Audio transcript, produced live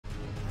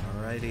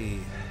Alrighty,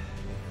 here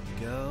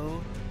we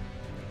go.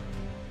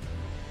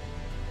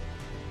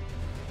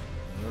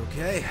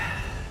 Okay,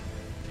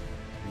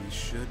 we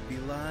should be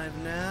live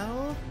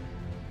now.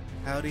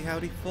 Howdy,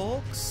 howdy,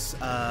 folks.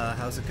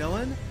 How's it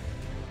going?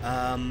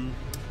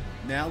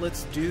 Now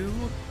let's do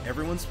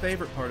everyone's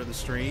favorite part of the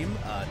stream,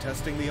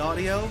 testing the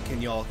audio.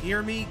 Can y'all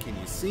hear me? Can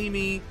you see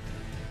me?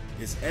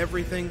 Is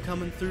everything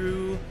coming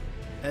through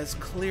as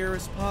clear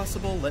as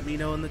possible? Let me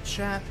know in the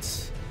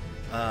chat.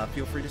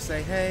 Feel free to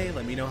say hey,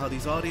 let me know how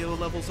these audio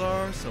levels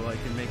are so I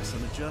can make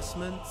some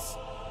adjustments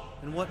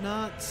and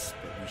whatnot.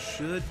 But we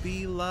should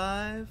be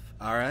live.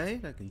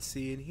 Alright, I can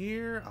see and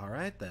hear.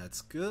 Alright,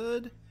 that's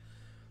good.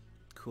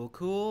 Cool,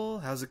 cool.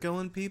 How's it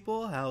going,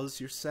 people? How's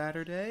your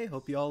Saturday?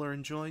 Hope y'all are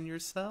enjoying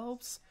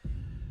yourselves.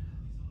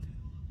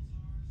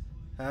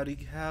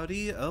 Howdy,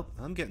 howdy. Oh,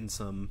 I'm getting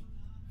some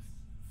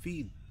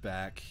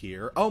feedback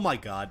here. Oh my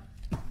god.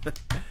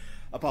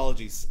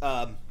 Apologies.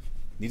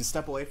 Need to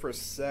step away for a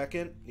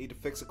second. Need to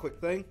fix a quick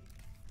thing.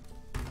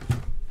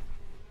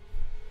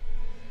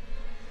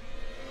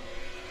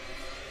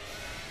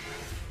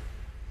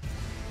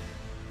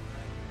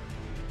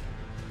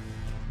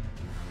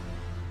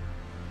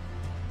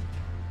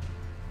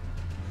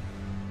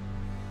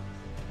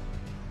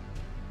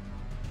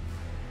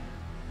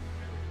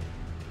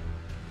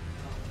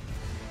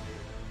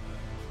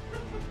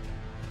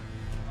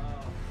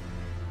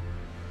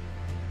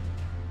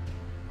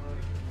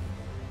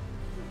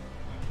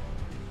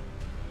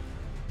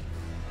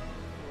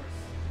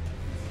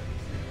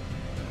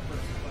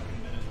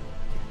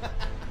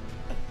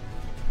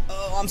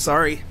 I'm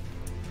sorry.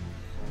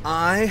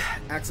 I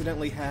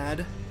accidentally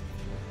had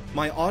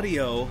my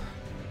audio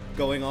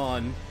going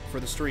on for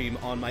the stream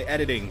on my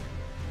editing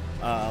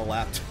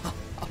laptop,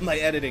 on my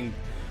editing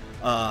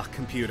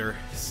computer.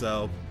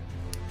 So,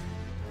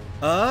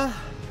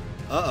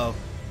 uh-oh.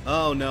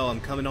 Oh no,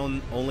 I'm coming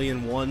on only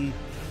in one.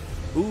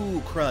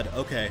 Ooh, crud.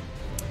 Okay.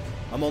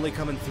 I'm only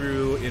coming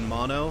through in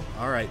mono.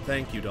 Alright,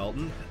 thank you,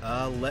 Dalton.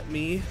 Let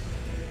me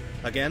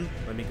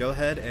go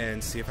ahead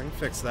and see if I can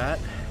fix that.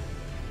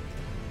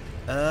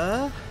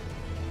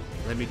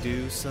 Let me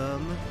do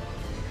some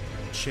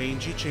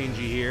changey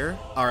here.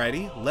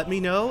 Alrighty, let me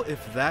know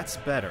if that's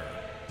better.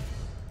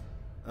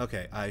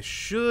 Okay, I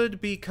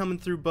should be coming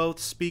through both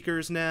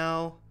speakers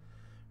now.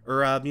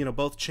 Or,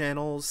 both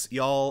channels.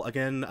 Y'all,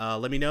 again,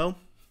 let me know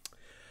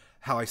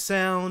how I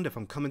sound, if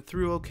I'm coming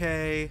through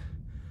okay.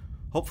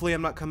 Hopefully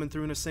I'm not coming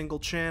through in a single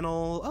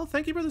channel. Oh,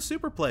 thank you for the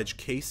super pledge.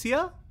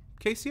 Cassia?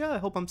 Cassia? I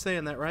hope I'm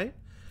saying that right.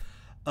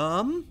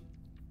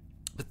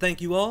 But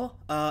thank you all.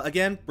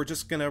 Again, we're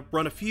just gonna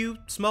run a few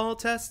small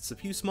tests, a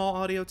few small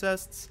audio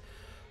tests.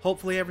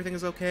 Hopefully everything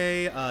is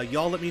okay.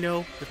 Y'all let me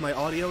know if my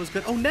audio is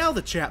good. Oh, now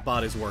the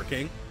chatbot is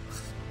working.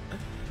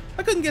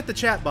 I couldn't get the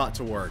chatbot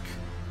to work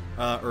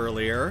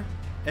earlier,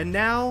 and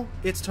now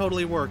it's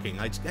totally working.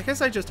 I guess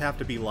I just have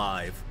to be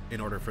live in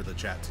order for the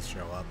chat to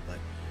show up. But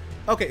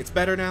okay, it's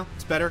better now.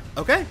 It's better.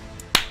 Okay.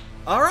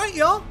 All right,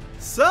 y'all.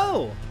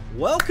 So,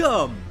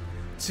 welcome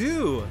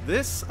to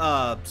this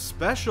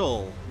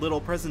special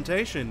little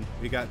presentation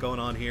we got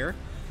going on here.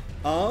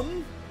 I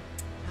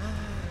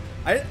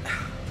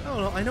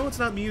don't know, I know it's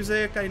not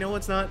music, I know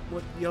it's not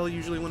what y'all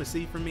usually want to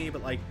see from me,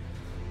 but like,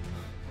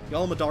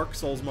 y'all, I'm a Dark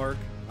Souls mark.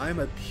 I'm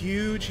a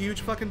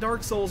huge fucking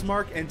Dark Souls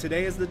mark, and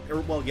today is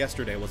well,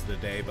 yesterday was the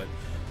day, but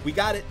we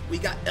got it. We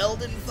got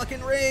Elden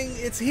fucking Ring.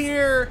 It's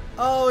here.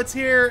 Oh, it's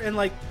here. And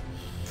like,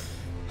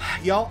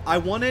 y'all, I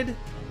wanted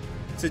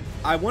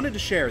to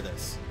share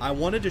this. I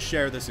wanted to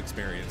share this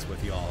experience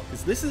with y'all,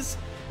 because this is,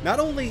 not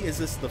only is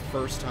this the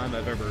first time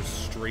I've ever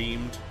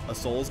streamed a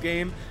Souls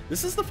game,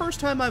 this is the first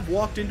time I've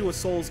walked into a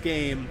Souls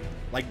game,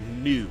 like,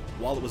 new,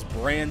 while it was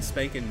brand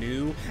spanking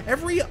new.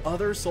 Every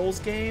other Souls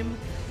game,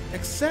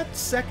 except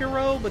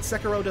Sekiro, but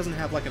Sekiro doesn't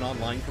have, like, an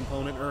online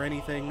component or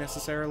anything,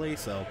 necessarily,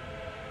 so.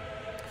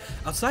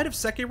 Outside of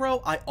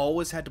Sekiro, I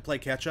always had to play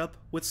catch-up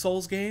with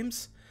Souls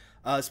games,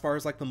 as far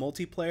as, like, the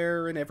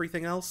multiplayer and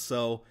everything else,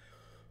 so.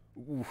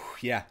 Ooh,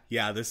 yeah,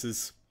 this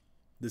is,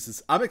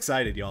 I'm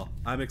excited, y'all.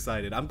 I'm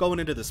excited. I'm going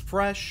into this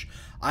fresh.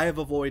 I have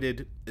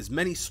avoided as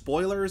many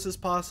spoilers as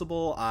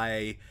possible.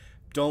 I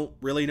don't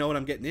really know what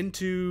I'm getting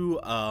into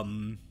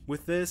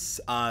with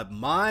this.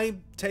 My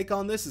take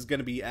on this is going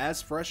to be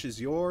as fresh as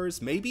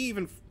yours. Maybe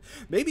even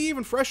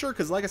fresher,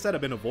 because like I said,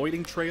 I've been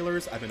avoiding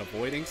trailers. I've been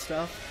avoiding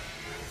stuff.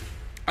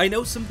 I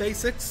know some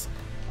basics.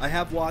 I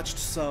have watched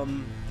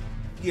some,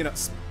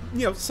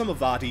 some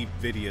Avati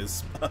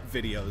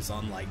videos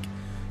on, like,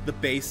 the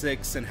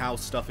basics and how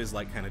stuff is,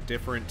 like, kind of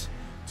different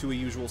to a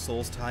usual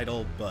Souls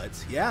title, but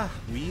yeah,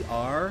 we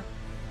are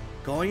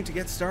going to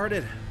get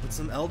started with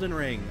some Elden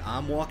Ring.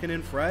 I'm walking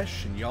in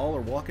fresh, and y'all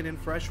are walking in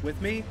fresh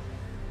with me.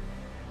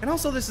 And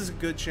also, this is a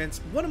good chance.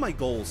 One of my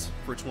goals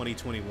for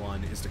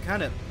 2021 is to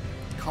kind of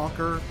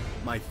conquer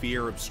my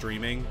fear of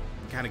streaming,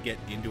 kind of get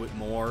into it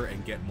more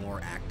and get more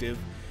active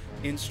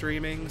in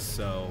streaming,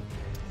 so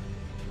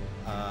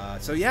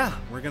yeah,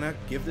 we're gonna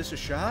give this a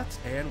shot,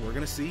 and we're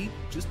gonna see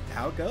just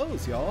how it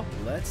goes, y'all.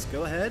 Let's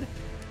go ahead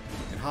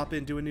and hop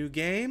into a new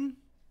game.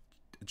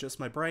 Adjust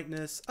my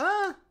brightness.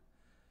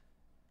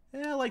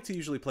 Yeah, I like to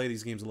usually play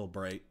these games a little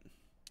bright,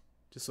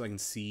 just so I can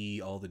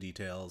see all the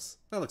details.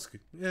 That looks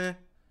good. Yeah,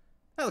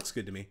 that looks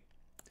good to me.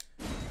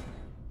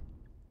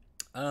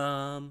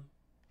 Normal.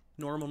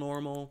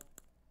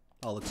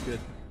 All looks good.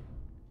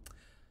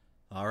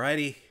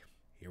 Alrighty,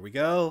 here we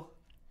go.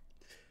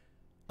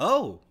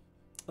 Oh,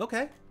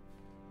 okay.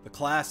 The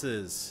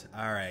classes.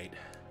 Alright.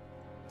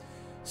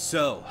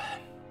 So,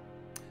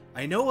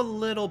 I know a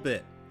little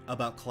bit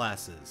about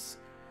classes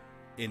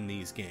in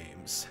these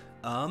games.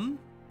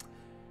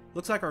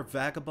 Looks like our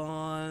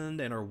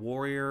Vagabond and our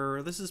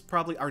Warrior. This is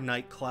probably our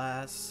Knight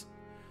class.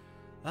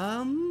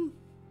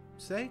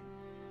 Say,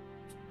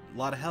 a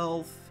lot of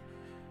health,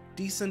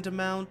 decent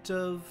amount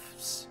of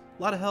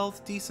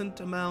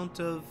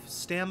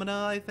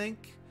stamina, I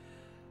think.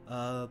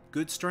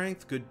 Good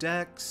strength, good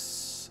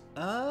dex.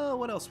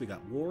 What else we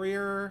got?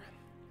 Warrior.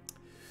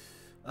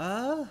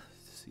 Let's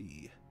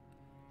see.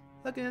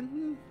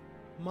 Again,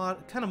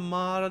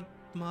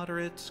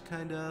 moderate,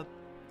 kind of.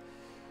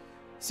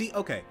 See,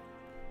 okay.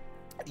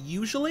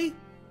 Usually,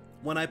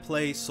 when I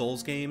play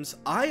Souls games,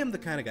 I am the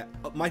kind of guy.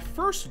 My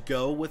first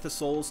go with a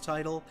Souls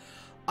title,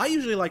 I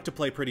usually like to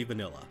play pretty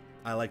vanilla.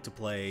 I like to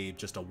play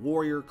just a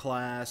warrior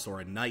class or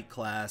a knight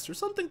class or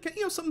something,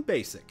 you know, something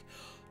basic.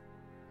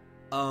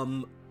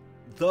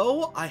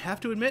 Though I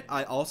have to admit,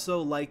 I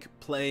also like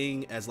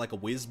playing as like a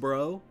whiz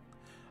bro,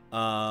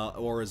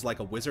 or as like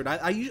a wizard.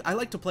 I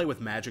like to play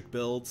with magic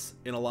builds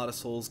in a lot of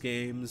Souls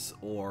games,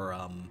 or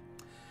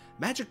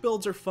magic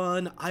builds are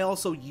fun. I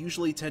also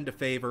usually tend to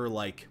favor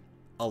like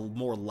a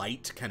more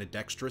light kind of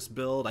dexterous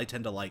build. I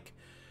tend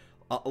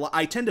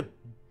to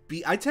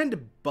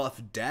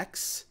buff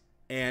dex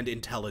and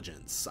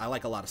intelligence. I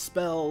like a lot of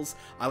spells.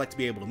 I like to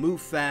be able to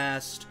move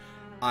fast.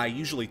 I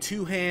usually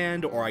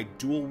two-hand or I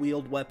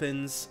dual-wield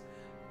weapons.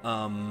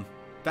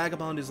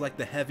 Vagabond is like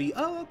the heavy...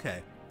 Oh,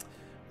 okay.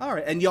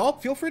 Alright, and y'all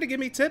feel free to give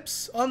me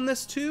tips on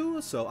this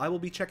too, so I will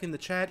be checking the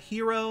chat.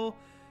 Hero,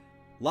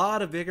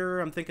 lot of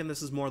vigor. I'm thinking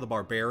this is more the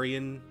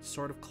barbarian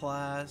sort of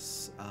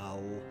class.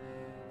 I'll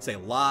say a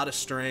lot of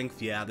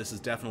strength. Yeah, this is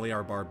definitely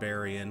our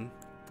barbarian.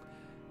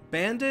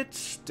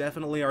 Bandit,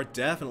 definitely our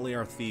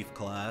thief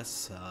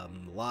class. A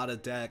lot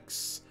of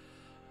dex.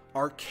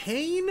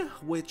 Arcane,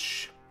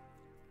 which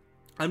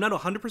I'm not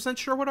 100%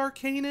 sure what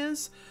arcane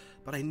is,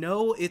 but I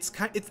know I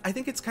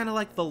think it's kind of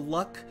like the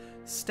luck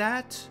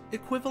stat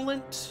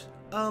equivalent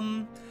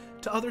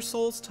to other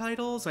Souls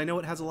titles. I know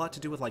it has a lot to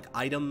do with like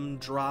item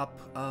drop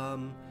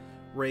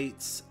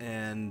rates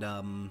and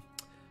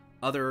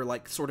other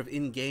like sort of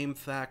in-game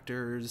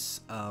factors.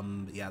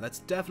 Yeah, that's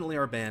definitely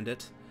our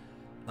bandit.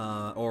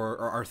 Or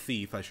our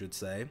thief, I should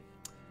say.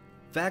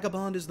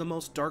 Vagabond is the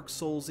most Dark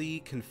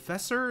Souls-y.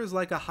 Confessor is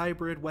like a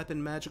hybrid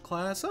weapon magic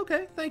class.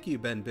 Okay, thank you,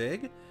 Ben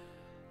Big.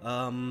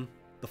 Dalton.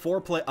 The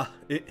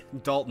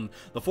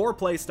four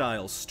play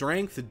styles: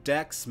 strength,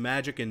 dex,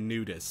 magic, and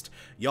nudist.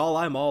 Y'all,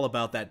 I'm all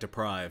about that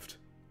deprived.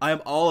 I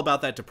am all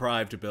about that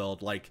deprived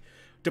build. Like,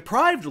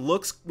 deprived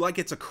looks like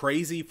it's a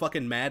crazy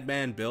fucking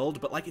madman build,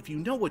 but like if you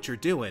know what you're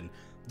doing,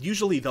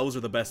 usually those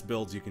are the best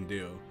builds you can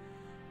do.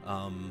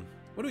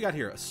 What do we got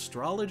here?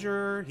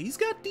 Astrologer. He's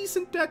got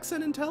decent dex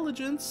and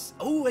intelligence.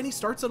 Oh, and he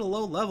starts at a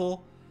low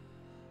level.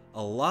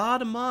 A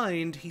lot of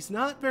mind. He's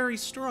not very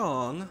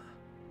strong.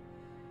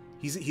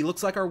 He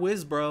looks like our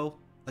whiz bro.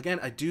 Again,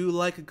 I do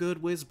like a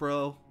good whiz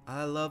bro.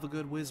 I love a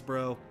good whiz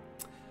bro.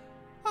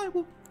 Alright,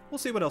 we'll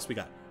see what else we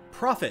got.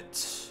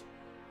 Prophet.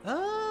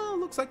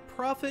 Looks like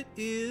Prophet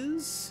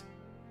is...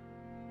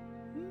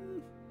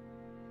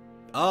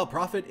 Oh,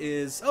 Prophet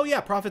is... Oh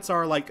yeah, Prophets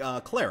are like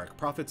cleric.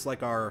 Prophet's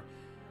like our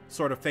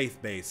sort of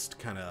faith-based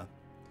kind of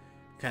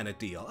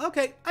deal.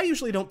 Okay, I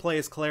usually don't play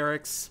as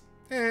clerics.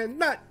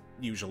 Not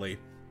usually.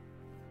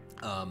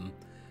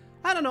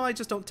 I don't know, I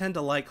just don't tend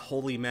to like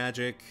holy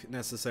magic,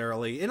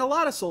 necessarily. In a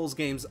lot of Souls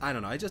games, I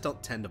don't know, I just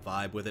don't tend to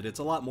vibe with it. It's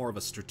a lot more of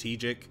a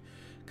strategic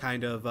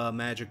kind of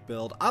magic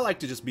build. I like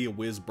to just be a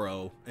whiz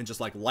bro and just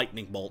like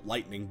lightning bolt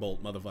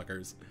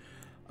motherfuckers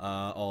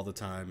all the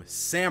time.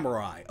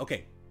 Samurai.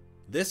 Okay,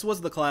 this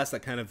was the class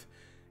that kind of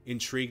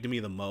intrigued me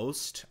the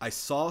most. I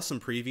saw some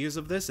previews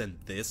of this, and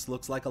this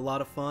looks like a lot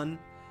of fun.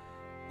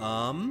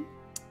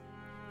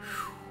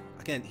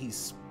 Again,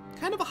 he's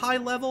kind of a high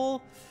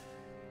level,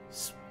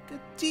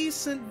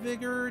 decent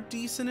vigor,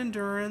 decent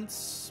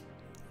endurance,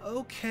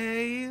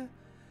 okay,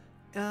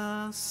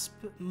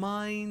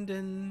 mind,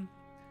 and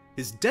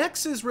his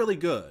dex is really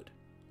good.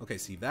 Okay,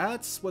 see,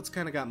 that's what's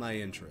kind of got my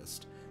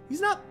interest. He's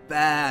not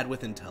bad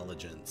with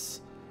intelligence,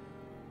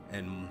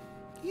 and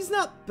he's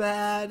not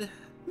bad,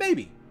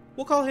 maybe.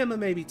 We'll call him a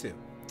maybe too.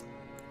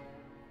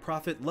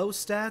 Prophet, low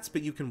stats,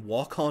 but you can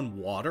walk on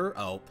water?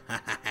 Oh,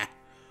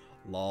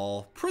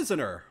 lol.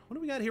 Prisoner. What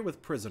do we got here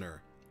with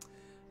Prisoner?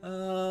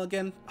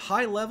 Again,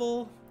 high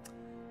level.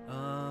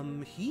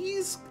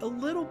 He's a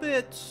little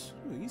bit...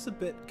 he's a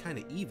bit kind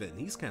of even.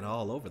 He's kind of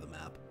all over the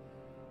map.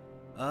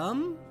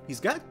 He's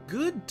got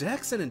good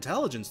dex and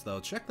intelligence, though.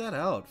 Check that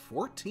out.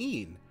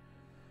 14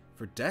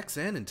 for dex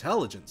and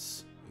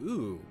intelligence.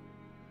 Ooh.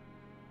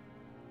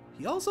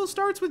 He also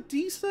starts with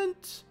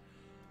decent...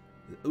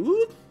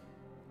 Ooh.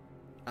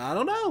 I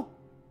don't know.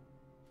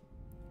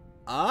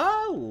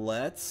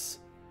 Let's...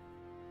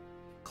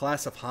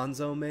 Class of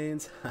Hanzo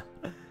mains.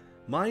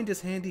 Mind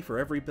is handy for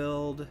every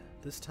build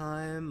this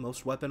time.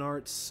 Most weapon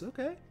arts.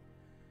 Okay.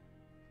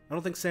 I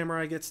don't think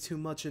Samurai gets too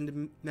much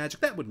into magic.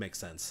 That would make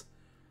sense.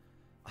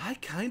 I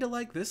kind of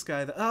like this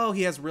guy. Oh,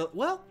 he has real...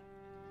 Well...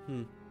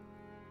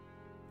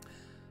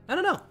 I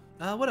don't know.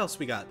 What else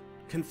we got?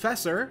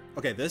 Confessor.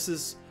 Okay, this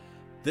is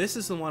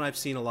the one I've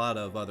seen a lot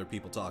of other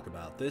people talk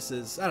about. This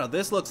is... I don't know.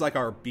 This looks like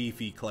our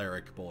beefy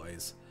cleric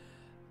boys.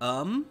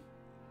 Let's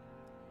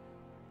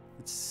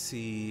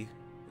see...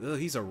 Ugh,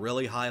 he's a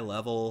really high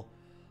level.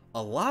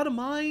 A lot of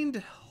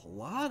mind. A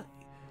lot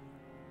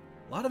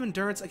of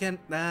endurance. Again,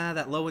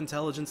 that low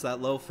intelligence,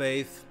 that low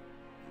faith.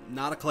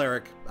 Not a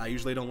cleric. I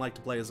usually don't like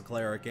to play as a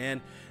cleric.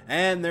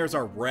 And there's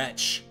our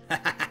wretch.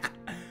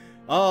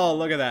 Oh,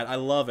 look at that. I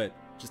love it.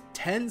 Just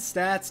 10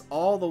 stats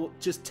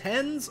just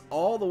 10s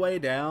all the way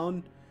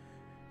down.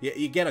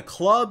 You get a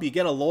club, you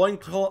get a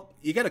loincloth.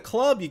 You get a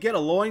club, you get a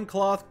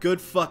loincloth.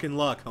 Good fucking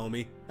luck,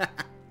 homie.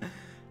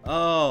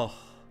 Oh.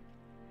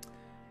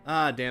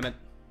 Ah, damn it.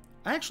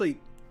 I actually...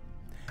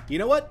 You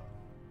know what?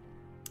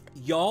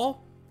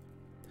 Y'all...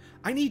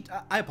 I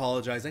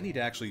apologize. I need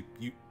to actually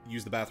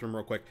use the bathroom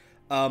real quick.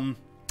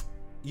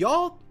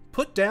 Y'all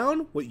put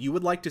down what you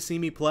would like to see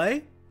me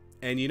play.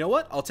 And you know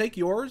what? I'll take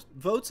your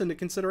votes into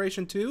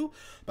consideration too.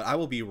 But I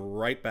will be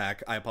right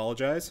back. I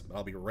apologize, but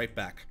I'll be right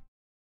back.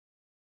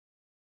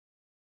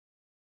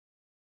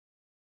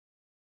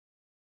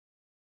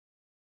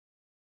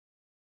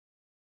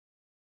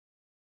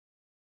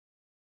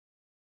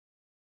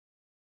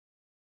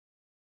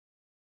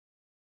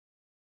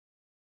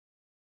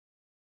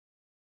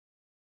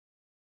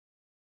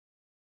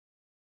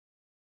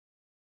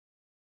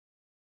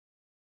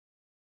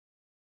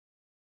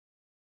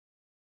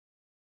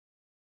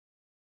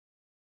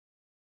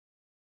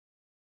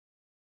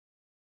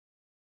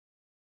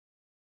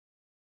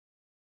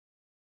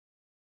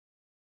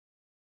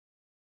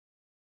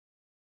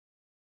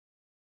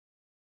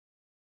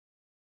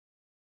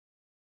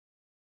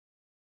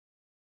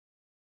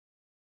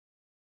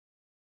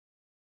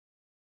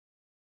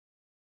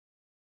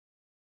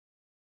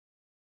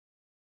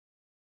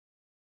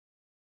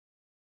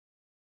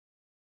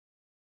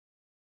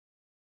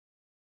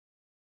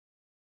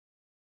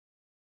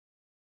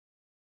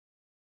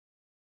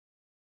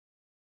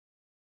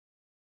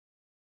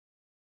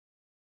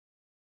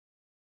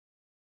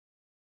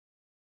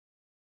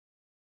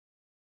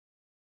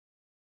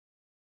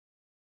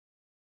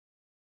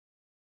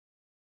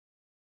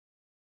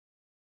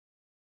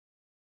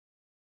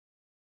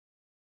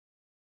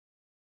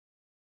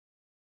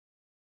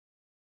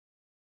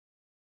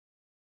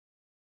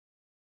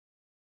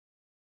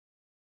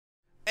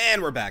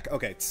 And we're back.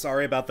 Okay,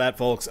 sorry about that,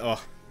 folks. Oh,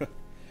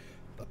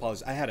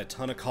 apologies. I had a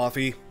ton of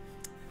coffee.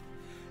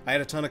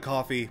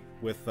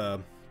 With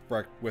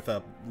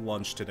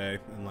lunch today,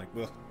 and like,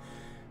 ugh.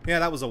 Yeah,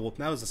 that was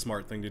a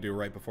smart thing to do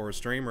right before a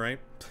stream, right?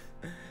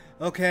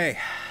 Okay,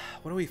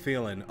 what are we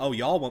feeling? Oh,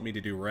 y'all want me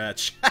to do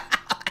Wretch?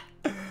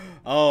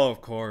 Oh,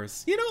 of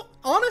course. You know,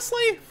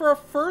 honestly, for a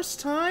first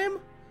time,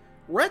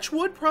 Wretch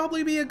would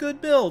probably be a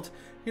good build.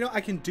 You know, I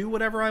can do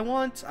whatever I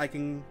want.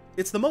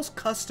 It's the most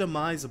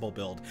customizable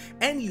build.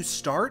 And you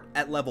start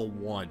at level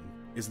 1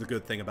 is the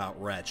good thing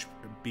about Wretch.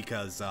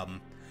 Because,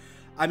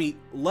 I mean,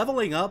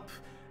 leveling up,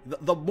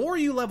 the more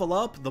you level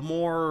up, the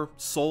more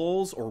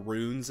souls or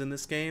runes in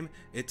this game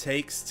it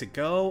takes to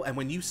go. And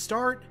when you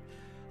start,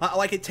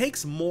 like, it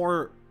takes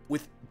more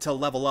to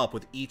level up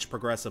with each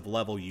progressive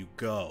level you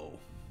go.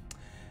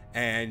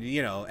 And,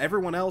 you know,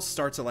 everyone else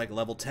starts at, like,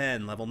 level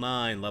 10, level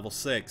 9, level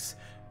 6.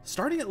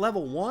 Starting at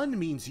level 1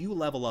 means you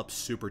level up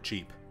super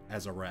cheap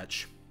as a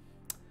Wretch.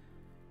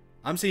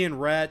 I'm seeing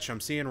Wretch.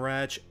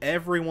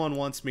 Everyone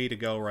wants me to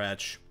go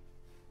Wretch.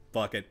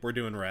 Fuck it, we're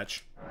doing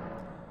Wretch.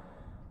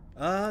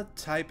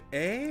 Type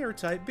A or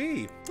Type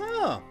B?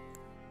 Oh.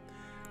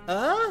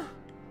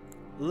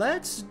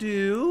 Let's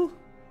do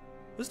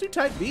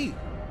Type B.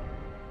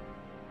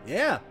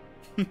 Yeah.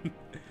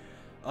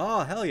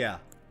 Oh, hell yeah.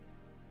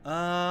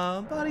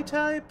 Body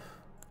type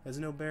has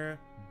no bear.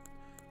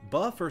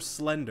 Buff or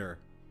slender?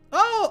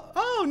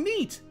 Oh,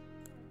 neat.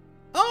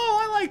 Oh,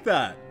 I like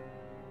that.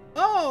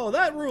 Oh,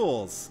 that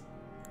rules.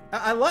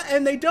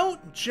 And they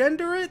don't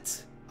gender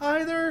it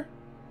either.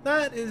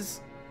 That is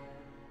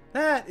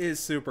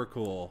super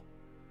cool.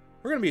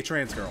 We're gonna be a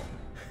trans girl.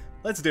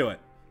 Let's do it.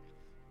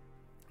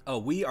 Oh,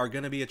 we are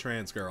gonna be a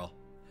trans girl.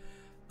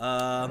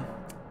 Oh,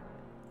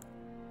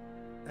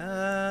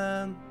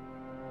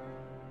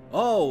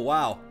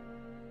 wow.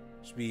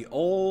 Should be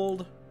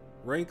old,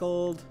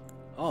 wrinkled.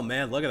 Oh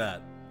man, look at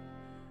that.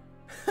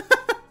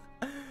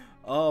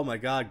 Oh my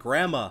god,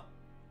 grandma.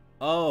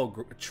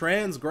 Oh,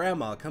 trans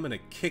grandma coming to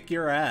kick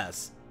your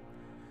ass.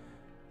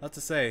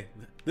 Let's say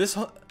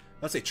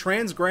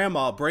trans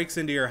grandma breaks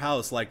into your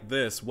house like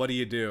this. What do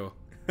you do?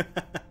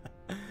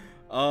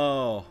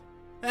 Oh,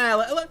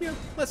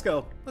 let's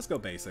go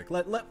basic.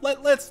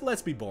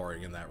 Let's be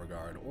boring in that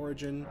regard.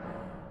 Origin,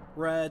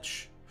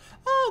 Wretch.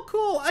 Oh,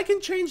 cool. I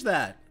can change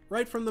that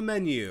right from the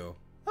menu.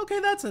 Okay,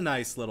 that's a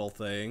nice little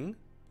thing.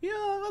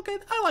 Yeah, okay,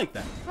 I like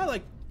that. I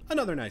like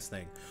another nice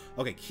thing.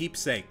 Okay,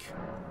 keepsake.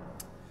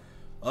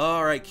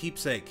 Alright,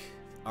 keepsake.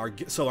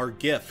 So our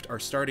gift, our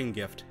starting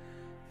gift.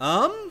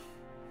 What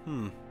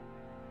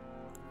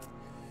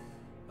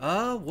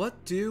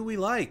do we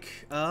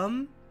like?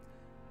 A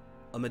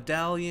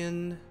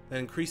medallion that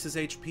increases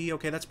HP.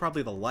 Okay, that's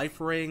probably the life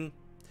ring.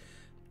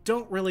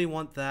 Don't really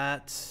want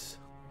that.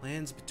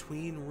 Lands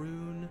between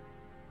rune.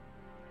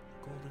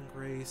 Golden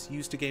Grace.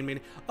 Used to gain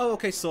mania. Oh,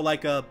 okay, so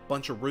like a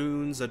bunch of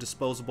runes, a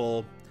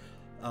disposable,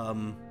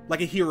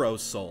 like a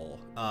hero's soul,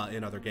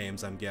 in other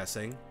games, I'm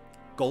guessing.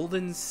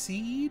 Golden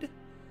Seed?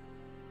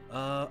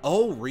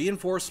 Oh,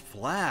 reinforced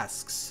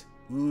flasks.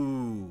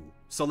 Ooh.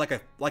 So like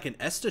an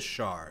Estus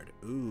shard.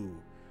 Ooh.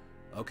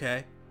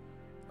 Okay.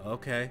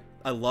 Okay.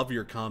 I love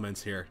your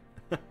comments here.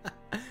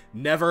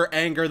 Never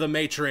anger the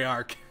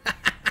matriarch.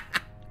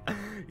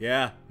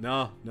 Yeah,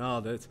 no,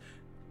 that's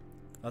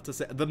not to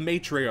say the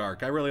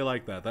matriarch. I really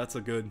like that. That is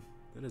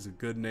a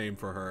good name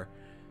for her.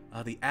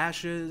 The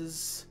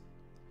ashes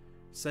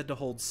said to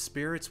hold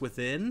spirits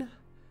within.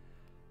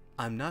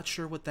 I'm not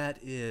sure what that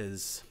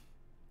is.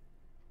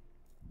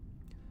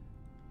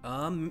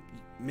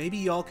 Maybe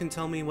y'all can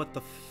tell me what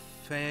the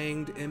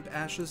fanged imp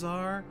ashes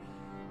are.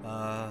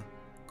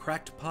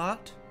 Cracked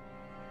pot.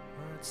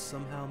 Words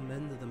somehow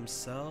mend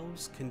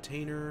themselves.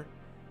 Container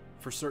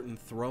for certain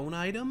thrown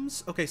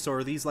items. Okay, so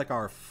are these like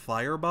our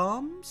fire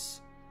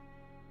bombs?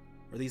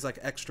 Are these like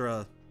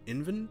extra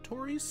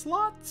inventory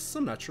slots?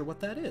 I'm not sure what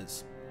that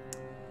is.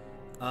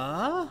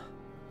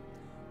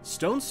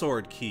 Stone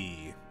sword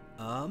key.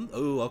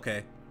 Oh,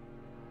 okay.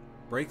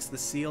 Breaks the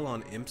seal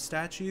on imp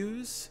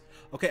statues.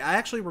 Okay, I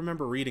actually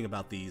remember reading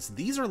about these.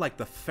 These are like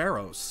the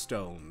Pharaoh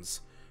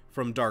stones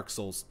from Dark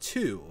Souls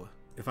 2,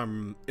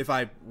 if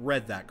I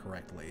read that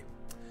correctly.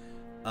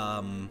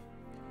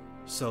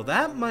 So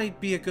that might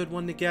be a good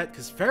one to get,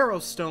 because Pharaoh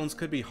stones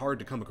could be hard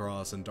to come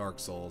across in Dark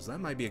Souls. That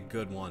might be a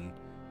good one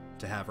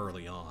to have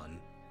early on.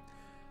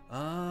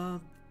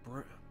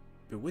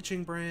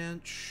 Bewitching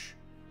branch.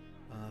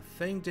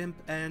 Fanged imp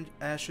and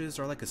ashes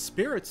are like a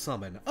spirit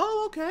summon.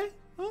 Oh, okay.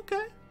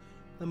 Okay.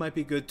 That might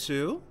be good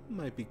too.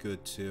 Might be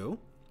good too.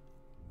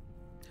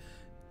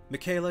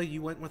 Michaela,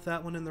 you went with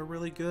that one and they're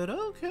really good.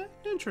 Okay,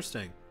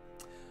 interesting.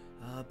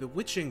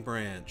 Bewitching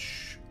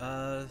branch.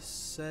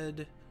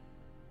 Said...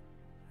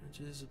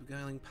 Branches of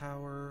beguiling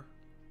power.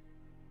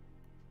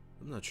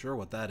 I'm not sure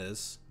what that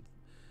is.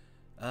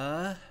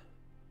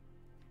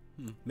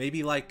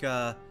 Maybe like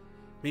the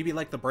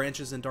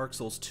branches in Dark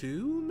Souls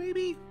 2,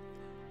 maybe?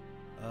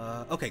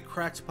 Okay,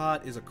 cracked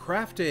pot is a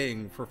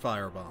crafting for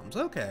fire bombs.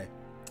 Okay.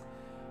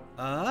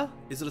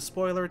 Is it a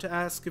spoiler to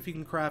ask if you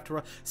can craft?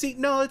 See,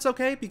 no, it's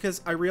okay,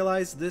 because I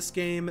realize this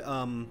game,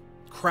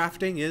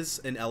 crafting is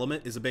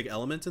a big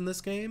element in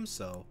this game,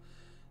 so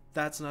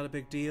that's not a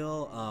big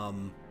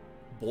deal.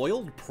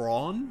 Boiled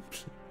prawn?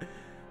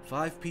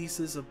 5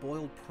 pieces of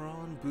boiled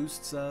prawn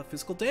boosts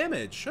physical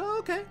damage. Oh,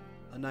 okay.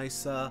 A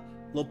nice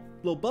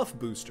little buff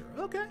booster.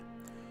 Okay.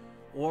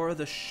 Or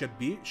the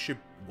Shabriris?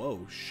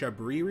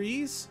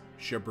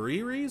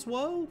 Shabriris?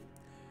 Whoa.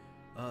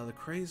 The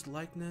crazed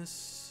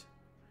likeness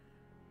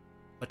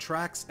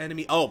attracts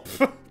enemy. Oh,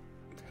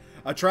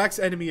 attracts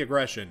enemy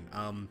aggression.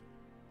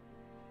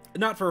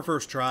 Not for a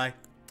first try.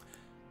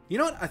 You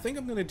know what? I think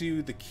I'm gonna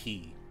do the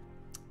key,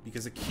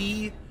 because a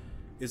key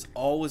is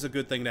always a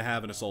good thing to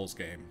have in a Souls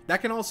game.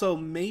 That can also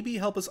maybe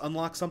help us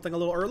unlock something a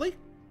little early.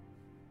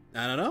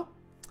 I don't know.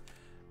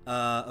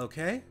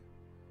 Okay.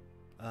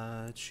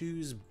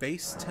 Choose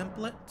base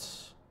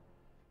template.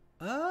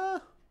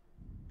 Oh.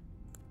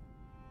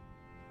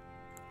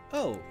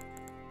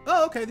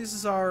 Oh, okay, this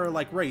is our,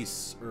 like,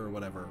 race, or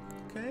whatever.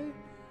 Okay.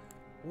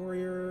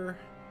 Warrior.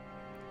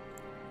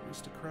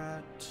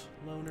 Aristocrat.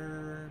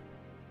 Loner.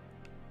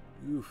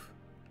 Oof.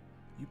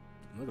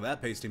 Look at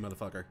that pasty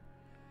motherfucker.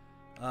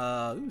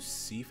 Ooh,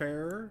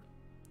 Seafarer.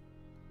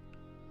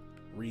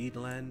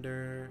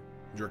 Reedlander.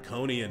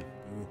 Draconian.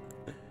 Ooh.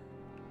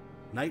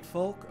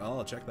 Nightfolk.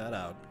 Oh, check that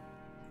out.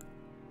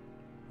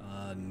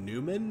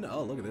 Newman.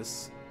 Oh, look at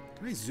this.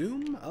 Can I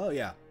zoom? Oh,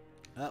 yeah.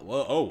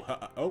 Whoa,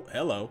 oh,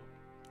 hello.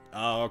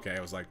 Oh, okay. I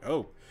was like,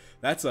 oh,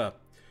 that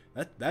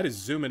is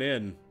zooming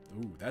in.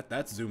 Ooh,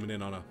 that's zooming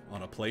in on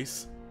a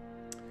place.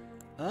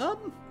 I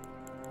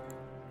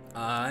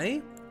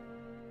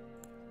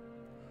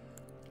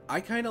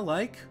kind of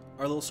like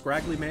our little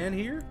scraggly man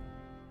here.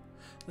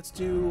 Let's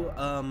do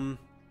a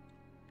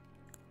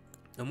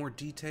more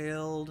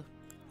detailed.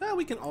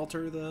 We can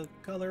alter the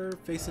color,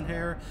 face and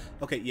hair.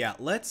 Okay, yeah.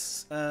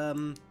 Let's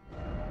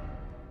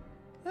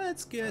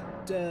get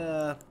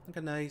like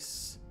a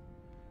nice.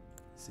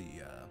 Let's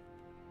see.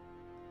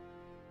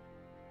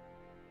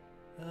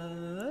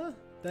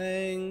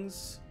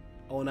 Bangs.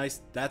 Oh,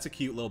 nice. That's a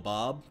cute little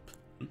bob.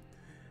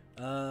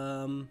 Yeah,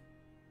 a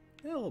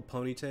little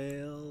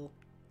ponytail.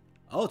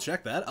 Oh,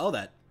 check that. Oh,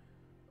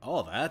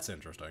 that's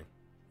interesting.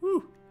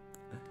 Woo.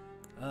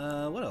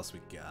 What else we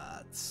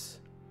got?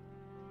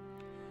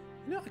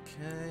 You know,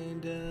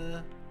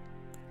 kinda.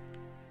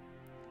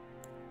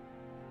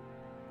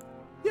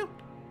 Yeah,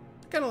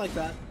 Kind of like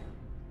that.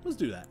 Let's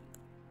do that.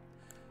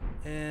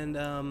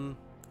 And,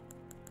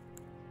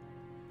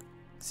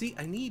 see,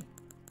 I need...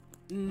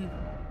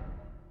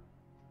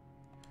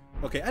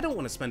 Okay, I don't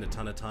want to spend a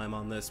ton of time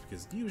on this,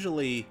 because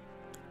usually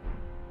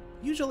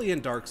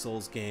in Dark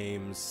Souls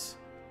games...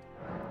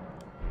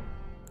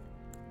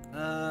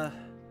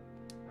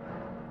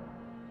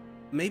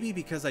 Maybe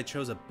because I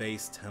chose a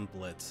base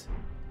template,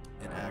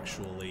 it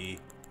actually...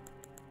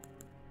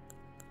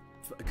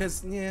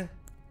 Because, yeah,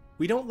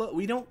 we don't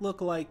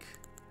look like...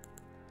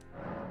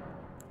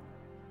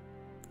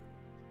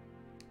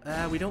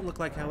 we don't look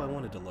like how I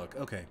wanted to look.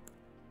 Okay.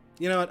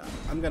 You know what?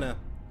 I'm gonna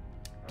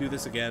do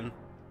this again.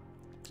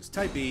 Just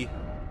type E.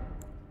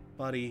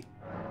 Body.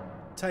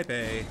 Type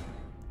A.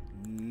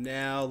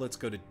 Now let's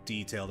go to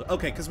detailed.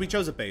 Okay, because we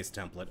chose a base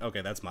template.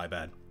 Okay, that's my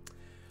bad.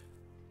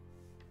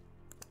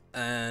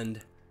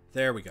 And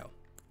there we go.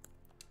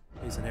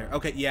 Face and hair.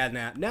 Okay, yeah,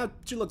 now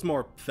she looks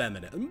more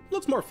feminine.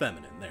 Looks more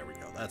feminine. There we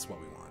go. That's what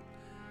we want.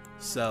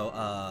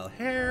 So,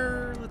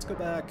 hair. Let's go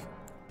back.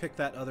 Pick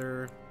that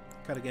other.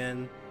 Cut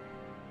again.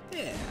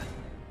 Yeah.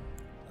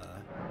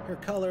 Hair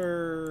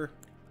color.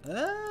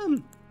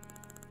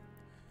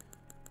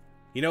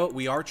 You know what?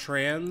 We are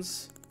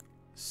trans.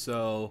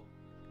 So,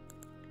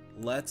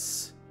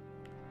 let's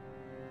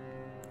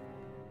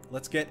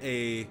get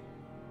a...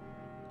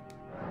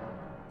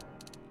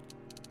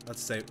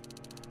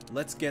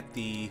 Let's get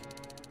the...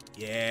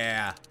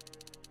 Yeah.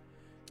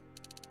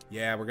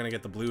 Yeah, we're gonna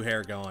get the blue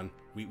hair going.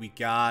 We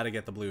gotta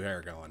get the blue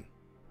hair going.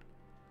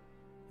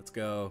 Let's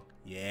go.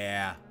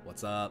 Yeah.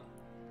 What's up?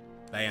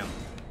 Bam.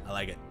 I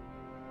like it.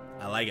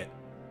 I like it.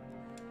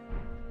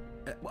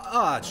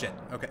 Ah, shit.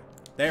 Okay.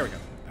 There we go.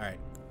 Alright.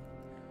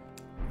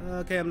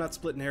 Okay, I'm not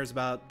splitting hairs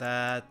about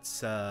that.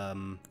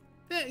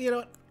 You know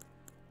what?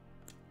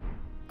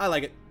 I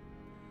like it.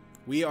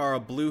 We are a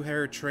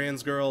blue-haired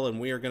trans girl, and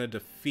we are going to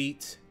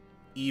defeat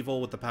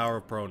evil with the power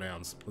of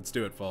pronouns. Let's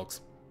do it,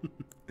 folks.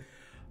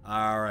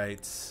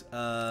 Alright.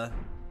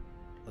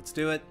 Let's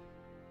do it.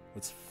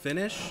 Let's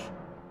finish.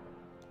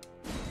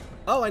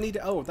 Oh, I need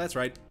to... Oh, that's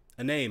right.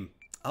 A name.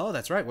 Oh,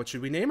 that's right. What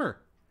should we name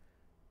her?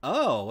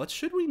 Oh, what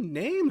should we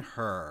name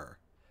her?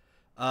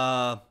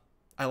 I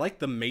like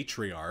the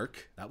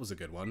matriarch. That was a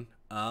good one.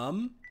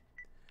 Nah,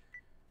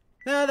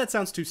 that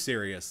sounds too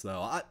serious,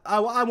 though. I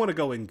want to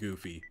go in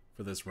goofy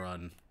for this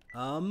run.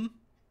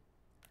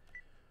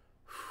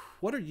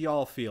 What are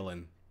y'all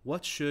feeling?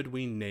 What should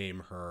we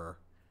name her?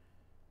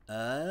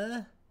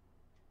 I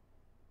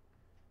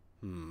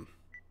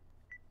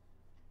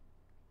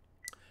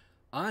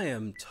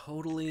am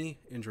totally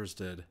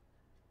interested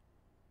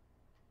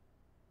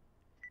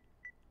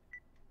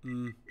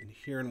in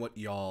hearing what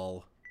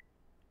y'all...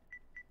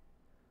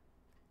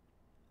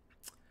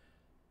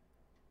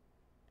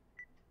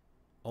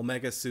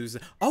 Omega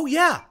Susan. Oh,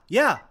 yeah!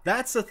 Yeah!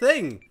 That's the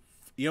thing!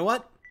 You know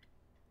what?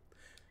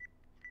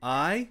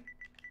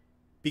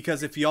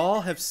 Because if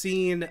y'all have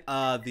seen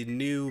the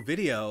new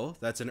video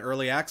that's in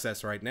early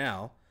access right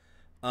now,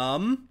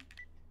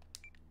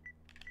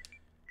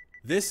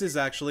 this is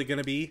actually going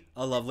to be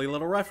a lovely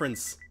little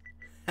reference.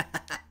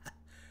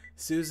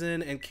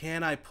 Susan, and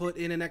can I put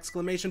in an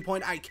exclamation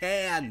point? I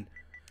can!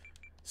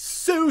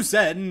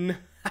 Susan!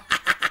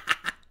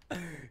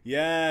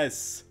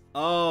 Yes!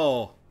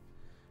 Oh.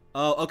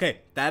 Oh,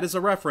 okay. That is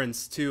a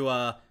reference to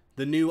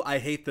the new I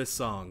Hate This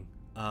Song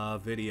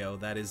video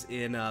that is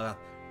in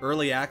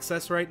early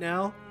access right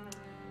now.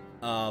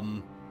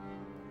 Not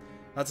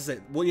to say,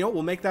 well, you know,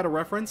 we'll make that a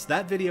reference.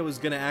 That video is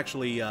gonna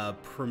actually have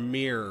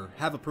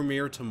a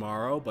premiere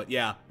tomorrow. But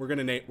yeah, we're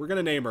gonna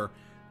name her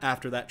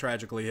after that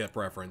Tragically Hip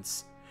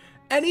reference.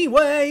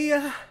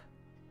 Anyway,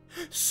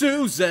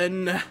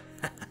 Susan.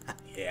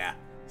 Yeah,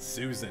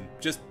 Susan.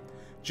 Just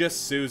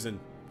Susan.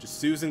 Just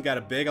Susan got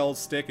a big old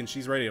stick and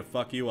she's ready to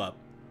fuck you up.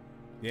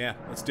 Yeah,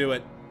 let's do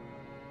it.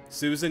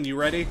 Susan, you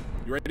ready?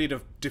 You ready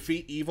to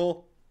defeat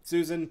evil?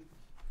 Susan?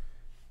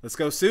 Let's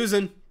go,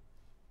 Susan!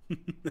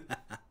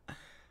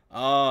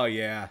 Oh,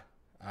 yeah.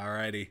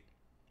 Alrighty.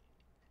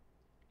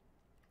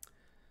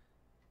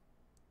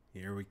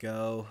 Here we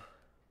go.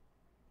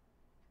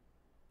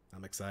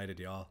 I'm excited,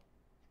 y'all.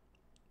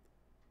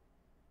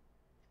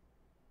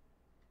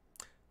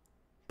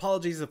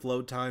 Apologies if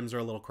load times are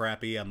a little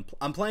crappy.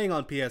 I'm playing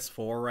on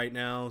PS4 right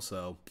now,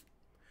 so...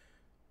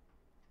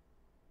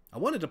 I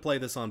wanted to play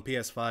this on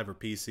PS5 or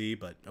PC,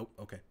 but... Oh,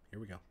 okay. Here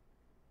we go.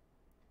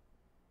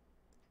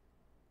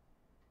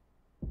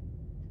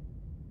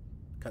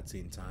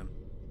 Cutscene time.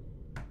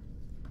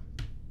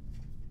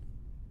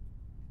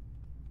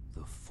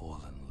 The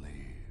fallen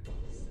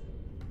leaves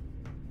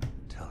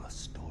tell a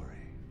story.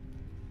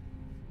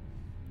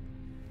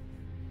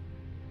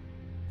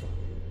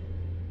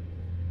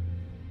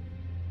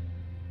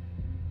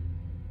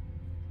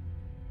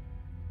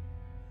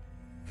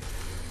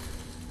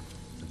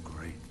 The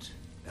great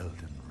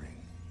Elden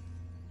Ring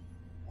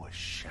was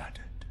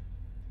shattered.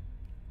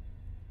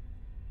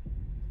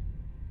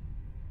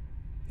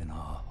 In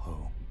our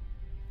home,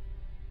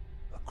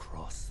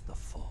 across the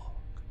fog,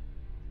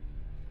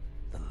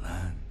 the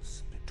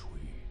lands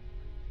between.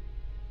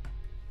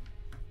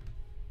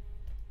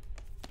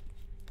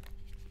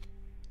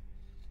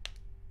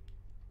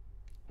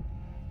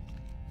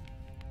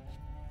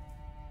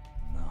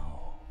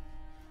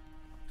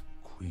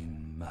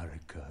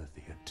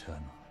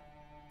 eternal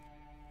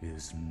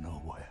is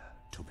nowhere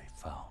to be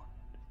found.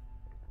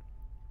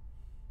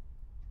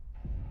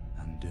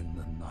 And in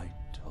the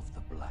night of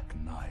the Black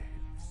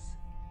Knives,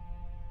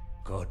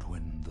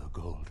 Godwyn the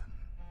Golden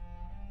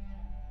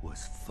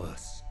was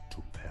first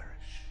to perish.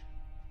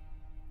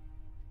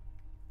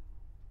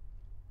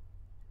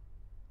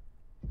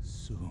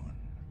 Soon,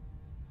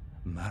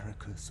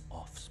 Marika's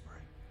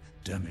offspring,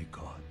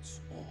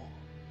 demigods all,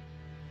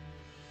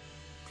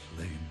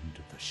 claimed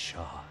the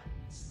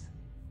shards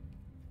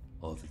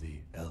of the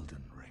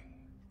Elden Ring.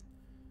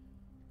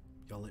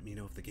 Y'all let me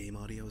know if the game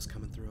audio is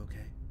coming through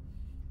okay.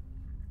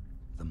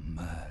 The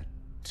mad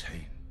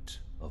taint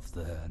of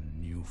their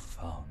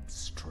newfound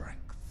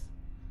strength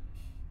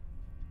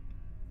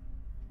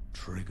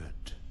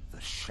triggered the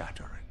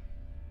shattering.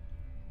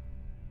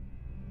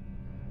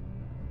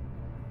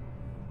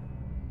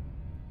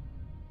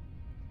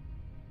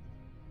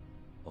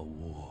 A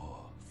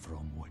war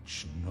from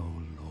which no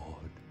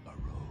lord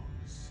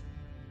arose.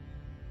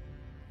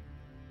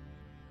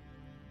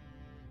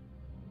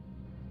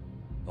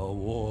 A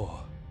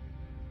war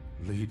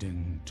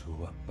leading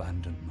to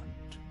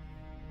abandonment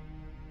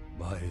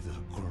by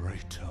the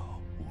greater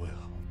will.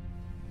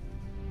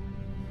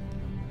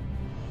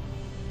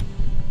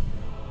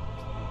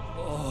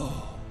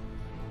 Oh,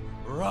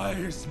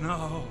 rise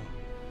now,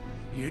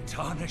 ye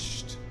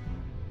tarnished,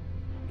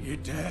 ye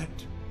dead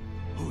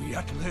who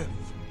yet live.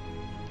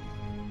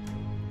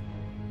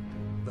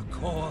 The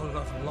call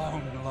of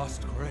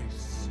long-lost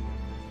grace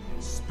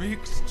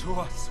speaks to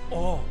us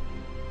all.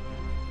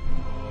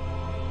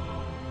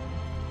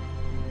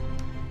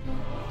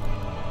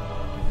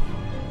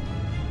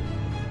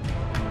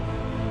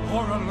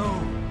 Horalu,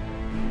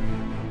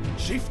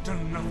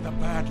 chieftain of the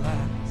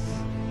Badlands,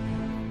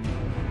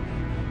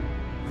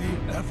 the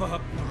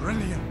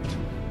ever-brilliant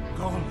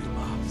Gold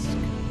Mask,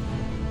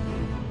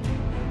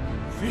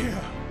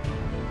 Fear,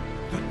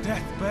 the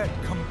deathbed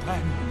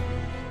companion,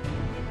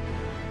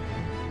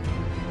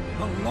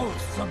 the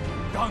loathsome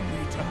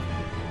Dung-Eater,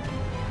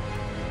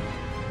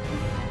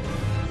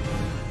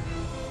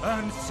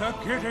 and Sir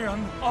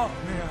Gideon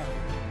Othmere,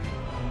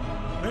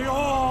 the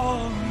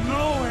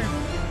all-knowing.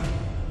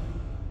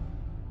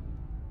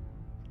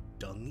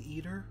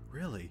 Dung-Eater?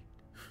 Really?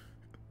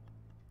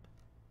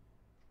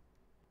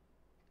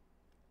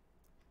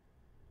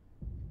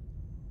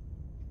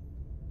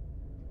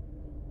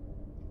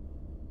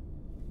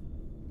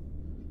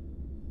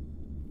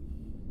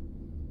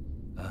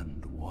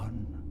 And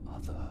one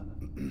other,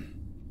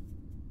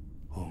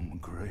 whom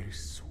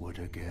grace would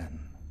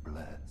again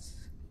bless.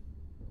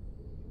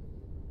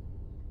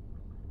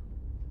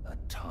 A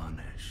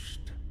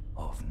tarnished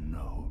of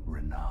no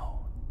renown.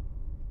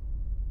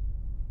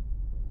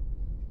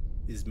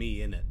 Is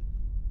me in it?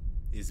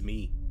 Is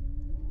me?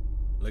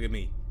 Look at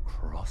me.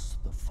 Cross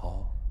the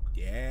fog.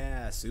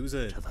 Yeah,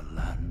 Susan. To the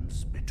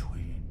lands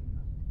between.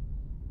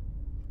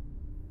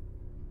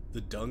 The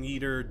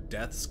Dung-Eater,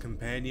 Death's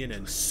Companion,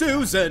 and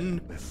Susan!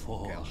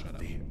 Before Okay, I'll shut up.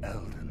 the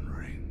Elden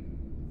Ring.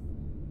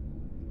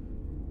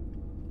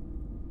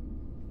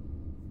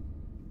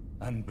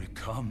 And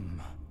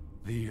become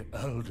the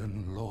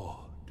Elden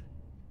Lord.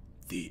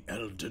 The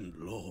Elden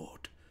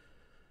Lord.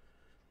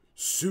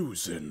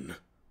 Susan.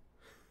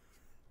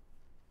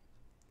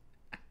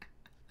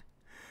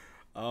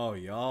 Oh,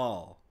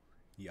 y'all.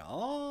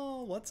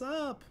 Y'all, what's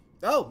up?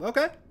 Oh,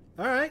 okay.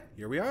 Alright,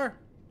 here we are.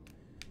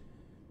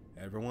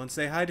 Everyone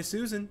say hi to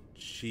Susan.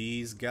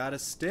 She's got a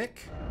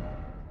stick.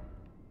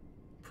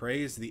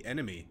 Praise the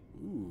enemy.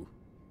 Ooh.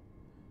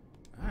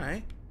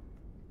 Alright.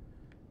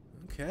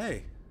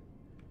 Okay.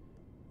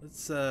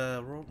 Let's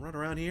run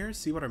around here,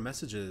 see what our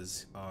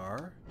messages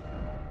are.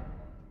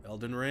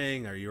 Elden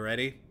Ring, are you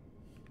ready?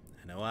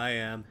 I know I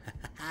am.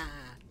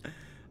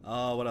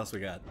 Oh, what else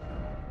we got?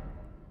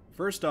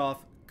 First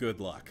off, good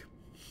luck.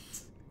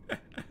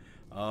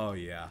 Oh,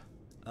 yeah.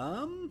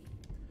 Let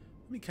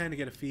me kind of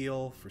get a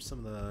feel for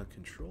some of the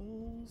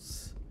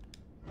controls.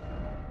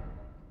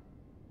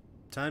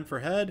 Time for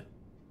head.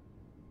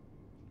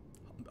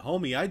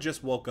 Homie, I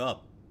just woke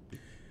up.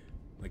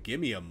 Like, give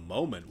me a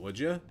moment, would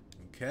you?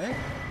 Okay.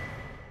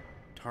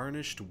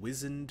 Tarnished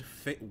wizened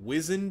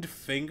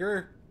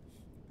finger?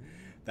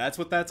 That's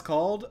what that's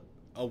called?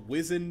 A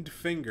wizened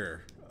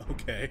finger.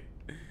 Okay.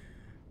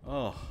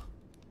 Oh.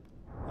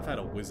 I've had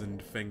a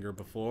wizened finger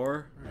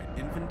before. Alright,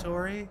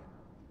 inventory.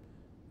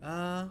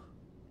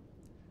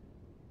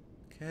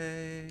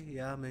 Okay,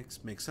 yeah, makes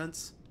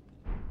sense.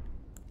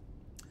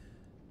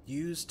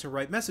 Used to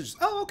write messages.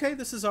 Oh, okay,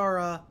 this is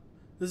our,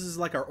 this is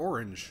like our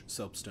orange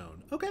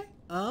soapstone. Okay,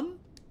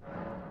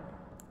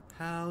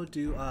 how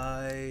do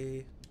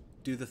I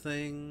do the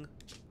thing?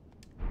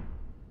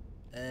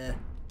 Let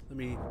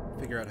me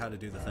figure out how to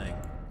do the thing.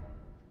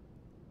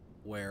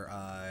 Where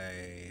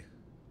I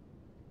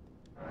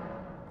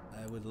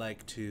would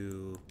like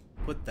to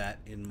put that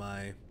in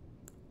my...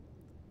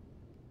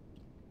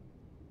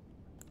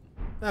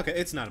 Okay,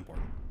 it's not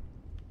important.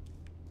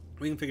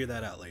 We can figure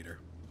that out later.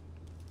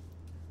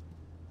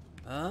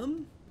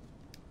 Alright,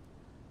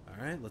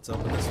 let's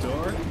open this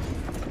door.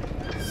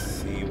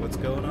 See what's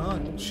going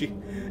on.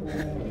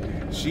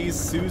 She's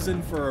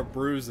Susan for a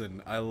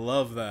bruisin'. I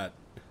love that.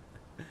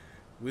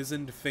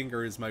 Wizened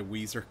Finger is my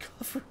Weezer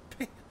cover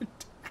band.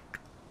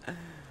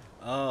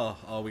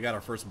 Oh, we got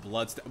our first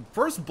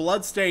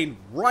blood stain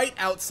right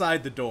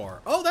outside the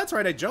door. Oh, that's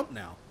right, I jump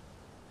now.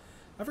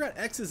 I forgot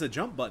X is a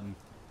jump button.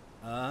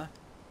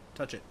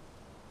 Touch it.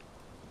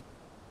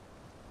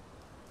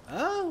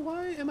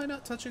 Why am I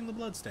not touching the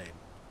blood stain?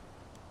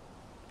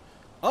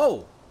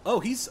 Oh,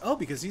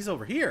 because he's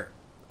over here.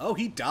 Oh,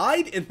 he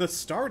died in the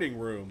starting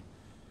room.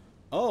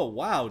 Oh,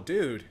 wow,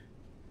 dude.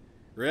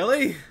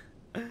 Really?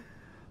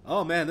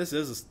 Oh man, this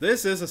is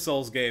a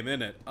Souls game,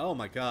 isn't it? Oh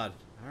my god.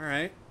 All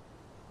right.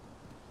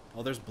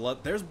 Oh, there's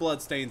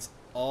blood stains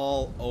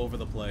all over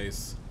the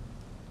place.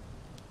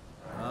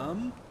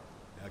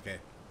 Okay.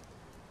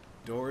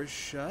 Door's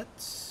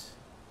shut.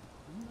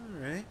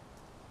 All right.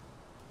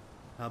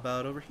 How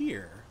about over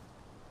here?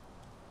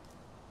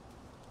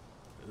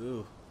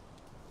 Ooh.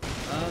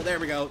 There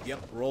we go.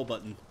 Yep, roll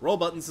button. Roll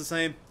button's the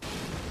same.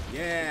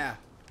 Yeah.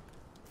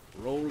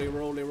 Roly,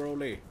 roly,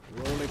 roly.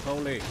 Roly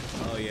poly.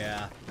 Oh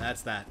yeah,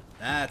 that's that.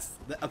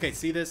 Okay,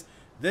 see this?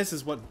 This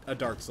is what a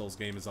Dark Souls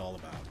game is all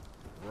about.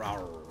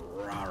 Rawr,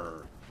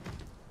 rawr.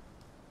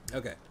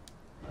 Okay.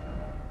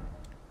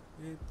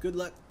 Good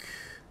luck.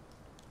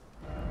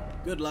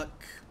 Good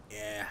luck.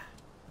 Yeah.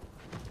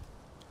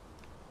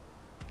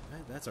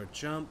 Alright, that's our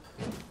jump.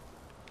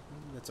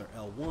 That's our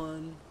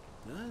L1.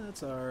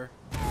 That's our...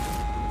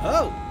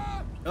 Oh!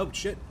 Oh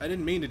shit, I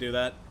didn't mean to do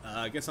that.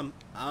 I guess I'm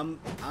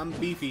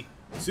beefy.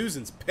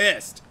 Susan's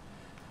pissed.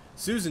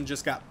 Susan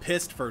just got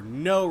pissed for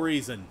no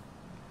reason.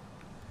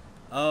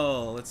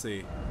 Oh, let's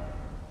see.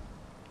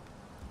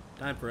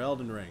 Time for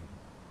Elden Ring.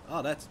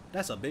 Oh,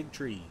 that's a big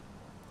tree.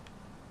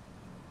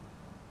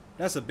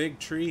 That's a big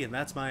tree, and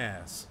that's my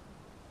ass.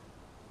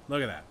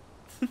 Look at that.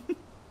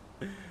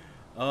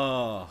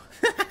 Oh.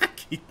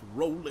 Keep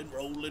rolling,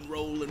 rolling,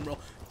 rolling,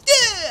 rolling.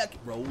 Yeah! Keep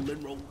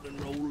rolling, rolling,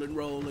 rolling,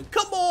 rolling.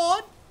 Come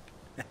on!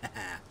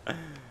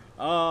 Oh,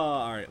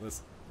 alright,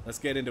 let's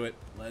get into it.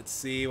 Let's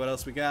see what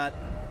else we got.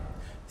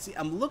 See,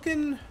 I'm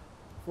looking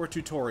for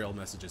tutorial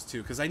messages,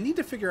 too, because I need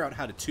to figure out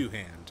how to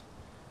two-hand.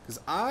 Because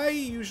I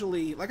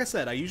usually, like I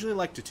said, I usually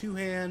like to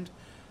two-hand.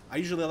 I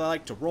usually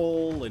like to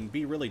roll and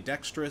be really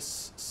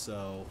dexterous,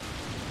 so...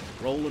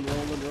 Rolling,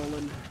 rolling,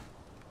 rolling.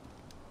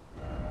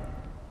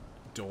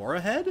 Door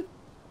ahead?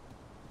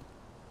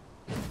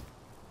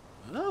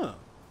 Oh,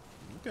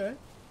 okay.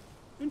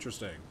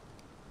 Interesting.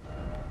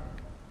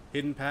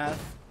 Hidden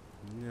path?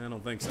 I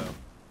don't think so.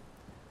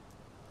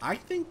 I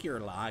think you're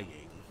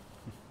lying.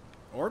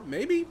 Or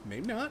maybe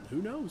not.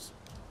 Who knows?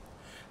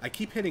 I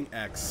keep hitting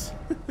X.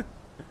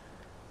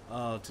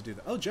 To do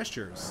that. Oh,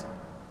 gestures.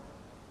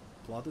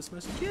 Plot this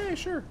message? Yeah,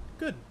 sure.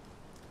 Good.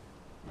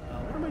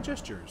 What are my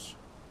gestures?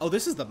 Oh,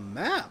 this is the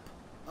map.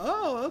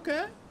 Oh,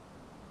 okay.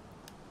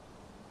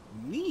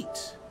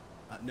 Neat.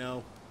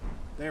 No.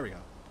 There we go.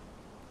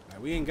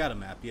 Alright, we ain't got a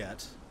map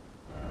yet.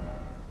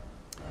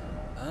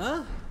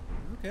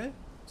 Okay.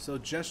 So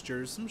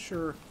gestures, I'm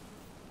sure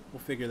we'll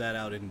figure that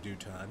out in due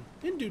time.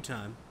 In due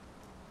time.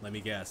 Let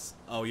me guess.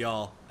 Oh,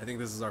 y'all, I think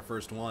this is our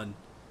first one.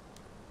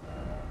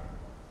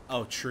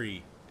 Oh,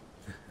 tree.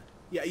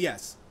 Yeah,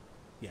 yes.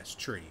 Yes,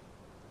 tree.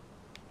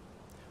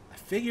 I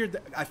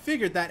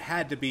figured that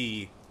had to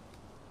be...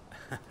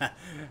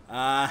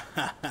 Let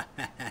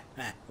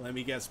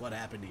me guess what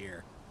happened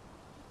here.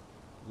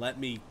 Let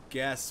me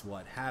guess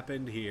what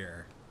happened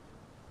here.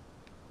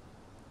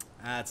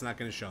 It's not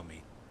going to show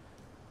me.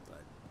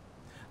 But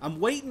I'm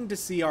waiting to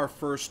see our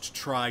first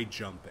try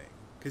jumping.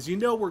 Because you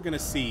know we're going to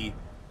see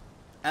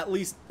at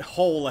least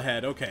hole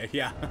ahead. Okay,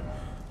 yeah.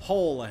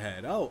 Hole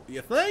ahead. Oh,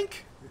 you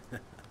think?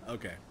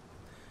 Okay.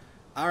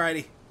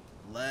 Alrighty.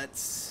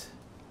 Let's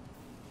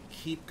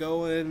keep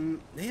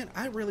going. Man,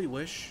 I really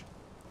wish...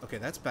 Okay,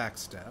 that's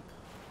backstep.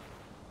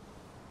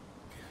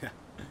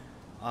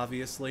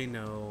 Obviously,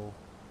 no.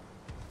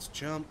 Let's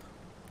jump.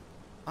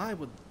 I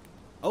would...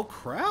 Oh,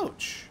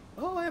 crouch.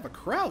 Oh, I have a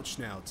crouch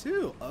now,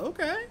 too.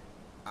 Okay.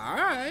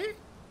 Alright.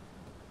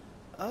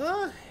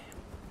 Well.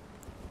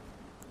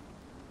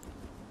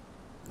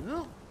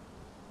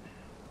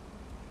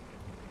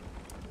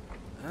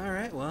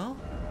 Alright, well.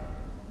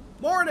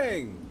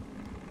 Morning!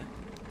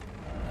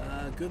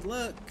 Good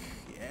luck.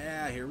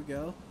 Yeah, here we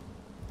go.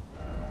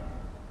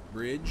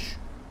 Bridge.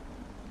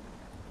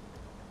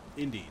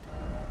 Indeed.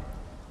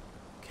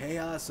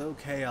 Chaos, oh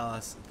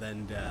chaos,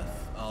 then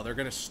death. Oh, they're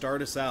gonna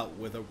start us out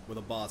with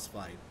a boss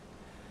fight.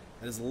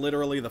 That is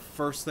literally the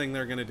first thing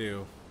they're gonna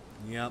do.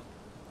 Yep.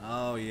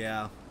 Oh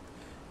yeah.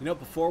 You know,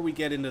 before we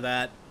get into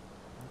that,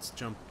 let's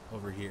jump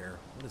over here.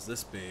 What is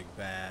this big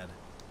bad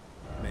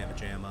mamma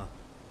jamma?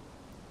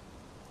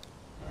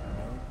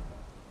 No.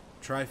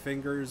 Try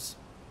fingers,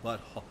 but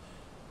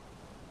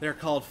they're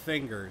called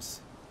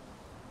fingers.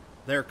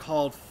 They're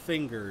called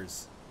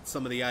fingers.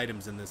 Some of the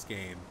items in this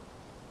game.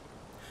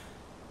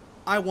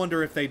 I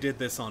wonder if they did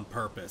this on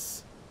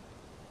purpose.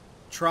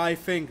 Try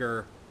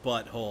finger,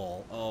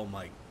 butthole. Oh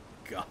my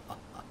god.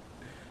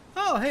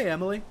 Oh, hey,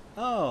 Emily.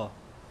 Oh.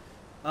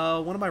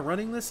 What am I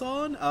running this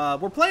on?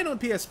 We're playing on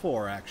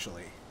PS4,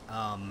 actually.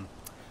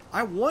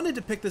 I wanted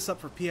to pick this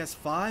up for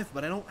PS5,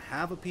 but I don't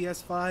have a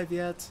PS5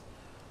 yet.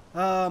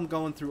 I'm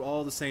going through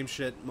all the same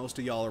shit most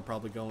of y'all are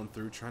probably going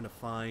through, trying to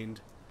find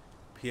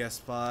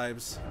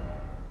PS5s.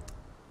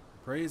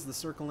 Praise the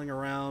circling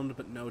around,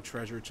 but no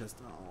treasure chest.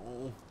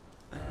 Oh.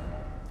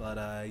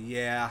 But,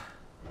 yeah.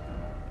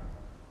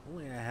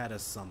 Only I had a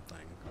something.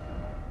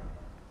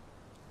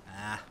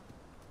 Ah.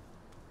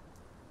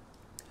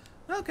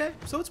 Okay,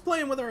 so it's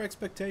playing with our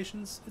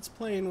expectations. It's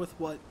playing with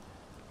what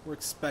we're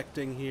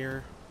expecting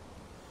here.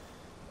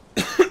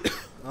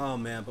 Oh,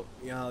 man, but,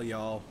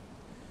 y'all.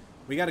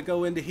 We gotta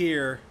go into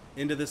here,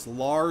 into this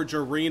large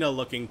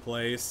arena-looking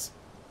place.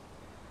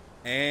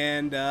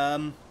 And,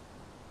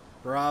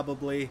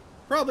 probably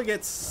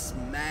get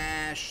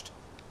smashed.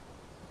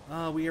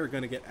 We are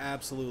gonna get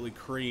absolutely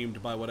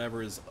creamed by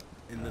whatever is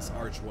in this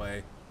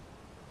archway.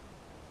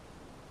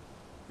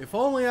 If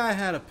only I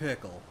had a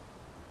pickle.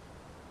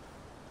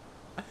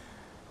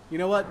 You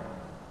know what?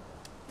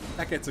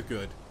 That gets a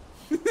good.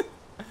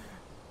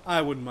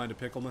 I wouldn't mind a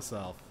pickle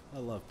myself. I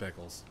love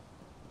pickles.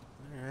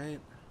 Alright.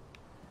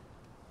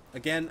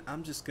 Again,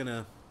 I'm just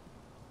gonna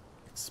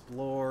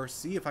explore,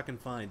 see if I can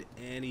find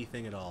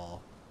anything at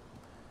all.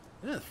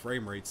 Yeah, the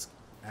frame rate's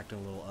acting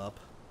a little up.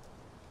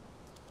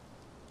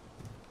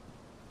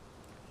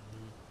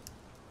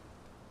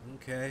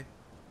 Okay.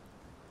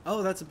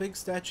 Oh, that's a big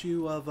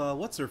statue of,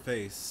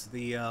 what's-her-face?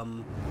 The, oh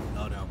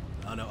no.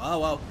 Oh no.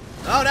 Oh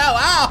no!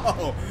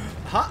 Ow!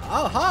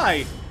 Oh,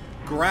 hi!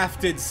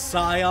 Grafted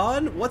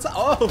Scion? What's...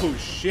 Oh,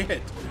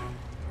 shit.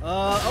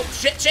 Oh,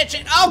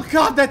 shit! Oh,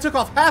 God, that took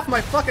off half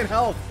my fucking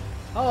health!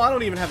 Oh, I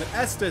don't even have an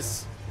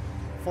Estus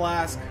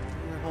flask.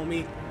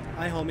 Homie.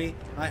 Hi, homie.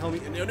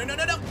 No!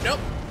 Nope.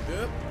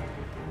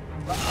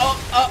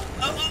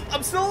 Oh,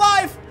 I'm still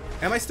alive!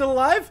 Am I still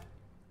alive?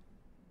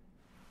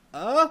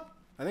 I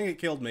think it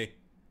killed me.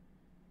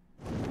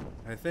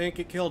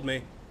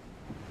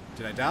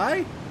 Did I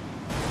die?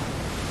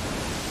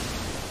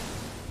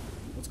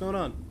 What's going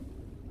on?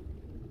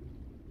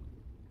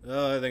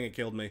 Oh, I think it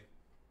killed me.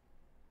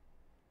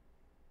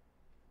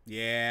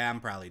 Yeah, I'm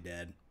probably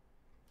dead.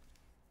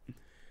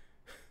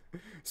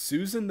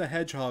 Susan the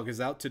Hedgehog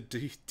is out to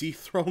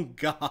dethrone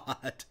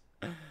God.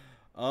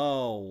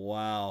 Oh,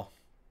 wow.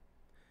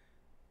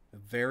 A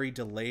very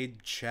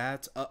delayed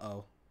chat.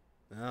 Uh-oh.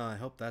 Oh, I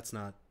hope that's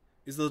not...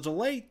 Is the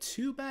delay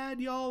too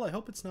bad, y'all? I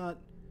hope it's not...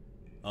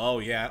 Oh,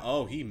 yeah.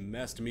 Oh, he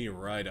messed me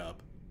right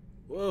up.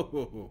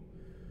 Whoa.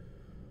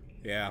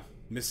 Yeah.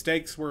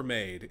 Mistakes were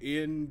made.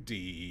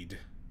 Indeed.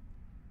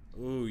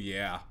 Oh,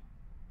 yeah.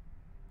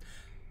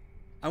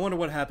 I wonder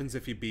what happens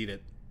if you beat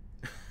it.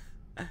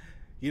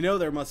 You know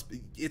there must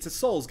be... It's a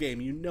Souls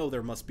game. You know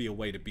there must be a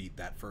way to beat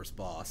that first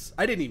boss.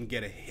 I didn't even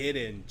get a hit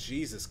in.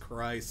 Jesus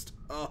Christ.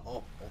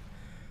 Oh.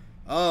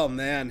 Oh,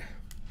 man.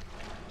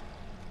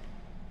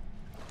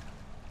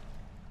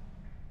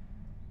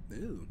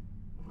 Ooh.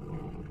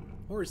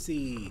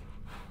 Horsey.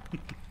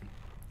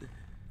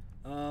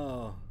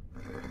 Oh.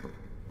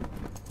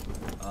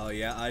 Oh,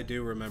 yeah, I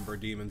do remember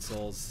Demon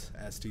Souls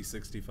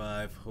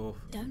ST65. Oh.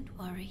 Don't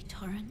worry,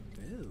 Torrent.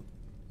 Ew.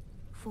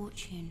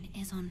 Fortune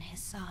is on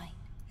his side.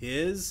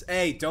 His?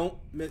 Hey, don't...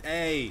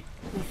 Hey.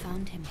 We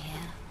found him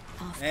here,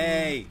 after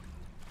Hey.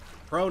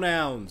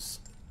 Pronouns.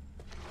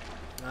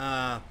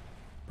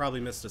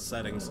 Probably missed a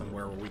setting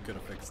somewhere where we could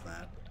have fixed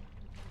that.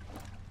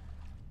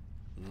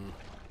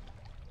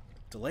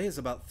 Delay is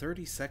about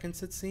 30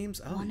 seconds, it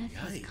seems. Oh, One of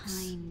yikes. his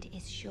kind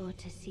is sure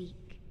to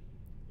seek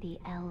the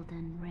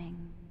Elden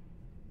Ring.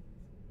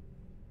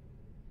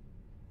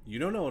 You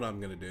don't know what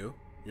I'm gonna do.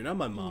 You're not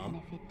my mom.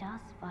 Even if it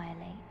does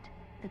violate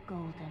the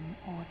Golden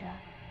Order.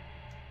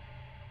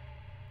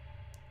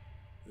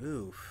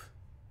 Oof.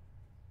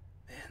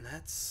 Man,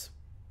 that's...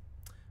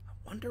 I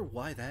wonder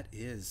why that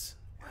is.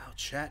 Wow,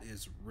 chat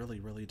is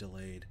really, really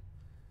delayed.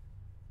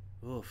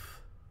 Oof.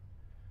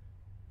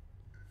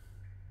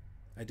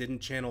 I didn't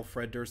channel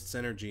Fred Durst's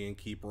energy and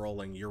keep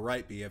rolling. You're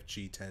right,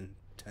 BFG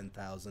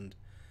 10,000.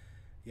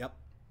 Yep.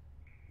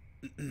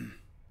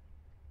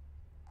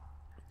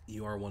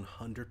 You are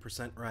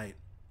 100% right.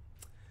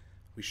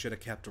 We should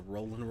have kept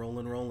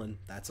rolling.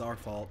 That's our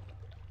fault.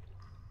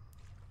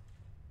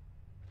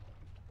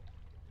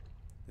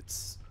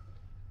 It's...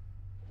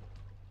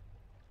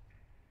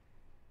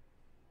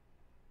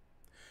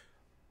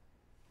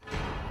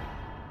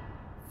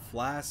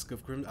 Flask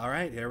of Grim...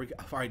 Alright, here we go.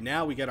 Alright,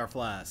 now we get our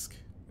flask.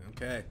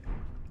 Okay.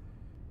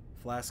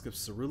 Flask of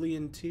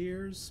Cerulean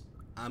Tears.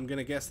 I'm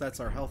gonna guess that's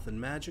our health and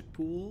magic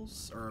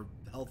pools, or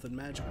health and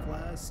magic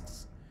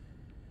flasks.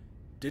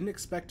 Didn't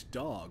expect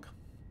dog.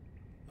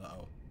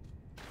 Uh-oh.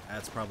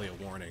 That's probably a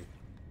warning.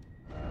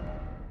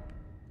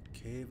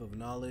 Cave of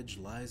Knowledge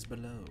lies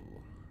below.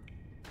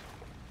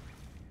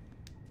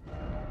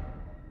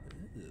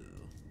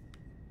 Ooh.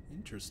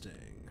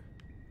 Interesting.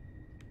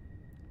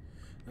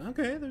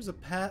 Okay, there's a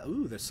path.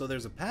 Ooh, so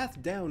there's a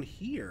path down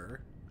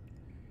here.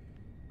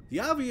 The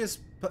obvious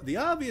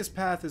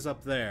path is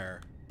up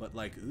there, but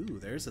like, ooh,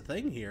 there's a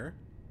thing here.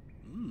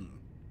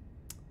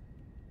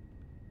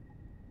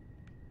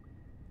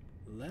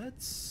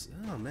 let's...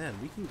 Oh, man,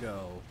 we can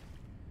go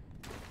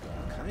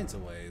all kinds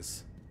of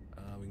ways.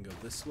 We can go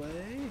this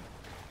way.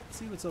 Let's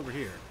see what's over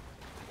here.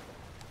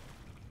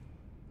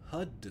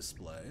 HUD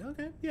display.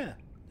 Okay, yeah.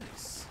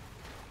 Nice.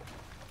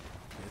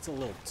 Okay, it's a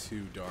little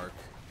too dark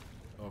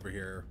over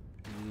here.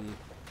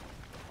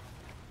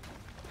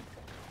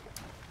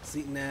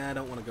 See, nah, I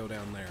don't want to go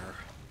down there.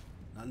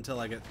 Not until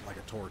I get, like,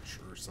 a torch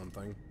or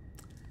something.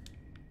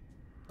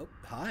 Oh,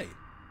 hi,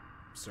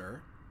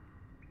 sir.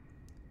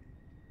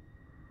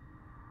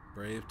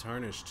 Brave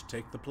Tarnished,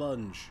 take the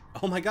plunge.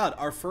 Oh my god,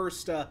 our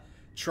first,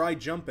 try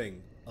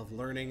jumping of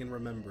learning and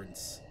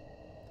remembrance.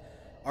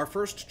 Our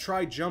first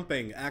try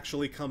jumping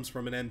actually comes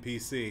from an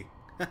NPC.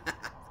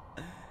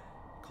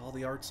 Call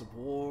the arts of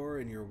war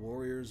in your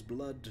warrior's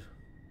blood.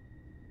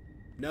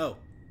 No.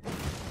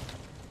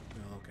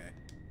 Oh, okay.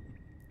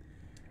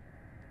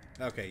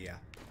 Okay, yeah.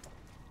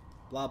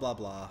 Blah, blah,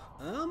 blah.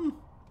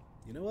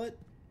 You know what?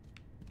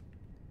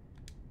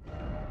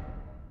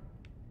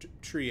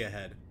 Tree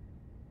ahead.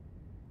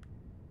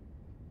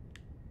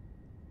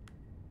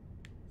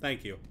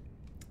 Thank you.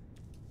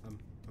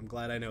 I'm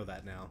glad I know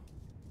that now.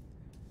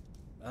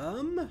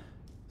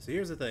 So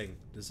here's the thing.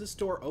 Does this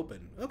door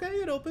open? Okay,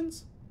 it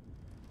opens.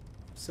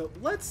 So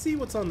let's see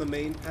what's on the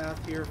main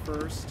path here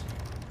first.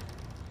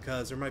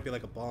 Because there might be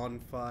like a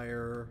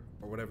bonfire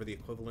or whatever the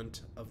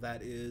equivalent of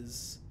that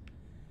is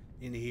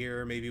in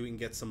here. Maybe we can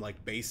get some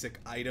like basic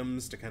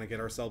items to kind of get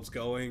ourselves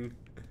going.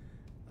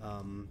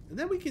 And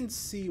then we can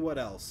see what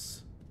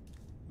else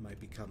might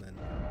be coming.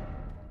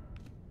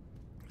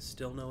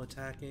 Still no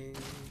attacking.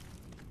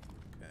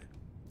 Okay.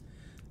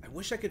 I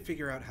wish I could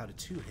figure out how to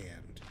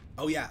two-hand.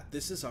 Oh yeah,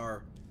 this is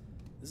our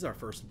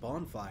first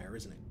bonfire,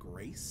 isn't it?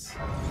 Grace?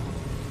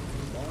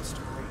 Lost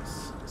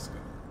Grace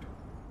discovered.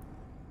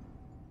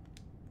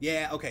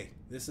 Yeah, okay.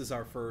 This is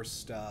our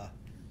first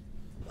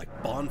like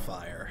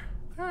bonfire.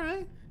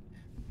 Alright.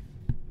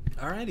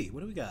 Alrighty, what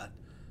do we got?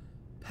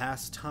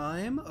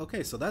 Pastime.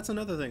 Okay, so that's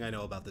another thing I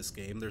know about this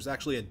game. There's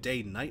actually a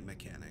day-night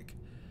mechanic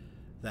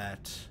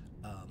that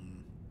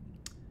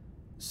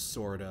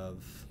sort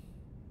of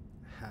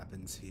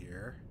happens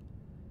here.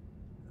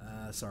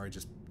 Sorry,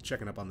 just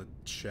checking up on the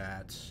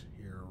chat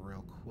here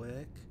real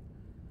quick.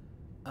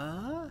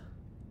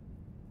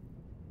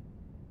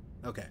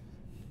 Okay.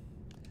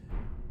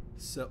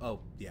 So, oh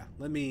yeah,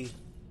 let's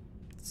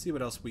see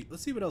what else we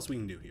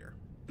can do here.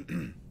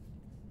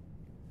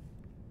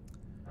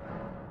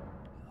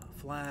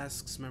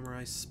 Flasks,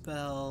 memorize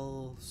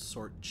spell,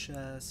 sort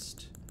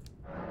chest.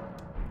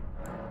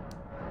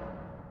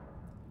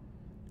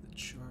 The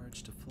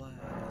charge to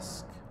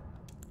flask.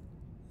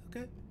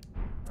 Okay.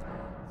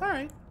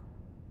 Alright.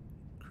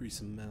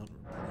 Increase amount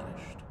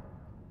replenished.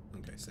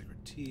 Okay,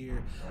 sacred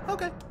tier.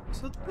 Okay,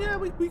 so yeah,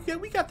 we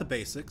got the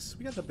basics.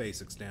 We got the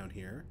basics down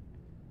here.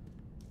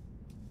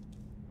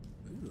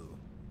 Ooh,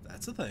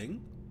 that's a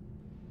thing.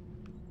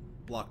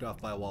 Blocked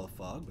off by a wall of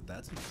fog, but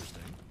that's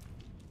interesting.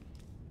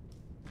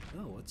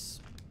 Oh, what's...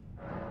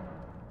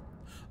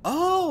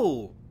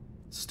 Oh!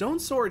 Stone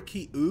sword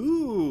key.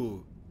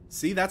 Ooh!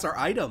 See, that's our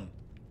item.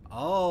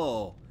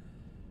 Oh.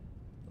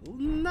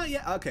 Not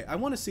yet. Okay, I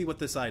want to see what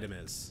this item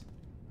is.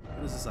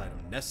 What is this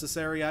item?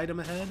 Necessary item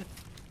ahead?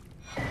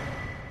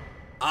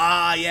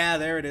 Ah, yeah,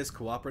 there it is.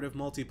 Cooperative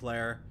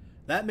multiplayer.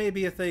 That may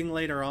be a thing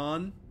later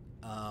on.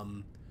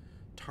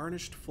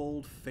 Tarnished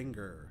fold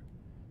finger.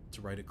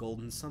 To write a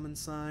golden summon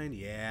sign.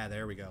 Yeah,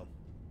 there we go.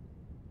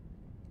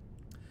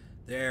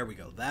 There we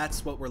go.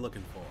 That's what we're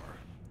looking for.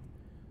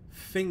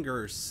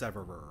 Finger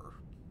severer.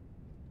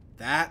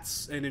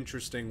 That's an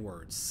interesting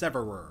word.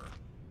 Severer.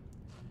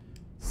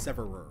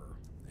 Severer.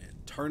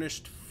 And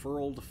tarnished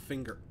furled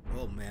finger.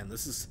 Oh man,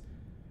 this is...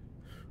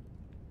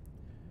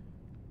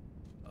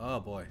 Oh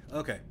boy.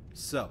 Okay,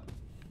 so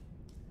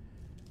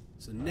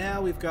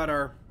now we've got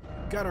our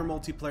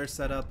multiplayer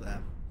set up. Ah,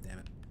 damn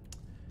it.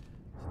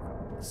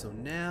 So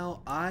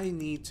now I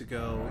need to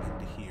go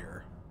into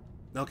here.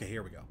 Okay,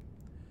 here we go.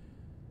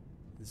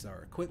 This is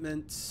our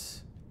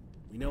equipment.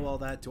 We know all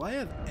that. Do I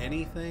have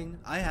anything?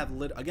 I have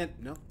again,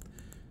 no.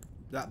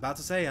 About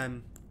to say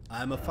I'm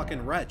a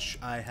fucking wretch.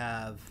 I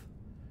have...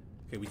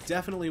 Okay, we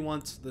definitely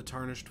want the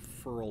tarnished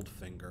furled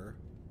finger.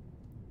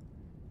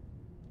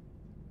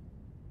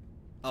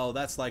 Oh,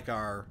 that's like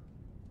our...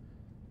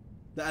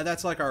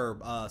 That's like our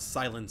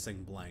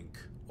silencing blank,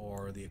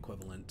 or the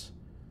equivalent.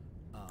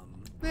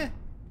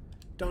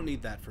 Don't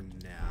need that for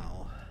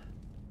now.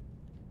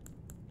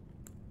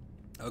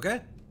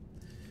 Okay.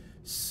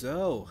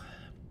 So...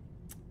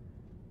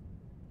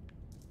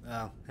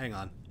 hang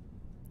on.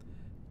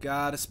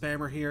 Got a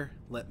spammer here.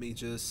 Let me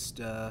just,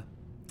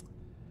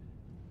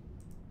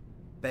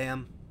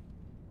 bam.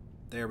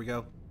 There we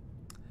go.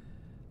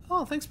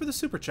 Oh, thanks for the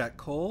super chat,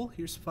 Cole.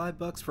 Here's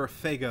 $5 for a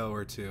Faygo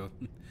or two.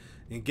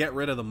 And get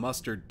rid of the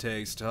mustard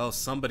taste. Oh,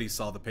 somebody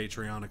saw the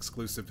Patreon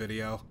exclusive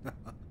video.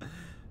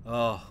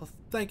 Oh, well,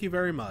 thank you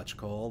very much,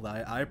 Cole.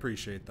 I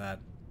appreciate that.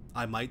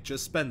 I might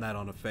just spend that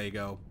on a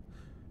Faygo.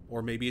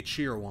 Or maybe a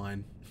cheer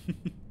wine.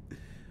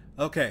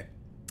 Okay.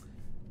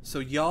 So,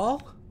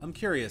 y'all, I'm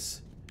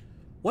curious.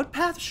 What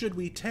path should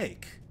we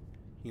take?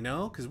 You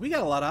know? Because we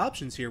got a lot of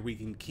options here. We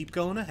can keep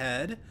going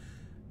ahead.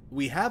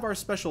 We have our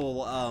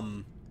special,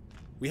 item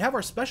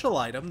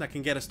that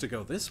can get us to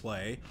go this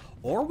way.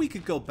 Or we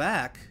could go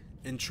back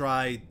and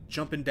try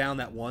jumping down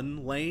that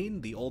one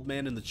lane the old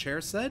man in the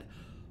chair said.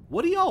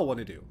 What do y'all want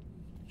to do?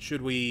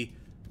 Should we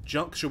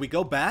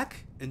go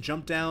back and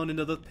jump down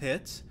into the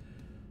pit?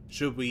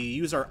 Should we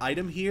use our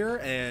item here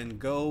and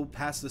go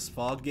past this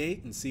fog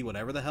gate and see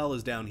whatever the hell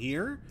is down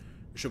here?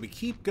 Or should we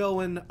keep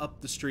going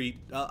up the street,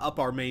 up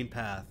our main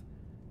path,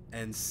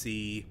 and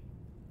see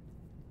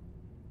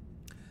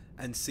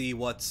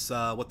what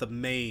the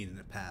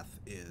main path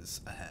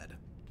is ahead?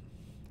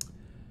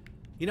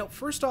 You know,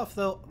 first off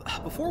though,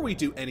 before we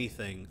do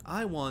anything,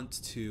 I want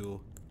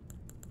to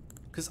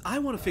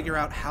figure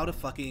out how to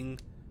fucking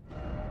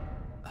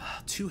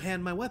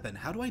two-hand my weapon.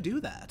 How do I do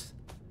that?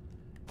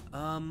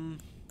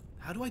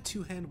 How do I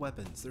two-hand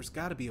weapons? There's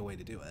got to be a way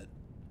to do it.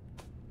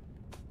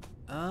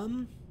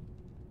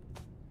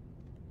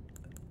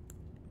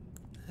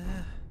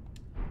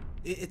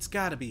 It's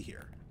got to be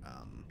here.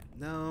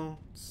 No,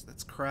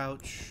 that's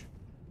crouch.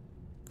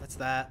 That's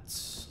that.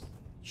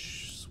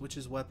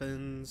 Switches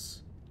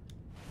weapons.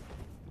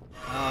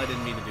 Oh, I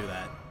didn't mean to do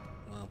that.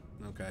 Well,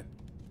 okay.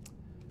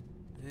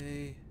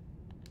 Hey,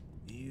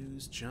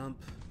 use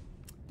jump.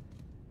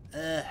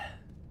 I'm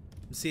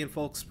seeing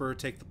Folkspur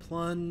take the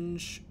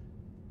plunge.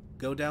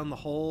 Go down the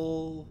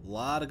hole. A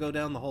lot of go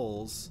down the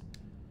holes.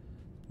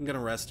 I'm gonna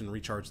rest and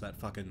recharge that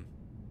fucking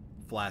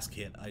flask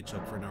hit I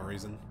took for no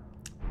reason.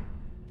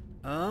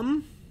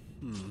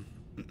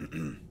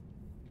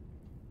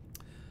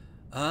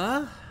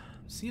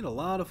 Seeing a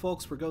lot of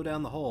folks for go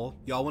down the hole.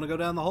 Y'all want to go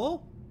down the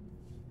hole?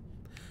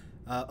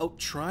 Oh,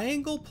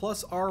 triangle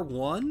plus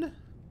R1?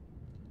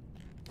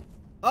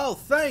 Oh,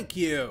 thank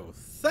you!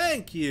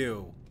 Thank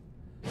you!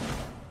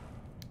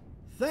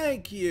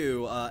 Thank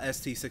you,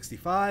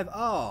 ST65.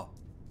 Oh.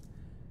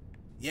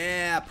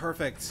 Yeah,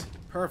 perfect.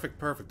 Perfect,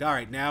 perfect.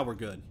 Alright, now we're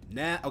good.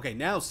 Okay,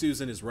 now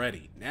Susan is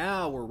ready.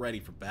 Now we're ready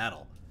for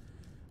battle.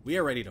 We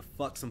are ready to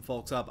fuck some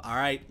folks up.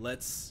 Alright,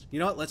 you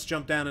know what? Let's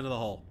jump down into the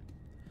hole.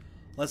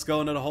 Let's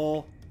go into the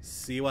hole,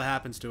 see what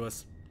happens to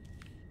us.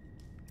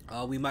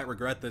 Oh, we might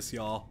regret this,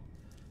 y'all.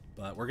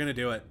 But we're gonna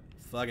do it.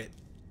 Fuck it.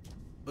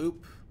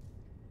 Boop.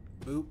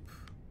 Boop.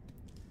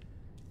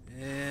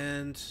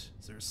 And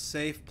is there a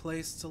safe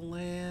place to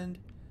land?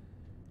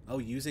 Oh,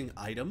 using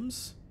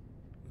items?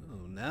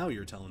 Oh, now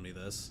you're telling me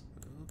this.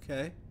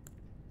 Okay.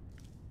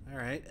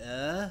 Alright,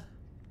 I'm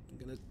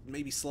gonna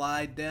maybe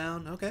slide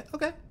down. Okay,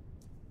 okay.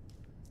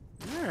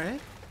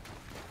 Alright.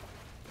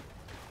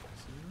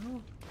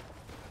 So,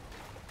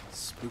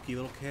 spooky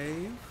little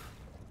cave.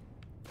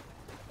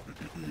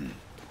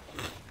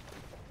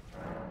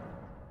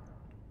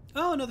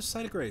 Oh, another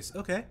site of grace.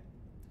 Okay.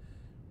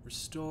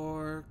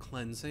 Restore,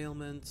 cleanse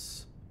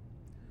ailments,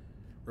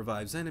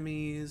 revives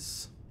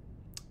enemies.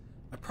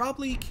 I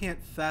probably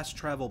can't fast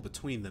travel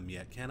between them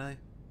yet, can I?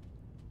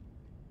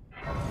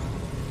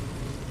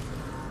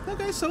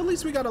 Okay, so at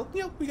least we got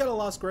a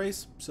lost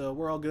grace, so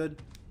we're all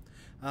good.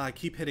 I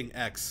keep hitting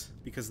X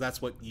because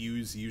that's what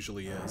use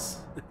usually is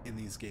in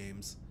these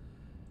games.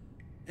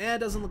 And it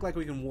doesn't look like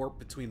we can warp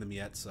between them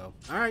yet, so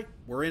all right,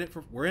 we're in it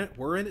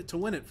to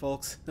win it,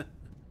 folks. All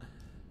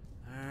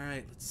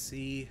right, let's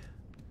see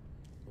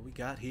what we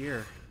got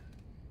here.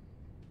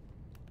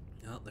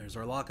 Oh, there's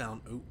our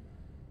lockout. Ooh,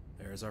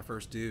 there's our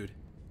first dude.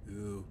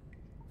 Ooh,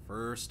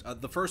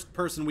 the first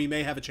person we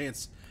may have a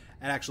chance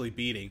at actually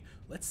beating.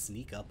 Let's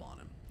sneak up on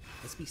him.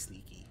 Let's be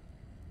sneaky.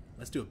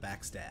 Let's do a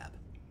backstab.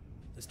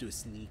 Let's do a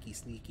sneaky,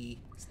 sneaky,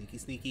 sneaky,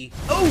 sneaky.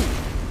 Oh!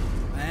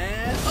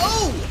 And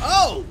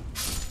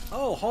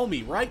oh,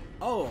 homie, right?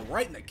 Oh,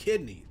 right in the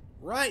kidney.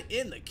 Right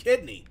in the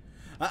kidney.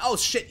 Oh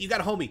shit, you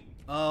got a homie.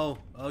 Oh,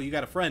 you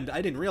got a friend.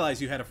 I didn't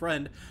realize you had a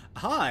friend.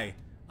 Hi,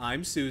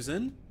 I'm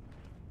Susan.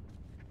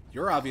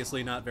 You're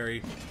obviously not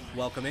very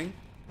welcoming.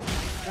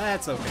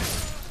 That's okay.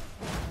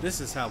 This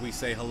is how we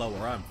say hello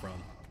where I'm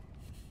from.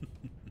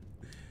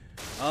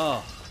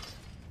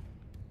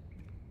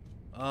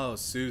 Oh,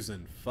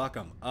 Susan, fuck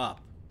 'em up.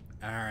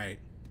 Alright.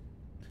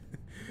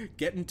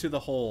 Get into the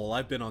hole.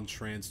 I've been on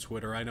trans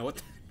Twitter. I know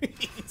what that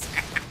means.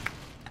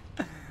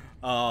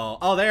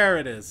 Oh, there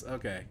it is.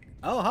 Okay.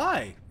 Oh,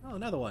 hi. Oh,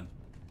 another one.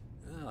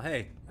 Oh,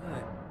 hey.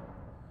 Hi.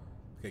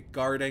 Okay,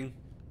 guarding.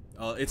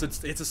 Oh, it's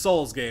a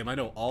Souls game. I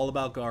know all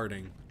about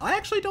guarding. I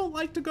actually don't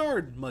like to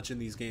guard much in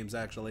these games,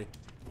 actually.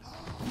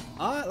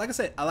 Like I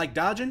said, I like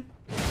dodging.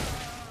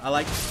 I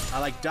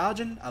like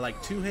dodging. I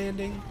like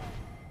two-handing.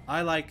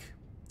 I like...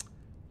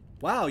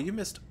 Wow, you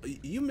missed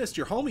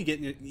your homie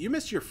getting... You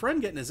missed your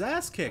friend getting his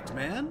ass kicked,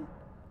 man.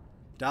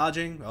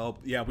 Dodging. Oh,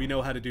 yeah, we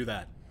know how to do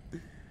that.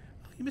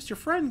 You missed your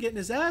friend getting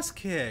his ass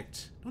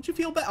kicked. Don't you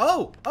feel bad?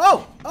 Oh!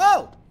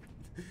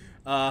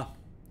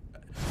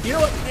 You know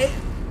what?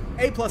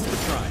 A plus for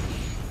trying.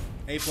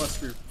 A plus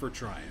for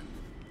trying.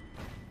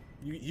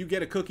 You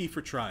get a cookie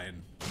for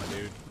trying, my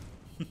dude.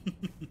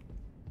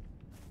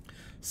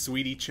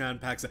 Sweetie Chan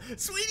packs a...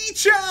 Sweetie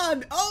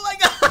Chan! Oh my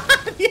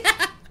god!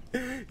 Yeah!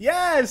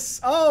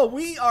 Yes! Oh,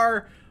 we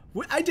are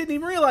I didn't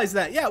even realize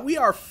that. Yeah, we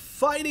are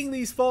fighting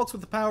these folks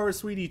with the power of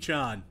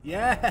Sweetie-chan.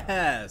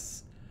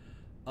 Yes.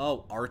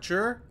 Oh,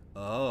 Archer?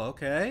 Oh,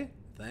 okay.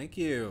 Thank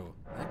you.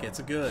 That gets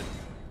a good.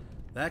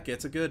 That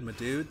gets a good, my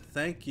dude.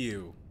 Thank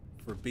you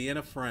for being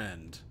a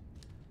friend.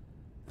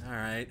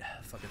 Alright.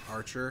 Fucking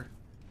Archer.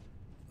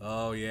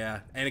 Oh,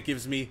 yeah. And it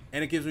gives me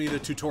the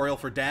tutorial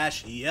for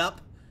dash. Yep.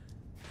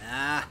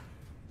 Ah.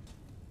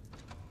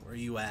 Where are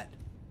you at?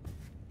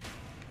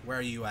 Where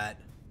are you at?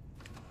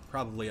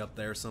 Probably up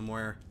there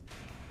somewhere.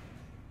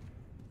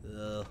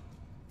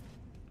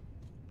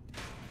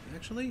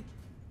 Actually,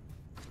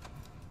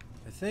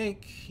 I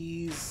think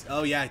he's...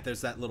 Oh, yeah,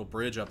 there's that little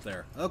bridge up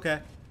there. Okay.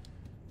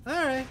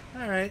 Alright,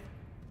 alright.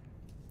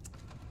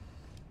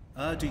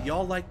 Do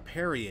y'all like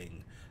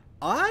parrying?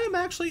 I'm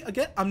actually,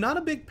 again, I'm not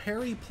a big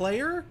parry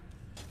player.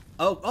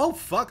 Oh,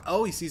 fuck.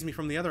 Oh, he sees me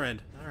from the other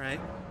end. Alright.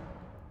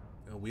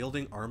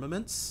 Wielding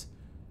armaments?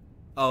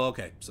 Oh,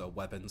 okay. So,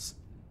 weapons.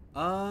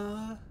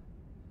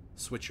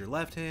 Switch your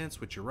left hand,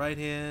 switch your right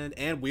hand,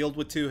 and wield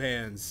with two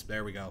hands.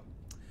 There we go.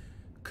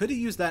 Could have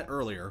used that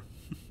earlier.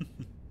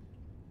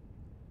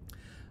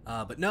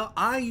 But no,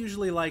 I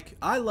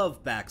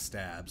love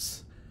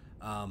backstabs.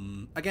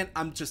 Again,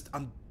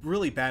 I'm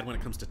really bad when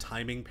it comes to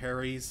timing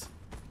parries.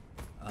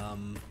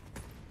 But,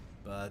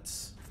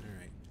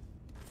 alright.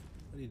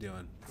 What are you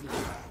doing?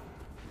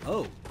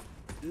 Oh.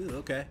 Ooh,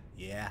 okay.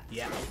 Yeah,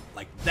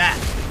 like that.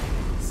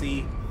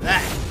 See,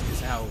 that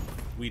is how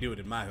we do it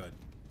in my hood.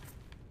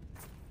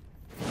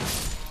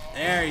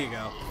 There you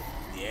go.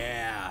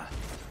 Yeah.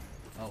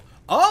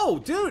 Oh,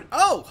 dude.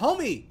 Oh,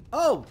 homie.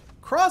 Oh,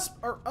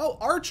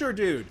 Archer,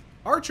 dude.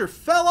 Archer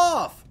fell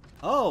off.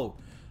 Oh,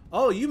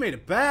 you made a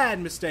bad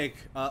mistake.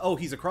 Oh,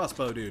 he's a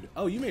crossbow, dude.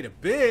 Oh, you made a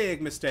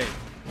big mistake.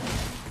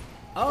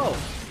 Oh.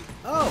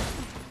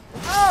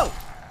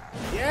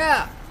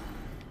 Yeah.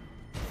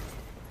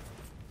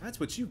 That's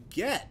what you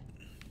get.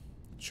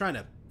 Trying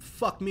to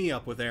fuck me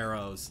up with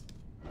arrows.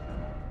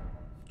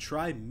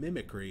 Try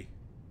mimicry.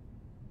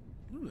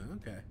 Ooh,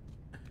 okay.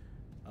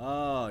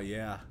 Oh,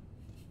 yeah.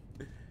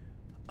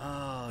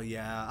 Oh,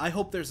 yeah. I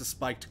hope there's a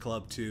spiked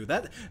club, too.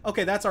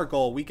 Okay, that's our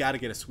goal. We gotta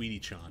get a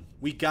Sweetie-chan.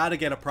 We gotta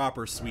get a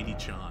proper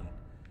Sweetie-chan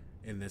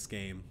in this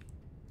game.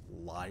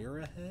 Liar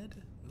ahead?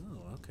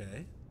 Oh,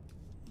 okay.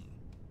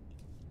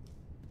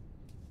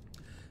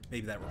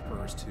 Maybe that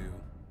refers to...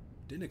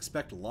 Didn't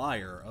expect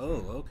liar.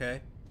 Oh,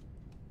 okay.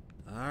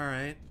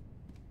 Alright.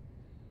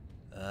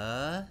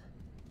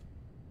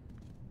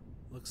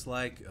 Looks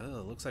like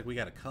we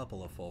got a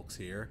couple of folks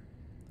here.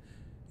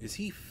 Is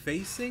he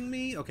facing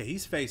me? Okay,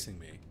 he's facing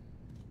me.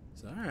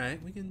 So,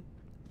 alright, we can...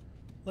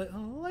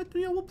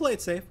 we'll play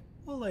it safe.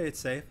 We'll lay it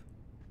safe.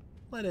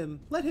 Let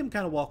him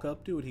kind of walk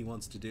up, do what he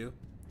wants to do.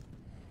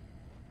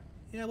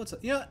 Yeah, what's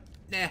up? You know what?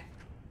 Nah.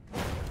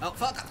 Oh,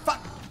 fuck!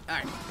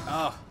 Alright.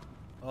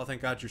 Oh,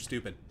 thank God you're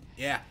stupid.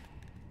 Yeah.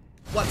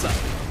 What's up?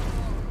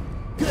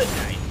 Good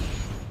night.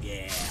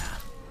 Yeah.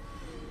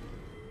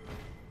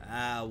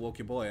 Woke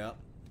your boy up.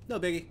 No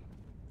biggie.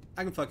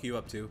 I can fuck you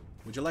up too.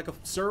 Would you like a...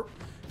 Sir,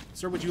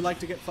 would you like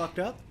to get fucked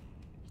up?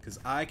 Because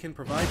I can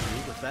provide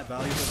you with that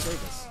valuable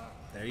service.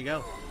 There you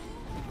go.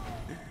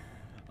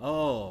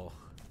 Oh.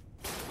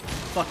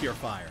 Fuck your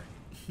fire.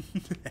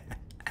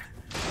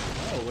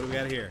 Oh, what do we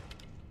got here?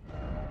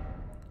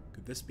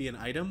 Could this be an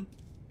item?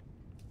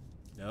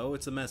 No,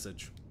 it's a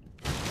message.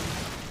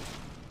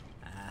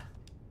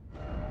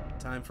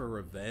 Time for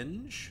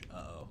revenge?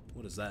 Uh-oh.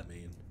 What does that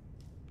mean?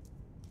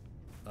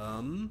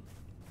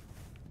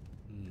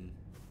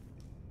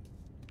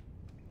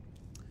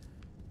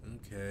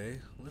 Okay.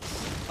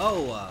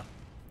 Oh,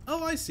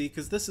 I see,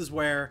 because this is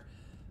where...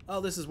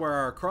 Oh, this is where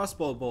our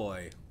crossbow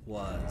boy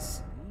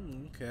was.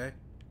 Okay.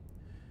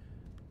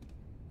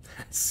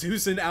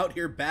 Susan out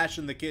here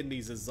bashing the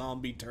kidneys as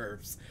zombie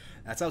turfs.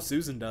 That's how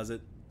Susan does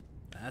it.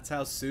 That's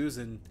how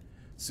Susan...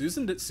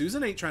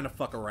 Susan ain't trying to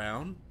fuck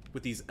around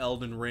with these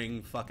Elden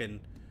Ring fucking...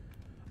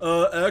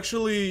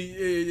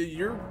 actually,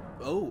 you're...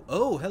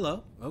 Oh,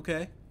 hello.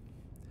 Okay.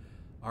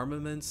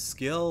 Armaments,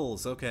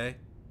 skills, okay.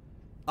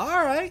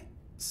 Alright.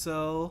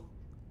 So...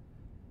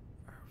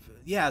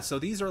 Yeah, so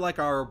these are like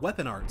our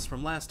weapon arts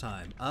from last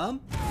time.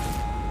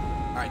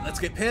 Alright, let's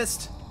get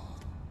pissed.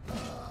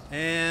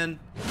 And...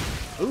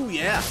 Ooh,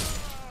 yeah.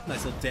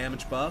 Nice little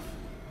damage buff.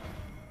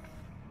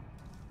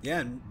 Yeah,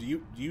 and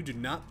you do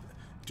not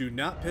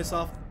piss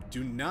off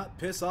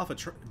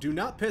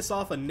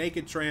a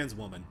naked trans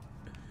woman.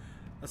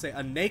 Let's say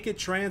a naked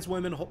trans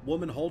woman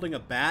holding a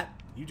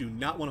bat. You do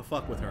not want to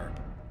fuck with her.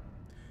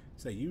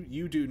 Say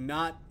you do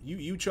not.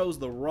 You chose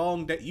the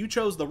wrong day. You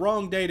chose the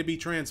wrong day to be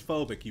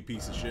transphobic. You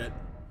piece of shit.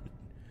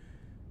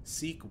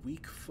 Seek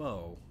weak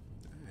foe.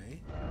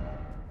 Alright.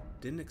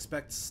 Didn't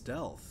expect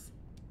stealth.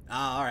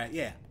 Ah, all right.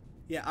 Yeah.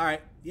 Yeah. All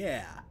right.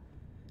 Yeah.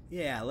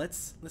 Yeah.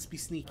 Let's be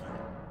sneaky.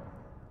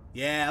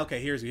 Yeah.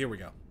 Okay. Here we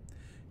go.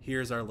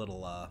 Here's our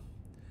little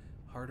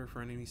harder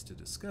for enemies to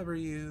discover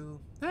you.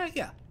 Alright.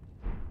 Yeah.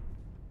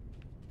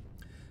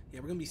 Yeah,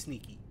 we're gonna be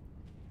sneaky.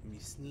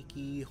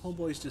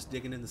 Homeboy's just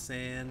digging in the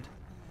sand.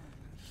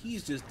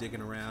 He's just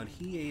digging around.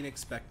 He ain't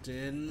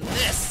expecting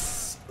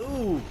this.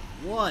 Ooh,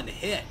 one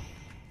hit.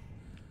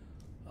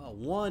 Oh,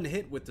 one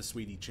hit with the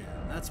Sweetie Chan.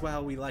 That's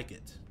how we like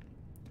it.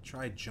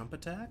 Try jump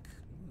attack?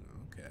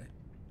 Okay.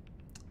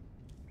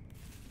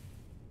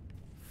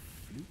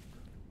 Floop.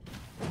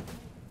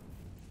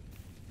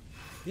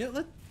 Yeah,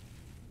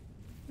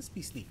 let's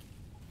be sneaky.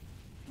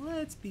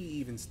 Let's be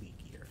even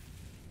sneakier.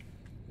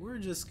 We're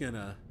just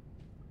gonna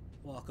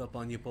walk up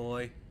on you,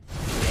 boy.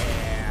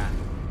 Yeah.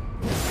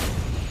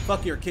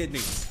 Fuck your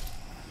kidneys.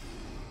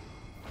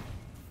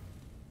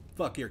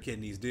 Fuck your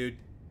kidneys, dude.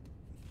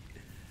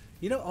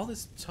 You know, all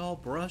this tall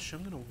brush,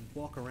 I'm gonna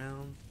walk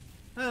around.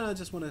 I don't know, I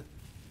just wanna...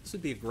 This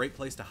would be a great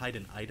place to hide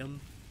an item.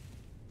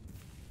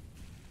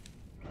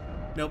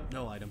 Nope,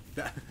 no item.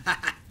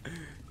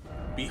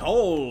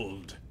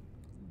 Behold!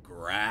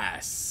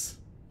 Grass.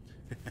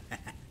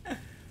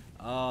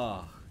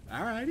 Oh,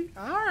 alrighty,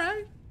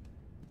 alright.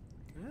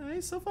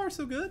 Alright, so far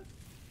so good.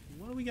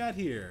 What do we got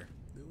here?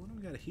 What do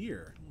we got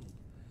here?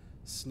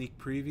 Sneak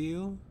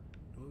preview.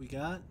 What we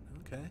got?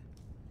 Okay.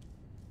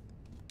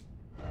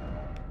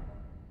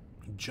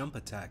 Jump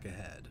attack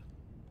ahead.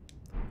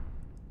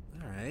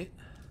 Alright.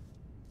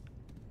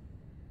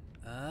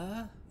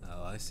 Oh,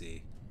 I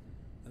see.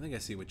 I think I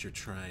see what you're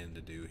trying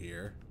to do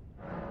here.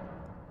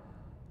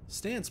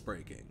 Stance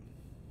breaking.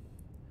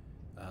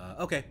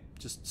 Okay.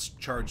 Just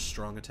charge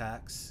strong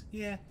attacks.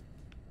 Yeah.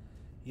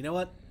 You know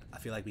what? I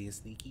feel like being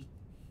sneaky.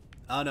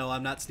 Oh no,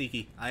 I'm not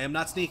sneaky. I am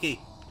not sneaky.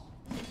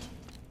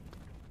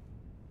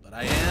 But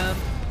I am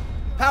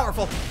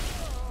powerful.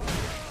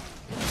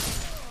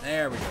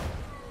 There we go.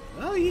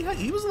 Well,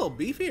 he was a little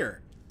beefier.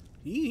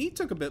 He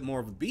took a bit more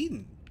of a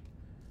beating.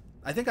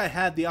 I think I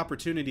had the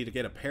opportunity to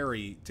get a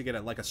parry, to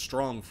get like a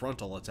strong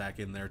frontal attack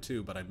in there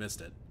too, but I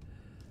missed it.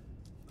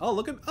 Oh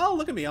look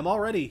at me! I'm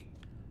already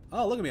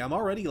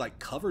like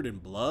covered in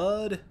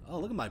blood. Oh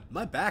look at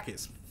my back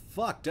is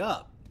fucked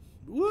up.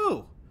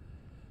 Woo!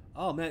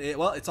 Oh man,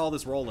 well it's all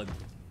this rolling.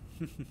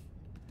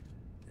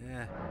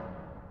 Yeah.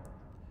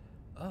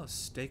 Oh,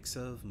 Stakes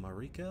of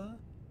Marika.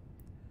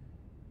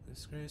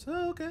 Disgrace.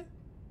 Oh, okay.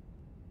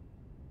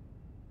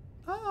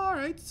 Oh,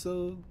 alright,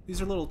 so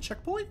these are little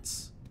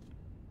checkpoints?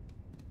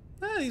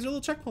 Yeah, these are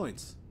little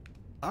checkpoints.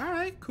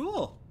 Alright,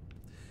 cool.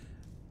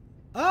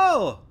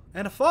 Oh,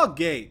 and a fog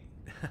gate.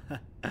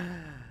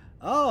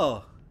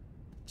 Oh,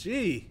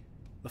 gee.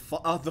 The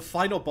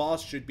final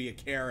boss should be a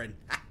Karen.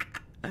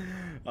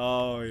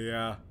 Oh,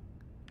 yeah.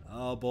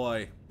 Oh,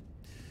 boy.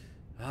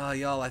 Oh,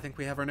 y'all, I think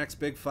we have our next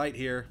big fight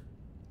here.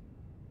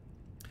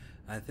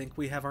 I think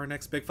we have our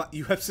next big fight.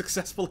 You have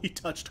successfully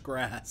touched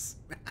grass.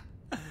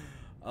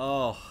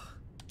 Oh.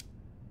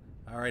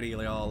 Alrighty,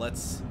 y'all,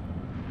 let's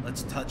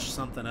touch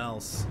something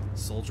else.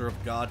 Soldier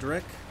of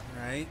Godric,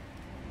 right?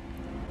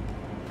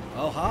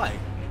 Oh, hi.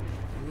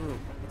 Ooh,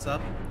 what's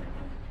up?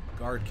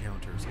 Guard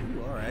counters.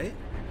 Ooh, alright.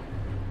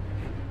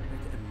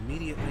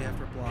 Immediately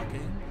after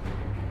blocking.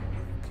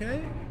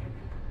 Okay.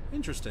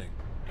 Interesting.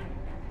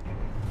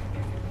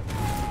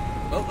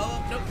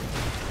 Oh, no.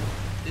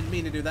 Didn't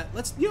mean to do that.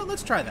 Let's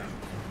try that.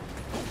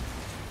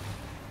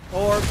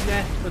 Or,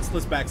 nah, let's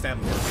backstab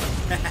him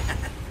first.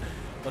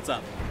 What's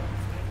up?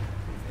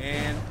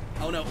 And,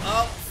 oh no,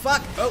 oh,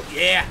 fuck, oh,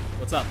 yeah.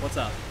 What's up?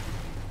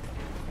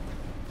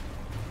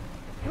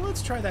 Well,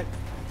 let's try that.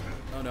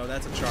 Oh no,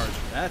 that's a charge.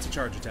 That's a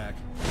charge attack.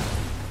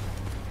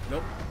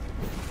 Nope.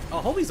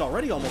 Oh, homie's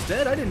already almost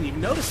dead. I didn't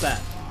even notice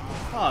that.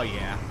 Oh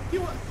yeah.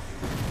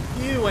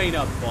 You ain't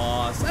a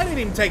boss. I didn't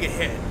even take a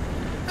hit.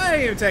 I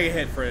didn't even take a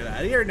hit for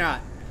that. You're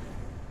not.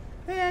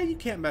 Yeah, you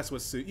can't mess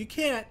with Susan. You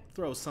can't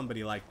throw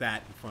somebody like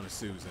that in front of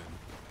Susan.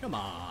 Come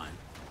on.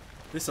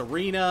 This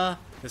arena,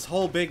 this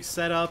whole big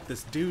setup,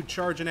 this dude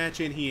charging at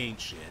you, and he ain't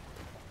shit.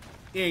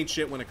 He ain't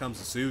shit when it comes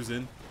to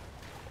Susan.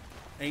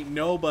 Ain't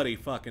nobody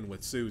fucking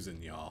with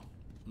Susan, y'all.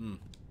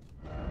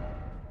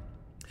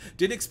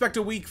 Didn't expect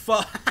a weak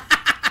fight.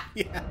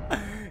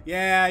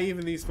 Yeah,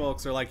 even these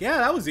folks are like, yeah,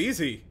 that was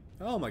easy.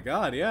 Oh my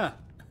god, yeah.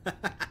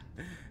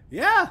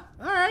 Yeah,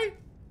 alright.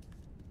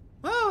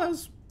 Well, that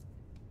was...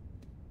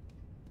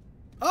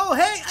 Oh,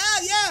 hey,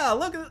 yeah,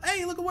 look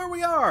at where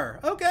we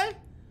are. Okay.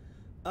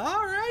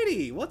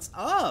 Alrighty, what's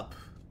up?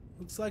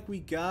 Looks like we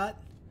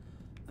got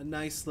a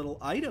nice little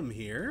item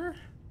here.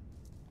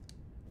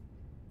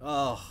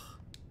 Oh,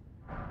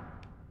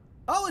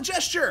 a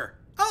gesture.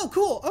 Oh,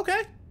 cool.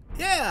 Okay.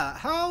 Yeah.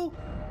 How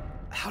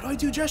do I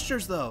do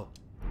gestures though?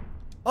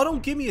 Oh,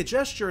 don't give me a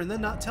gesture and then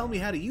not tell me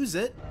how to use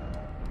it.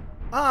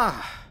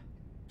 Ah,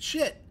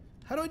 shit.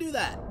 How do I do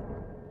that?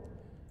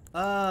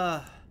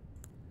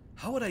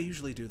 How would I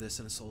usually do this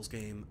in a Souls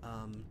game?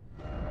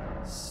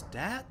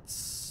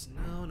 Stats?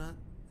 No, not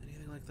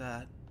anything like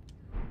that.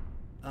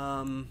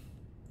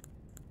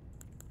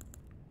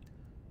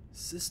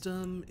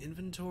 System,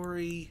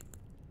 inventory.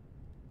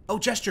 Oh,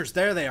 gestures.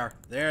 There they are.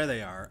 There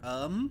they are.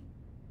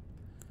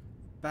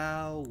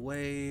 Bow,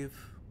 wave,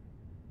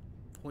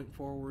 point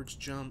forwards,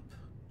 jump,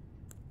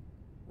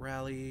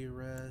 rally,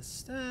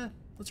 rest.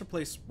 Let's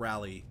replace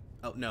rally.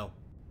 Oh, no.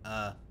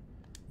 Let's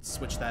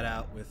switch that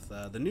out with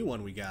the new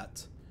one we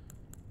got.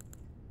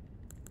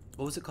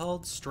 What was it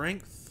called?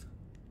 Strength?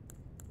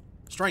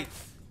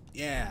 Strength!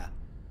 Yeah.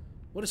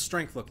 What does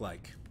strength look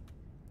like?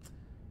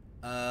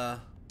 Yeah.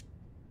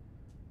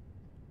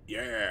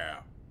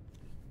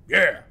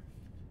 Yeah.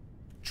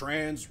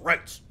 Trans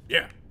rights.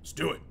 Yeah. Let's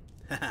do it.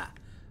 Haha.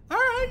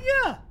 Alright,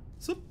 yeah.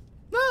 So,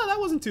 no, that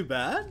wasn't too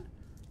bad.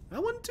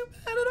 That wasn't too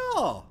bad at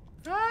all.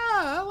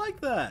 Ah, I like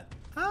that.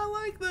 I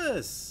like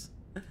this.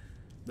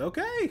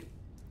 Okay.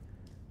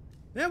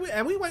 Yeah,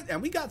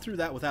 we got through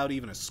that without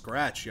even a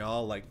scratch,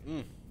 y'all. Like,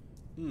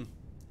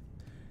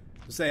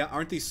 Say,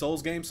 aren't these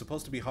Souls games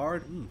supposed to be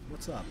hard?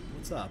 What's up?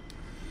 What's up?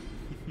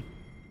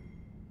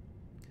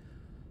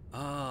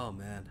 Oh,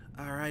 man.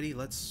 Alrighty,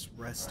 let's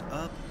rest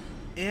up.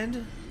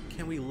 And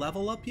can we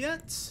level up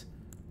yet?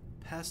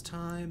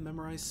 Pastime,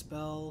 memorize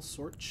spell,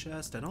 sort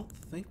chest. I don't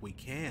think we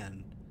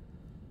can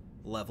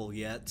level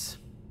yet.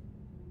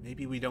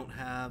 Maybe we don't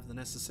have the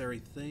necessary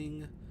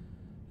thing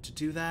to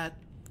do that.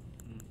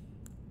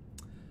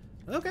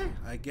 Okay,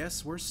 I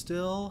guess we're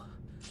still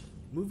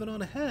moving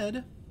on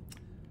ahead.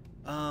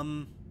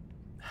 I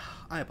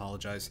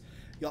apologize.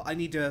 Y'all,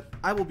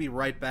 I will be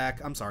right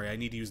back. I'm sorry, I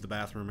need to use the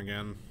bathroom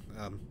again.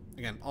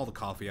 Again, all the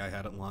coffee I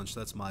had at lunch,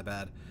 that's my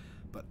bad.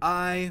 But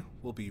I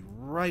will be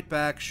right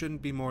back.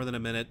 Shouldn't be more than a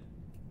minute.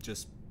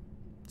 Just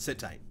sit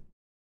tight.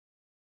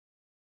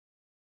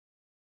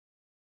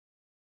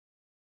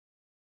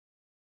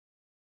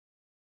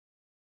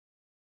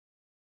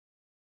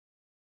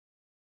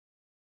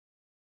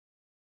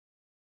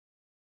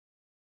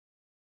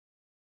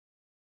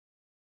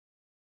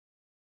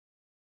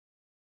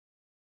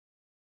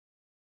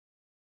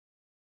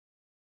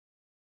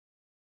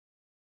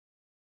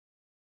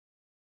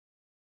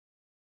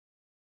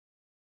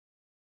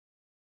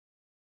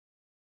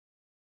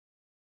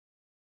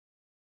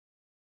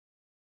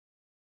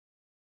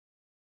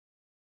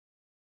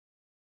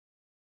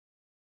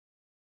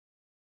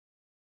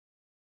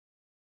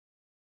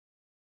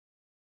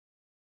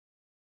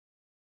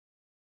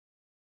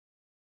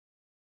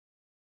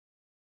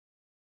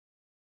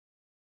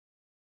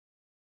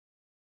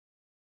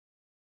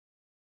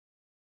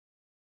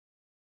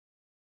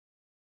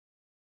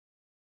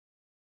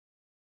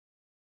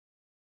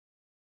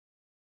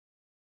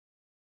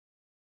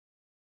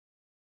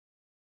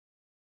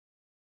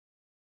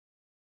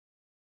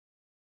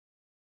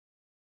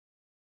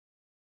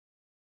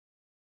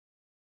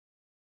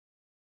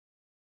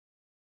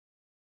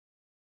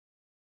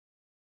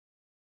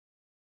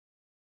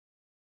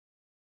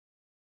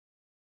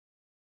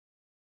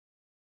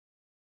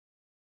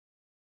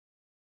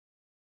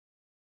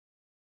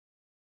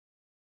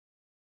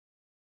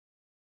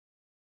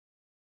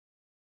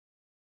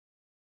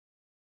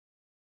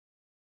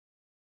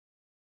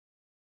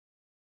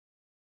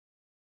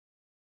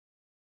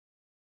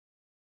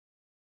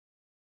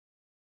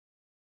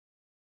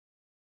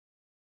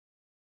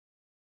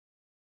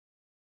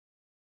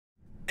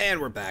 And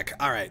we're back.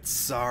 Alright,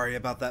 sorry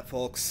about that,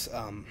 folks.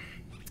 I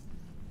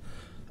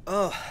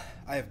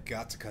have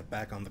got to cut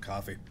back on the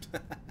coffee.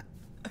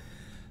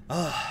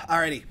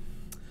 Alrighty.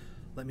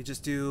 Let me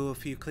just do a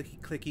few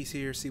clickies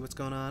here, see what's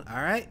going on.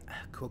 Alright,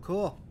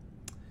 cool.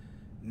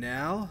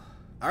 Now,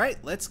 alright,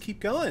 let's keep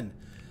going.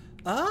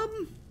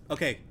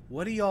 Okay,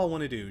 what do y'all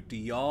want to do? Do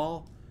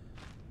y'all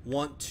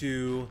want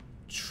to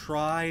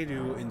try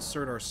to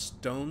insert our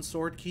stone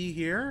sword key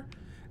here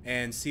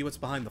and see what's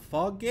behind the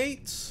fog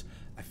gates?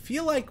 I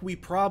feel like we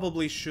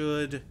probably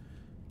should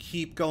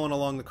keep going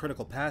along the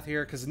critical path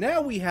here, because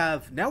now we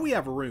have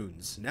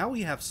runes, now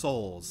we have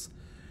souls,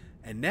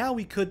 and now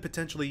we could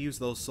potentially use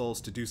those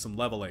souls to do some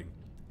leveling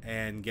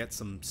and get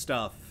some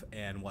stuff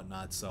and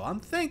whatnot. So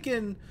I'm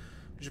thinking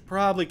we should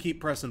probably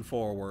keep pressing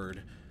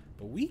forward,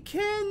 but we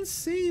can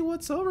see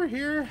what's over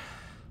here.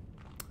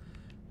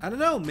 I don't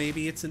know,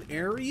 maybe it's an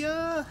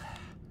area,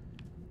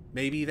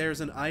 maybe there's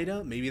an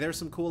item, maybe there's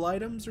some cool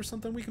items or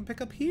something we can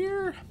pick up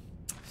here.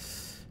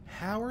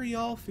 How are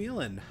y'all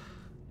feeling?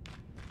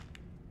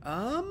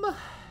 I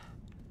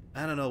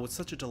don't know, with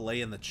such a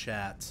delay in the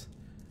chat.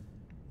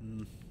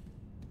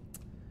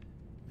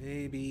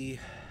 Maybe...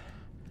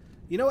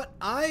 You know what?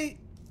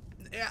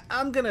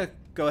 I'm gonna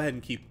go ahead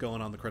and keep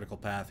going on the critical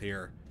path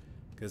here.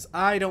 Because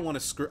I don't want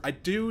to I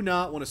do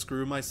not want to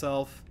screw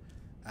myself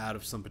out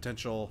of some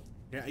potential...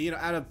 You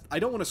know, I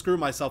don't want to screw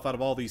myself out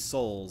of all these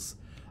souls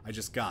I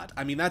just got.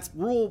 I mean, that's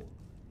rule...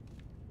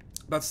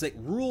 About to say,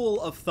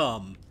 rule of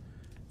thumb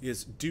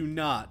is do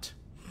not...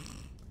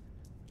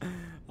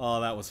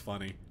 Oh, that was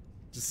funny.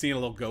 Just seeing a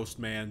little ghost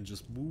man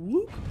just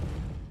whoop.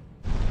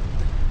 Yeah.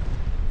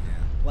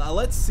 Well,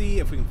 let's see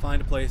if we can find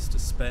a place to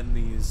spend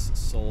these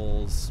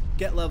souls.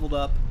 Get leveled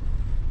up.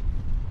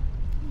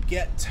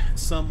 Get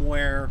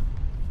somewhere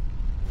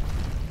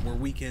where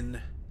we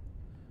can...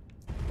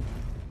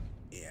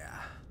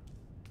 Yeah.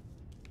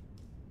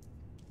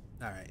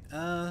 Alright,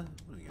 what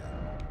do we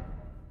got?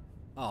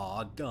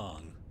 Aw,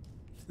 dung.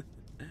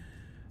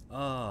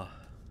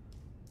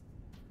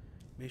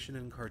 Animation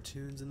and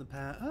cartoons in the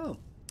past. Oh,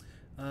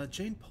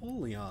 Jane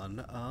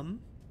Polion.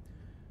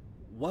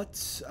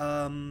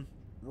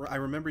 I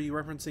remember you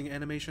referencing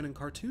animation and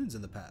cartoons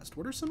in the past.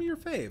 What are some of your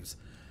faves?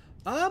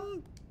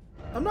 I'm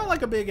not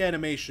like a big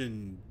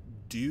animation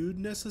dude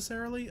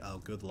necessarily. Oh,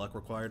 good luck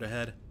required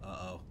ahead.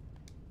 Uh-oh.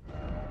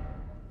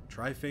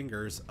 Try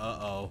fingers.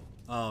 Uh-oh.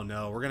 Oh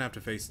no, we're gonna have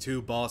to face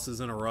 2 bosses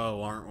in a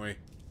row, aren't we?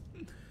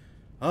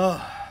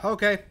 Oh,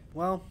 okay.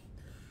 Well,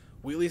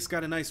 we at least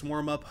got a nice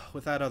warm-up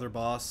with that other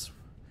boss.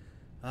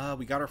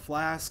 We got our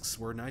flasks.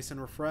 We're nice and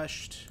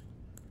refreshed.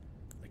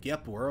 Like,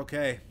 yep, we're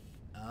okay.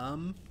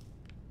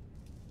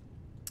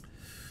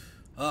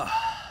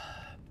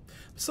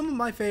 Some of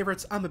my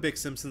favorites, I'm a big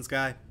Simpsons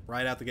guy.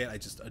 Right out the gate, I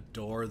just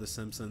adore The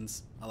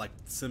Simpsons.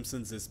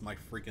 Simpsons is my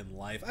freaking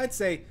life. I'd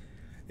say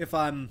if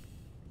I'm...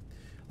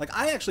 Like,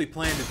 I actually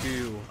plan to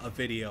do a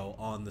video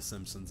on The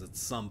Simpsons at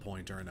some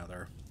point or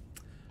another.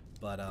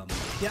 But,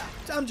 yeah,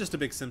 I'm just a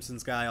big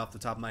Simpsons guy off the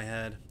top of my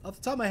head. Off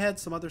the top of my head,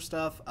 some other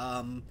stuff.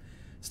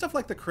 Stuff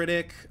like The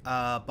Critic,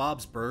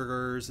 Bob's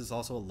Burgers is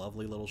also a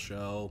lovely little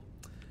show.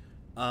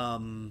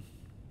 And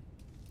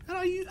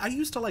I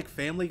used to like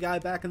Family Guy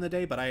back in the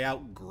day, but I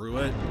outgrew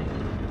it,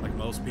 like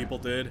most people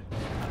did.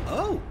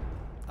 Oh!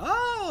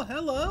 Oh,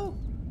 hello!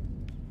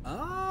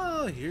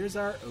 Oh, here's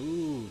our...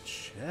 Ooh,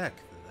 check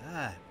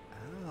that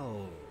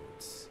out.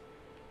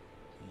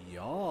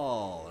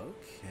 Y'all,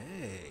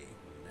 okay.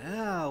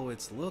 Now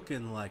it's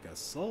looking like a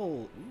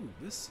soul.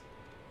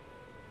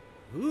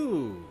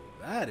 Ooh,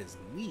 that is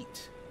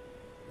neat.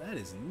 That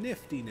is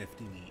nifty,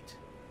 nifty neat.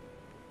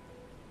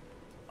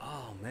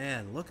 Oh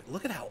man,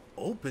 look at how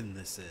open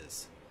this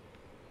is.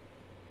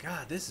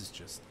 God, this is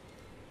just...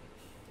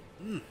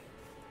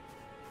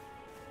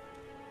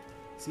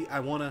 See, I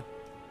wanna...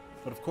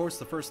 But of course,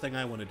 the first thing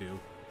I want to do,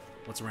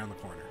 what's around the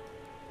corner?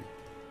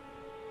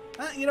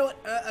 You know what?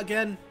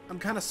 Again, I'm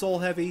kind of soul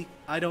heavy.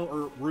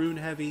 Or rune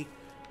heavy.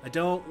 I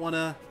don't want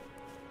to...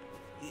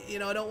 You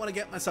know, I don't want to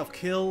get myself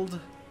killed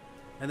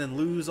and then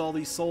lose all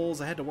these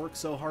souls I had to work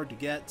so hard to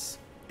get.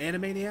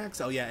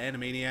 Animaniacs? Oh yeah,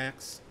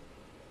 Animaniacs.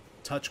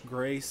 Touch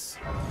Grace.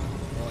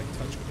 Or like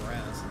Touch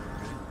Grass.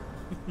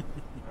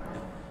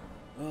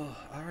 Oh,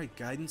 alright,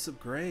 Guidance of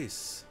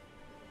Grace.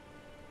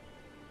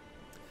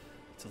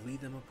 To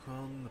lead them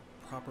along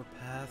the proper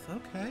path.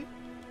 Okay.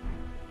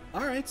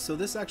 Alright, so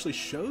this actually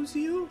shows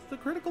you the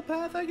critical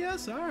path, I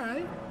guess?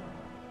 Alright.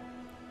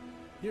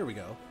 Here we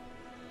go.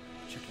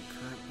 Check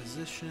your current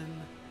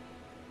position.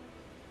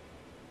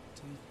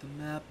 Delete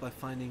the map by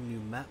finding new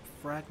map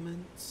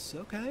fragments.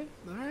 Okay,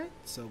 alright.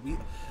 So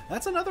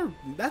that's another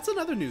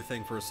new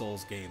thing for a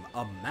Souls game.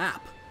 A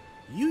map.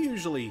 You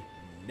usually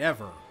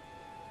never...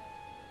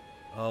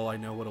 Oh, I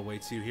know what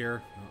awaits you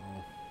here.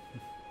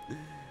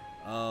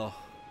 Uh-oh.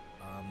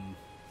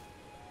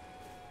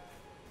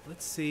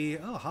 Let's see.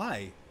 Oh,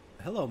 hi.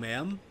 Hello,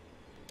 ma'am.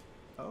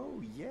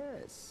 Oh,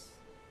 yes.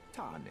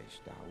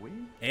 Tarnished, are we?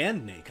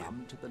 And naked.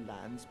 Come to the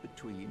lands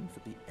between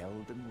for the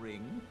Elden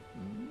Ring?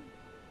 Hmm?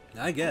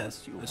 I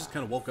guess. I just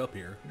kind of woke up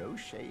here. No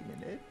shame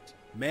in it.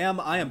 Ma'am,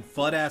 I am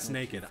butt-ass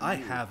naked. I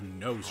have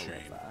no However,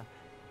 shame.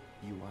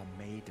 You are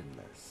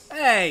maidenless.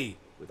 Hey!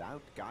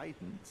 Without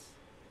guidance,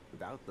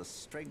 without the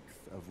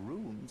strength of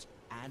runes,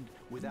 and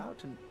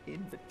without an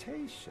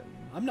invitation...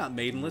 I'm not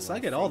maidenless. I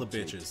get all the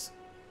bitches.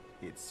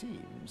 It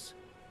seems,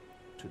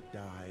 to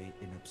die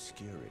in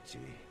obscurity.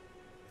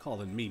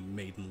 Calling me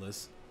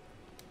maidenless.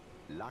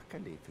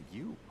 Luckily for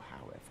you,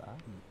 however,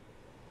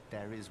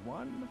 there is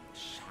one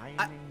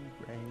shining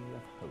ray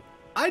of hope.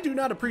 I do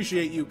not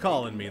appreciate you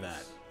calling me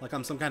that. Like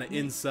I'm some kind of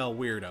incel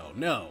weirdo.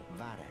 No.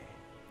 Vare,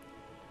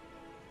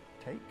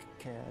 take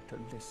care to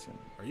listen.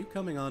 Are you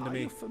coming on to Are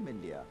me? you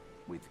familiar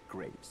with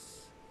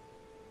grace?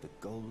 The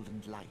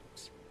golden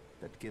light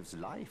that gives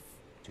life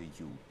to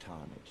you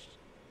tarnished.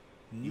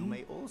 You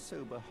may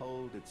also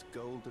behold its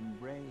golden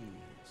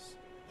rays,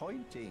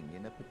 pointing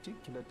in a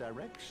particular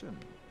direction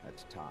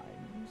at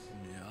times.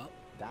 Yep.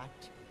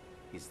 That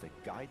is the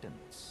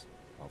guidance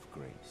of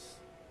grace,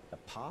 a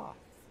path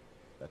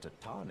that a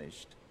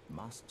tarnished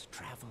must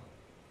travel.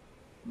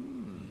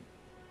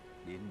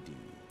 Indeed.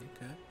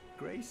 Okay.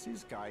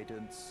 Grace's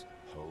guidance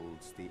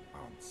holds the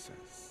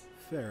answers.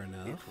 Fair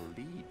enough. It will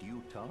lead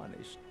you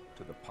tarnished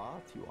to the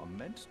path you are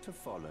meant to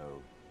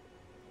follow,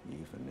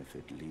 even if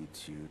it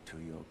leads you to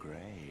your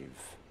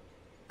grave.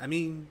 I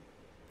mean,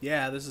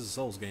 yeah, this is a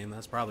Souls game.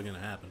 That's probably going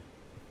to happen.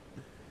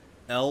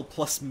 L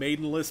plus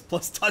maidenless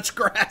plus touch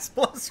grass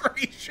plus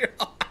ratio.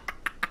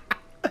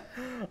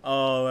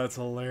 Oh, that's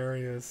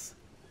hilarious.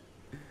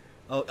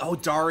 Oh,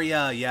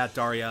 Daria. Yeah,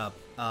 Daria.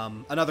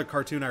 Another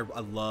cartoon I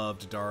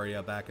loved,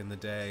 Daria, back in the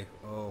day.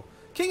 Oh,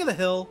 King of the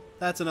Hill.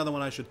 That's another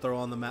one I should throw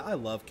on the map. I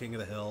love King of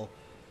the Hill.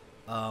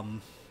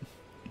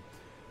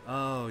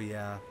 Oh,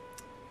 yeah.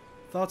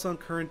 Thoughts on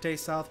current day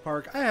South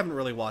Park? I haven't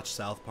really watched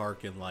South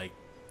Park in like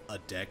a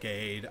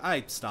decade.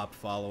 I stopped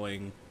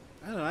following,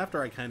 I don't know,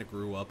 after I kind of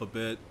grew up a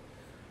bit.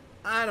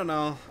 I don't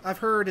know. I've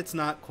heard it's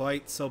not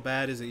quite so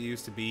bad as it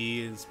used to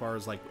be as far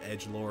as like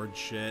edgelord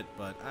shit,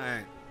 but I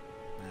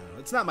don't know.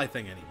 It's not my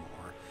thing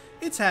anymore.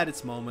 It's had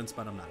its moments,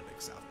 but I'm not a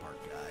big South Park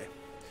guy.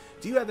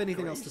 Do you have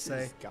anything else to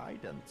say?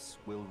 Guidance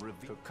will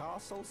reveal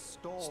Castle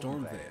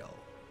Stormvale.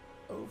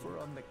 Over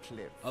on the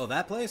cliff. Oh,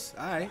 that place?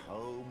 Alright. The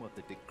home of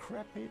the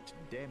decrepit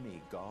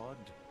demigod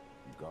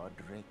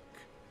Godric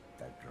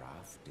the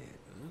Drafted.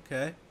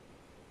 Okay.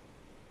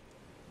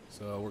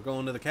 So we're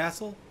going to the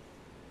castle?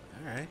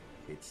 Alright.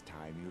 It's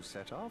time you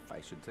set off,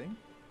 I should think.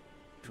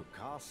 To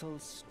Castle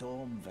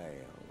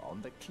Stormvale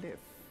on the cliff,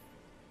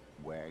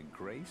 where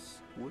grace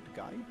would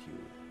guide you.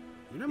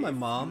 You're not my If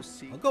mom. you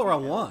seek I'll go where I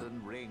the want.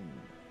 Elden Ring,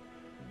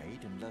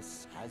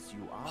 maidenless as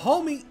you are.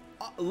 Homie,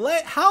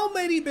 how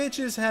many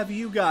bitches have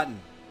you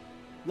gotten?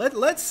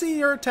 Let's see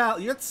your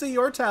tally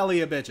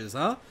of bitches,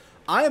 huh?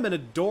 I am an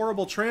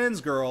adorable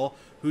trans girl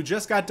who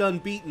just got done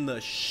beating the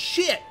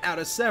shit out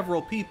of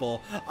several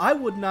people. I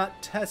would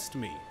not test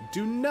me.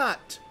 Do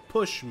not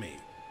push me,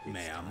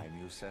 ma'am,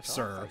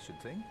 sir. I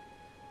should think.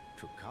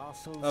 To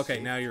Castle Okay,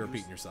 now you're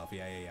repeating yourself.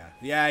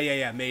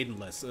 Yeah.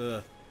 Maidenless.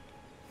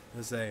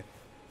 Let's say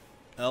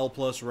L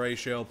plus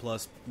ratio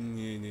plus.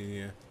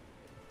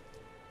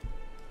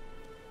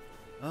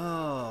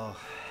 Oh.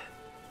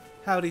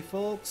 Howdy,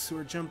 folks who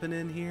are jumping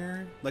in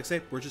here. Like I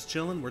say, we're just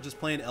chilling. We're just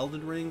playing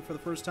Elden Ring for the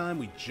first time.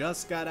 We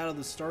just got out of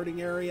the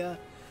starting area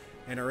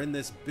and are in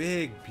this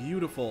big,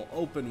 beautiful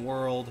open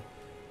world.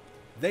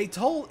 He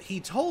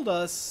told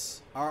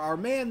us, our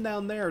man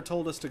down there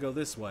told us to go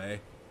this way.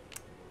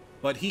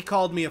 But he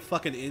called me a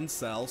fucking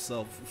incel,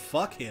 so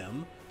fuck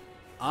him.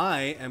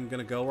 I am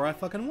gonna go where I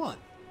fucking want.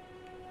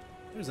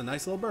 There's a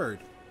nice little bird.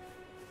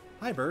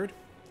 Hi, bird.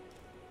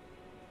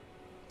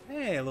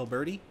 Hey, little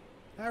birdie.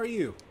 How are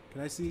you?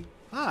 Can I see?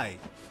 Hi.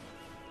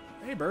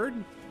 Hey, bird.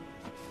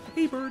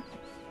 Hey, bird.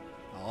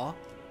 Aw.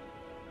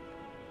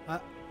 I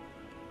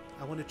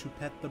wanted to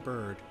pet the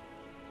bird.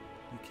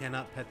 You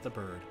cannot pet the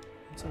bird.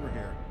 What's over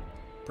here?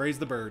 Praise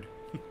the bird.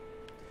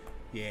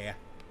 Yeah.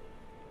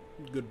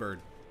 Good bird.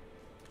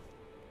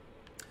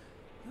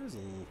 There's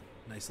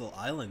a nice little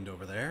island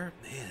over there.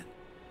 Man.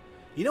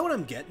 You know what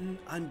I'm getting?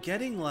 I'm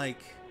getting,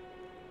 like,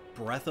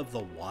 Breath of the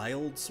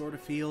Wild sort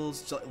of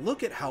feels. Just,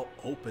 look at how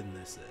open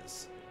this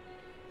is.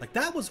 Like,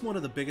 that was one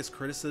of the biggest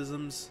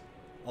criticisms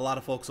a lot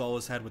of folks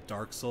always had with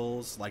Dark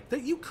Souls. Like,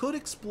 that you could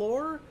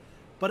explore,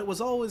 but it was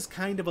always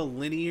kind of a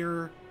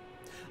linear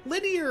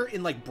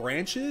in, like,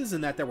 branches,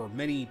 and that there were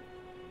many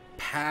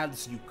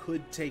paths you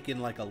could take in,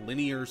 like, a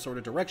linear sort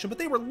of direction, but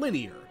they were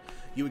linear.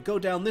 You would go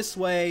down this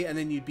way, and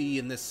then you'd be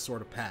in this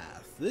sort of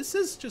path. This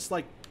is just,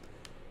 like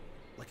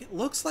it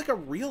looks like a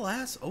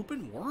real-ass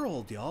open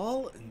world,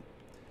 y'all. And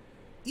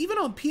even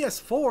on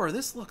PS4,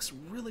 this looks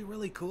really,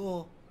 really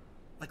cool.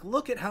 Like,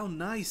 look at how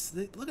nice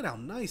these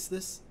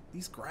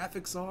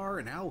graphics are,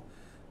 and how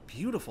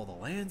beautiful the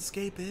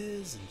landscape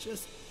is, and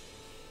just,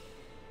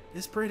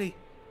 it's pretty.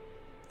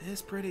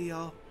 It's pretty,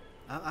 y'all.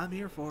 I'm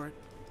here for it.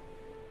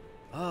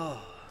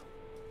 Oh.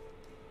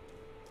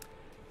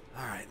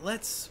 Alright,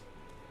 let's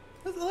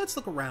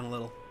look around a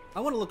little.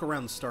 I want to look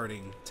around the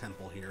starting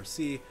temple here.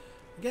 See,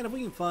 again, if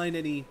we can find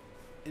any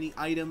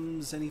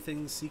items,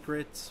 anything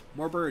secret.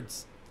 More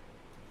birds.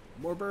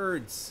 More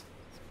birds.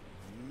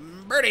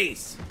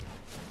 Birdies!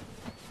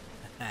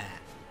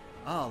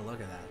 Oh,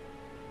 look at that.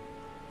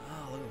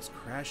 Oh, look at those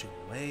crashing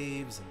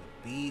waves and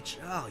the beach.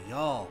 Oh,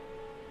 y'all.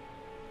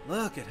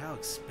 Look at how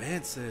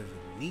expansive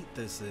and neat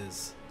this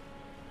is.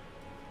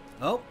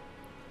 Oh.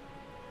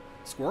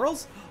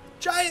 Squirrels?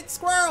 Giant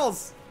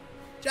squirrels!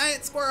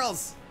 Giant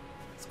squirrels!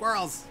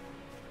 Squirrels!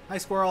 Hi,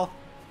 squirrel.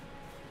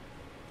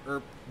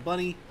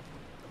 Bunny.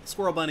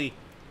 Squirrel bunny.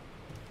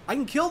 I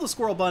can kill the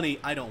squirrel bunny.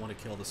 I don't want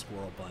to kill the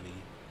squirrel bunny.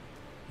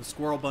 The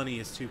squirrel bunny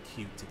is too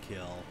cute to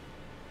kill.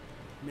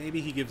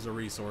 Maybe he gives a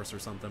resource or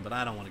something, but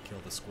I don't want to kill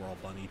the squirrel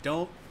bunny.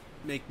 Don't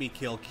make me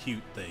kill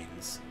cute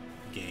things,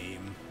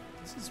 game.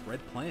 This is red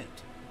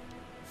plant.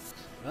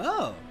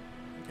 Oh,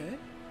 okay.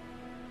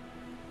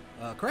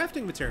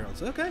 Crafting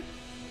materials, okay.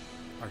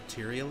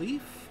 Arteria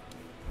leaf.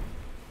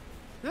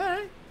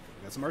 Alright,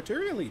 got some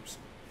arteria leaves.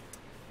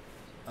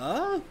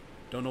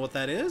 Don't know what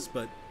that is,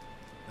 but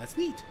that's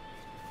neat.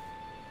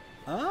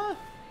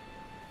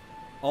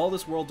 All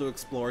this world to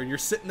explore, and you're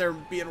sitting there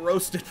being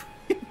roasted for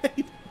being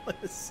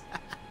maidenless.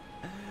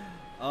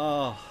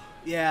 Oh,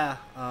 yeah,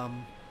 I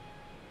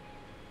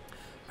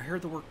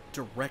heard the word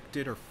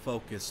directed or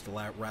focused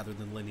rather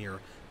than linear.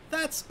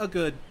 That's a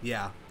good,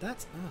 yeah,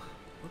 that's,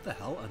 what the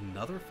hell,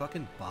 another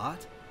fucking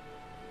bot?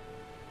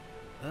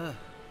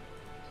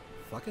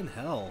 Fucking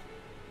hell.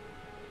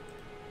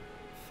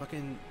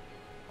 Fucking,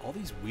 all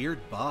these weird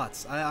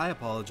bots. I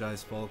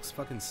apologize, folks.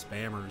 Fucking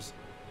spammers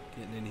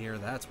getting in here,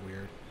 that's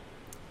weird.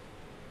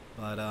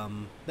 But,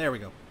 there we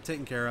go.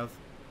 Taken care of.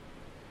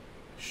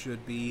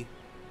 Should be.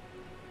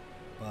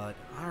 But,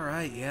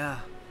 alright, yeah.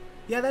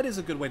 Yeah, that is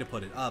a good way to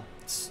put it.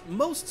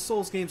 Most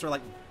Souls games are,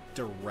 like,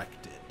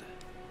 directed.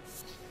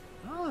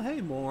 Oh,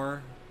 hey,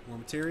 more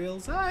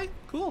materials. Alright,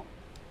 cool.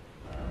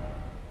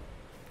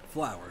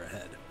 Flower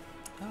ahead.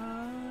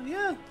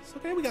 Yeah, it's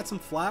okay. We got some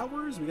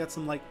flowers. We got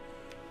some, like,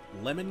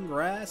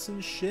 lemongrass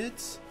and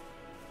shit.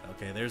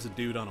 Okay, there's a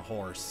dude on a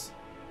horse.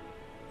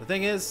 The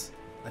thing is,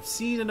 I've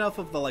seen enough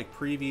of the, like,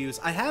 previews.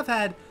 I have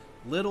had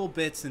little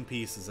bits and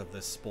pieces of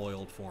this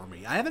spoiled for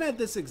me. I haven't had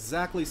this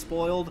exactly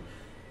spoiled,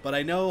 but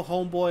I know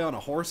homeboy on a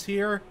horse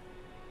here,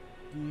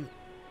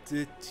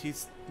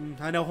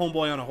 I know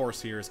homeboy on a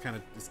horse here is kind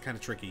of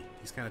tricky.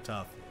 He's kind of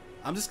tough.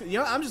 I'm just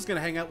gonna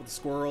hang out with the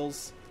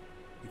squirrels,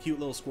 the cute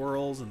little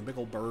squirrels, and the big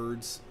old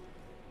birds.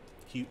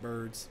 Cute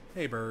birds.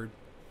 Hey bird.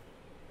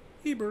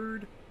 Hey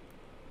bird.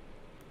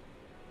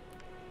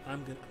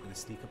 I'm gonna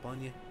sneak up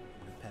on you.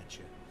 I'm gonna pet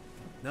you.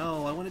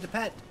 No, I wanted to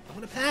pet. I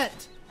want to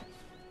pet.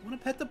 I want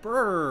to pet the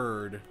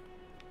bird.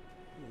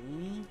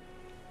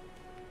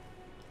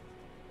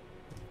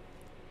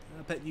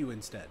 I'll pet you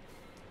instead.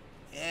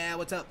 Yeah,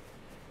 what's up?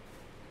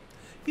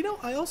 You know,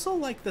 I also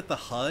like that the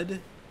HUD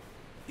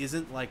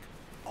isn't, like,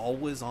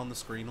 always on the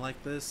screen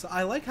like this.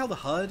 I like how the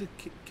HUD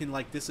can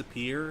like,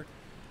 disappear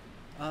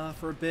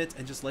for a bit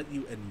and just let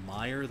you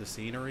admire the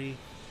scenery.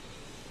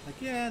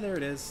 Like, yeah, there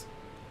it is.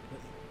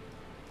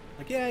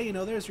 Like, yeah, you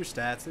know, there's your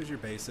stats, there's your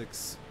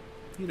basics.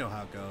 You know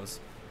how it goes.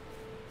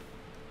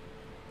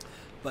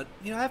 But,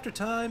 you know, after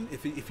time,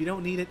 if you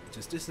don't need it, it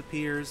just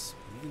disappears.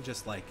 You can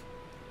just, like,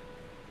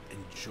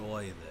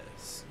 enjoy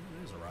this. Oh,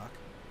 there's a rock.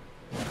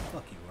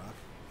 Fuck you, rock.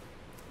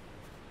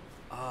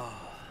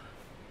 Ah.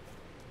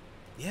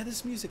 Yeah,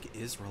 this music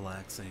is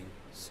relaxing.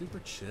 Super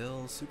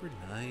chill, super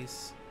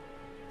nice.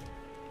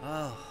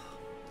 Oh.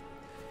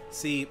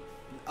 See,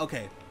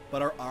 okay,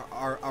 but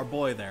our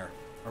boy there.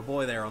 Our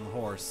boy there on the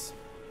horse.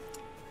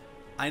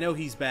 I know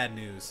he's bad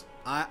news.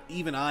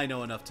 Even I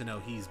know enough to know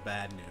he's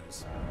bad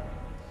news.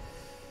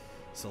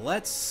 So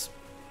let's...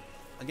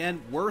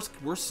 Again, we're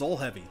soul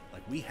heavy.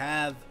 Like, we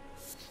have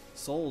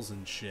souls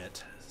and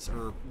shit.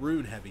 Or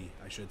rune heavy,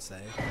 I should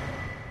say.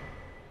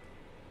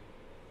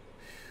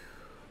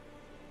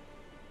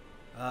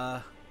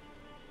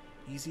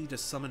 Easy to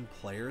summon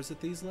players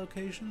at these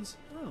locations?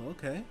 Oh,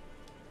 okay.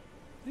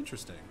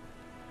 Interesting.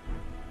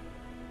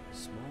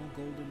 Small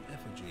golden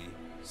effigy.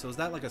 So is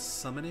that like a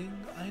summoning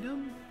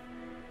item?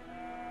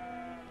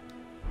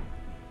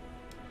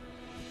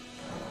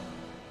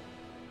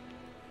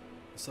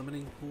 The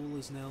summoning pool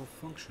is now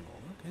functional.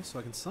 Okay, so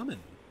I can summon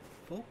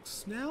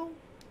folks now?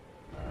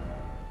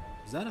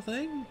 Is that a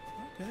thing?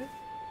 Okay.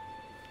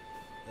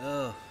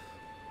 Ugh.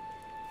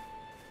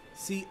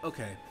 See,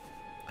 okay.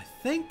 I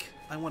think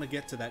I want to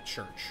get to that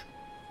church.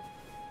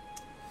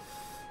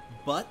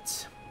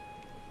 But...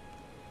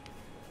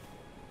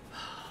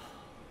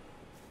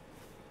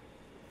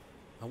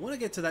 I want to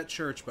get to that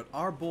church, but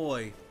our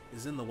boy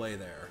is in the way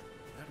there.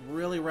 I'd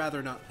really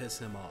rather not piss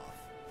him off.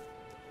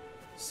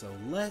 So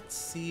let's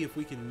see if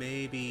we can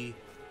maybe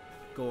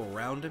go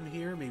around him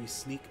here. Maybe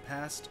sneak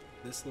past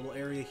this little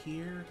area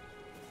here.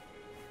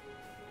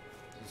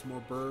 There's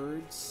more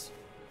birds.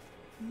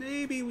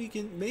 Maybe we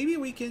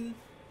can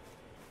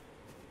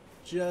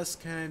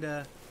just kind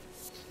of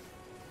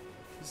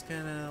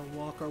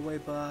walk our way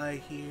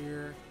by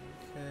here.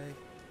 Okay.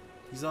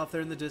 He's off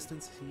there in the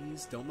distance.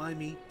 Don't mind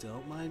me.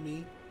 Don't mind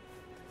me.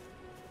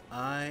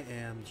 I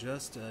am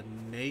just a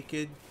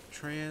naked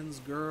trans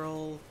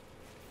girl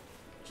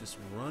just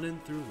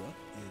running through. What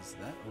is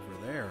that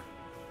over there?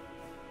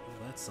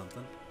 Oh, that's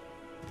something.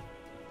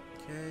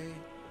 Okay.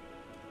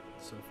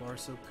 So far,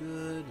 so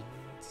good.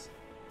 Let's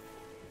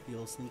be a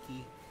little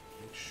sneaky.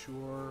 Make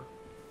sure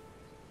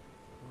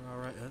we're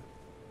alright. Can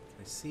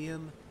I see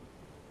him?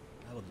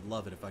 I would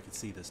love it if I could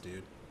see this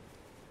dude.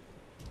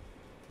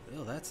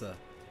 Oh, that's a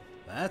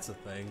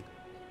thing.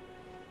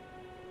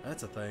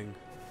 That's a thing.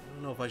 I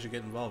don't know if I should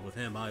get involved with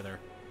him either.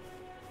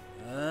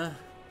 Alright.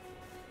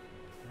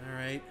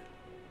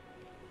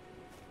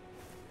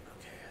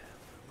 Okay.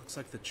 Looks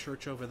like the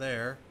church over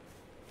there.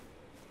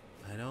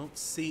 I don't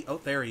see... Oh,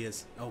 there he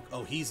is.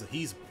 Oh, he's a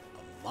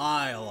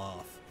mile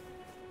off.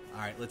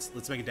 Alright,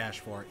 let's make a dash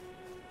for it.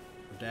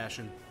 We're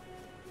dashing.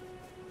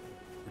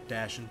 We're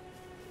dashing.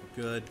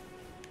 We're good.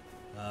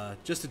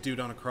 Just a dude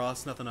on a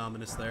cross. Nothing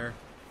ominous there.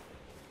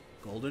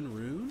 Golden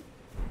rune?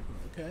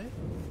 Okay.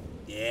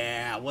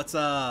 Yeah, what's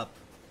up?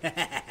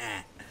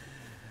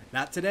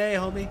 Not today,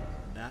 homie.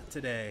 Not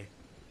today.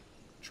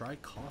 Try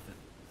coffin.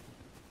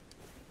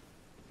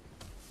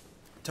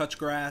 Touch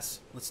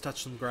grass. Let's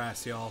touch some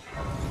grass, y'all.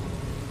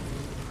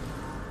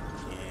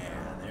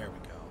 Yeah, there we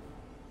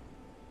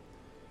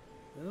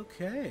go.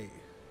 Okay.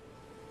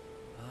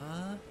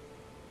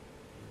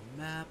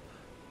 Map.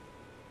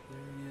 There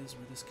he is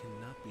where this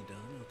cannot be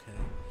done. Okay.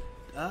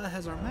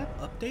 Has our map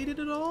updated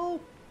at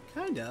all?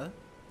 Kinda.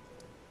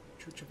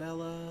 Church of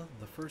Ella,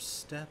 the first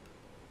step.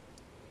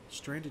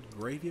 Stranded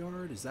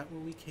graveyard, is that where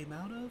we came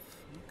out of?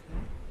 Okay.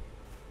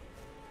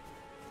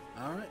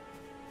 Alright.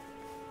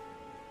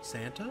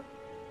 Santa?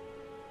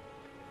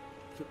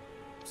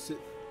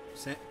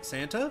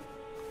 Santa?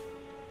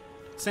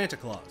 Santa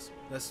Claus.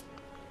 That's...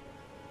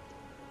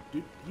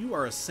 Dude, you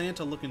are a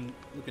Santa looking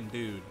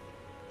dude,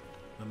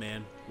 my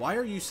man. Why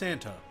are you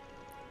Santa?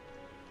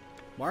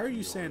 Why are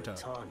you Santa?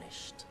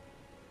 Tarnished.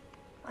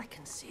 I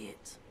can see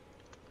it.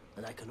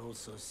 And I can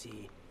also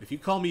see... If you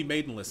call me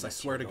maidenless, I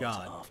swear to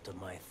God. After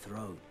my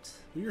throat.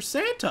 Well, you're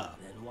Santa!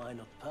 Then why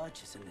not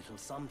purchase a little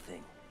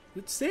something?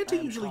 But Santa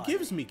usually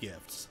gives me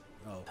gifts.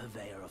 Oh.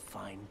 Purveyor of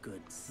fine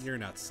goods. You're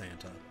not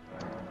Santa.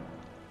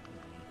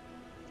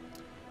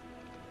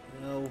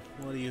 Well,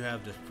 what do you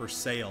have for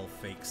sale,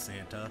 fake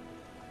Santa?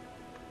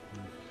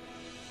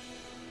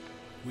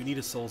 We need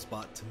a soul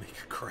spot to make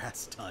a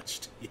grass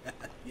touched. Yeah,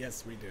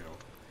 yes we do.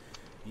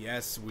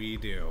 Yes we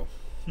do.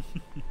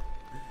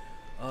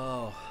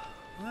 Oh,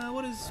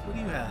 what do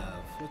you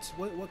have?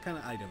 What kind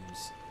of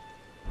items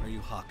are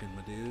you hawking,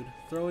 my dude?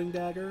 Throwing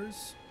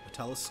daggers, a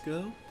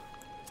telescope,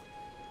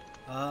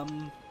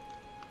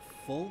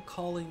 full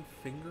calling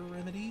finger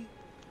remedy,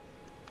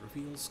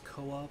 reveals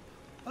co-op.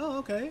 Oh,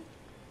 okay.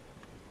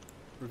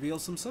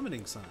 Reveals some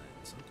summoning signs.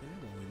 Okay,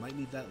 well we might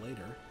need that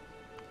later.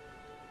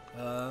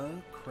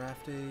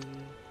 Crafting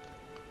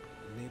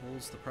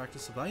enables the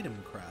practice of item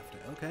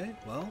crafting. Okay,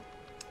 well,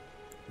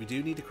 we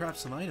do need to craft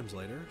some items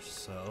later,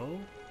 so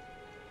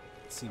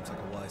it seems like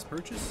a wise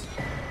purchase.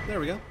 There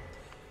we go.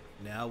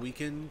 Now we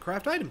can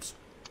craft items.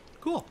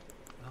 Cool.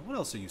 What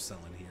else are you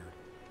selling here?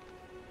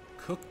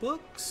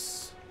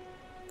 Cookbooks.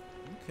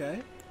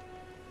 Okay.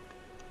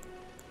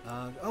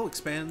 Oh,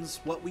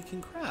 expands what we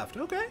can craft.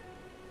 Okay.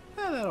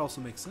 Yeah, that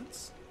also makes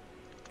sense.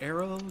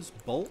 Arrows,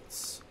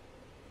 bolts.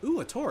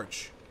 Ooh, a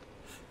torch.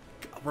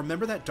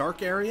 Remember that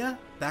dark area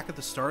back at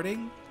the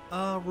starting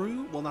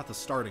room? Well, not the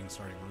starting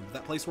room, but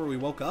that place where we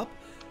woke up?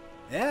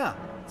 Yeah,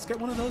 let's get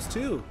one of those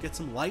too. Get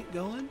some light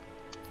going,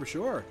 for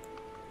sure.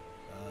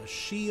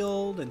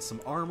 Shield and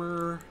some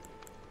armor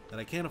that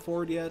I can't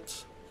afford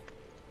yet.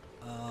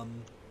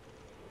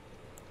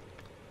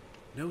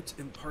 Note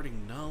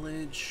imparting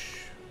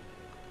knowledge.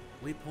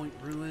 Waypoint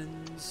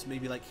ruins.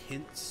 Maybe like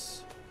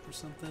hints or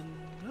something.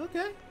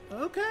 Okay,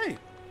 okay.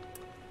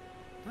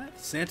 Right.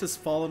 Santa's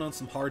fallen on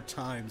some hard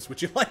times.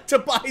 Would you like to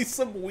buy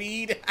some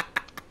weed?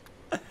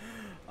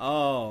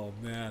 Oh,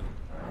 man.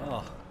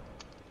 Oh.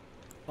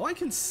 Oh, I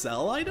can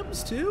sell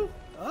items too?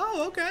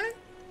 Oh, okay.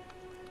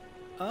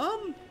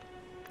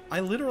 I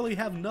literally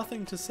have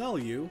nothing to sell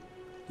you.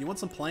 You want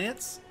some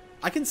plants?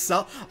 I can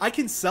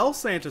sell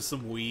Santa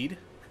some weed.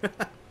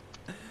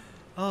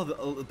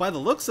 Oh, by the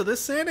looks of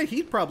this Santa,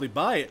 he'd probably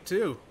buy it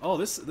too. Oh,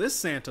 this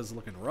Santa's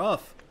looking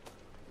rough.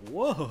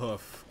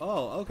 Woof.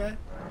 Oh, okay.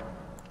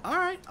 All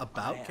right,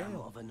 about I am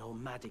Kale. of a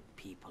nomadic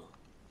people,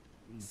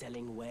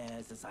 selling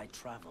wares as I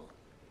travel.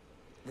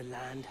 The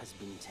land has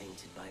been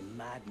tainted by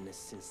madness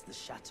since the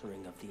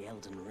shattering of the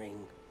Elden Ring.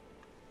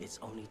 It's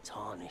only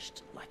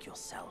tarnished like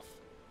yourself,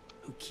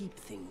 who keep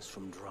things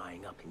from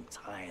drying up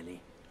entirely.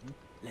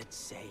 Let's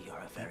say you're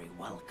a very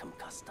welcome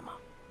customer.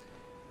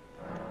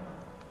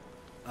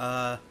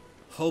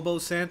 Hobo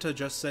Santa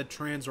just said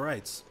trans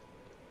rights.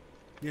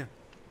 Yeah.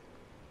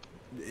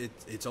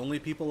 It's only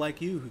people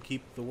like you who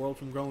keep the world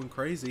from going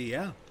crazy.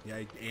 Yeah.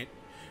 Yeah.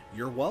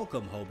 You're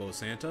welcome, Hobo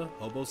Santa.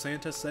 Hobo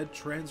Santa said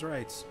trans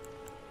rights.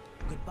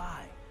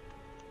 Goodbye.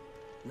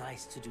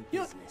 Nice to do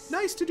Yeah, business.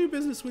 nice to do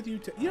business with you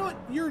too. You know what?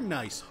 You're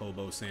nice,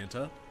 Hobo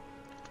Santa.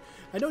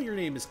 I know your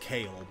name is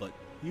Kale, but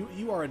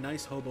you are a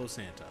nice Hobo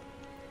Santa.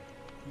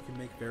 You can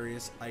make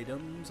various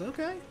items.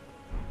 Okay.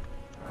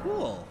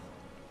 Cool.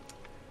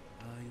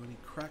 You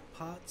need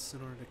crackpots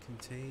in order to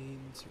contain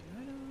certain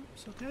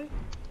items. Okay.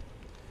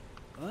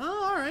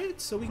 Alright,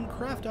 so we can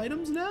craft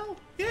items now?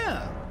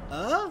 Yeah.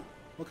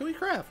 What can we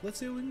craft? Let's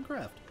see what we can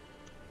craft.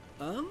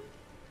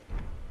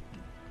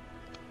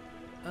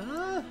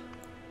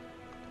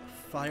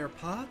 Fire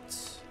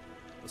pot.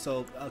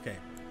 So, okay.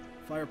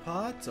 Fire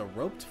pot, a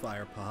roped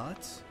fire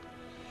pot.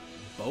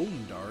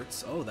 Bone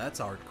darts. Oh, that's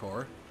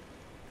hardcore.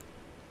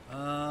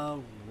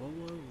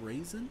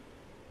 Raisin?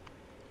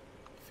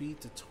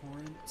 Feed to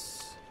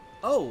torrent.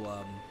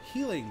 Oh,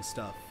 healing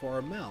stuff for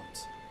our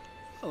mount.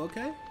 Oh,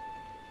 okay.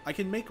 I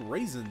can make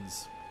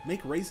raisins. Make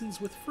raisins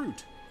with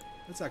fruit.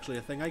 That's actually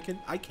a thing I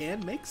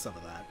can make some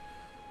of that.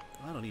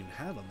 I don't even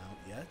have a mount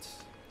yet.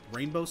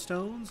 Rainbow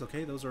stones.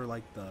 Okay, those are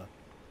like the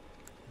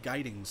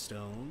guiding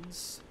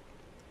stones.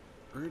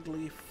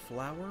 Erdly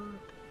flower.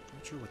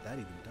 Not sure what that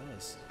even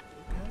does.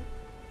 Okay.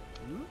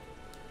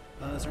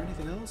 Is there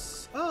anything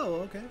else? Oh,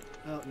 okay.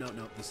 Oh, no,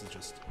 this is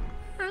just...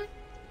 Alright.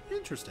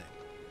 Interesting.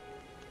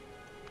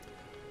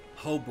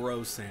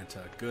 Hobro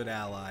Santa. Good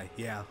ally.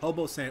 Yeah,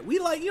 Hobo Santa. We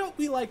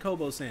like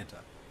Hobo Santa.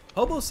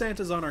 Hobo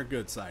Santa's on our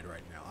good side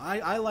right now.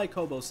 I like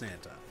Hobo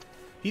Santa.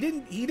 He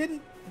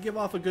didn't give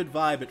off a good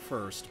vibe at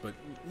first, but,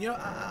 you know,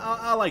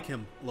 I like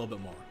him a little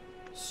bit more.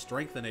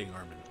 Strengthening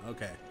Armin.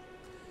 Okay.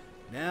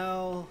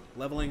 Now,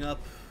 leveling up.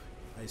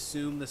 I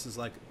assume this is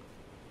like...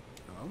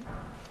 Oh?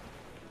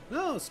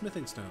 No,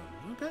 smithing stone.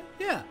 Okay,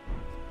 yeah.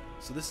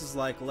 So this is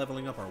like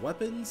leveling up our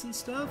weapons and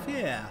stuff?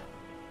 Yeah.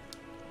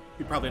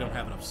 We probably don't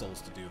have enough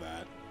souls to do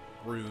that.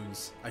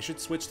 Runes. I should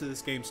switch to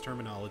this game's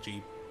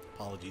terminology.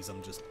 Apologies,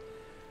 I'm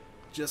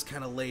just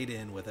kind of laid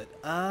in with it.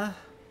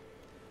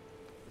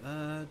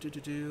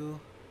 Be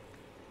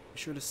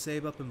sure to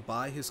save up and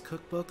buy his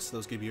cookbooks.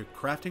 Those give you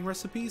crafting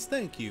recipes.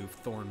 Thank you,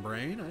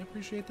 Thornbrain. I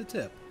appreciate the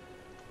tip.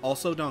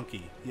 Also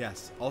donkey.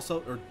 Yes.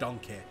 Also, or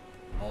donkey.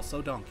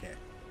 Also donkey.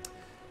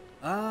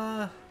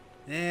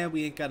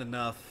 We ain't got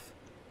enough.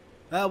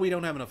 We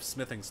don't have enough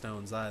smithing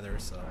stones either,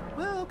 so...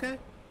 Well, okay.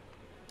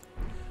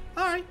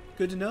 Alright,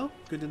 good to know.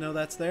 Good to know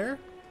that's there.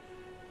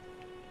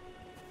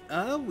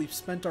 We've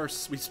spent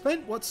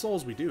what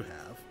souls we do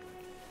have.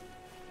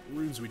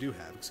 Runes we do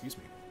have, excuse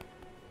me.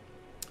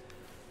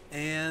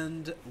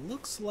 And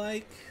looks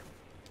like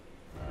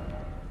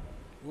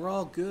we're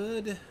all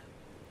good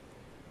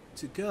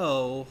to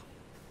go.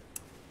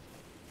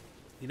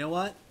 You know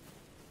what?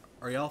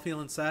 Are y'all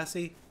feeling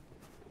sassy?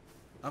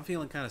 I'm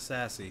feeling kind of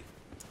sassy.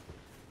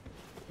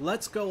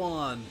 Let's go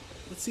on.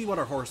 Let's see what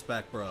our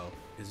horseback bro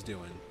is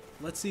doing.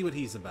 Let's see what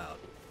he's about.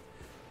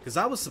 Because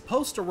I was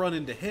supposed to run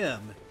into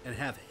him and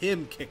have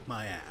him kick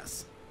my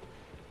ass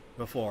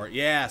before.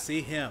 Yeah, see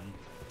him.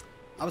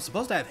 I was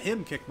supposed to have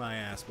him kick my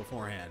ass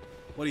beforehand.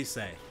 What do you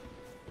say?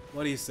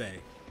 What do you say?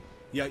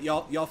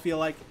 Y'all feel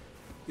like,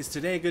 is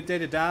today a good day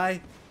to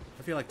die?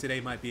 I feel like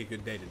today might be a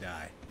good day to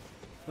die.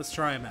 Let's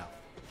try him out.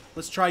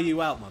 Let's try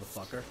you out,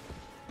 motherfucker.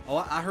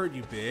 Oh, I heard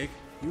you big.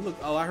 You look.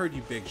 Oh, I heard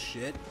you big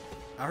shit.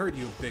 I heard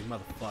you big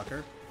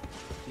motherfucker.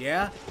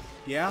 Yeah?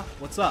 Yeah?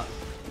 What's up?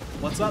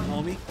 What's up,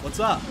 homie? What's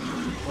up?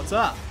 What's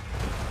up?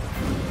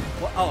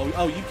 What?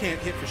 Oh, you can't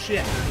hit for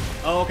shit.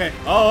 Oh, okay.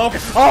 Oh, okay.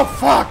 Oh,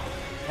 fuck!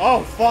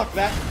 Oh, fuck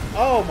that.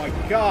 Oh, my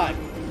God.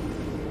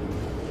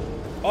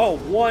 Oh,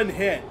 one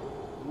hit.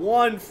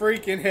 One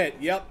freaking hit.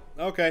 Yep.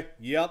 Okay.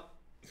 Yep.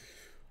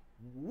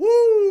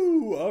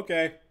 Woo!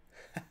 Okay.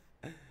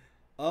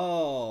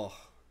 Oh.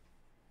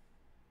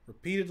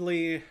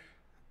 Repeatedly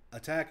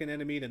attack an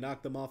enemy to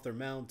knock them off their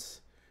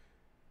mounts.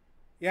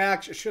 Yeah, I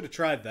should have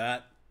tried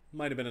that.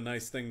 Might have been a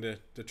nice thing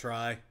to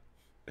try.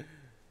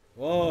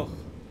 Whoa.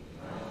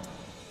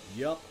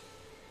 Yup.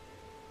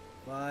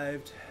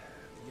 5.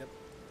 Yep.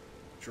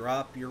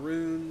 Drop your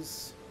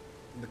runes.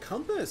 And the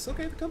compass.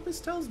 Okay, the compass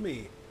tells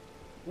me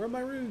where my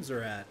runes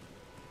are at.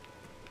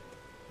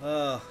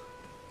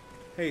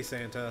 Hey,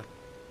 Santa.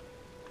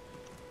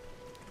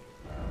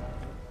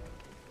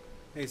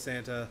 Hey,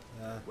 Santa.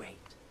 Wait.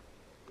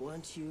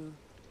 Weren't you...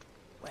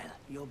 Well,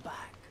 you're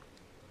back.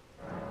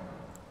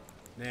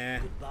 Nah.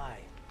 Goodbye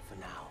for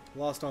now.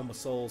 Lost all my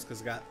souls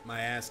because I got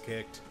my ass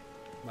kicked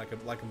like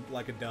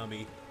a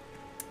dummy.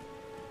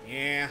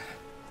 Yeah.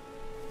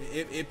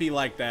 It be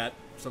like that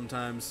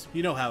sometimes.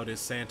 You know how it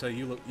is, Santa.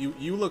 You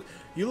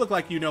look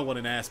like you know what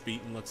an ass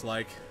beating looks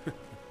like.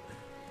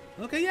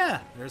 Okay,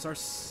 yeah. There's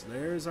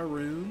our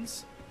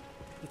runes.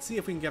 Let's see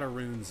if we can get our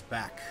runes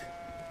back.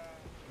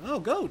 Oh,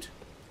 goat.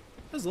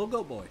 There's a little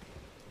goat boy.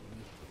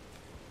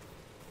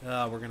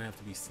 We're gonna have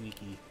to be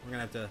sneaky. We're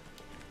gonna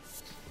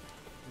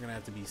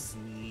have to be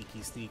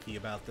sneaky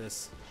about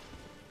this.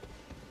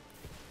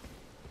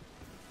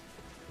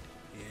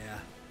 Yeah.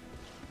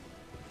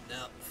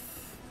 No.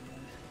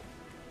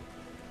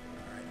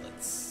 Alright,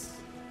 let's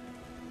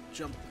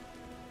jump.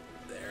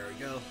 There we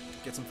go.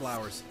 Get some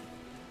flowers.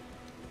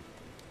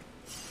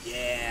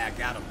 Yeah,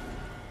 got him.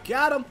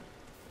 Got him!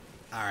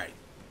 Alright.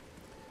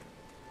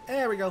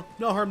 There we go.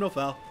 No harm, no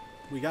foul.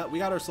 We got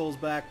our souls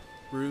back.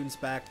 Runes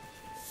back.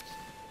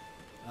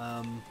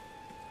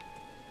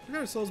 We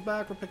got our souls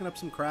back. We're picking up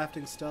some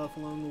crafting stuff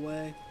along the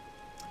way.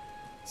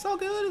 It's all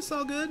good. It's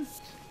all good.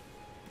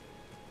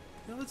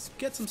 Now let's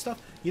get some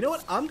stuff. You know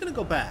what? I'm going to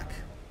go back.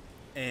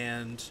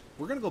 And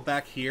we're going to go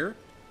back here.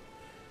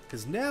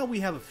 Because now we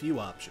have a few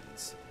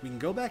options. We can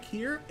go back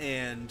here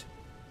and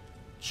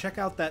check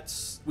out that...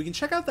 We can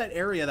check out that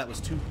area that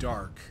was too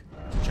dark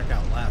to check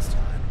out last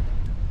time.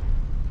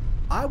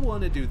 I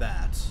want to do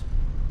that.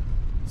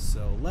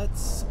 So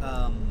let's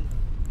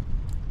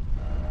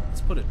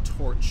put a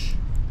torch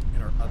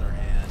in our other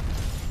hand.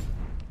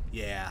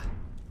 Yeah.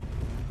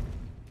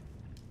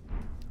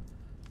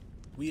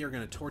 We are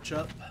going to torch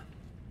up.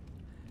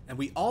 And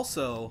we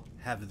also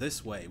have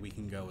this way we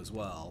can go as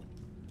well.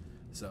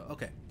 So,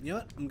 okay. You know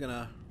what? I'm going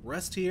to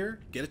rest here,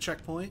 get a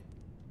checkpoint.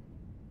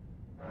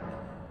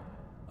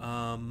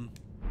 Can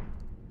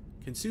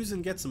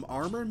Susan get some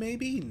armor,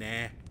 maybe?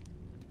 Nah.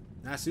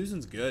 Nah,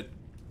 Susan's good.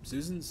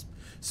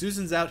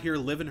 Susan's out here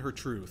living her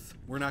truth.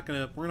 We're not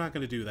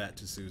gonna do that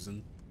to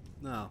Susan.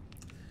 No.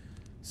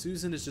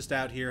 Susan is just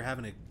out here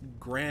having a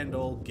grand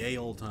old gay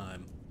old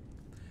time.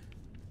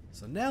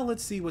 So now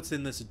let's see what's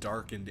in this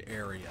darkened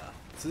area.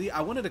 See,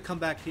 I wanted to come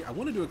back here. I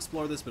wanted to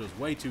explore this, but it was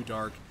way too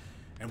dark.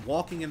 And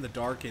walking in the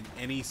dark in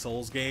any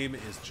Souls game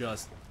is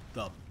just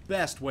the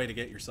best way to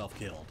get yourself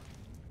killed.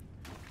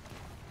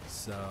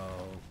 So,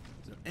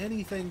 is there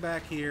anything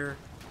back here?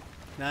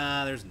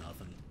 Nah, there's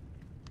nothing.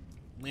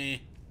 Meh.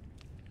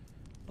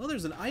 Well,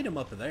 there's an item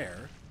up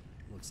there,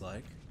 looks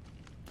like.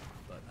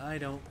 But I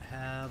don't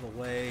have a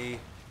way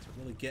to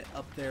really get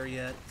up there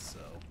yet, so...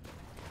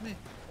 Meh.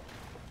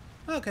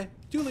 Okay,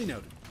 duly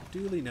noted.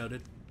 Duly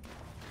noted.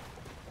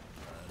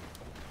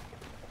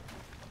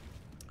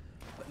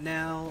 But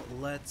now,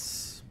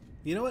 let's...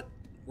 You know what?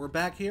 We're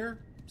back here,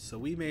 so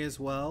we may as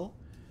well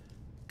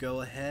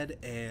go ahead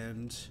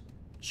and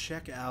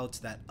check out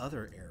that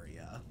other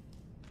area.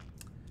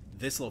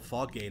 This little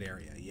fog gate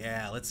area.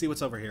 Yeah, let's see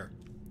what's over here.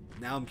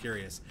 Now I'm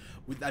curious.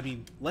 I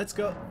mean, let's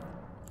go.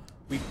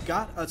 We've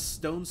got a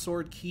stone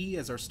sword key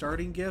as our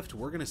starting gift.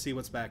 We're going to see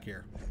what's back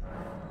here.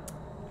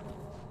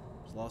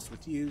 Lost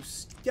with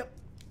use. Yep.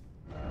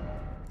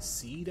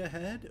 Seed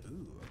ahead?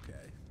 Ooh,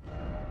 okay.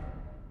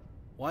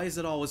 Why is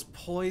it always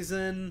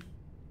poison?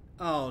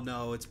 Oh,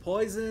 no, it's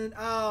poison.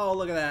 Oh,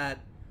 look at that.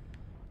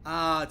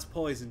 Ah, it's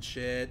poison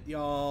shit,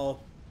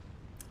 y'all.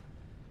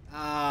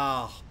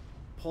 Ah,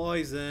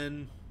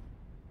 poison.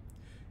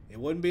 It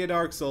wouldn't be a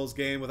Dark Souls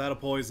game without a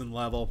poison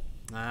level.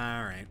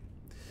 Alright.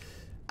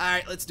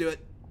 Alright, let's do it.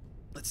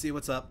 Let's see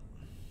what's up.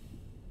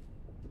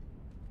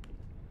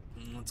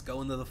 Let's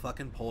go into the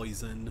fucking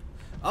poison.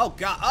 Oh,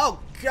 God. Oh,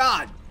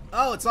 God.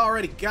 Oh, it's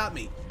already got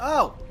me.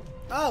 Oh.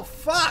 Oh,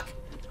 fuck.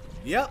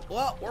 Yep,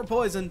 well, we're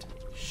poisoned.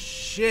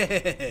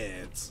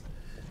 Shit.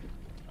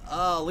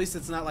 Oh, at least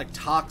it's not, like,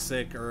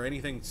 toxic or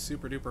anything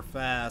super duper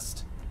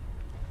fast.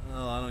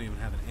 Oh, I don't even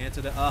have an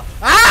antidote.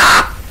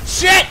 Ah!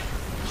 Shit!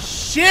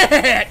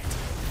 Shit!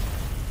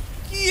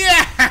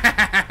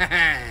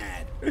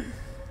 Yeah!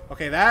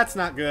 Okay, that's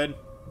not good.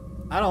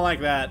 I don't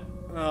like that.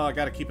 Oh, I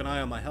gotta keep an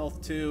eye on my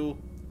health, too.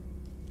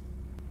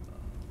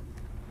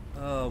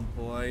 Oh,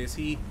 boy. Is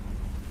he...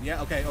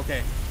 Yeah, okay,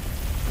 okay.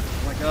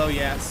 I'm like, oh,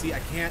 yeah. See, I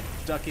can't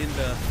duck into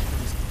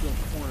these little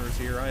corners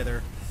here,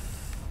 either.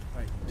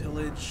 Alright,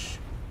 pillage.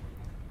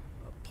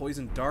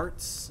 Poison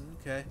darts.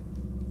 Okay.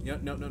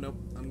 Yep, no, no, no.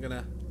 I'm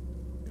gonna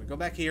go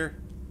back here.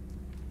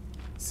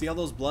 See all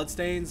those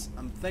bloodstains?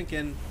 I'm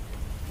thinking...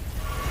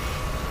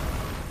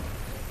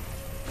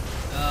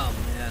 Oh,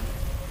 man.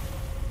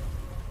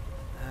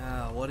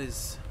 What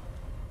is...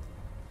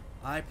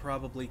 I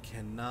probably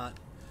cannot...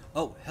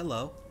 Oh,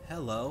 hello.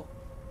 Hello.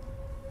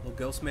 Little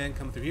ghost man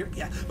coming through here.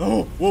 Yeah.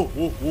 Oh, whoa,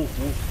 whoa, whoa,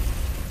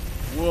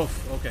 whoa.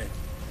 Woof. Okay.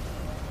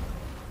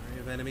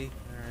 Area of enemy.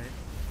 Alright.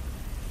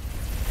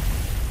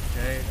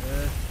 Okay,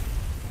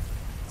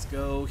 let's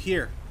go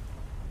here.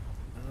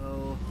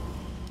 Oh.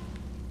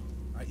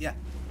 Alright, yeah.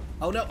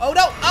 Oh, no. Oh,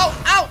 no!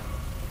 Oh, ow!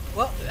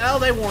 Well, oh,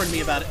 they warned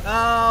me about it.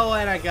 Oh,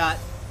 and I got...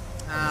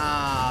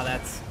 Ah,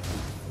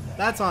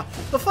 that's on...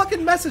 The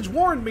fucking message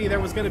warned me there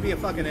was gonna be a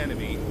fucking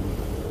enemy.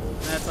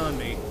 That's on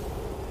me.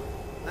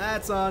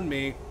 That's on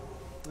me.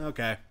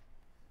 Okay.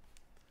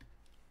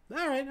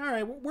 Alright,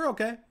 alright. We're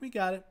okay. We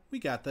got it. We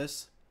got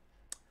this.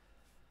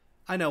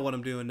 I know what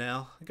I'm doing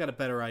now. I got a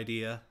better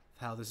idea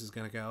of how this is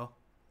gonna go.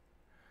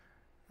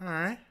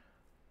 Alright.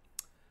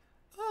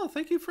 Oh,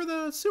 thank you for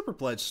the Super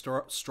Pledge,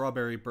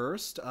 Strawberry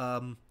Burst.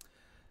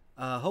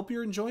 Hope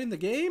you're enjoying the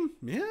game.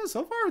 Yeah,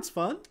 so far it's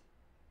fun.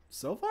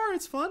 So far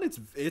it's fun.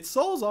 It's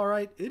Souls,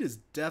 alright. It is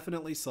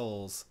definitely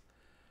Souls.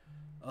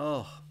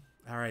 Oh,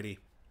 alrighty.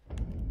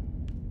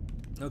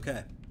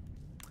 Okay.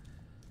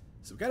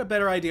 So we've got a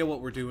better idea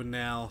what we're doing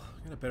now.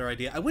 We've got a better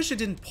idea. I wish it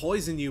didn't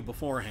poison you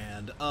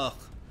beforehand. Ugh.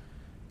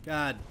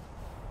 God.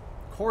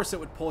 Of course it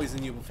would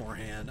poison you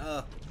beforehand.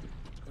 Ugh.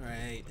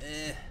 Alright.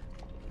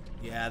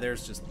 Yeah,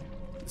 there's just...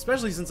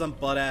 Especially since I'm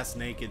butt-ass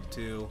naked,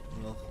 too.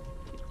 Well,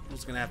 I'm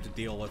just gonna have to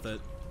deal with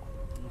it.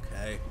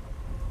 Okay.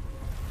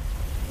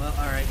 Well,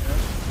 alright. There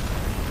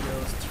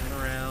goes. Turn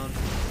around.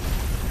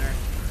 Alright.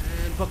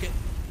 And book it.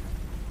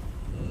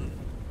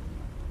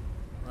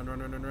 Run, run,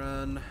 run, run,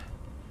 run.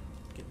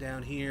 Get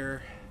down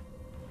here.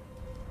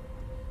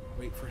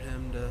 Wait for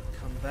him to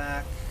come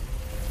back.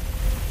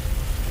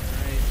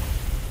 Alright.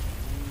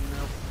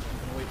 Nope. I'm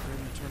gonna wait for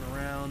him to turn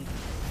around.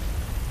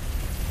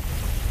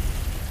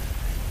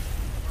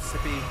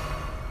 Sippy.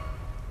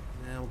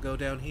 Now we'll go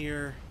down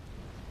here.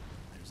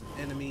 There's an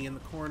enemy in the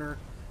corner.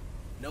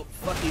 Nope.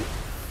 Fuck you.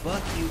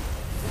 Fuck you.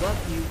 Fuck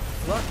you.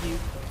 Fuck you.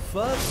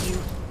 Fuck you.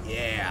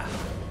 Yeah.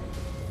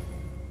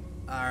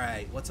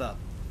 Alright, what's up?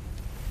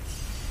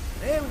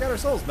 Hey, we got our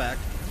souls back.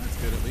 That's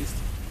good, at least.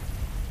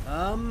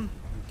 I'm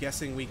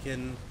guessing we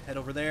can head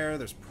over there.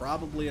 There's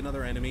probably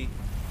another enemy.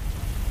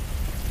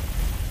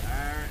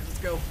 Alright, let's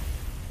go.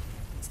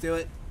 Let's do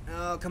it.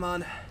 Oh, come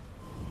on.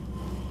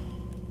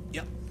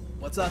 Yep.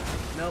 What's up?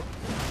 Nope.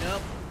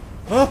 Nope.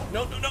 Oh,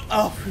 no, no, no.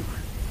 Oh,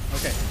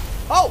 okay.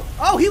 Oh,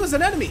 oh, he was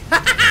an enemy.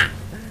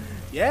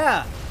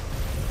 Yeah.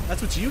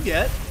 That's what you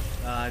get.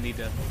 I need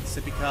to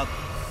sippy cup.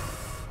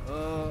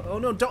 Oh,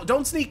 no,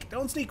 don't sneak.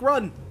 Don't sneak.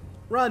 Run.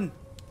 Run.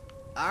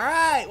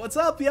 Alright, what's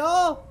up,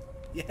 y'all?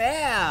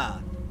 Yeah!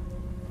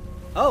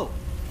 Oh,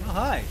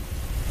 hi.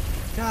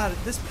 God,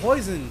 this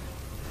poison,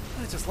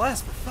 it just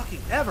lasts for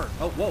fucking ever.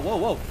 Oh, whoa, whoa,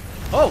 whoa.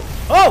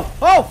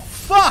 Oh,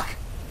 fuck!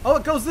 Oh,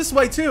 it goes this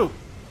way, too.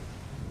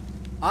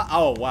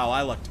 Oh, wow,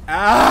 I lucked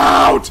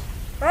out!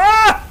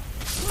 Ah!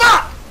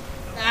 Fuck!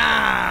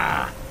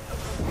 Ah!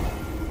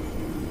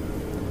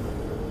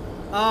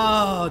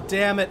 Oh,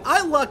 damn it.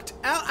 I lucked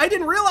out. I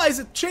didn't realize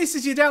it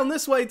chases you down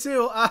this way,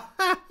 too.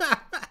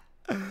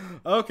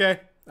 Okay.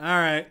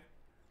 Alright.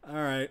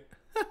 Alright.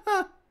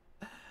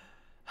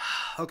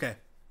 Okay.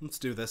 Let's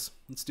do this.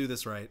 Let's do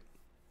this right.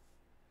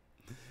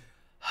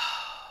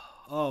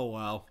 Oh,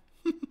 wow.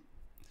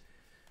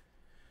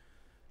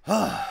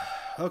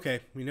 Okay.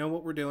 We know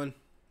what we're doing.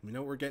 We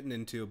know what we're getting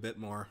into a bit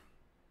more.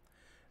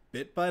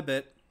 Bit by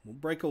bit. We'll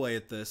break away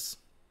at this.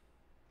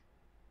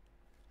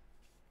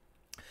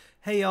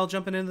 Hey, y'all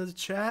jumping into the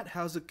chat.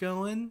 How's it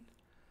going?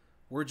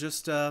 We're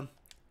just, trying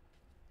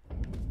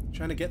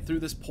to get through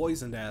this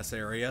poisoned ass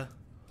area.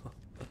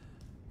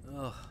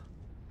 Ugh.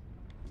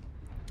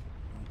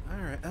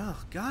 Alright.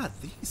 Oh, God.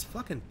 These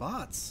fucking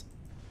bots.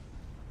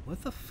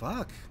 What the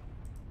fuck?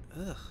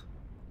 Ugh.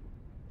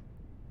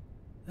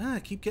 I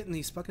keep getting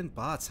these fucking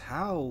bots.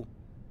 How?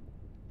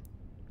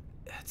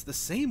 It's the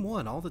same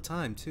one all the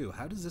time, too.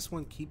 How does this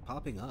one keep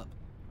popping up?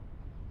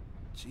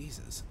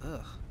 Jesus.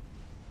 Ugh.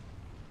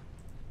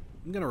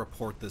 I'm gonna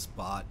report this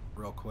bot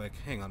real quick.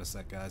 Hang on a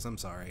sec, guys. I'm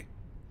sorry.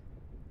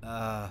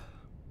 There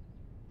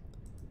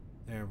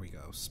we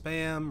go.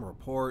 Spam,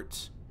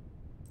 report.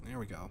 There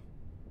we go.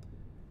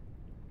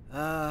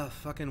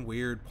 Fucking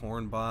weird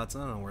porn bots. I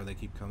don't know where they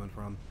keep coming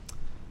from.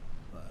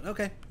 But,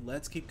 okay.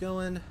 Let's keep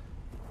going.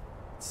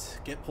 Let's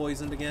get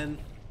poisoned again.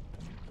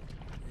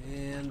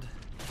 And...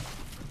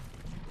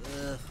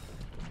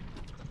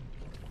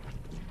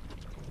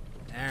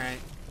 Alright.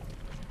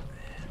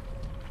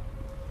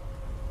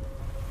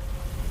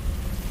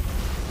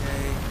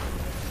 Okay.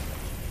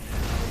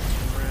 Now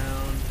turn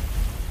around.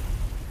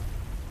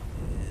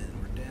 And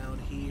we're down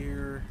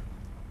here.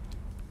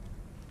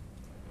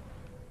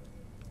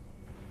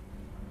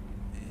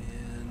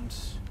 And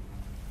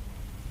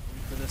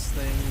wait for this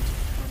thing to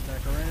come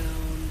back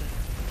around.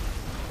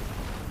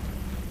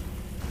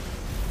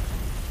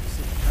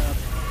 Sit up.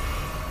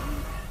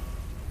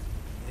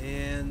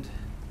 And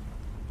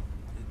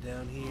get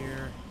down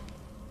here.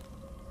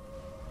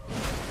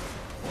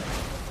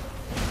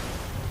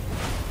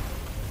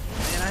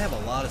 Man, I have a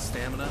lot of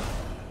stamina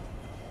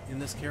in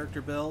this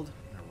character build.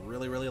 I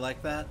really, really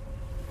like that.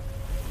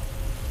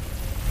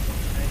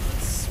 Okay,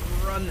 let's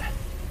run.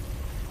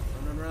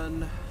 Run, run,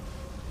 run.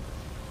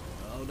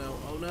 Oh no,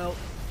 oh no.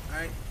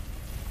 Alright.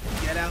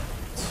 Get out.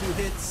 2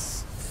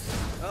 hits.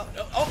 Oh,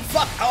 no, oh,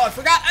 fuck. Oh, I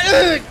forgot.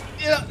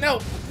 Yeah,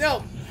 no,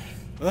 no.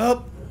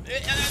 Oh.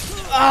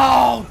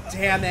 Oh,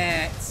 damn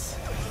it.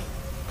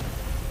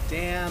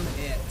 Damn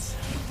it.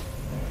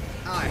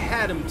 Oh, I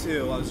had him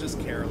too. I was just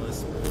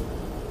careless.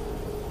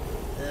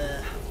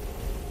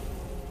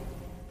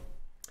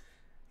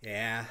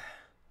 Yeah.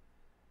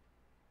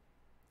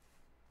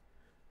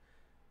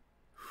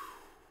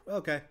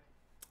 Okay.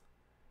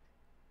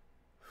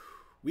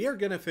 We are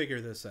gonna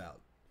figure this out.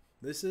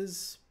 This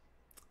is...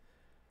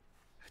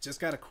 I just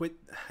gotta quit.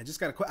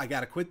 I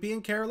gotta quit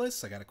being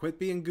careless. I gotta quit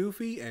being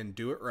goofy and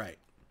do it right.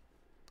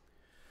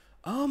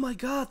 Oh my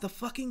god, the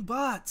fucking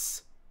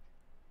bots!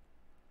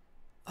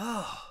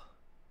 Oh.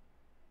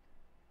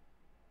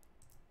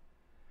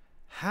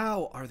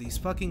 How are these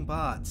fucking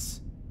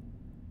bots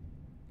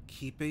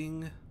keep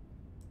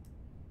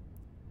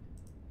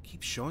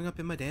showing up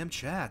in my damn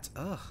chat?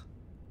 Ugh.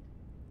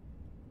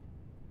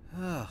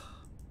 Ugh.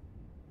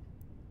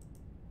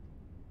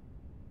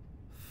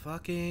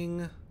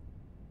 Fucking...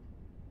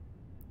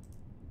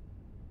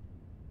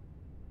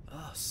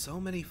 Ugh, so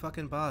many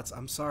fucking bots.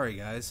 I'm sorry,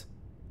 guys.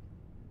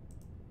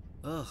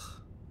 Ugh.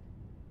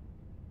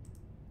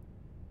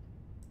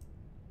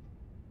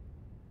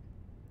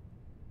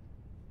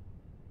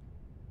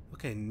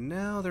 Okay,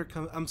 now they're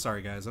coming. I'm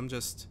sorry, guys. I'm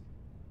just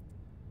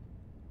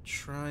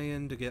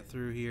trying to get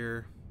through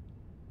here.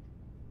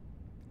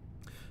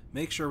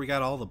 Make sure we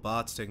got all the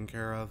bots taken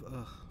care of.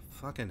 Ugh,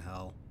 fucking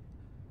hell.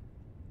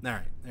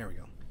 Alright, there we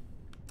go.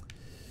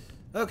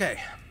 Okay,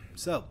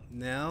 so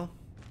now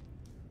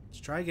let's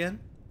try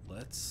again.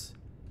 Let's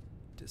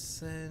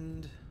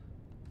descend.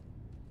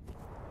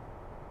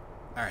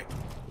 Alright.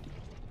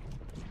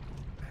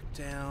 Back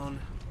down.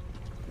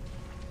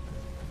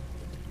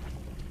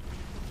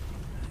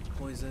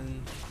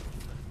 Poison.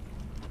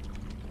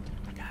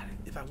 God,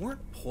 if I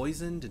weren't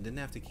poisoned and didn't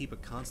have to keep a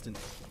constant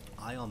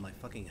eye on my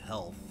fucking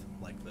health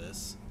like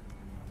this,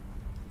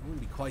 I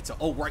wouldn't be quite so...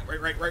 Oh,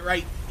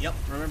 right. Yep,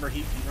 remember,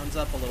 he runs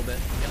up a little bit.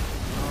 Yep.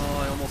 Oh,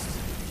 I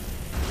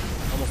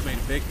almost made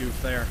a big goof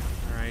there.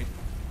 Alright.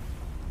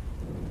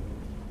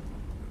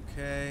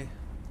 Okay.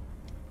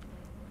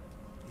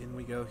 In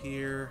we go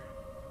here.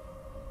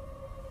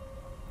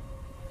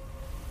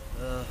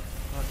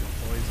 Fucking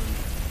poison.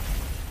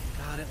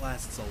 God, it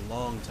lasts a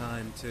long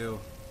time, too.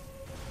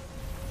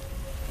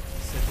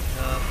 Sip a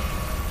cup.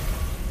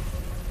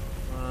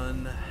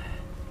 Run.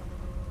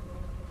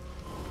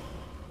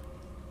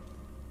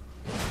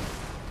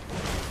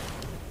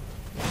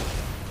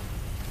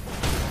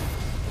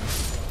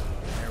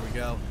 There we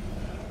go.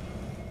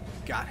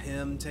 Got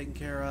him taken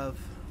care of.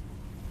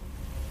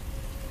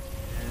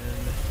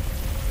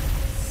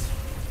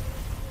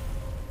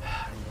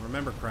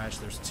 Remember, Crash,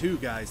 there's 2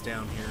 guys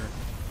down here.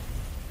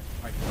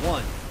 Alright,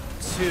 1,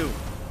 2,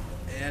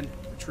 and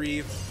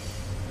retrieve.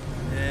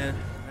 And,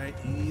 alright,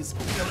 he's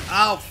gonna...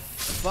 Oh,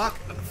 fuck!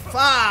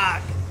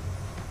 Fuck!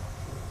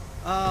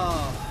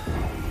 Oh.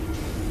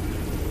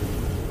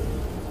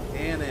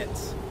 Damn it.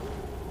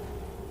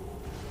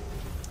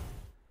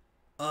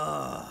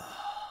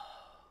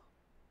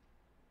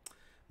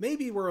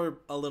 Maybe we're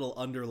a little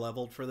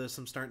under-leveled for this,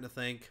 I'm starting to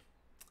think.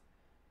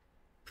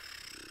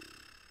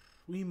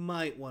 We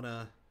might want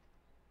to...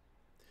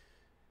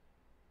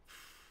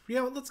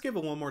 Yeah, let's give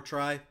it one more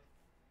try.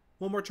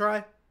 One more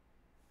try.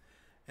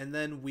 And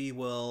then we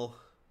will...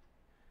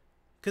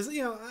 Because,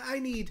 you know, I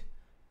need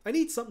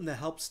something to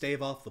help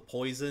stave off the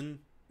poison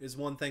is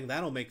one thing.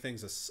 That'll make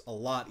things a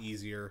lot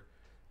easier.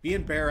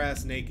 Being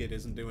bare-ass naked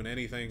isn't doing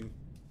anything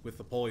with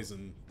the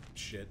poison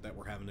shit that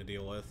we're having to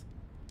deal with.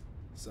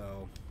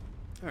 So,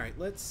 Alright,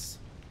 let's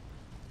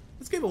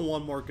give him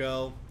one more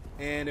go.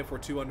 And if we're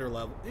too under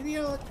level, and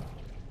you know what?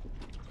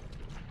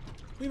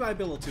 We might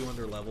be a little too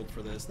under leveled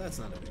for this. That's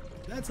not a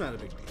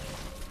big deal.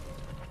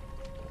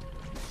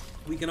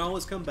 We can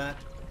always come back.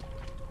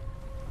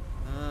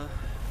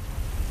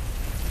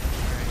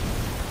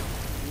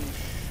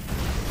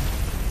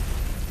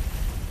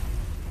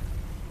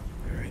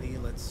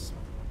 Alrighty, let's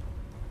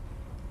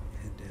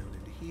head down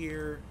into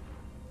here.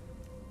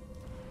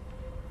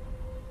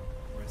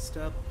 Rest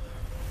up.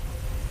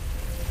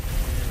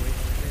 And wait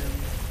for him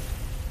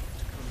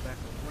to come back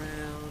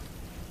around.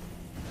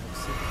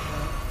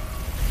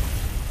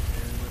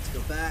 And let's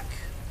go back.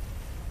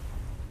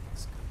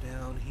 Let's go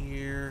down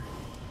here.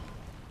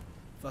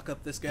 Fuck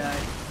up this guy.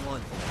 1,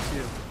 2,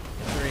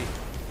 3, 4,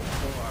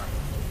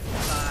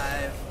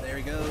 5. There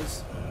he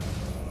goes.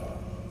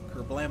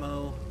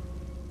 Kerblamo.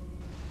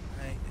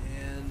 Right,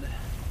 and head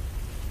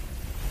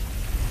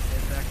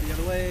back the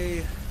other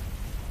way.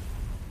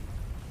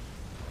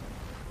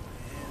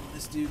 And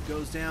this dude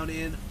goes down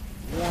in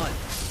 1,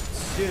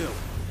 2.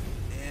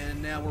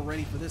 And now we're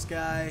ready for this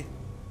guy.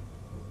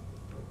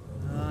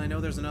 I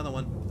know there's another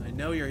one. I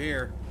know you're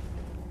here.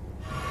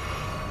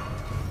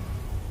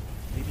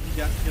 Maybe he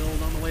got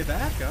killed on the way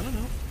back? I don't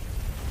know.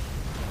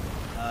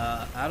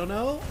 I don't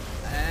know,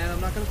 and I'm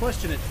not going to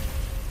question it.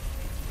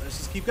 Let's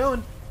just keep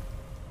going.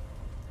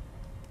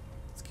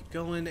 Let's keep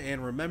going,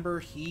 and remember,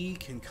 he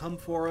can come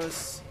for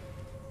us.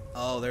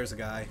 Oh, there's a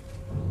guy.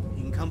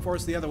 He can come for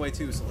us the other way,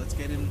 too, so let's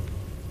get in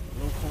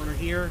a little corner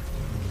here.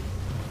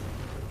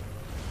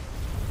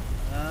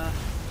 I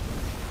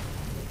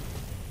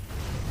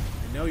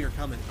know you're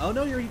coming. Oh,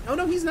 no, oh,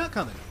 no, he's not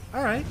coming.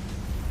 All right.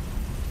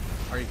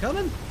 Are you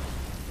coming?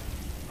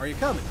 Are you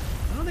coming?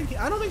 I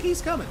don't think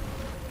he's coming.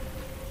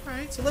 All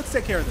right, so let's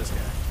take care of this guy.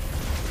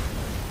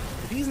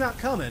 If he's not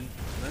coming,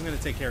 then I'm gonna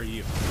take care of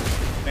you.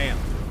 Bam.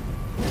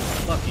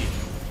 Fuck you.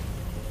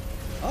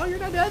 Oh, you're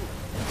not dead?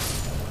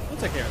 We'll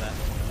take care of that.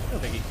 No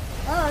biggie.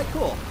 All right,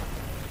 cool.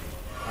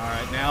 All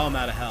right, now I'm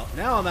out of health.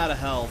 Now I'm out of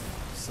health.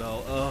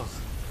 So, ugh.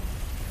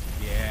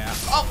 Yeah.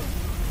 Oh.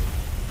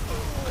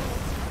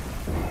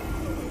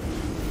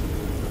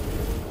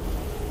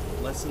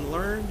 Lesson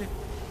learned.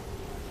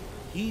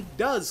 He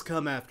does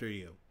come after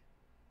you.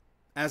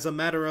 As a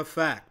matter of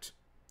fact,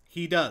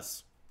 he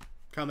does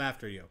come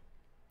after you.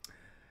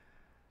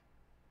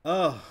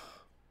 Oh.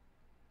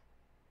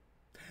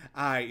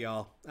 Alright,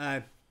 y'all.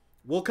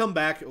 We'll come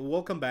back.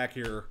 We'll come back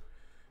here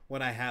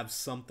when I have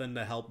something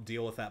to help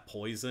deal with that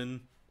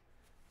poison.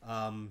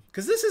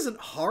 Because this isn't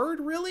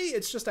hard, really.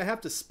 It's just I have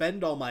to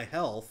spend all my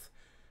health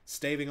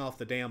staving off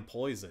the damn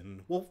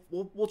poison.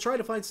 We'll try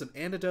to find some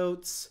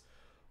antidotes.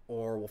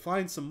 Or we'll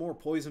find some more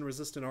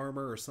poison-resistant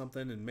armor or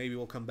something, and maybe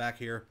we'll come back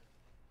here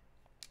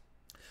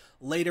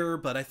later.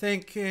 But I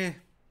think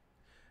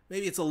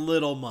maybe it's a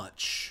little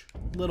much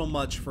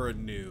for a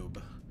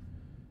noob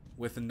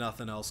with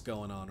nothing else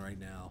going on right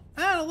now.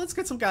 I don't know, let's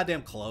get some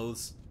goddamn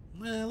clothes.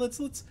 Let's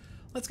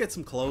get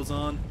some clothes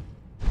on.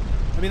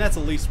 I mean, that's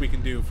the least we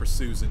can do for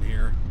Susan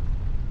here.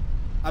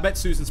 I bet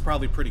Susan's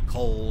probably pretty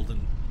cold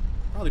and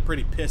probably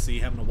pretty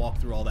pissy having to walk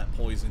through all that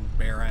poison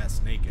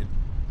bare-ass naked.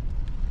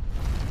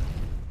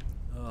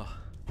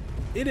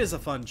 It is a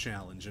fun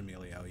challenge,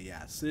 Emilio,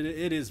 yes.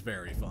 It is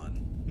very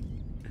fun.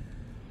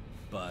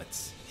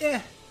 But,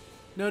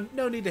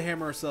 no need to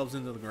hammer ourselves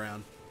into the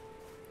ground.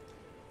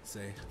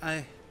 Say,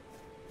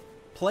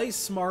 play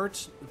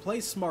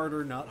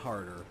smarter, not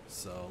harder.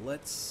 So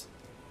let's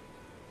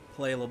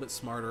play a little bit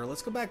smarter.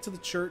 Let's go back to the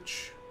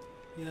church.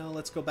 You know,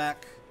 let's go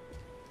back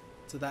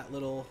to that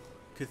little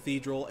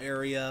cathedral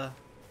area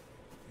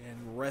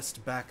and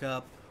rest back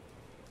up.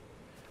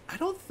 I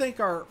don't think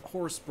our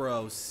horse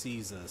bro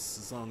sees us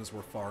as long as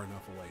we're far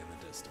enough away in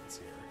the distance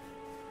here.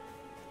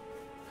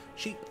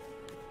 Sheep.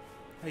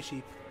 Hi,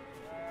 sheep.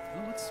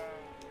 Oh, what's...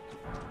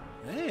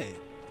 Hey!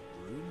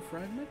 Rune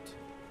fragment?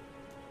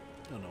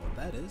 Don't know what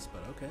that is,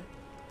 but okay.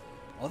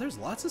 Oh, there's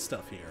lots of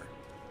stuff here.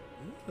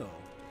 Ooh.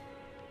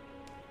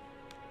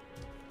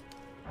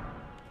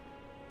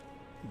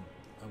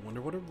 I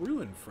wonder what a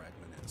rune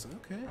fragment is.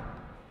 Okay.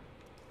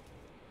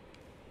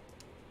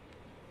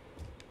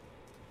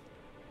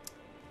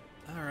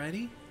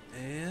 Alrighty,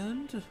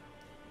 and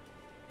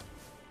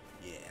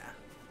yeah.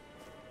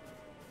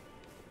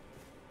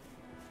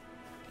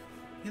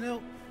 You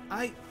know,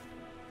 I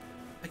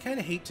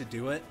kind of hate to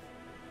do it,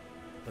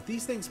 but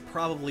these things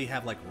probably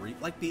have like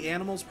the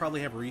animals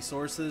probably have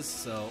resources.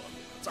 So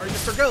sorry,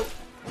 Mr. Goat.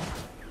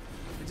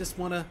 I just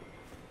wanna.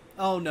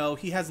 Oh no,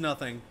 he has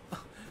nothing.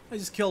 I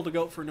just killed a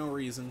goat for no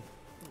reason.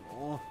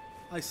 Oh,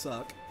 I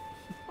suck.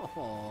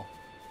 Oh.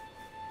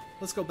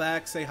 Let's go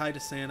back, say hi to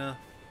Santa.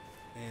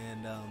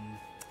 And,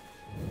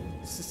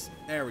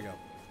 there we go.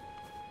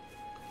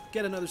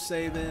 Get another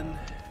save in,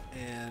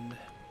 and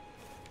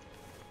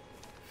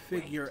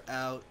figure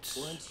out...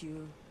 Weren't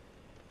you...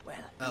 Well,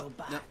 you're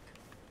back.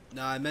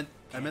 No, I meant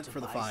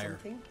for the fire.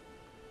 Something?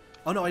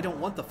 Oh, no, I don't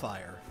want the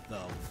fire,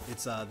 though.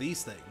 It's,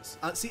 these things.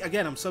 See,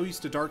 again, I'm so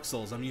used to Dark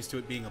Souls, I'm used to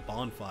it being a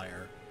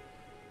bonfire.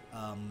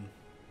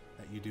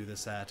 that you do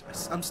this at.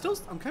 I'm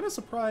kind of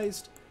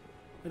surprised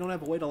I don't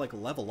have a way to, like,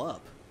 level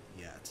up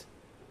yet.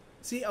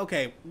 See,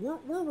 okay,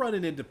 we're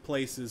running into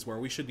places where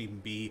we shouldn't even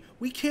be.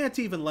 We can't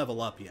even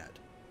level up yet.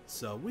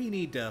 So we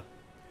need to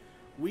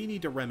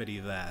remedy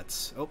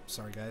that. Oh,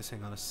 sorry guys,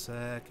 hang on a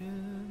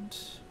second.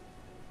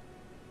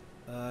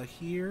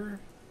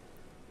 Here.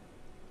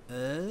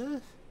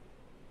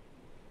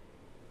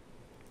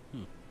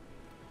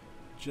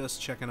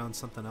 Just checking on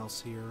something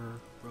else here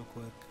real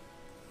quick.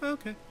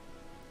 Okay.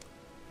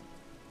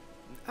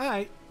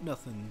 Alright,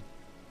 nothing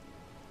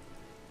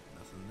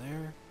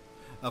there.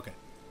 Okay.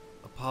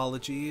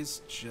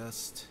 Apologies,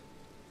 just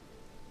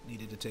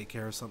needed to take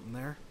care of something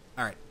there.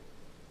 Alright.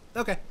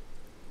 Okay.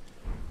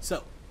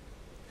 So,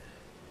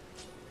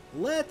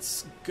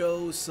 let's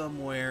go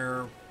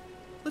somewhere.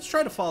 Let's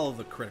try to follow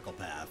the critical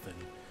path. And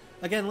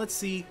again, let's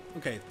see.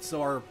 Okay,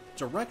 so our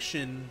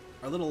direction,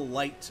 our little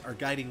light, our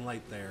guiding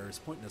light there is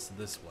pointing us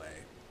this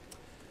way.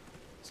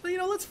 So, you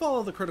know, let's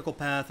follow the critical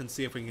path and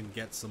see if we can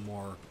get some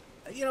more,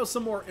 you know,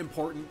 some more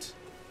important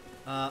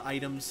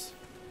items.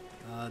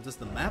 Does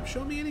the map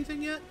show me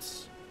anything yet?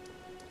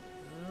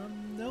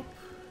 Nope.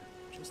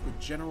 Just the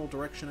general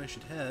direction I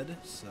should head,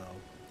 so...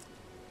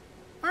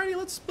 Alrighty,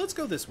 let's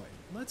go this way.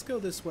 Let's go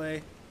this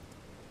way.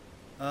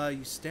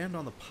 You stand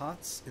on the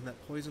pots in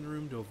that poison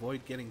room to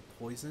avoid getting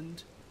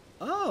poisoned.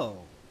 Oh!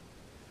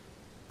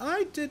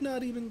 I did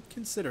not even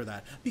consider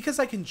that. Because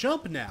I can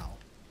jump now.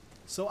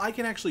 So I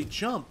can actually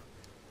jump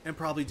and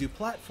probably do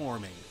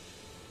platforming.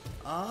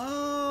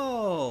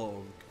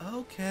 Oh!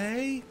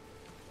 Okay.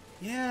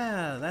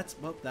 Yeah, that's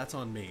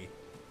on me.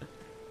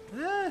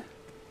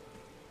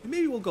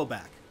 Maybe we'll go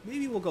back.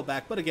 Maybe we'll go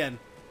back. But again,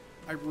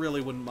 I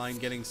really wouldn't mind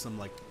getting some,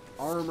 like,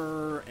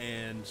 armor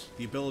and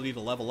the ability to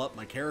level up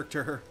my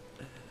character.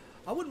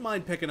 I wouldn't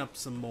mind picking up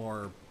some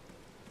more,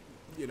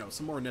 you know,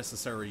 some more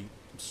necessary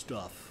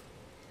stuff.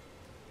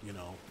 You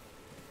know.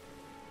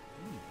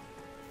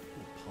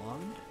 Little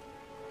pond.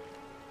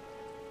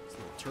 These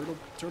little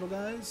turtle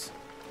guys.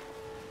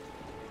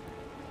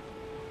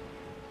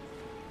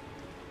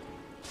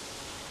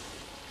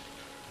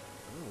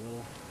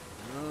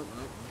 Oh,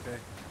 okay.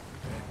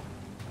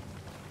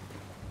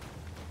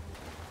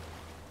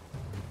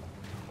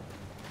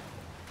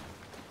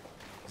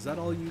 Is that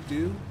all you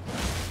do?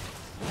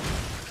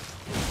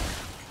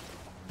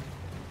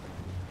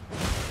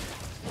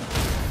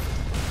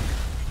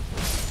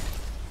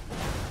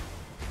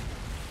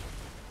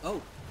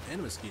 Oh, and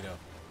a mosquito.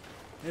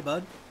 Hey,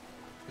 bud.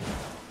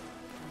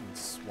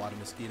 Swat a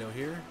mosquito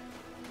here.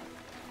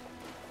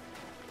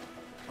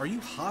 Are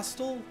you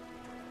hostile?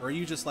 Or are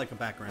you just like a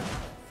background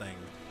thing?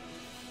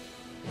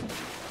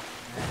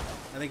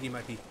 I think he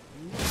might be...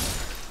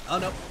 Oh,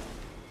 no.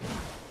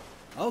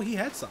 Oh, he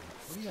had something.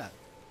 What do you got?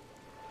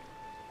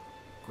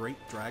 Great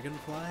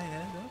dragonfly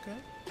head? Okay.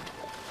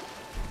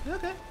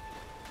 Okay.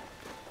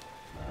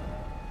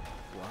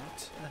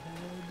 What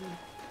ahead?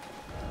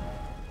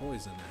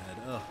 Poison ahead.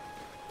 Oh.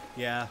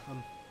 Yeah,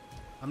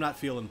 I'm not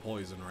feeling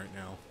poison right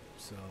now.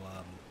 So,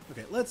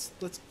 okay, let's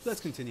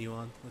continue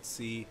on. Let's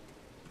see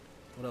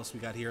what else we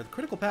got here. The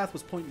critical path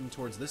was pointing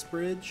towards this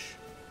bridge.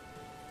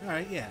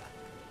 Alright, yeah.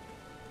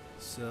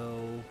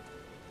 So,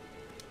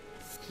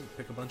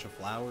 pick a bunch of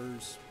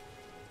flowers.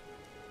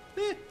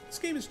 This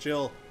game is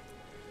chill.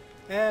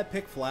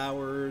 Pick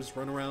flowers,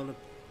 run around a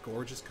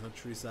gorgeous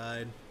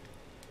countryside.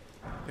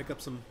 Pick up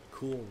some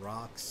cool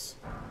rocks.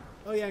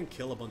 Oh yeah, and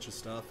kill a bunch of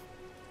stuff.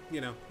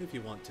 You know, if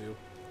you want to.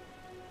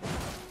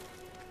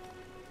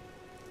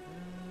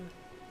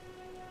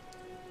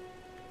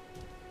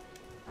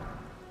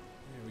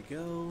 There we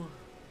go.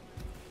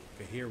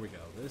 Okay, here we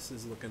go. This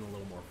is looking a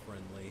little more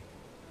friendly.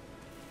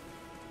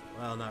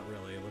 Well, not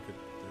really. Look at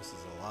this.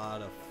 Is a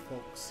lot of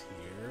folks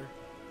here.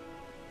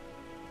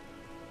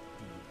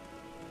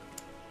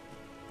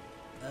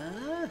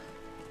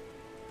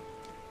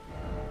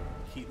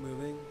 Keep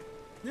moving.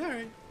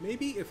 Alright.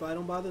 Maybe if I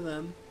don't bother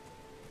them,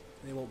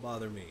 they won't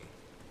bother me.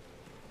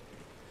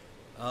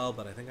 Oh,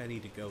 but I think I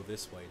need to go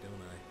this way,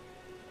 don't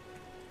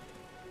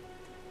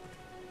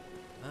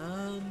I?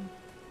 Are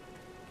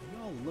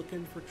y'all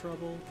looking for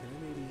trouble? Can I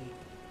maybe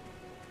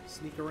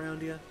sneak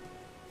around you?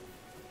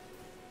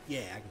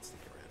 Yeah, I can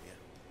sneak around you.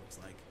 Looks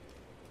like.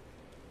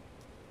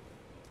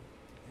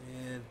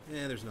 And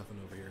there's nothing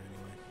over here anyway.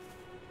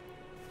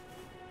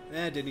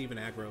 Didn't even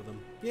aggro them.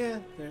 Yeah,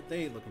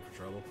 they ain't looking for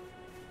trouble.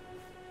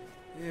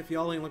 If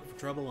y'all ain't looking for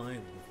trouble, I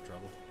ain't looking for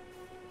trouble.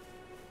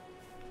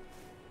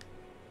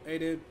 Hey,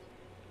 dude.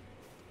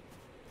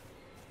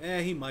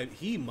 He might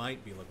be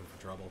looking for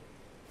trouble.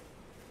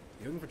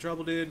 You looking for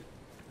trouble, dude?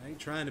 I ain't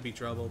trying to be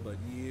trouble, but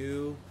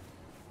you...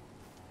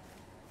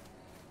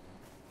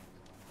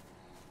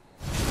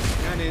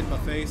 Kinda in my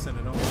face and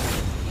I don't...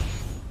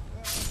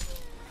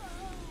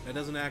 That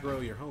doesn't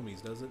aggro your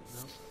homies, does it?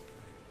 No?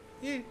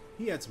 Yeah,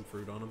 he had some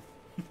fruit on him.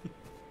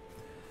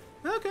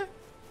 Okay.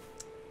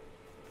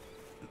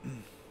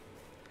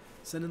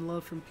 Sending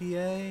love from PA.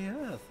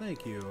 Ah,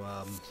 thank you.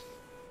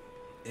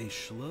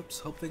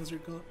 Schlups. Hope things are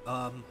good.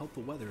 Hope the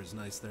weather is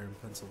nice there in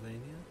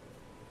Pennsylvania.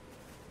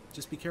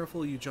 Just be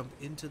careful, you jump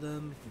into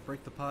them, you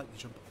break the pot, you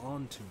jump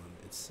onto them.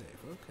 It's safe.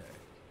 Okay.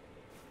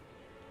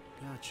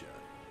 Gotcha.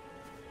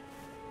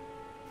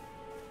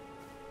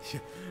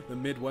 The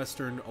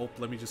Midwestern, oh,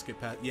 let me just get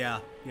past. Yeah,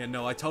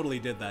 no, I totally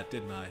did that,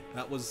 didn't I?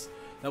 That was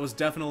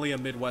definitely a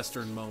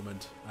Midwestern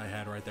moment I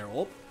had right there.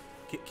 Oh,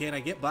 can I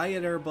get by you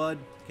there, bud?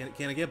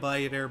 Can I get by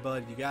you there,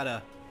 bud?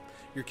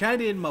 You're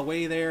kind of in my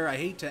way there. I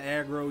hate to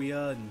aggro you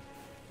and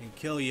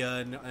kill you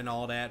and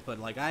all that, but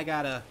like I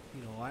gotta,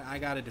 I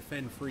gotta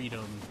defend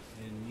freedom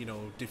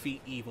and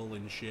defeat evil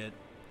and shit.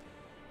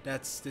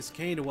 That's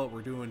kind of what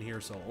we're doing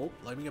here. So, oh,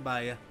 let me get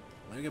by you.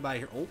 Let me get by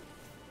here. Oh.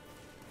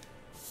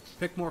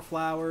 Pick more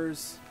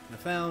flowers. I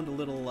found a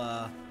little,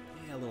 a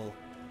little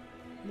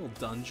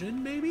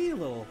dungeon, maybe? A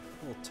little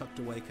tucked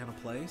away kind of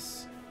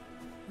place.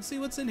 Let's see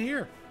what's in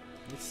here.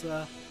 Let's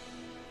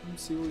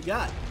see what we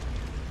got.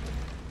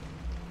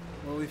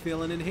 What are we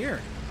feeling in here?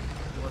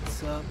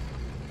 What's up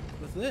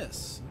with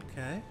this?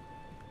 Okay.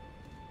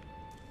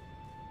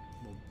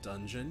 Little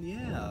dungeon,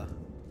 yeah.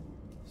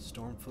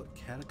 Stormfoot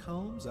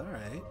Catacombs,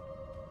 alright.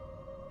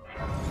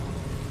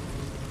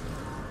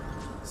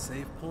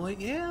 Save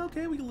point. Yeah,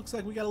 okay, looks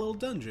like we got a little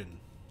dungeon.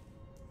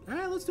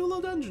 Alright, let's do a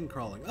little dungeon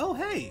crawling. Oh,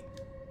 hey!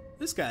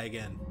 This guy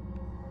again.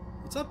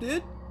 What's up,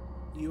 dude?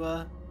 You,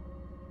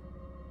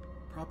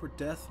 proper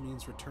death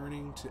means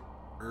returning to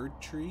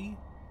Erdtree?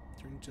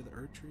 Returning to the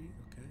Erdtree?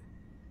 Okay.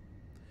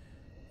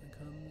 Here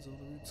comes all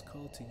the roots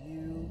call to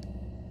you.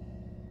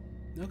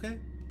 Okay.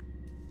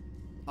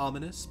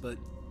 Ominous, but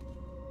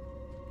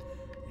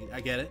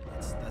I get it.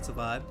 That's a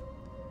vibe.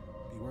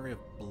 Be wary of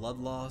blood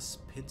loss,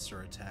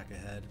 pincer attack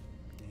ahead.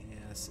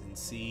 Yes, and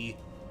see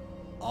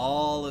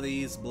all of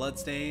these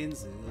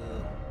bloodstains.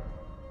 Ugh.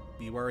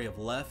 Be wary of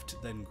left,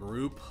 then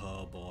group.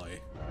 Oh boy.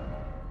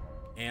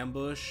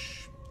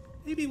 Ambush.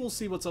 Maybe we'll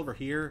see what's over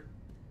here.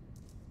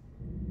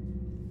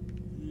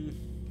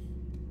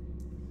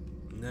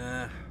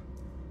 Nah.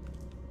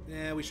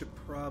 Yeah, we should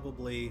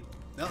probably...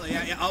 Oh,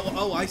 yeah.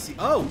 Oh, I see.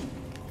 Oh!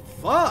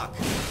 Fuck!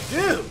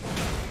 Dude!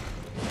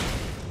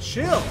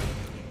 Chill!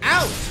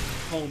 Out,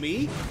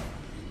 homie!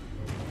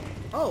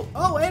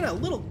 Oh, and a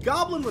little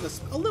goblin with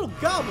a little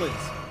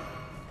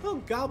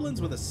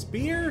goblins with a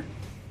spear?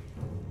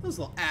 This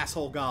little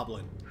asshole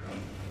goblin.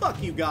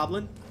 Fuck you,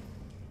 goblin.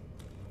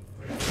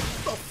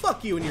 Oh,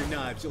 fuck you and your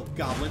knives, you little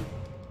goblin.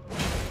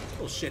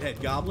 Little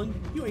shithead goblin.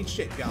 You ain't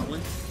shit,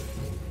 goblin.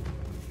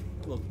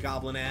 Little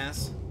goblin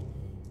ass.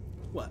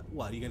 What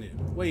are you gonna do?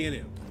 What are you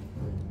gonna do?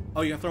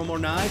 Oh, you gonna throw more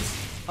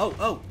knives?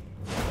 Oh.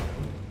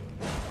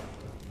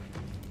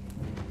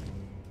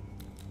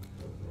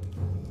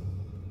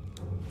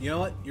 You know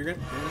what? You're gonna...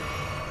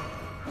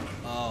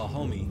 Oh,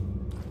 homie.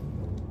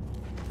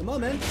 Come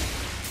on, man.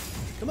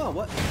 Come on,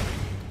 what?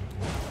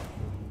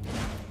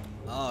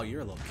 Oh,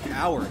 you're a little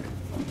coward.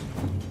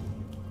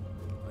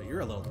 Oh,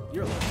 you're a little...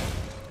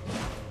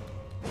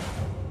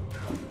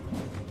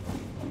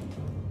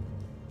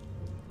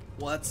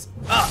 What's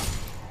up?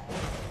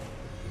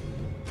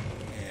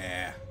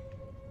 Yeah.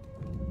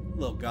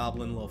 Little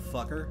goblin, little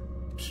fucker.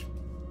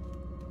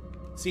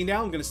 See,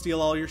 now I'm gonna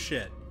steal all your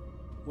shit.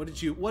 What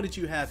did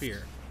you have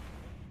here?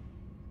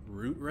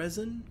 Root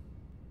resin?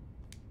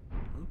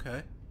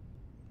 Okay.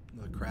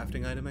 Another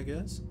crafting item, I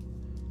guess.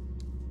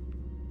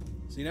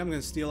 See, now I'm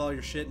gonna steal all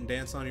your shit and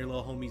dance on your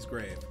little homie's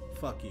grave.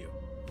 Fuck you.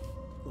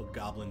 Little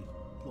goblin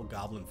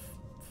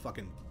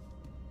fucking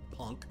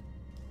punk.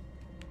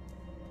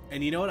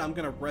 And you know what? I'm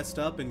gonna rest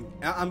up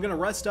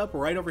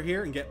right over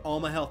here and get all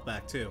my health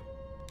back too.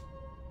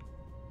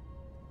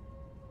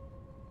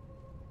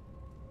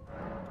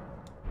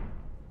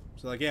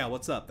 So like, yeah,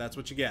 what's up? That's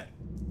what you get.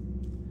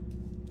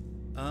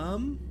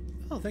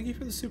 Oh, thank you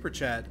for the super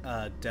chat,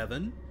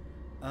 Devin.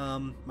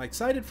 Am I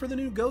excited for the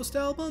new Ghost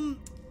album?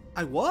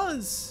 I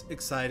was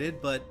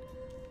excited, but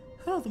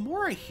I don't know, the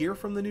more I hear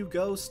from the new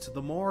Ghost,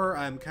 the more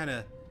I'm kind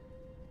of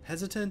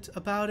hesitant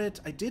about it.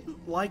 I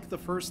didn't like the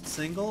first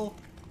single.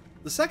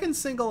 The second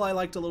single I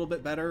liked a little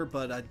bit better,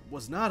 but I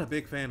was not a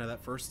big fan of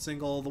that first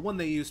single. The one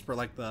they used for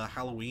like the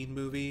Halloween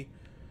movie,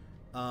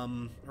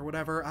 or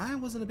whatever. I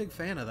wasn't a big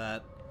fan of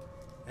that.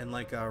 And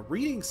like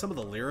reading some of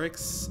the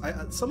lyrics,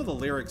 some of the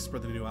lyrics for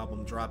the new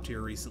album dropped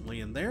here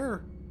recently, and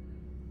they're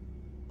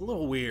a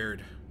little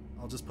weird.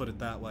 I'll just put it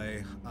that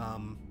way. I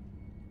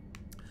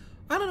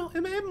don't know.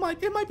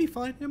 It might be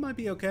fine. It might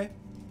be okay.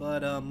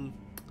 But I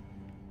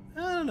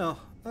don't know.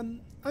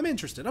 I'm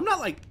interested. I'm not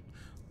like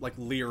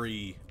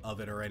leery of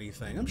it or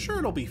anything. I'm sure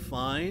it'll be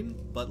fine.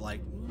 But like,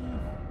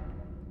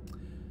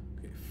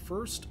 okay.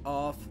 First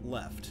off,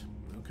 left.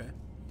 Okay.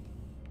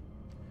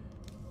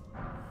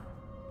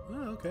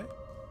 Oh, okay.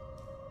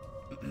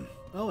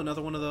 Oh,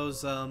 another one of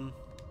those, another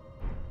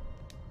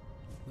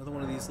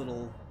one of these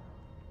little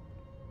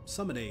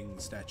summoning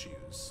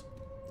statues.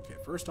 Okay,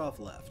 first off,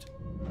 left.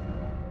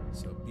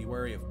 So, be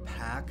wary of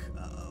pack.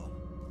 Uh-oh.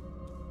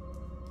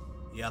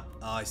 Yep,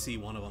 oh, I see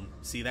one of them.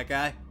 See that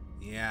guy?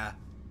 Yeah.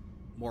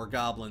 More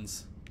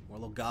goblins. More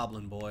little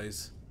goblin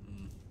boys.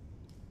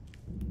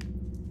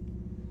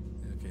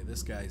 Okay,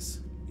 this guy's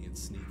being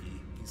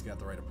sneaky. He's got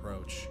the right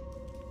approach.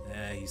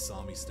 Eh, he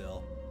saw me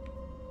still.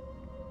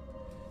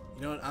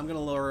 You know what? I'm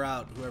gonna lure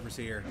out whoever's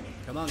here.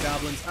 Come on,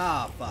 goblins.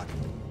 Ah, fuck.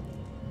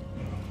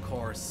 Of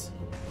course.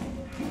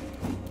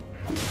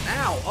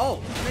 Ow!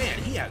 Oh, man,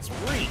 he has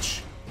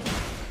reach.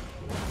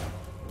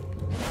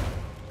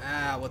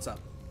 Ah, what's up?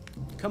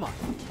 Come on.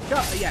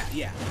 Go.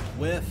 Yeah.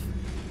 Whiff.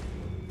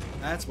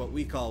 That's what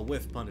we call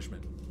whiff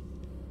punishment.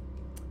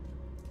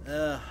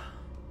 I'm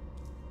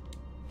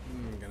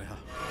gonna heal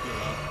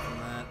up from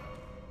that.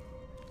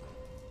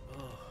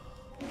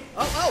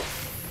 Oh,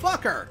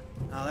 fucker!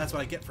 Oh, that's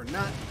what I get for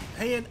not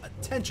paying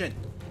attention.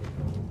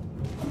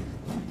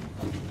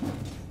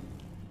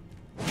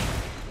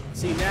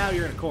 See, now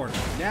you're in a corner.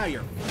 Now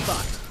you're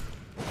fucked.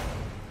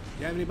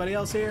 You have anybody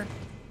else here?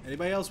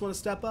 Anybody else want to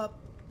step up?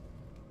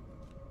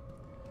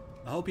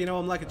 I hope you know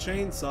I'm like a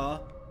chainsaw.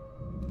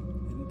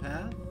 Hidden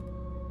path?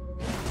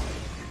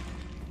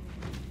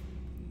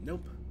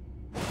 Nope.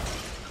 Not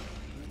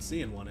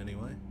seeing one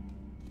anyway.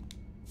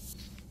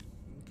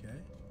 Okay.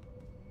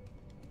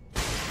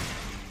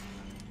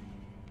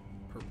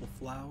 Purple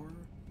flower.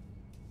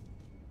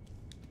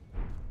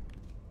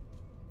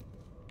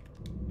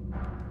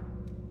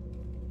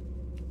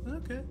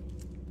 Okay.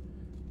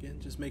 Again,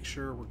 just make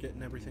sure we're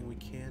getting everything we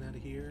can out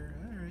of here.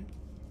 Alright.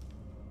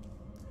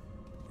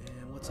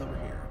 And what's over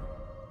here?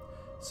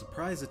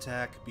 Surprise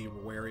attack, be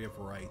wary of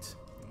right.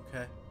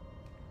 Okay.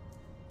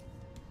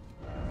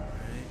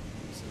 Alright.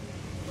 So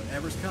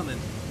whatever's coming,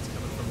 it's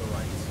coming from the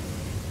right.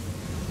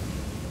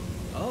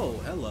 Oh,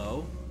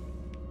 hello.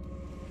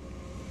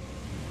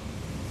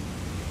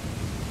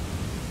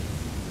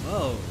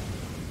 Whoa.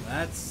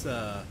 That's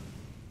a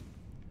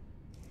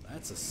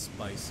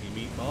spicy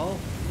meatball.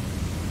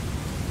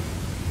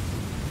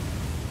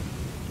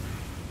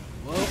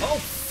 Whoa. Oh,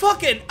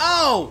 fucking!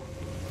 Oh!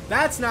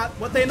 That's not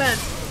what they meant.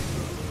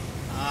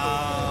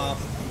 Ah,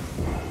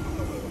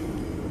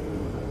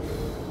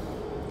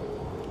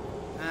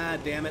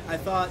 damn it. I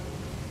thought...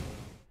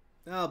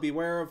 Oh,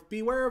 beware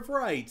of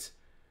right.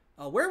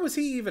 Where was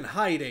he even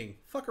hiding?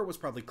 Fucker was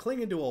probably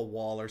clinging to a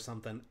wall or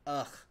something.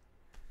 Ugh.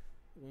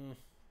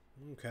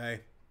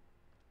 Okay.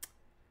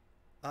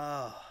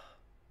 Oh,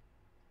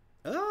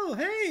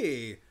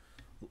 hey!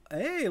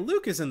 Hey,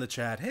 Luke is in the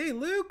chat. Hey,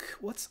 Luke!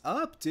 What's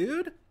up,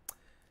 dude?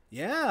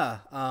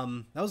 Yeah,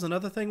 that was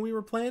another thing we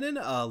were planning.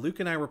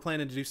 Luke and I were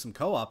planning to do some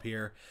co-op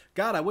here.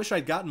 God, I wish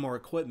I'd gotten more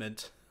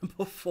equipment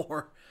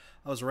before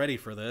I was ready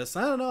for this.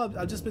 I don't know,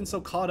 I've just been so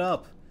caught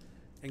up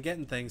in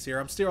getting things here.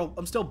 I'm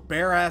still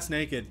bare-ass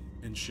naked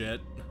and shit.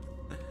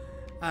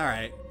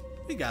 Alright,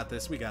 we got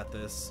this, we got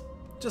this.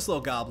 Just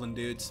little goblin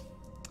dudes.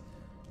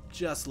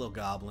 Just little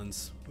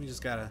goblins. We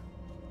just gotta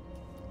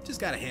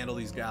handle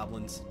these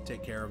goblins.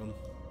 Take care of them.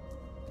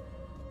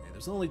 Okay,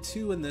 there's only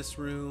 2 in this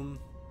room.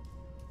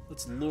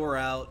 Let's lure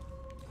out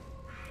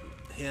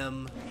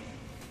him.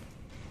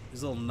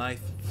 His little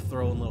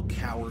knife-throwing little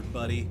coward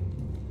buddy.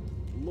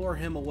 Lure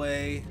him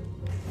away.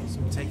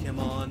 So we take him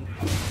on.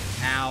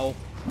 Ow.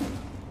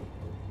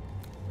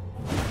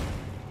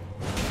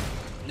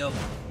 Nope.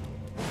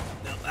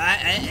 No.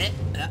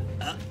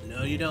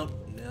 No, you don't.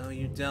 No,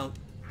 you don't.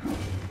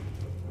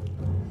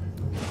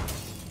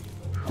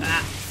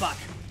 Ah, fuck.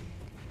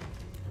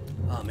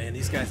 Oh man,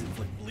 these guys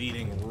inflict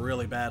bleeding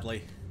really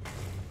badly.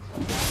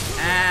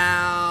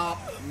 Ow!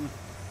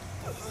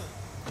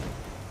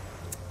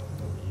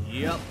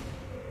 Yep.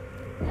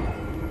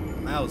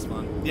 That was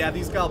fun. Yeah,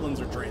 these goblins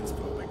are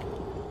transphobic.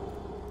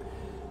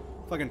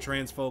 Fucking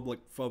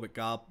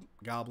transphobic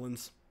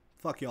goblins.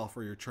 Fuck y'all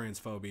for your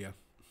transphobia.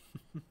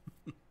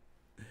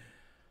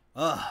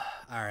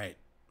 Alright.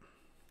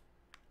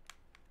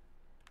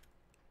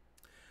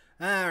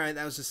 Alright,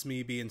 that was just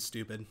me being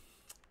stupid.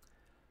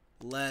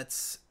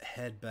 Let's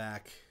head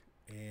back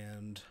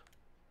and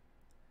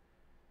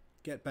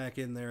get back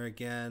in there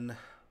again.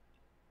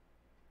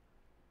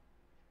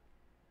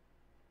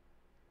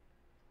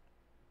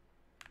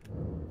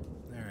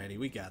 Alrighty,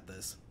 we got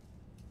this.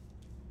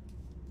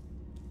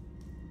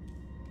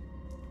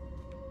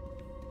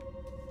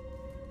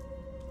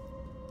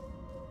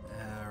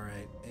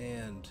 Alright,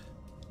 and...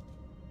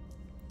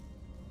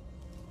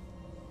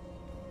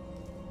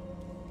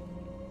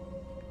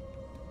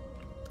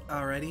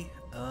 Alrighty,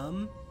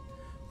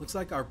 looks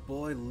like our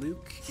boy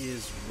Luke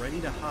is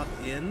ready to hop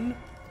in.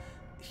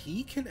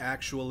 He can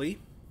actually...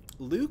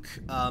 Luke,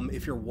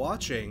 if you're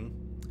watching...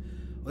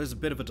 Well, there's a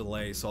bit of a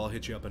delay, so I'll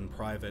hit you up in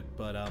private,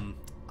 but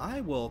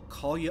I will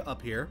call you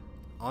up here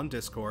on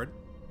Discord,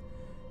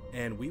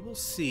 and we will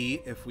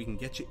see if we can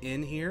get you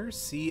in here,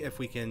 see if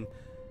we can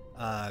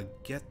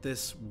get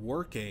this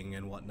working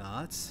and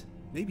whatnot.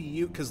 Maybe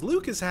you... Because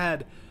Luke has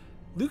had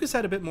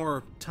a bit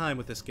more time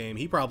with this game.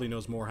 He probably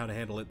knows more how to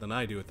handle it than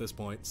I do at this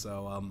point,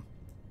 so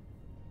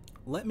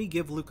let me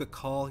give Luke a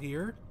call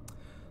here.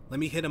 Let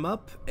me hit him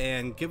up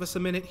and give us a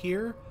minute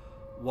here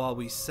while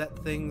we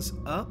set things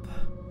up.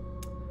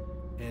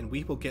 And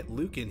we will get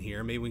Luke in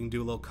here. Maybe we can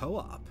do a little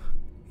co-op,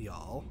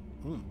 y'all.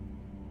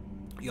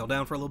 Y'all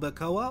down for a little bit of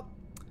co-op?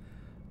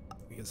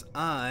 Because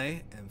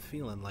I am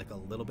feeling like a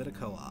little bit of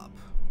co-op.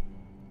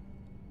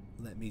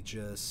 Let me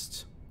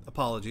just...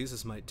 Apologies,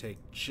 this might take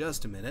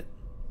just a minute.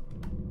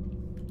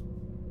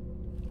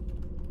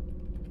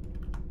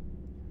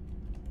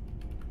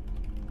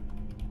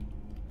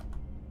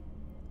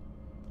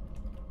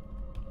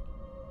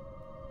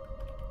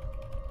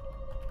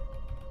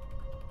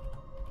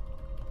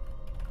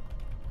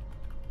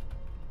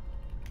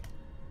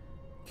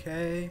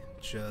 Okay,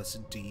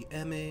 just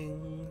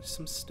DMing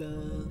some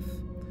stuff.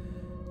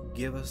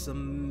 Give us a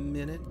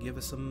minute, give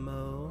us a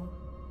mo.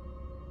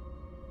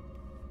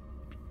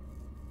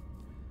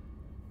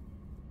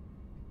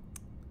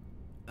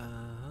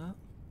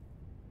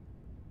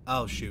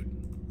 Oh shoot,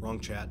 wrong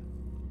chat.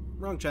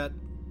 Wrong chat.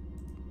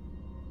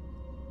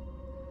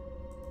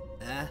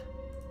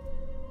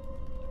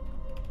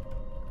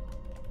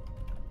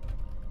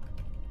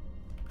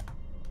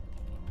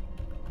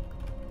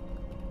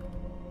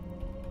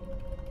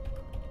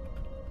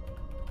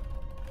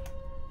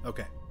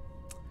 Okay.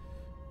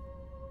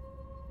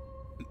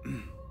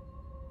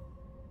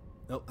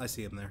 Oh, I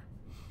see him there.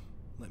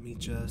 Let me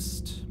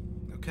just...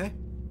 Okay.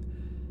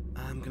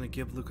 I'm gonna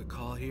give Luke a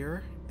call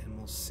here, and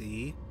we'll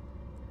see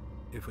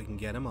if we can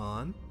get him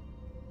on.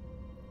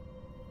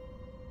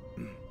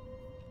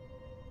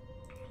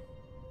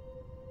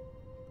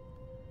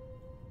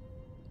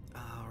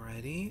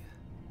 Alrighty.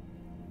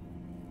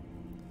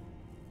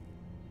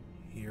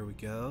 Here we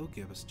go.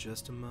 Give us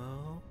just a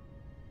mo.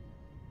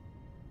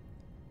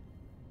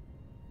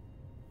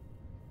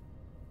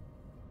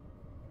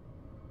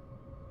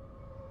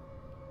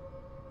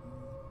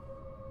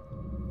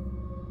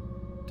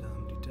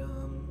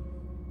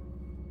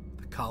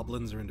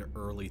 Goblins are into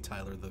early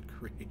Tyler the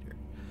Creator.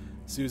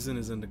 Susan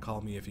is into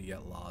call me if you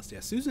get lost. Yeah,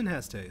 Susan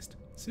has taste.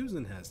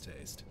 Susan has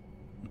taste.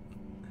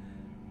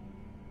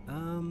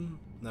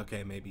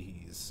 Okay,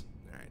 maybe he's...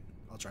 Alright,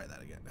 I'll try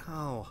that again.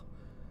 Oh,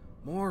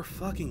 more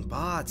fucking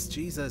bots.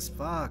 Jesus,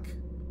 fuck.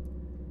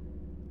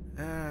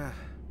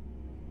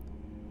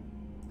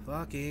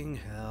 Fucking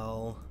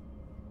hell.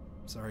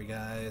 Sorry,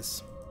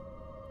 guys.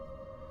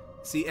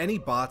 See, any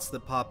bots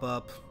that pop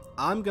up,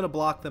 I'm gonna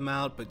block them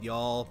out, but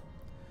y'all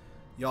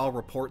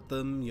report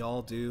them,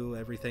 y'all do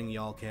everything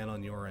y'all can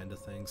on your end of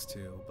things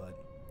too, but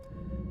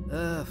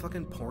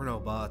fucking porno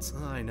bots.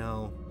 I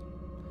know.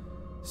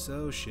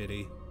 So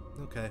shitty.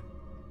 Okay.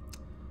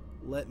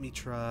 Let me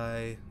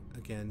try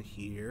again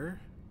here.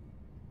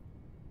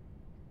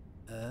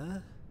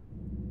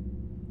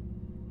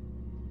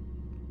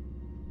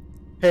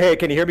 Hey,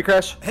 can you hear me,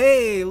 Crash?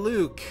 Hey,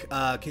 Luke.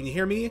 Can you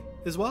hear me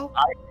as well?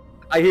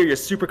 I hear you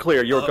super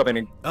clear. You're coming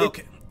in.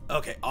 Okay.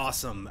 Okay,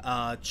 awesome.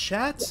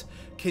 Chat,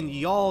 can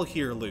y'all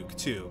hear Luke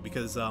too?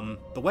 Because the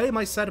way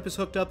my setup is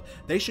hooked up,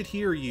 they should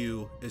hear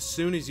you as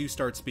soon as you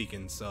start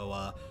speaking.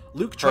 So,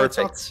 Luke, try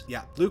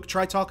Luke,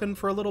 try talking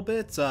for a little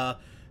bit. You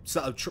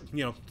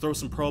know, throw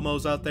some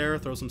promos out there,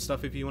 throw some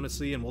stuff if you want to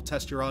see, and we'll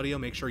test your audio.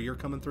 Make sure you're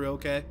coming through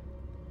okay.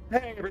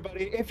 Hey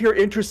everybody, if you're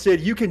interested,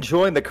 you can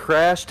join the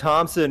Crash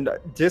Thompson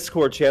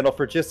Discord channel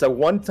for just a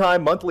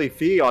one-time monthly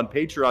fee on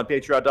Patreon,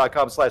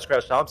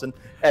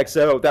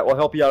 patreon.com/CrashThompsonXO. That will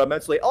help you out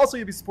immensely. Also,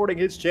 you'll be supporting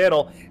his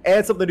channel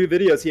and some of the new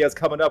videos he has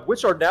coming up,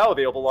 which are now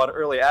available on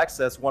early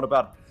access. One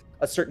about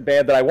a certain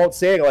band that I won't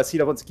say unless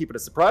he wants to keep it a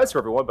surprise for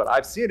everyone, but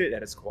I've seen it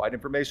and it's quite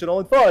informational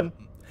and fun.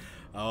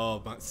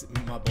 Oh,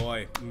 my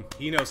boy.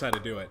 He knows how to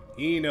do it.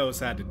 He knows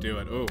how to do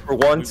it. Ooh, for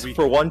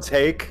one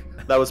take,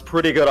 that was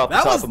pretty good off the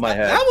top of my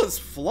head. That was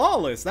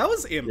flawless. That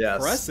was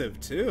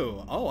impressive,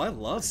 too. Oh, I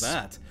love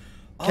that.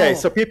 Okay,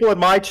 so people in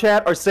my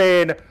chat are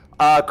saying,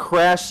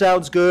 Crash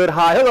sounds good.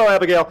 Hi. Hello,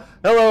 Abigail.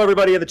 Hello,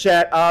 everybody in the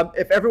chat.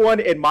 If everyone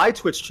in my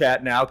Twitch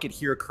chat now can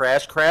hear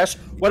Crash,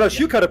 why don't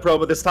you cut a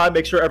promo this time?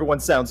 Make sure everyone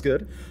sounds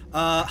good.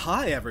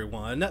 Hi,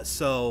 everyone.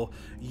 So,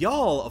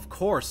 y'all, of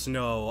course,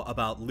 know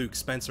about Luke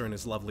Spencer and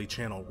his lovely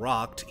channel,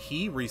 Rocked.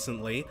 He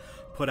recently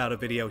put out a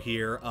video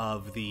here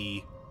of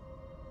the...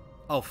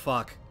 Oh,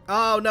 fuck.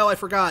 Oh, no, I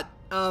forgot.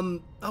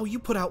 Oh, you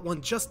put out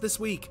one just this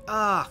week.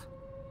 God,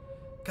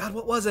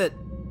 what was it?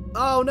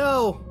 Oh,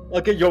 no.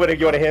 Okay, you want a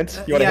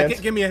hint? You want a hint?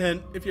 Give me a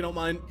hint, if you don't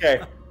mind.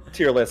 Okay,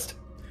 tier list.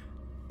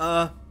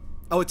 Oh,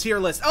 a tier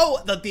list.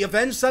 Oh, the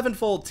Avenged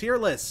Sevenfold tier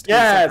list.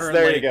 Yes,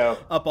 there you go.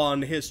 Up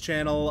on his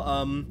channel.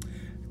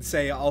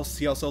 He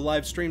also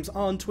live streams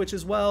on Twitch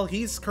as well.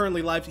 He's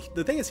currently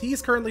the thing is,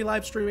 he's currently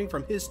live streaming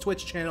from his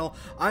Twitch channel.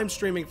 I'm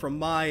streaming from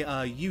my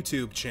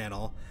YouTube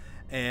channel.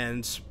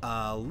 And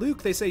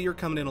Luke, they say you're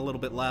coming in a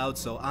little bit loud,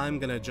 so I'm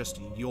gonna adjust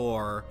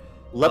your...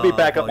 Let me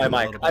back up my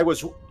mic.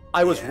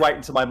 I was right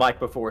into my mic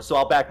before, so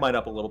I'll back mine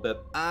up a little bit.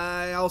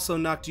 I also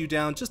knocked you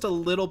down just a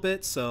little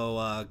bit,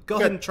 so go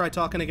ahead and try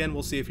talking again.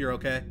 We'll see if you're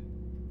okay.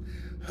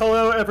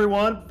 Hello,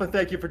 everyone.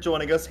 Thank you for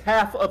joining us.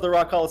 Half of the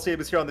Rock Coliseum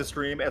is here on the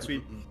stream, as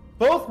we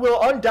both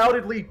will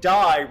undoubtedly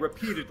die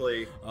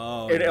repeatedly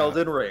in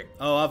Elden Ring.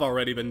 Oh, I've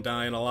already been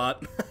dying a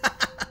lot.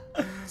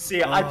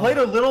 See, I played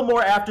a little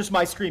more after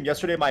my stream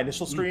yesterday, my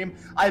initial stream.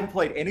 I haven't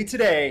played any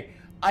today.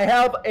 I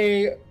have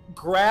a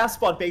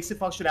grasp on basic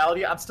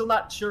functionality. I'm still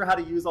not sure how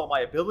to use all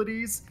my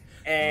abilities,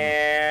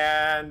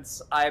 and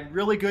I'm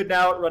really good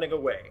now at running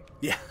away.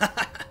 Yeah.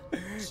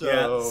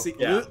 So, See,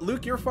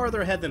 Luke, you're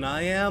farther ahead than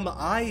I am.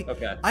 I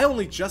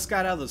only just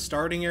got out of the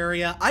starting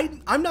area.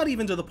 I'm not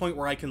even to the point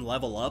where I can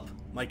level up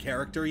my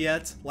character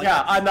yet. Like,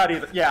 I'm not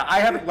even. Yeah,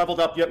 I haven't leveled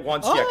up yet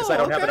once yet because I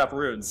don't have enough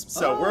runes.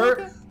 So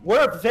we're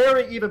a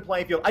very even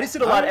playing field. I just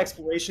did a lot of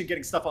exploration,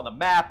 getting stuff on the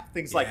map,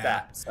 things like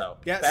that. So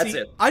that's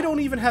it. I don't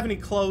even have any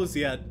clothes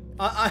yet.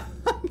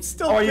 I'm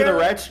still. Oh, are you the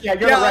wretch? Yeah,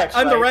 you're yeah, the wretch.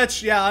 I'm right? the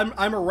wretch. Yeah,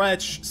 I'm a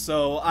wretch.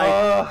 So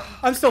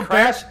I'm still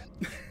crash.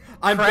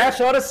 I'm crash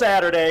on a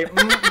Saturday.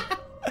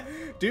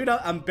 Dude,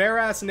 I'm bare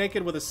ass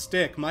naked with a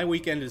stick. My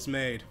weekend is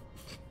made.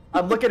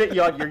 I'm looking at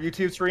you on your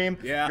YouTube stream.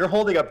 Yeah. You're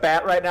holding a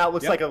bat right now. It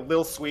looks Yep. like a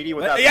little sweetie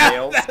without Yeah,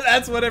 nails.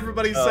 that's what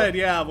everybody said.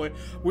 Yeah, we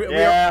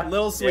Yeah, are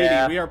little sweetie.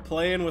 yeah. We are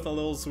playing with a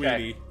little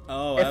sweetie. Okay.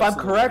 Oh, If absolutely.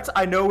 I'm correct,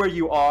 I know where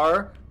you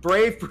are.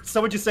 Brave.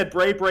 Someone just said,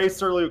 "Brave, brave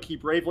Sirluki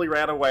bravely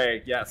ran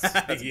away." Yes,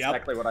 that's Yep.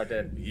 exactly what I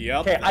did.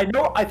 Yep. Okay,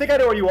 I think I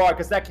know where you are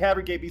because that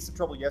cavern gave me some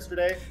trouble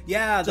yesterday.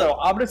 Yeah. So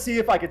I'm gonna see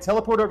if I can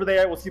teleport over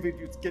there. We'll see if we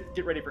can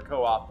get ready for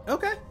co-op.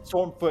 Okay.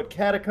 Stormfoot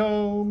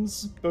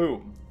Catacombs.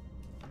 Boom.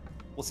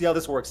 We'll see how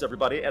this works,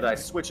 everybody. And I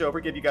switch over,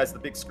 give you guys the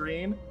big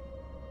screen.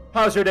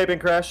 How's your day been,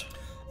 Crash?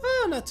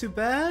 Oh, not too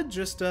bad.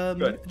 Just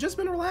Good. just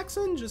been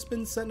relaxing. Just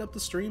been setting up the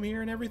stream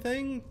here and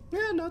everything.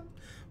 Yeah,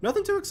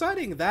 nothing too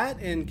exciting.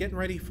 That and getting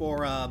ready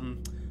for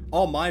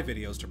all my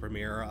videos to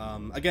premiere.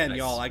 Again, Nice.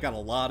 y'all, I got a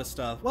lot of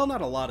stuff. Well,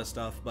 not a lot of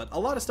stuff, but a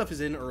lot of stuff is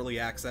in early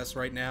access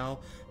right now.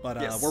 But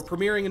Yes. we're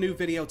premiering a new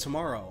video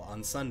tomorrow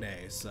on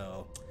Sunday.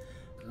 So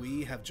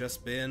we have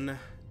just been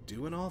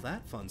doing all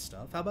that fun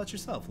stuff. How about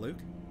yourself, Luke?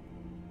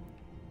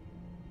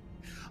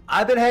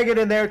 I've been hanging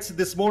in there.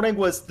 This morning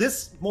was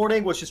just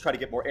trying to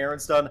get more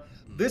errands done.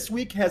 This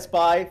week has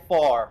by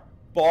far,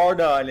 bar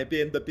none,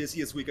 been the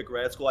busiest week of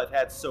grad school I've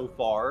had so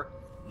far.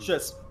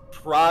 Just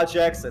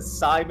projects,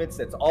 assignments.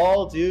 It's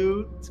all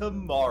due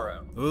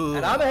tomorrow. Ooh.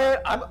 And I'm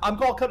ahead.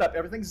 I'm all cut up.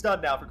 Everything's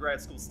done now for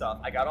grad school stuff.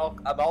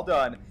 I'm all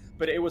done.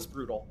 But it was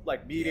brutal.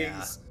 Like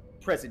meetings,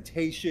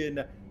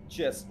 presentation,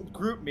 just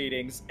group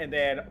meetings, and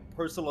then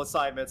personal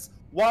assignments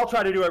while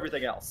trying to do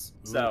everything else.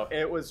 So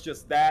it was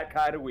just that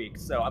kind of week.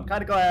 So I'm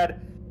kind of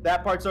glad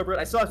that part's over.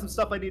 I still have some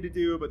stuff I need to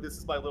do, but this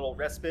is my little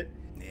respite.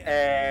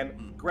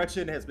 And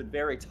Gretchen has been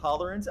very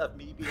tolerant of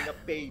me being a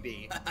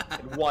baby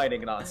and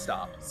whining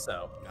nonstop.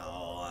 So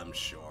Oh, I'm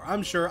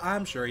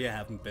sure you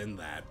haven't been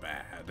that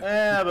bad.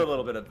 I'm a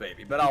little bit of a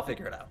baby, but I'll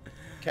figure it out.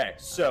 Okay,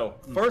 so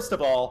first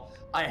of all,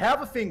 I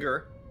have a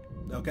finger.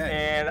 Okay.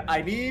 And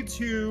I need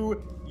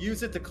to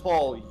use it to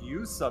call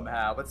you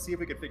somehow. Let's see if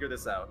we can figure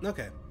this out.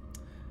 Okay.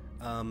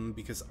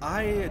 Because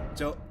I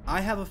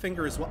have a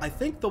finger as well. I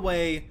think the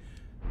way,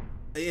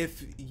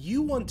 if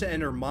you want to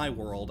enter my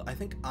world, I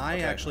think I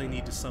actually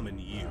need to summon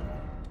you.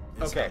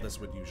 Is how this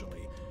would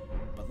usually.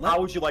 But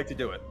how would you like to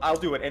do it? I'll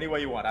do it any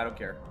way you want. I don't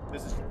care.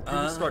 This is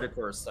you started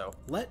first, so.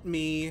 Let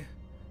me,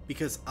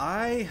 because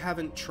I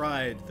haven't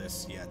tried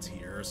this yet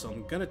here, so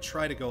I'm gonna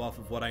try to go off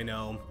of what I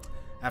know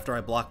after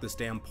I block this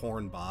damn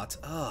porn bot.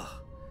 Ugh.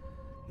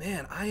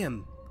 Man, I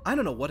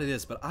don't know what it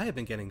is, but I have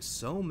been getting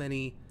so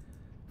many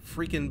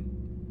freaking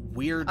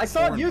weird I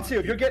saw on porn YouTube,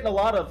 bots. you're getting a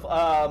lot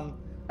of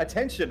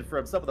attention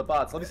from some of the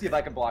bots. Let me see if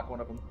I can block one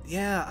of them.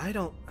 Yeah, I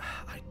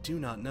do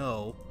not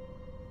know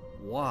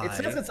why. It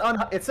says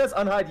it says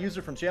unhide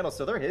user from channel,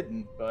 so they're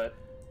hidden, but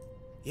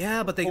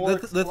yeah, but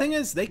the thing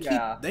is, they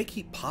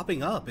keep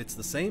popping up. It's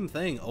the same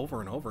thing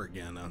over and over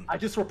again. I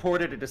just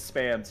reported it as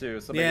spam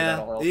too, so maybe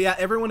that'll help. Yeah,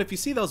 everyone, if you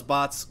see those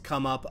bots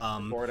come up,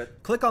 Report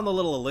it. click on the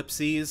little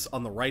ellipses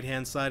on the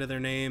right-hand side of their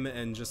name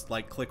and just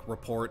like click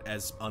report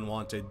as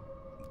unwanted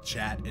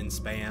chat and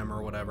spam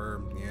or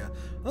whatever. Yeah,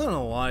 I don't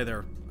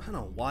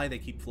know why they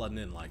keep flooding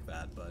in like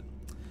that, but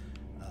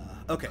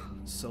okay.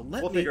 So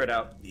we'll figure it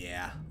out.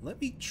 Yeah, let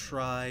me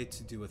try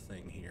to do a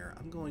thing here.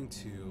 I'm going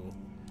to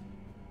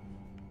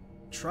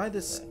try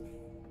this.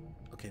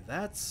 Okay,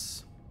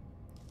 that's.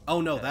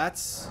 Oh no,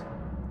 that's.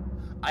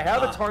 I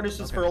have a tarnished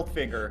and furled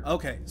finger.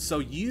 Okay, so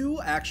you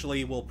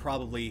actually will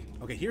probably.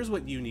 Okay, here's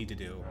what you need to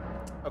do.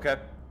 Okay.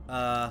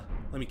 Let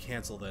me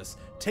cancel this.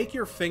 Take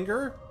your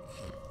finger.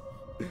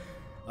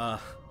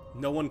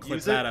 No one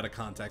clipped that out of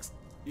context.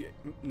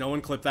 No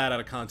one clipped that out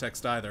of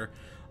context either.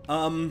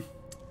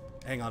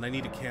 Hang on, I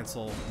need to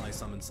cancel my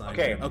summon sign.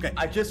 Okay. Here. Okay.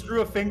 I just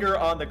drew a finger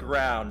on the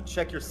ground.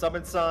 Check your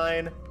summon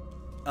sign.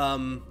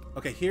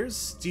 Okay,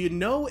 do you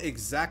know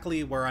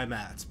exactly where I'm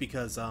at?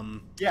 Because,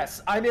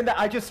 Yes, I'm in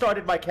I just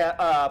started my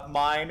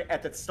mine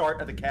at the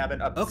start of the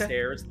cabin up the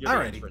stairs.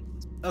 Alrighty.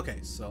 Okay,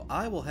 so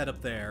I will head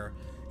up there.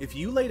 If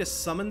you laid a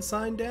summon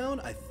sign down,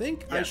 I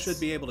think I should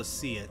be able to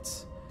see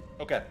it.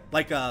 Okay.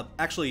 Like,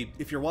 actually,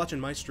 if you're watching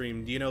my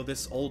stream, do you know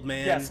this old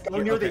man? Yes,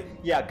 go near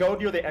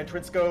the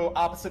entrance. Go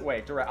opposite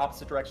way,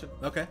 opposite direction.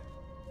 Okay.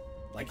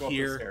 Like go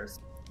here. Up those stairs.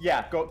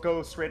 Yeah,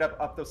 go straight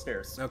up those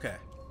stairs. Okay.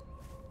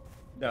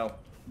 No.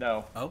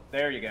 Oh.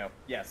 There you go.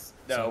 Yes.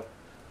 No.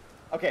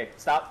 Okay,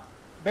 stop.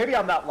 Maybe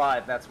I'm not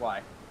live. That's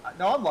why.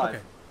 No, I'm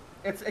live.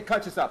 Okay. It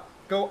catches up.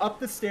 Go up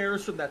the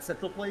stairs from that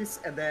central place,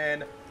 and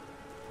then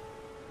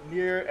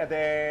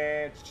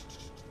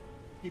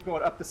keep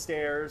going up the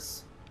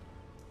stairs.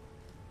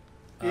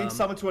 Being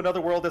summoned to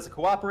another world as a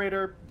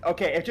cooperator.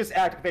 Okay, it just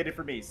activated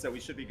for me, so we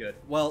should be good.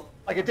 Well,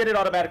 like it did it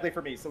automatically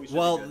for me, so we should be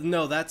good. Well,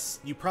 no,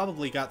 you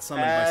probably got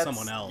summoned by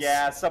someone else.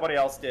 Yeah, somebody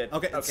else did.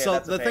 Okay, so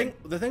the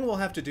thing we'll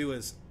have to do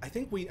is I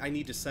think we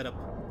need to set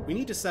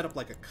up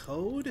like a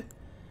code.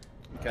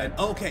 Okay. And,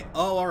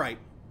 all right.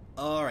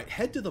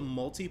 Head to the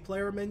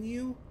multiplayer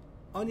menu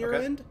on your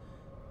end.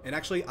 And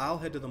actually, I'll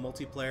head to the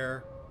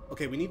multiplayer.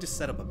 Okay, we need to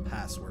set up a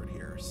password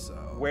here, so...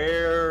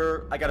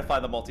 Where... I gotta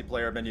find the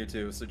multiplayer menu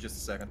too, so just a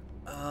second.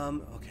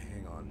 Okay,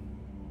 hang on.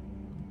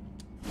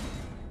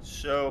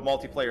 Show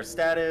multiplayer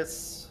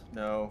status.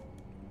 No.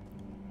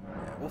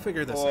 Yeah, we'll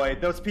figure this Boy,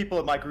 out. those people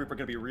in my group are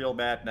gonna be real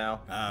mad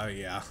now. Oh,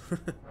 yeah.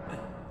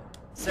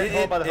 Sent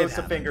home by the host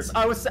of fingers.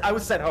 I was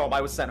sent home. I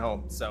was sent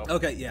home, so...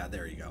 Okay, yeah,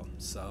 there you go.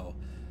 So...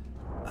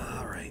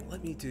 Alright,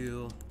 let me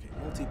do... Okay,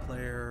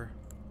 multiplayer...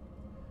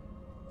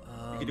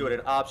 You can do it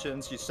in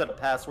options. You set a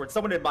password.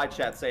 Someone in my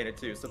chat saying it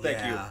too, so thank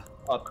you, Yeah.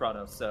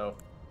 Chronos. So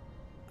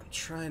I'm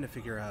trying to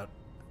figure out...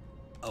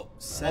 Oh,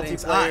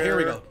 settings. Multiplayer. Here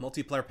we go.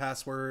 Multiplayer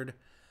password.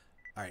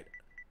 Alright.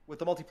 with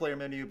the multiplayer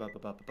menu,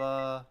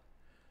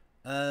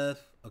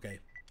 Okay.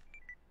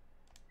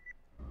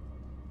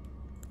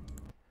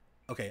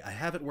 Okay, I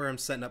have it where I'm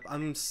setting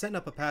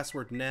up a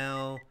password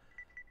now.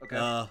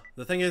 Okay.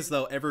 The thing is,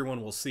 though,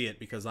 everyone will see it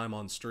because I'm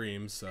on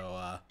stream,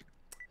 so,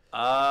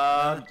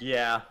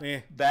 yeah.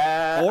 eh.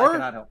 That Or I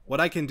cannot help. what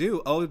I can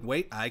do... Oh,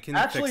 wait, I can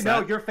Actually, fix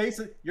no, that.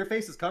 your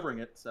face is covering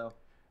it, so...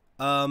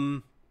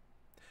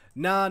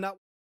 Nah, not...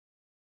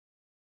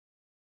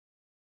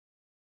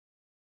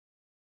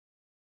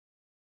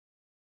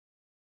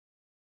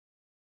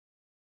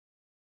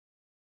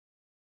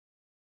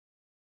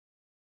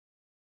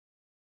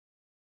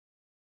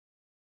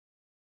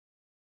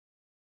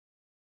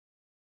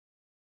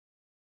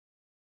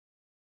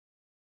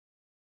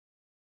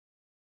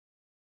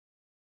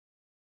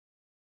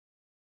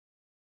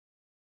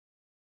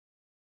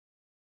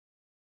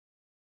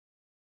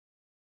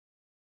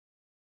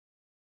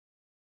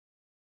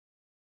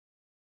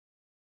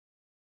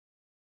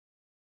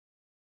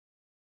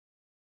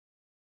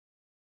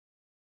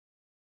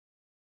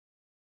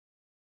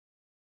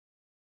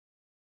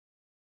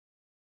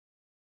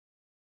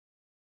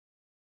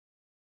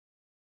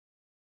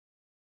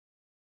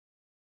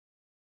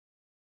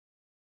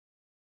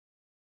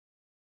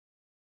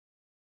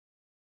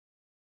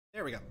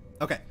 There we go.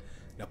 Okay.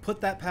 Now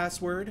put that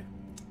password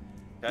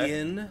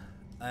in,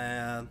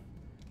 and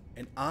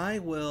I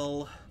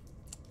will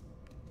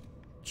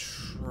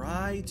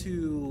try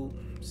to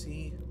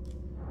see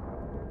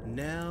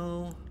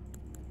now.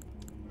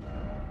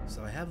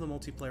 So I have the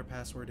multiplayer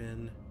password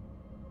in.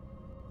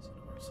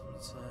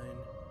 Sign.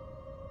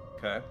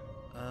 Okay.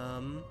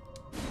 I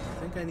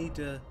think I need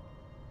to.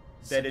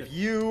 Then if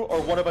you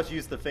or one of us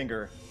use the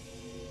finger.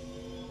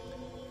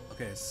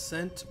 Okay,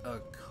 sent a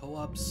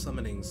co-op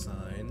summoning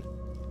sign,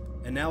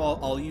 and now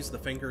I'll use the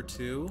finger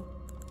too.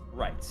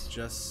 Right.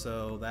 Just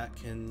so that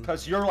can.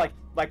 Because you're like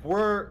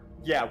we're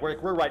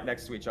right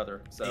next to each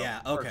other. So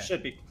Yeah, okay. Or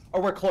should be,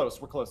 or we're close.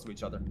 We're close to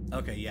each other.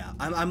 Okay, yeah.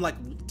 I'm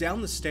like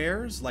down the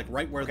stairs, like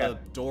right where Okay. the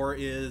door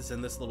is,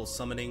 and this little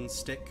summoning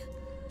stick.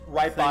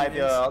 Right by thing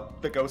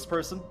the ghost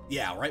person.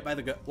 Yeah, right by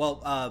the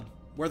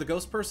where the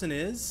ghost person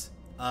is.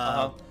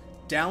 Uh-huh.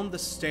 Down the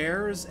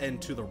stairs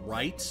and to the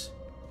right.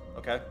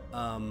 Okay.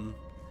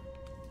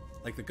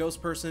 Like the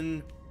ghost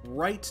person,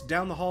 right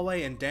down the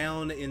hallway and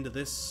down into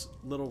this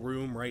little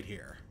room right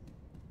here.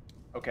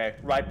 Okay.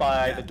 Right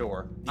by Yeah. the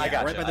door. Yeah, I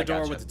got right by the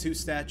door with the two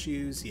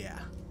statues. Yeah.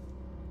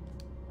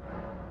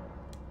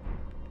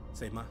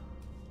 Save my.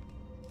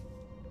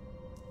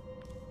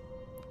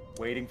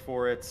 Waiting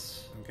for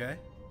it. Okay.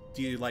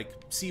 Do you like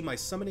see my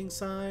summoning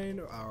sign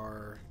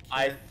or?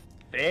 I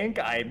think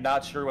I'm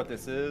not sure what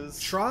this is.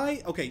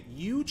 Try. Okay,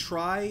 you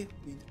try.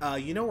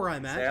 You know where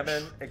I'm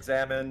at.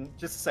 Examine.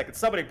 Just a second.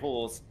 Summoning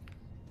pools.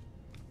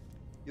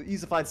 You'll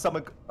easily find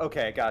summon.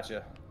 Okay,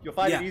 gotcha. You'll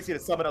find it Yeah. easy to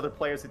summon other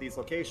players at these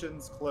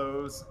locations.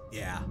 Close.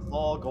 Yeah.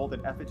 Small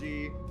golden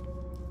effigy.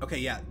 Okay.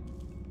 Yeah.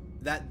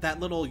 That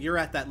little. You're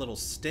at that little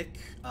stick.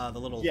 The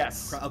little.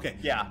 Yes. Okay.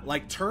 Yeah.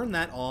 Like turn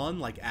that on.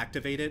 Like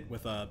activate it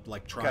with a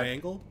like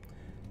triangle,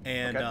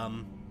 and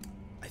Okay.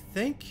 I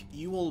think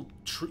you will.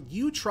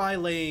 You try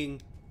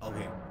laying.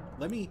 Okay.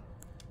 Let me.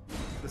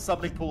 The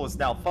summoning pool is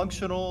now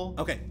functional.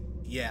 Okay.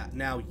 Yeah.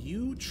 Now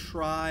you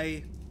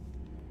try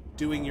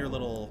doing your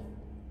little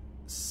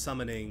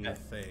summoning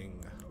thing.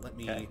 Let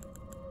me. Okay.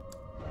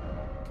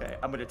 Okay,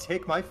 I'm gonna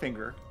take my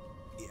finger.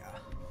 Yeah.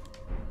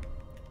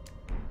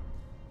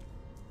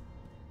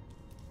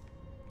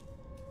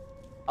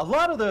 A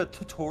lot of the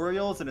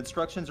tutorials and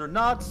instructions are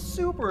not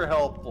super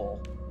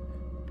helpful.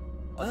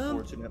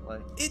 Unfortunately.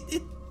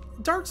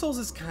 Dark Souls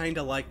is kind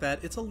of like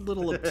that. It's a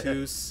little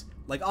obtuse.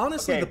 Like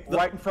honestly, Okay,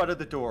 right in front of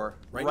the door.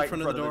 right in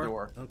front of the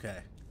door. Okay.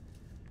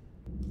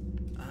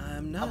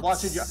 I'm not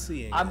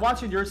seeing. I'm it.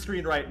 watching your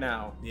screen right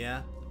now,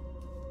 Yeah.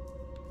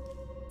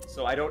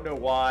 so I don't know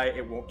why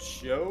it won't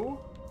show.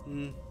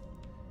 Mm.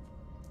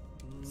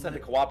 Send a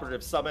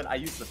cooperative summon. I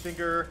use the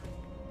finger.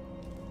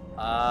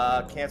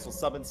 Cancel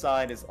summon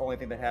sign is the only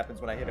thing that happens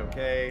when I hit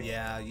OK.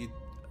 Yeah. You.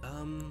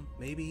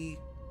 Maybe.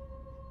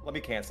 Let me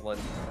cancel it.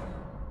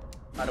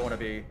 I don't want to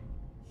be.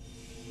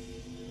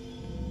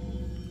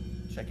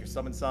 Check your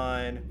summon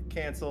sign.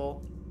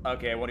 Cancel.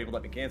 Okay, it won't even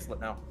let me cancel it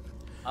now.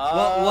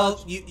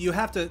 Well, you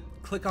have to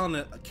click on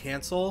a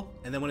cancel,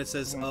 and then when it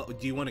says, "Do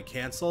you want to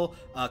cancel?"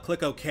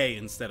 Click OK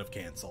instead of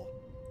cancel.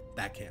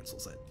 That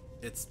cancels it.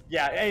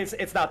 Yeah,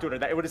 it's not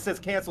doing it. When it says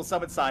cancel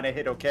summon sign, I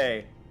hit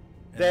OK.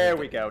 There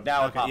we go.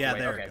 Now it popped away.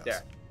 There okay, it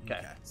goes. there.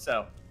 Okay,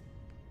 so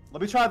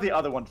let me try the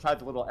other one. Try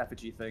the little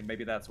effigy thing.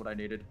 Maybe that's what I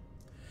needed.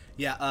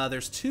 Yeah,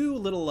 there's 2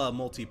 little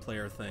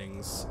multiplayer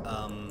things.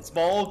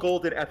 Small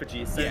golden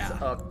effigy sends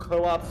a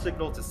co-op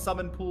signal to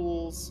summon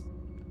pools.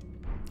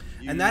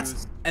 And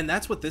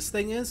that's what this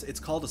thing is. It's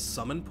called a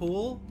summon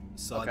pool.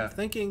 So I'm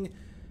thinking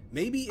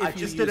maybe if I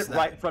just did it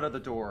right in front of the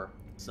door.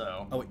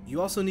 So. Oh wait,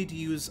 you also need to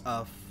use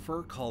a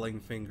fur calling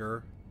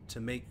finger to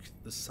make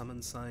the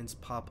summon signs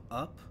pop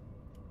up.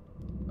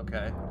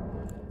 Okay.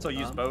 So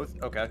use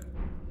both. Okay.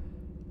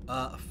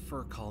 A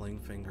fur calling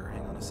finger.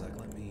 Hang on a sec.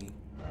 Let me.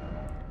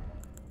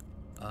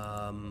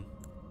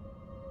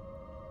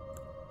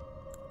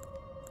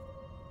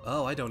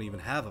 Oh, I don't even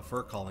have a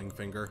fur calling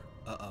finger.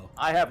 Uh-oh.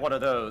 I have one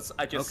of those.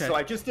 I just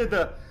did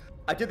the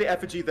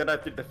effigy, then I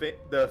did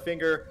the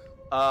finger.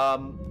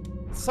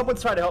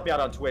 Someone's trying to help me out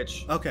on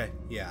Twitch. Okay,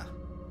 yeah.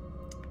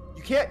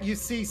 You can't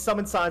see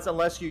summon signs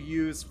unless you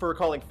use fur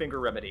calling finger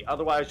remedy.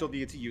 Otherwise, you'll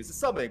need to use the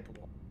summoning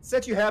pool.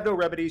 Since you have no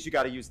remedies, you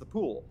got to use the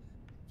pool.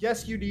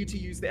 Yes, you need to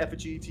use the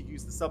effigy to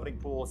use the summoning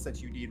pool,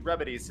 since you need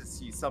remedies to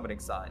see summoning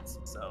signs.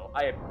 So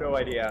I have no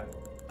idea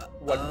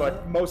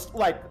what most,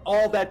 like,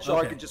 all that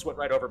jargon just went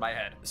right over my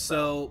head.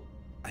 So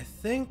I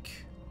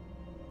think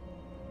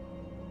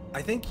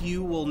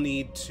you will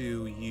need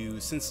to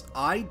use, since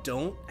I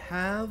don't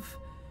have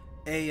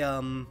a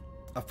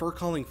fur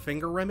calling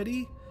finger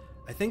remedy,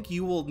 I think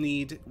you will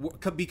need,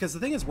 because the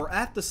thing is, we're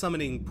at the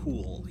summoning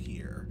pool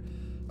here.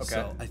 Okay.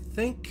 So I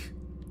think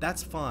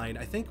that's fine.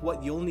 I think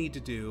what you'll need to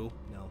do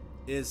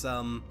is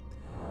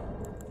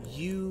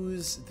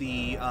use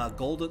the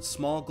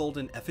small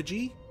golden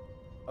effigy.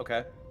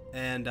 Okay.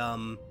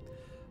 And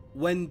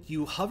when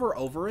you hover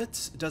over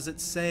it, does it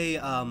say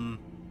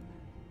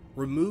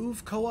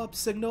remove co-op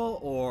signal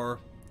or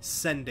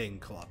sending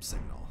co-op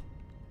signal?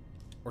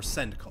 Or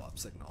send co-op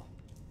signal?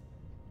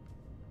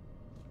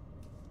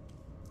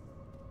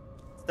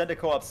 Send a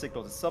co-op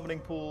signal to summoning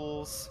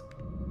pools.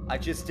 I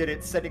just did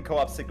it, sending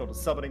co-op signal to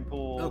summoning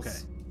pools. Okay.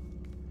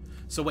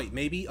 So wait,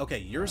 maybe, okay,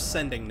 you're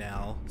sending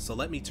now, so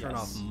let me turn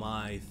off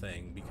my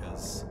thing,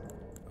 because,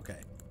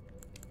 okay,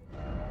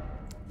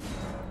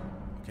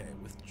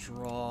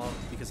 withdraw,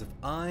 because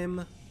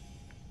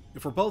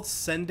if we're both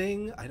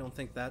sending, I don't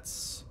think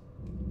that's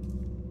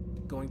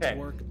going to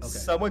work. Okay.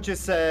 Someone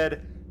just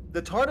said,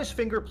 the tarnished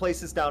finger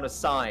places down a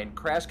sign.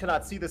 Crash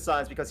cannot see the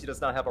signs because he does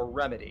not have a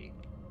remedy.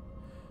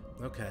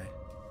 Okay.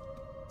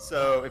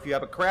 So if you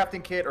have a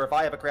crafting kit, or if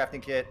I have a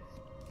crafting kit,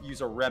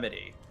 use a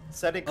remedy.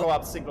 Sending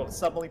co-op signal to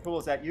summoning pool,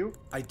 is that you?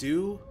 I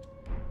do.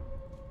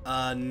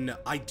 No,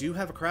 I do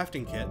have a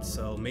crafting kit,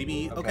 so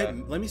maybe... Okay,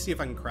 let me see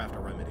if I can craft a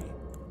remedy.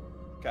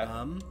 Okay.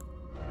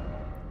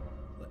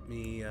 Let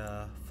me,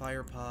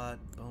 fire pot,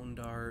 bone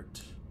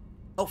dart...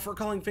 Oh, fur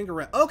calling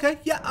finger okay,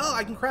 yeah,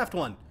 I can craft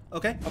one.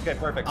 Okay. Okay,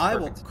 perfect. I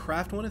will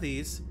craft one of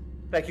these.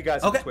 Thank you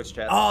guys for the Twitch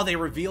chat. Oh, they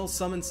reveal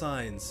summon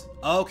signs.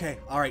 Okay,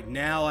 alright,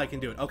 now I can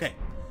do it. Okay,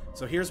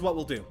 so here's what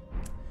we'll do.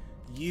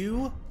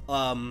 You,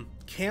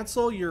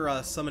 cancel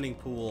your summoning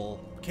pool,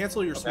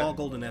 cancel your small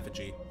golden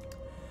effigy,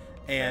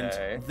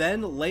 and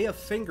then lay a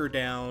finger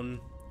down,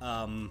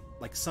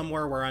 like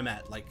somewhere where I'm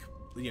at, like,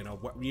 you know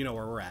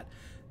where we're at,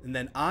 and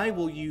then I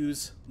will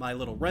use my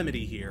little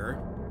remedy here,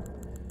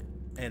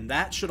 and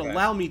that should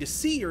allow me to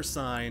see your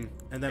sign,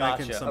 and then I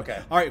can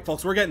summon. All right,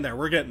 folks, we're getting there.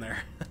 We're getting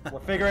there.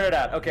 We're figuring it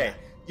out. Okay,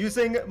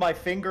 using my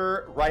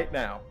finger right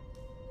now.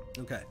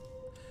 Okay.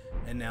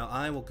 And now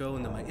I will go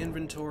into my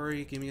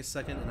inventory. Give me a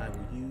second, and I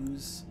will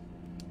use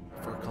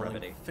fur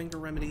calling finger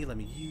remedy. Let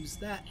me use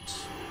that.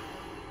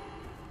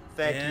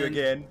 Thank you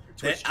again.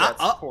 Twitch chat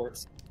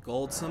supports.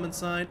 Gold summon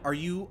sign. Are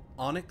you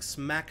Onyx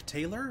Mac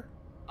Taylor?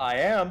 I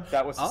am.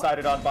 That was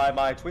decided on by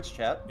my Twitch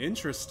chat.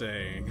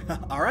 Interesting.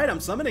 All right, I'm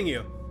summoning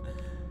you.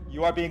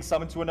 You are being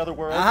summoned to another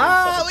world.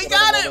 Ah, we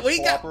got it. We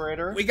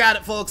got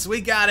it, folks. We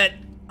got it.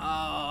 Oh,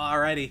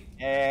 alrighty.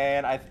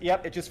 And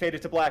it just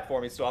faded to black for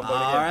me, so I'm voting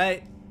in. All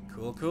right.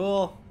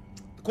 Cool.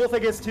 The cool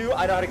thing is, too,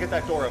 I know how to get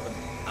that door open.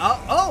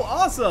 Oh,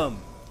 awesome.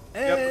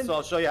 And, so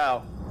I'll show you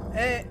how.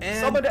 And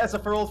summoned as a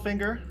furled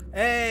finger.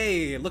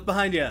 Hey, look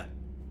behind you.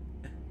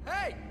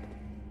 Hey!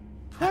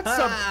 Put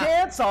some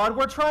pants on.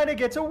 We're trying to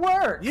get to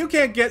work. You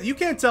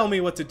can't tell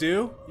me what to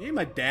do. You ain't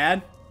my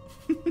dad.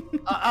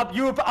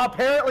 You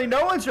apparently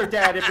no one's your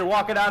dad if you're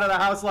walking out of the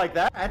house like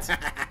that.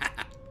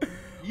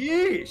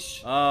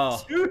 Yeesh. Oh.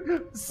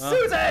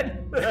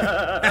 Susan!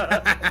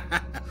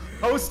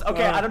 Host,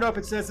 I don't know if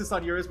it says this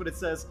on yours, but it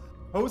says,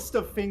 host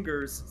of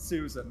fingers,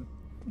 Susan.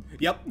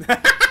 Yep.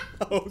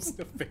 Host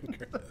of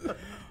fingers.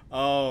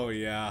 Oh,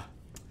 yeah.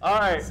 All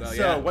right,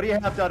 so what do you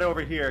have done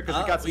over here?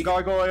 Because we got some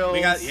gargoyles. We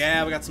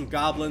got some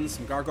goblins,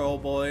 some gargoyle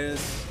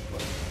boys.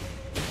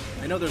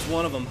 I know there's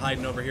one of them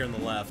hiding over here on the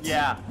left.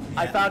 Yeah.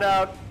 I found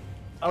out...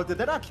 Oh, did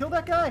they not kill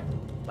that guy?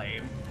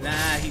 Lame. Nah,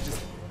 he just...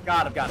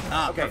 Got him.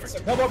 Okay, perfect. So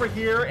come over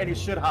here, and you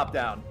should hop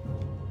down.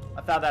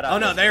 I found that out. Oh,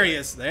 no, there he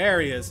is.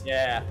 There he is.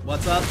 Yeah.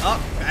 What's up?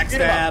 Oh,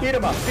 backstab. Beat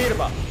him up.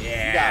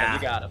 Yeah.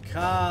 You got him.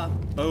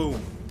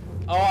 Boom.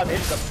 Oh, I'm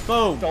hitting the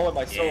Boom. stolen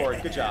my sword.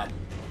 Yeah. Good job.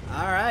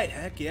 All right,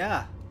 heck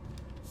yeah.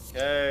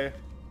 Okay.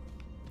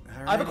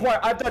 Alrighty.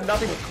 I've done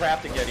nothing with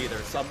crafting yet either.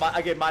 So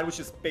again, mine was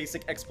just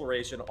basic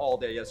exploration all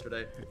day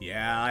yesterday.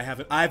 Yeah, I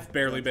haven't. I've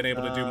barely been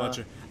able to do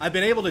much. I've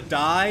been able to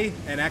die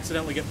and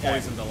accidentally get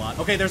poisoned a lot.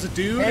 Okay, there's a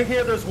dude. And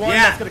here, there's one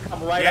that's gonna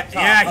come right up top.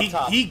 Yeah, up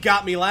top. he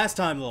got me last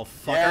time, little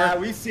fucker. Yeah,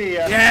 we see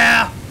ya.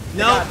 Yeah.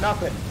 No. Got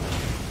nothing.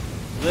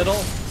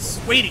 Little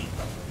sweetie.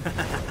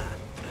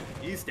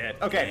 He's dead.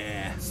 Okay.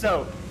 Yeah.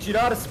 So, do you know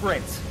how to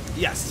sprint?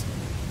 Yes.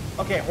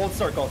 Okay, hold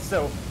circle.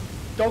 So,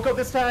 don't go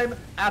this time.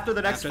 After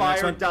the next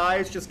fire one?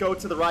 dies, just go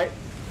to the right.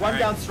 Run Alright.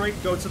 down straight,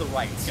 go to the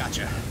right.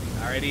 Gotcha.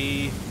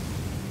 Alrighty.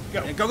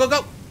 Go. And go, go,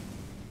 go.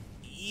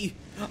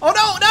 Oh,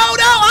 no, no,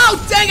 no.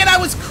 Oh, dang it. I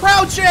was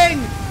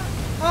crouching.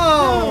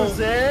 Oh.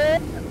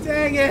 Susan!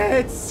 Dang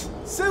it.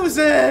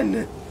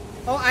 Susan.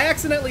 Oh, I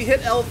accidentally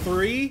hit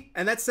L3,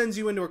 and that sends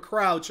you into a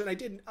crouch, and I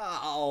didn't.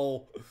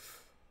 Oh.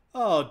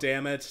 Oh,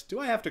 damn it.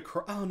 Do I have to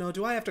oh no,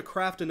 do I have to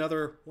craft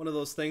another one of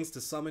those things to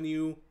summon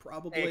you?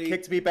 Probably. It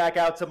kicked me back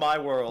out to my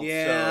world.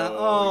 Yeah. So,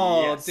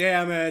 Oh, yes.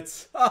 damn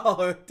it.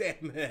 Oh,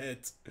 damn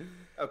it.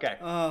 Okay.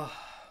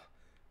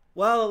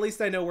 Well, at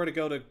least I know where to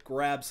go to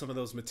grab some of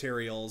those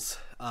materials.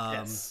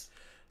 Yes.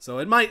 So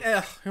it might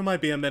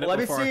be a minute Let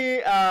me before.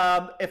 see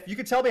if you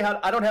could tell me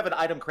how. I don't have an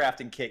item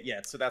crafting kit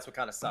yet, so that's what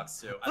kind of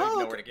sucks too. I don't even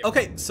know where to get.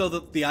 Okay, so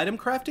the item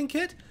crafting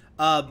kit.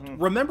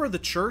 Remember the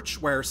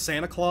church where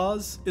Santa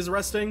Claus is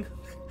resting?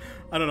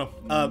 I don't know.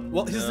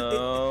 Well,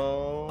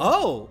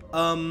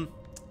 No.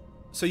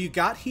 So you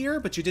got here,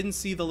 but you didn't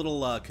see the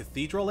little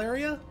cathedral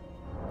area?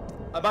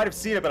 I might have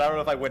seen it, but I don't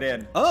know if I went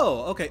in.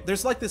 Oh, okay.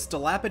 There's like this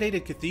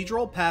dilapidated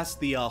cathedral past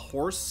the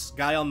horse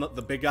guy on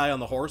the big guy on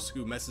the horse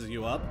who messes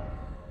you up.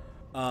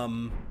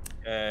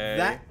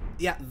 Okay.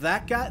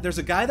 That guy. There's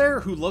a guy there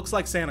who looks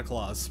like Santa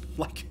Claus.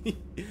 Like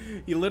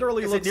he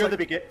literally looks like. Is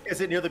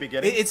it near the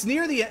beginning? It's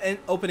near the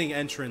opening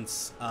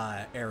entrance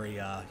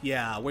area.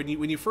 Yeah, when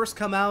you first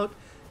come out,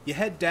 you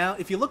head down.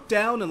 If you look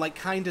down and like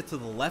kind of to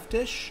the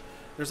leftish,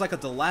 there's like a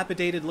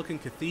dilapidated looking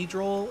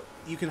cathedral.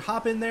 You can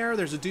hop in there.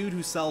 There's a dude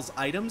who sells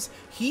items.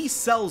 He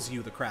sells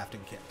you the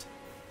crafting kit.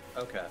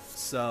 Okay.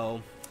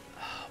 So,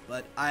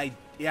 but I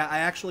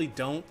actually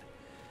don't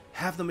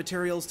have the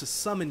materials to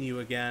summon you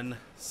again.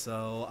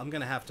 So I'm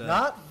gonna have to.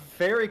 Not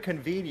very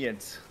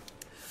convenient.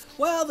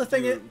 Well, the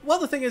thing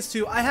is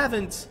too, I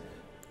haven't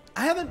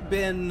had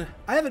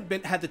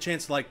the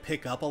chance to like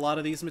pick up a lot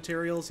of these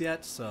materials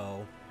yet.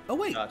 So, oh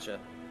wait, Gotcha.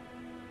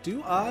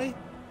 do I?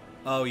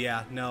 Oh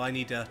yeah, no, I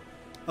need to.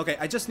 Okay,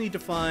 I just need to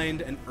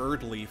find an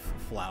Erdleaf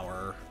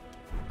flower.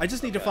 I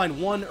just need to find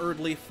one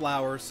Erdleaf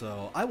flower.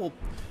 So I will.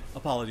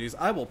 Apologies.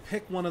 I will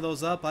pick one of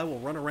those up. I will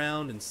run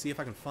around and see if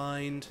I can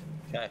find.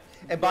 Okay.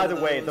 And by the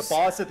way, the those.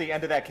 boss at the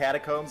end of that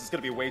catacombs is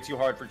going to be way too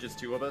hard for just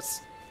two of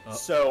us.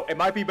 So it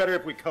might be better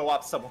if we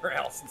co-op somewhere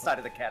else inside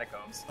of the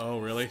catacombs. Oh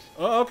really?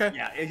 Oh okay.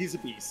 Yeah, he's a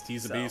beast.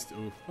 He's a beast.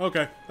 Ooh.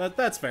 Okay,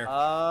 that's fair.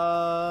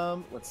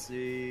 Let's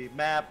see.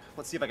 Map.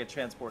 Let's see if I can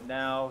transport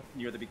now,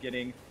 near the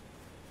beginning.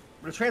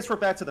 I'm going to transport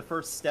back to the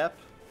first step.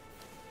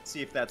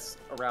 See if that's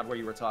around where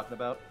you were talking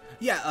about.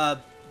 Yeah,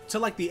 to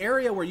like the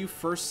area where you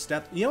first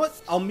stepped. You know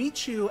what? I'll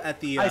meet you at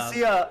the.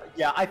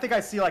 I think I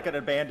see like an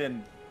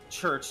abandoned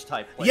church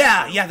type place.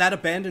 Yeah, that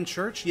abandoned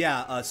church.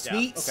 Yeah,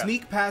 okay.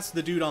 sneak past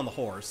the dude on the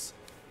horse.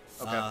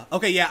 Okay.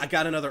 Okay, yeah, I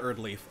got another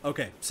Erdleaf.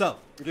 Okay, so.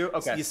 You do?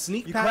 Okay. You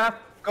sneak past.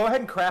 Go ahead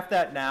and craft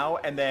that now,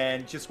 and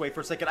then just wait for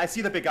a second. I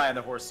see the big guy on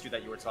the horse too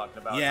that you were talking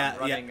about. Yeah, I'm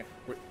running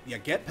yeah.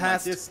 Get my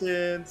past.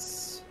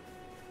 distance.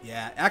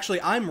 Yeah,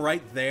 actually, I'm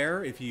right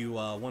there. If you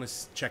want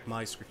to check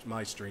my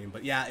stream,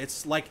 but yeah,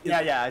 it's like.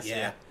 I see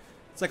it.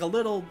 It's like a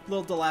little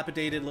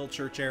dilapidated little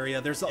church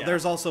area.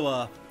 There's also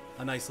a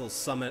nice little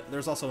summit.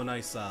 There's also a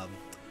nice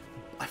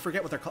I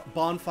forget what they're called.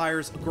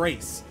 Bonfires,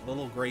 grace,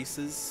 little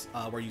graces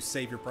where you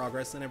save your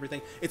progress and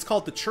everything. It's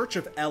called the Church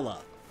of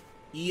Ella,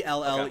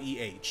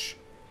 Elleh.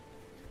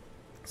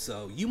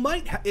 So you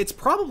might. It's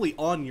probably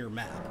on your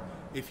map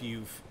if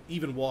you've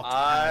even walked.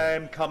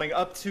 I'm coming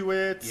up to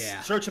it.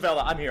 Yeah. Church of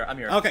Ella. I'm here.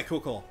 Okay,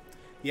 cool.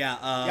 Yeah.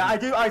 Yeah, I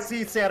do. I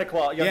see Santa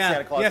Claus.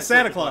 Santa Claus. Yeah, That's what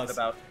Santa we're talking Claus.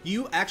 about.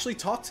 You actually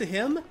talk to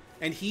him,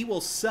 and he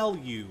will sell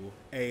you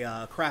a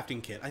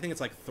crafting kit. I think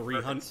it's like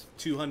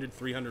 200,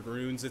 300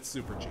 runes. It's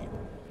super cheap.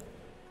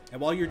 And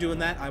while you're doing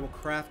that, I will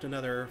craft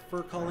another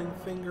fur-calling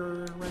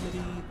finger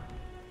remedy.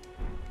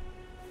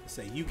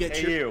 Say you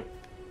get you.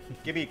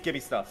 Give me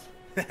stuff.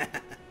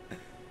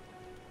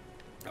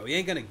 Oh, he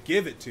ain't gonna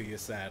give it to you,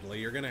 sadly.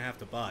 You're gonna have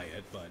to buy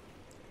it, but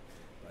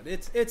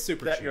it's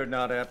super cheap. You're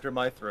not after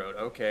my throat.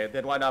 Okay,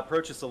 then why not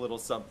purchase a little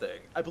something?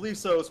 I believe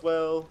so as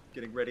well.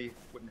 Getting ready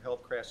wouldn't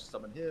help Crash to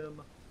summon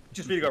him.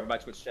 Just reading over my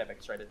Twitch chat,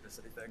 make sure I didn't miss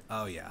anything.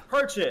 Oh yeah.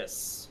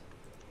 Purchase.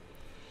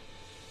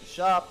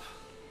 Shop.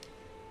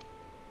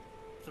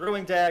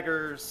 Throwing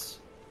daggers.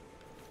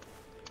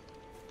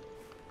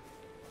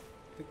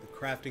 I think the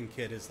crafting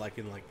kit is like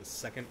in like the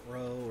second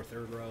row or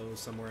third row,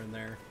 somewhere in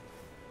there.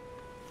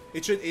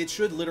 It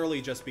should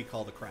literally just be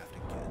called a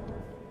crafting kit.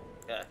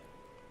 Yeah.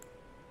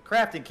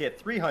 Crafting kit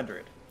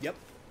 300. Yep,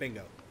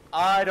 bingo.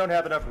 I don't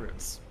have enough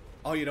runes.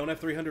 Oh, you don't have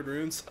 300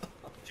 runes?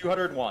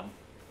 201.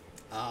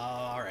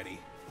 Alrighty.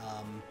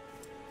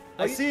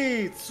 I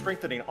see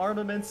strengthening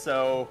armament,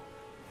 so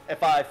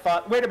if I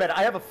thought, wait a minute,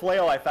 I have a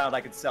flail I found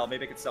I could sell.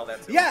 Maybe I could sell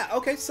that too. Yeah,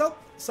 okay, sell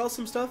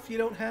some stuff you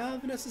don't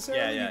have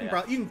necessarily. Yeah,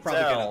 you can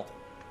probably get up.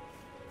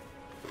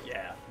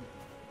 Yeah.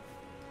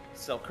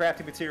 Sell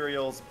crafting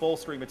materials,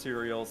 bolstering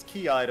materials,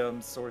 key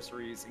items,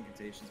 sorceries,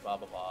 incantations, blah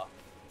blah blah.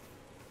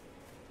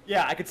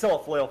 Yeah, I could sell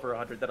a flail for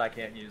 100 that I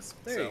can't use.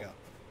 There you go.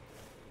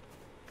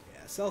 Yeah,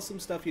 sell some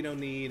stuff you don't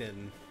need,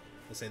 and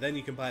let's say then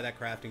you can buy that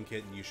crafting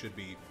kit, and you should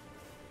be.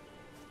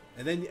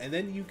 And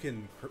then you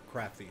can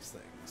craft these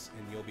things,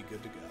 and you'll be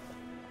good to go.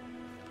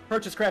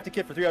 Purchase crafting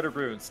kit for 300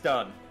 runes.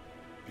 Done.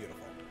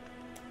 Beautiful.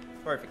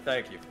 Perfect.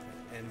 Thank you.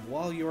 And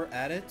while you're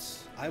at it,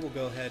 I will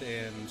go ahead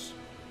and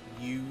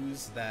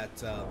use that.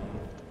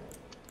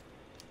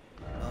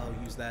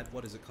 Use that.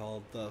 What is it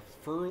called? The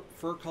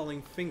fur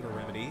calling finger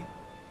remedy,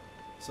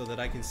 so that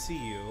I can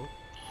see you.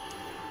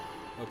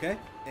 Okay.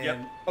 And Yep.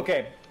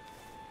 Okay.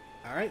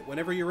 All right.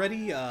 Whenever you're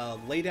ready,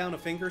 lay down a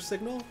finger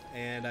signal,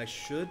 and I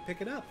should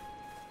pick it up.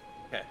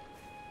 Okay.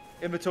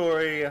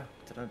 Inventory.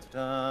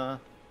 Ta-da-ta-da.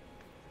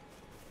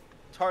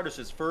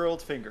 Tardish's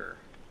furled finger.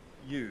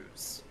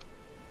 Use.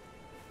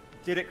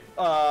 Did it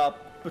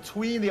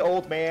between the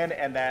old man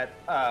and that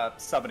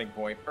summoning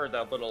point, or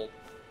the little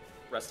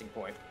resting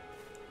point.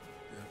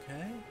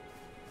 Okay.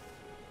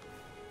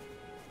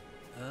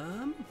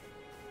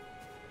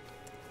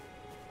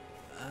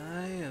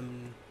 I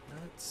am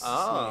not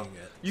seeing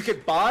it. You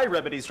could buy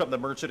remedies from the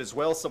merchant as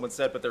well, someone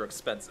said, but they're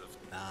expensive.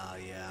 Ah,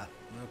 yeah.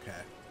 Okay.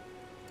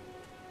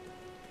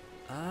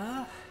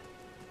 I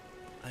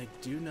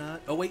do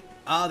not... Oh, wait.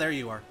 Ah, there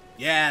you are.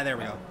 Yeah, there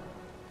we go.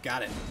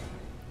 Got it.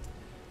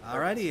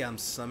 Alrighty, I'm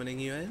summoning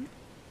you in.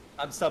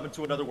 I'm summoned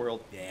to another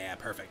world. Yeah,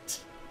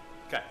 perfect.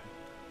 Okay.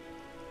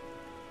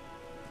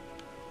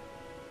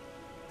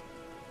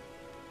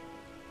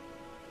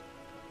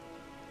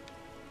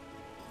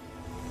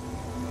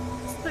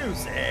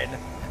 Susan!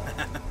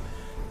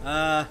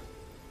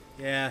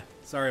 Yeah,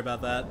 sorry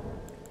about that.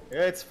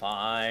 It's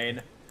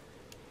fine.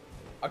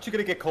 Aren't you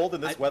gonna get cold in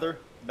this weather?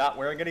 Not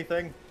wearing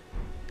anything?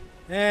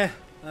 It's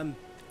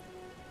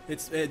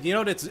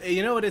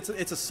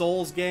it's a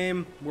Souls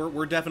game.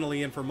 We're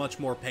definitely in for much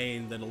more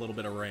pain than a little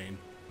bit of rain.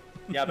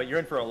 Yeah, but you're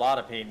in for a lot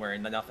of pain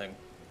wearing nothing.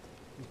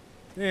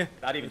 Yeah.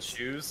 Not even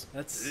shoes.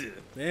 That's you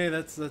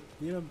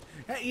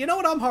know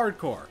what? I'm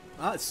hardcore.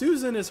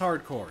 Susan is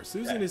hardcore.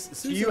 Susan is.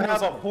 Do you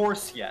have a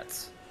horse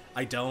yet?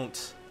 I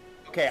don't.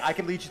 Okay, I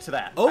can lead you to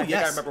that. Oh, I think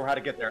yes. I remember how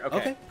to get there. Okay.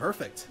 Okay,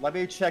 perfect. Let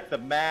me check the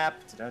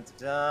map.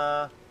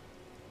 Da-da-da-da.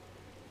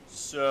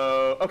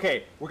 So,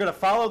 okay, we're gonna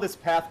follow this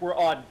path. We're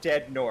on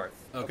dead north.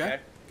 Okay.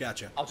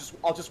 Gotcha.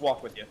 I'll just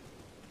walk with you.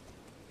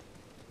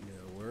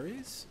 No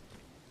worries.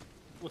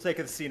 We'll take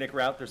the scenic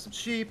route. There's some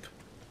sheep.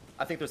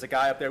 I think there's a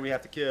guy up there we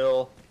have to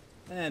kill.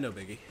 No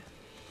biggie.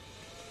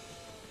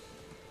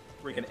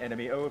 Bring an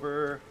enemy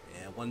over.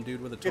 Yeah, one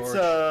dude with a torch.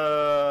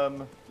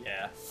 Get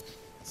yeah,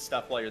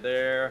 stuff while you're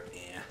there.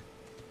 Yeah.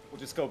 We'll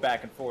just go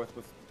back and forth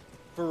with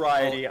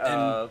variety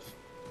of.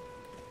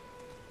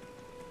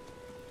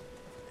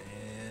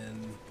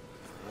 And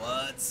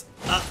what's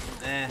up?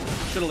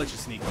 Should have let you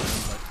sneak on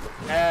him,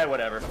 but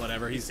Whatever.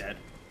 whatever. He's dead.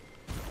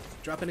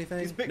 Drop anything?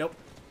 He's big. Nope.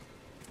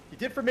 He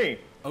did for me.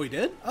 Oh, he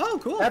did? Oh,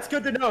 cool. That's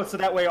good to know. So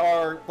that way,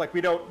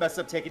 we don't mess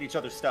up taking each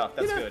other's stuff.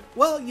 That's good.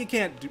 Well, you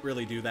can't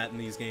really do that in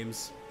these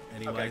games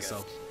anyway, Okay,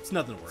 so it's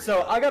nothing to worry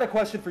So about. I got a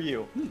question for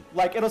you.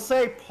 Like, it'll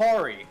say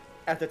Pari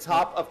at the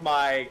top of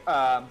my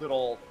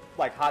little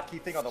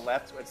hotkey thing on the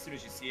left as soon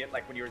as you see it,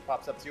 like when yours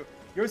pops up too.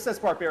 Yours says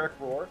Barbaric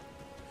Roar.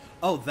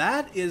 Oh,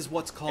 that is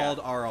what's called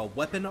our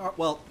weapon art.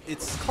 Well,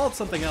 it's called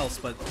something else,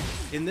 but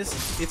in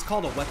this, it's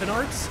called a weapon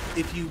arts.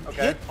 If you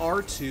hit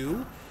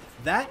R2,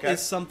 that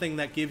is something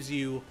that gives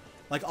you,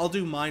 like, I'll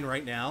do mine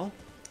right now,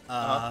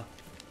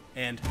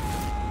 and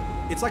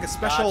it's like a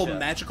special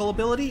magical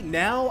ability.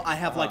 Now I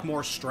have like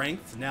more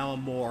strength. Now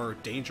I'm more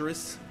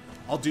dangerous.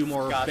 I'll do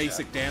more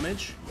basic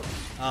damage,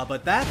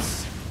 but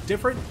that's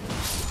different.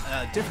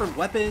 Different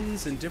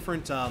weapons and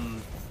different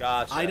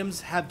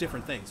items have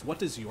different things. What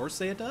does yours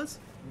say it does?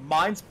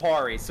 Mine's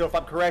Pari, so if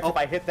I'm correct, if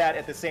I hit that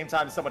at the same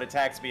time someone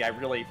attacks me, I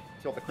really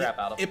kill the crap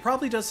out of them. It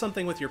probably does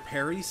something with your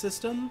parry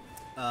system.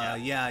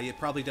 Yeah, it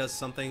probably does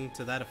something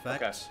to that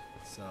effect. Okay.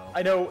 So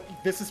I know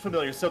this is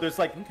familiar. So there's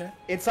like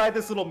inside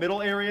this little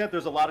middle area,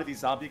 there's a lot of these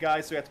zombie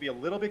guys, so you have to be a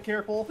little bit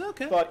careful.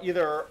 Okay. But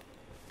either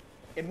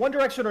in one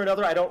direction or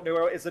another, I don't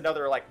know, is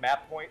another like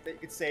map point that you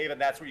can save, and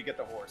that's where you get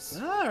the horse.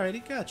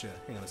 Alrighty, gotcha.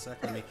 Hang on a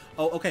sec. Let me.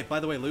 Oh, okay. By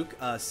the way, Luke,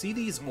 see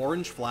these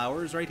orange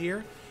flowers right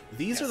here?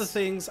 These are the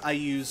things I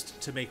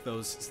used to make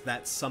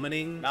that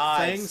summoning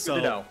thing. Good So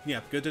to know.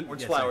 yeah, good to.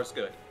 Orange flowers,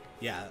 good.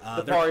 Yeah,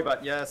 The Pari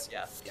button, yes.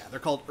 Yeah, they're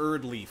called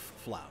Erd Leaf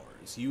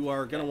flowers. You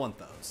are gonna want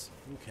those.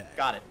 Okay.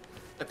 Got it.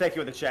 And thank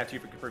you in the chat too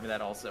for confirming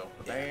that also.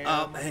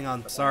 Hang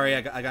on. Sorry,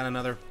 I got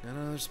another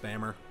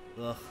spammer.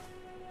 Ugh.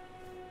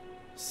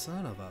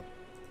 Son of a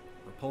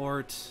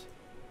report.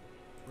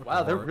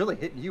 Wow, they're really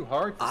hitting you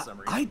hard for some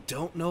reason. I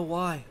don't know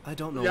why. I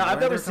don't know. Yeah, where I've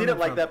never they're seen it coming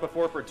like from. that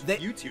before for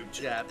YouTube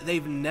chat.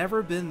 They've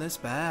never been this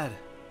bad.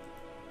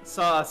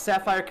 So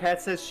Sapphire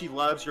Cat says she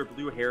loves your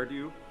blue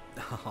hairdo.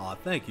 Aw,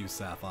 thank you,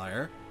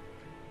 Sapphire.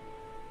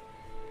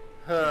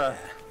 Uh,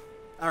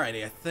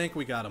 Alrighty, I think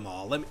we got them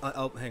all. Let me.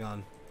 Oh, hang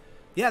on.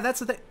 Yeah, that's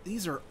the thing.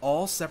 These are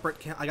all separate.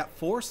 I got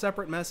 4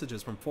 separate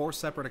messages from 4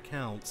 separate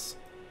accounts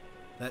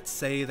that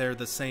say they're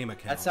the same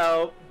account.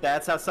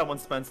 That's how someone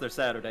spends their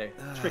Saturday,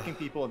 tricking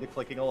people into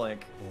clicking a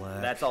link.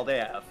 Black. That's all they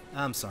have.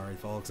 I'm sorry,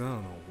 folks. I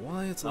don't know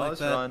why it's like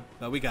it's that. fun.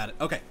 But we got it.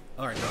 Okay.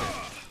 All right.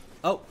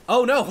 Okay.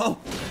 Oh no. Oh.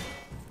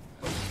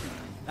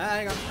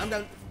 Hang on. I'm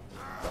done.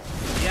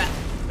 Yeah.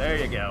 There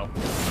you go.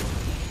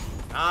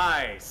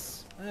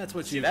 Nice. That's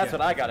what you. That's get.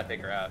 what I gotta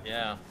figure out.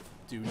 Yeah.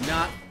 Do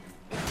not.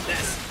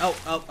 Miss.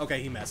 Oh.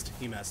 Okay. He missed.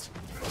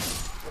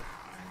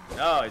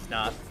 No, he's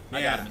not. I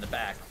Yeah. got him in the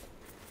back.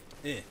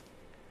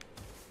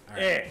 All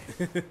right.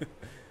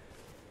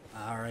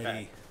 Alrighty.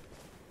 Okay.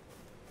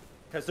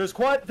 Because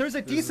there's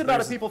a decent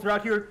amount of people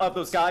throughout here of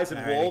those guys and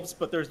Alrighty. wolves,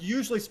 but they're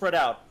usually spread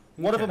out.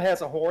 One of Okay. them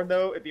has a horn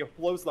though. If he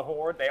blows the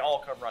horn, they all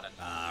come running.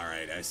 All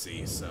right. I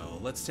see. So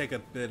let's take a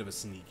bit of a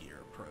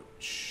sneakier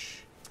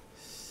approach.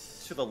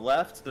 To the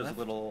left, there's a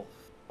little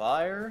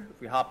fire.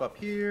 If we hop up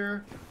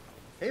here,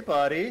 hey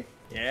buddy.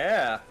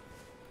 Yeah.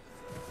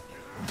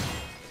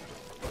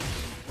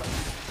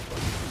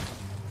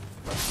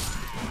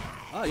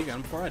 Oh, you got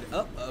him before I did.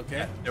 Oh, okay.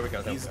 Yeah, there we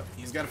go.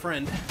 He's got a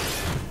friend.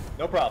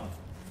 No problem.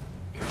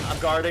 I'm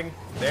guarding.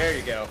 There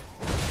you go.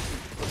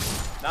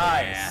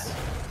 Nice. Yeah.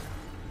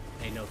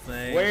 Ain't no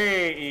thing.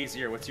 Way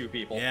easier with 2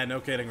 people. Yeah, no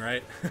kidding,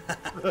 right?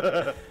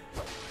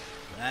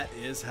 That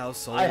is how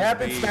souls I have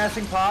been be.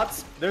 smashing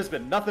pots. There's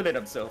been nothing in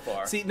them so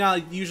far. See, no,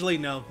 usually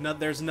no.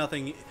 There's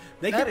nothing.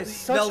 That is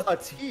such a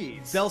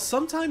tease. They'll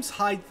sometimes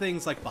hide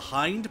things like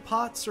behind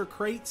pots or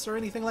crates or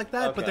anything like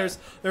that, but Okay.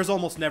 there's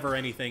almost never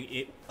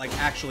anything like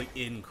actually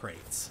in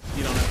crates.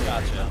 You don't have to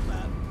worry Gotcha. about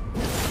that.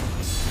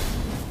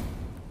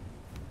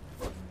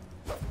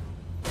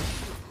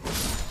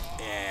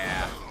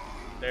 Yeah.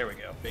 There we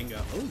go.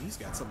 Bingo. Oh, he's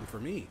got something for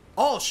me.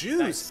 Oh,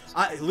 shoes!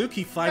 Nice. Luke,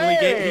 he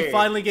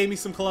finally gave me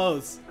some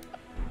clothes.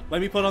 Let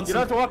me put on You some.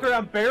 don't have to walk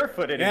around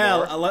barefoot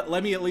Yeah, anymore.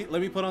 let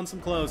me put on some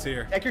clothes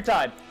here. Take your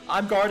time.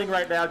 I'm guarding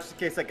right now just in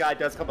case that guy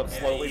does come up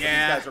slowly. but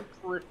yeah. These guys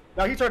are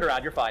no, he turned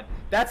around. You're fine.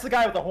 That's the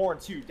guy with the horn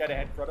too, dead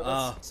ahead in front of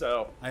us.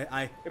 So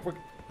if we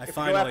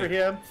go after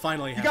him,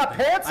 finally you have got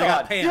pants I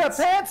got on. pants. You have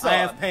pants on. I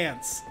have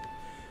pants.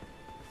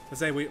 I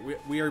say we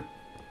are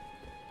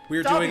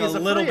Dobby doing a is a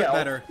little free bit elf.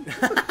 better.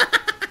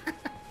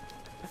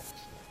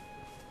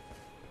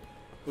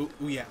 ooh,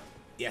 yeah,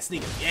 yeah,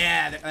 sneak.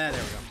 Yeah, there we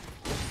go.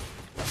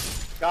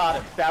 Got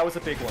him. That was a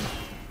big one.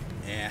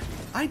 Yeah,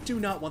 I do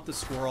not want the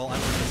squirrel. I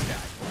want this guy.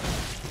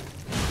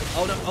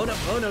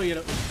 Oh no, you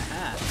don't.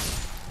 Ah.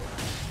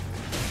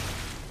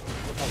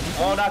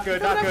 Oh, not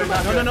good, not good,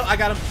 not good. No, I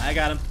got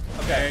him.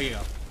 Okay, there you go.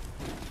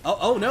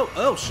 Oh no,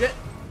 oh shit.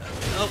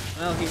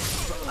 Oh,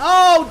 he's.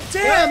 Oh,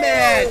 damn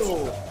it!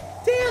 Whoa.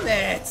 Damn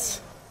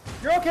it!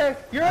 You're okay.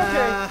 You're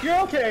okay. You're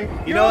okay.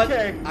 You You're know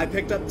okay. what? I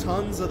picked up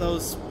tons of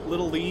those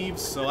little leaves,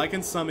 so I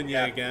can summon you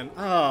again.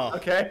 Oh.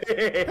 Okay.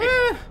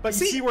 But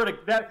you see where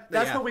that's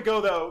Yeah. where we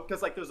go though,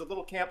 because like there's a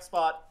little camp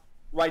spot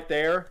right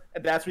there,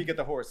 and that's where you get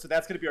the horse. So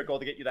that's gonna be our goal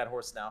to get you that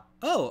horse now.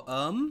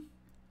 Oh,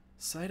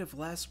 Sight of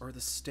Last or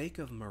the Stake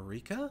of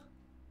Marika?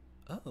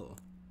 Oh.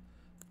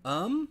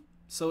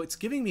 So it's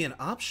giving me an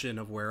option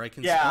of where I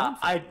can spawn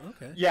from.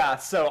 Okay. Yeah,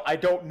 so I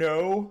don't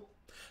know.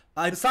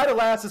 The side of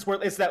last is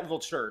where it's that little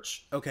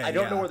church. Okay, I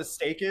don't know yeah. where the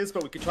stake is,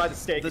 but we could try the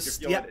stake if you're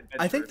feeling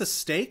adventurous. I think the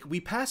stake, we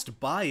passed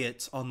by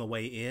it on the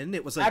way in.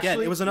 It was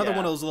Actually, it was another yeah.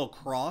 one of those little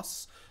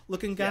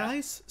cross-looking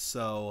guys.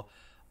 So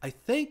I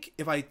think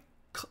if I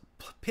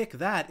pick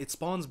that, it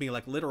spawns me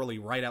like literally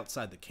right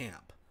outside the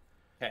camp.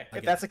 Okay,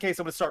 if that's the case,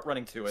 I'm gonna start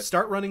running to it.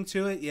 Start running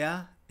to it,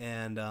 yeah,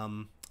 and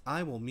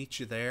I will meet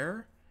you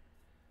there.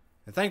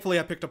 And thankfully,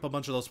 I picked up a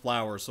bunch of those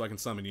flowers so I can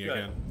summon you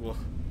again. Well,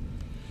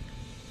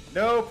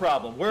 no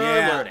problem. We're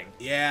learning.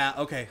 Yeah,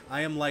 okay.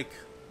 I am like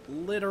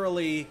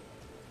literally.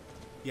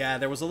 Yeah,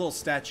 there was a little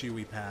statue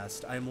we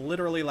passed. I am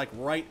literally like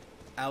right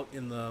out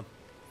in the.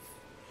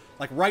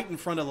 Like right in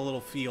front of the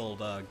little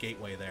field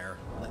gateway there.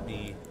 Let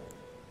me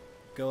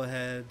go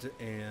ahead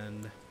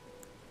and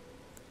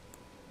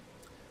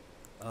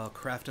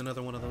craft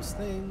another one of those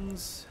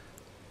things.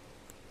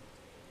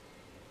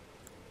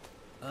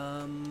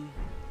 Let me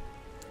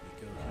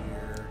go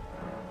here.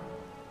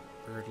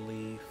 Bird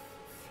leaf,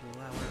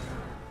 flower.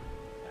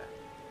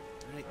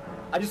 Right.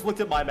 I just looked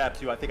at my map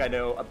too. I think I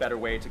know a better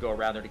way to go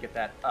around there to get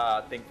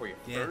that thing for you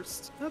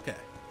first. Okay.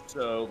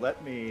 So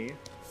let me.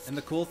 And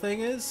the cool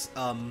thing is,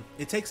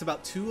 it takes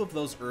about 2 of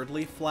those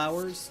Erdleaf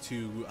flowers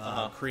to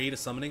create a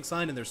summoning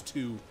sign, and there's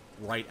 2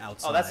 right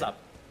outside. Oh, that's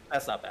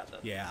not bad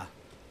then. Yeah. Okay.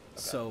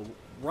 So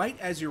right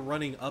as you're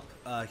running up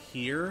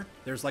here,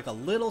 there's like a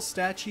little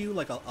statue,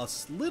 like a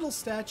little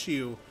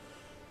statue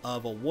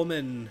of a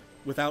woman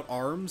without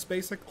arms,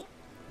 basically.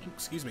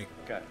 Excuse me.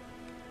 Okay.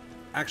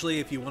 Actually,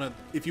 if you want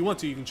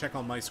to, you can check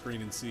on my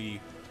screen and see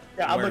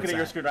Yeah, I'm where looking it's at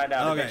your screen right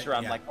now to Okay, make sure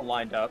I'm yeah. like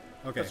aligned up.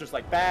 Okay. Because there's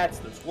like bats,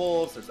 there's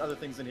wolves, there's other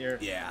things in here.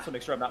 Yeah. So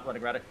make sure I'm not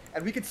running around it.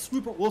 And we can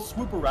we'll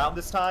swoop around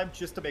this time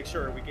just to make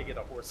sure we can get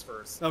a horse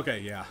first. Okay,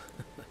 yeah.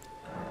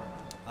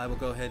 I will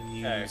go ahead and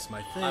use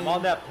my thing. I'm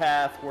on that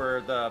path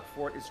where the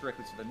fort is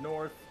directly to the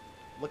north,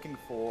 looking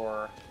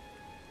for...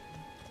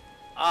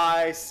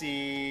 I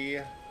see...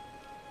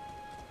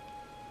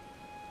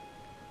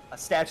 a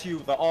statue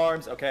with the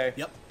arms, okay.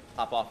 Yep.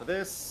 Hop off of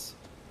this.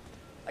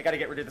 I gotta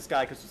get rid of this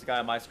guy because there's a guy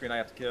on my screen I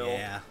have to kill.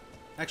 Yeah.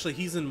 Actually,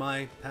 he's in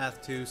my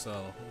path too, so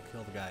we'll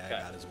kill the guy I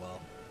got as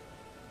well.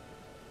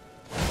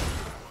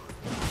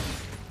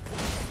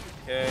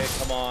 Okay,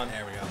 come on.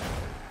 There we go.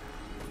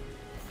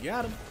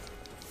 Got him.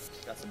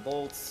 Got some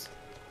bolts.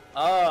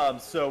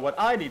 So what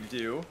I need to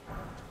do...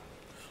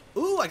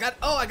 Ooh, I got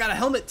a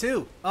helmet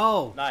too.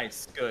 Oh.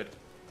 Nice, good.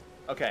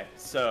 Okay,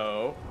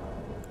 so...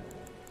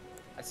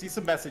 I see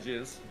some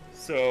messages.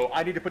 So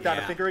I need to put down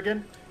a finger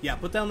again? Yeah,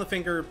 put down the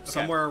finger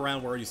somewhere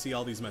around where you see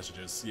all these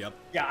messages. Yep.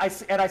 Yeah, I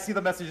see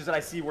the messages and I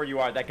see where you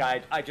are. That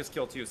guy I just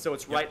killed too, so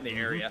it's right in the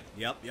area.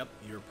 Yep.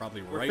 You're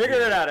probably We're right.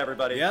 figuring it out,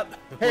 everybody. Yep.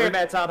 Hey,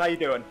 Mad Tom, how you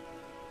doing?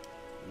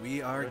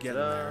 We are getting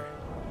there.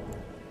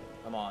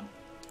 Come on.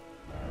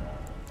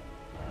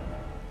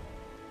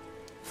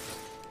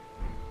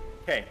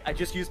 Okay, I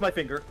just used my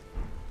finger.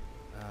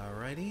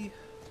 Alrighty.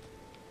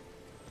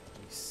 Let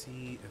me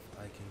see if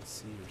I can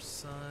see your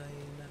sign.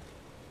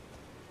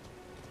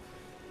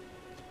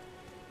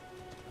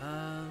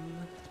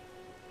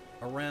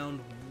 Around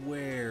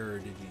where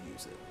did you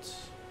use it?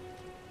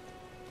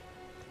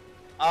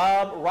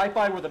 Right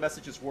by where the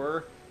messages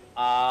were.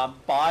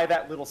 By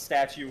that little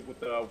statue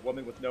with the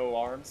woman with no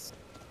arms.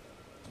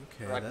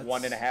 Okay. Or like that's...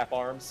 1.5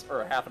 arms,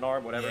 or half an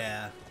arm, whatever.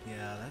 Yeah,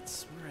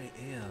 that's where I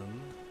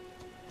am.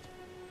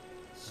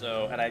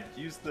 So, and I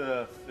used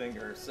the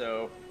finger,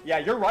 so... Yeah,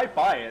 you're right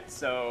by it,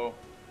 so...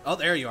 Oh,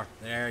 there you are.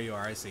 There you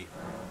are, I see.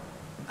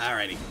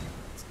 Alrighty.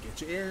 Let's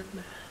get you in.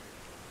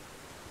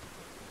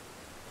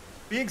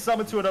 Being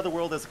summoned to another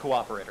world as a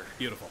cooperator.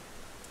 Beautiful.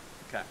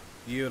 Okay.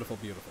 Beautiful,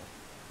 beautiful.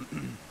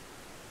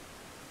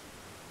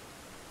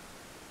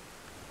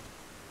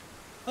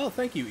 Oh,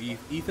 thank you,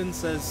 Ethan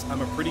says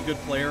I'm a pretty good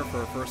player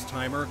for a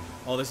first-timer.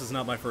 Oh, this is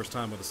not my first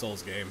time with a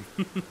Souls game.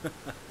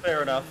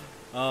 Fair enough.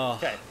 Oh.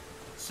 Okay.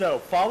 So,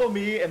 follow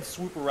me and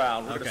swoop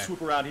around. We're Okay. going to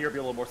swoop around here, be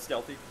a little more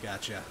stealthy.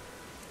 Gotcha.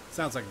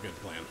 Sounds like a good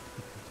plan.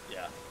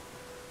 Yeah.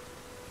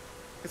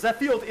 Because that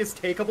field is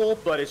takeable,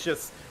 but it's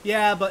just...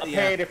 Yeah, but... a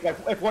pain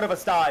if one of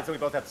us dies, then we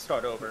both have to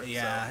start over.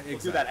 Yeah, so we'll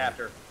do that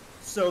after.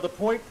 So the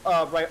point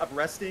right of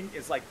resting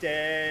is like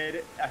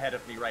dead ahead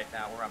of me right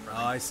now where I'm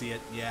running. Oh, I see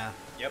it. Yeah.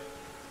 Yep.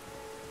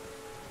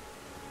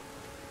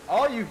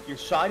 Oh, your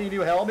shiny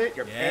new helmet,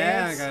 your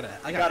pants.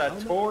 I got a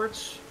a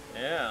torch.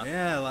 Yeah.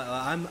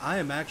 Yeah, I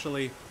am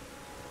actually...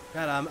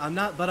 God, I'm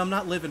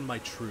not living my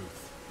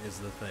truth, is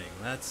the thing.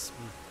 That's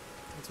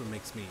what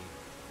makes me...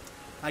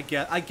 I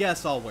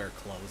guess I'll wear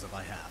clothes if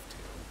I have to.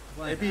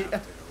 If I Maybe... have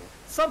to.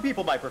 Some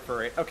people might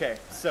prefer it. Okay,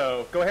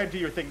 so go ahead and do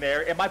your thing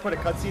there. It might put a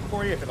cutscene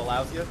for you if it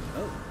allows you.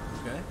 Oh,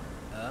 okay.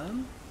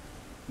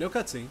 No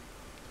cutscene.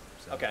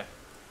 So. Okay.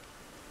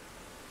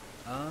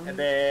 And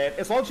then,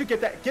 as long as you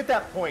get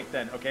that point,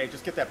 then okay,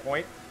 just get that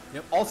point.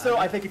 Yep. Also,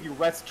 I think if you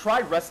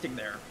try resting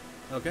there.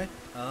 Okay.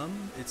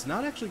 It's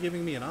not actually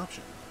giving me an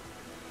option.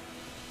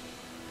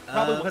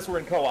 Probably because we're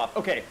in co-op.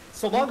 Okay,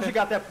 so long as you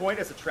got that point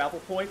as a travel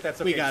point, that's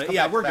okay. We got Just it. come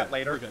Yeah, back to we're that good.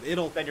 later. We're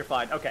good. Then you're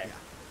fine. Okay. Yeah.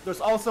 There's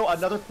also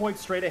another point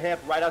straight ahead,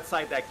 right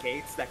outside that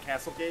gates, that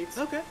castle gates.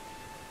 Okay.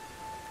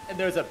 And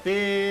there's a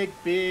big,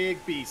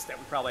 big beast that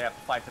we probably have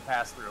to fight to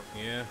pass through.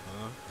 Yeah.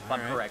 If I'm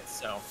correct.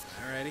 So.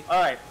 Alrighty.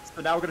 All right.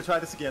 So now we're gonna try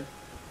this again.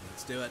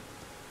 Let's do it.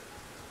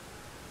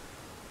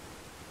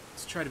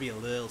 Let's try to be a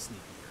little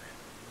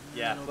sneakier.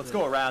 Yeah. Let's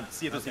go around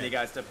see if there's any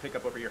guys to pick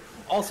up over here.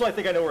 Also, I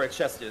think I know where a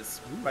chest is.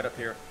 Ooh. Right up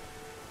here.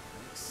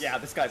 Nice. Yeah.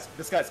 This guy's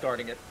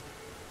guarding it.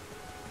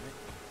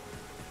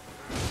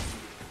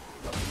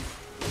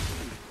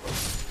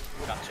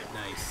 Gotcha.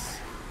 Nice.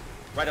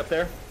 Right up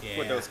there Yeah.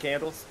 with those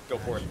candles. Go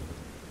for it.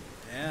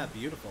 Yeah,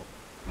 beautiful.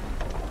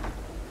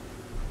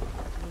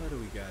 What do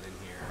we got in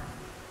here?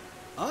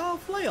 Oh,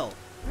 flail.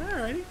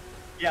 Alrighty.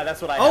 Yeah,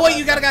 that's what I. Oh have wait, on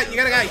you got a top. guy. You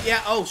got a guy.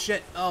 Yeah. Oh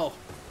shit. Oh.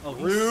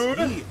 Rude.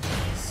 He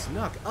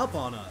snuck up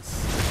on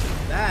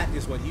us. That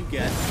is what you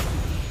get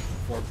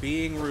for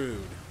being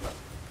rude.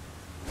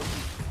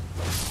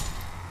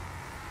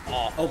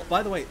 Oh,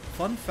 by the way,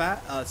 fun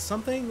fact,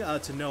 something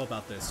to know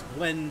about this.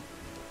 When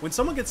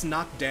someone gets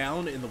knocked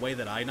down in the way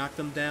that I knocked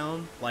them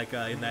down, like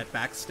in that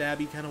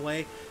backstabby kind of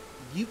way,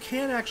 you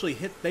can't actually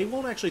hit. They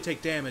won't actually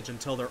take damage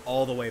until they're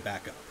all the way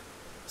back up.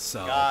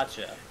 So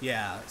Gotcha.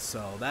 yeah,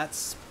 so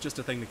that's just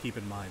a thing to keep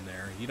in mind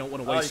there. You don't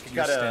want to waste you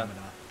your gotta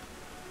stamina.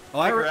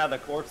 Oh, figure out the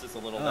corpses a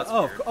little. That's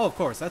weird. Of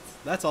course.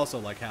 That's also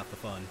like half the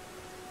fun.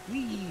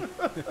 Whee!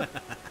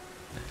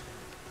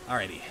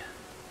 Alrighty.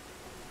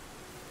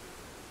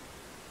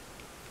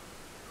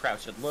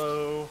 Crouch it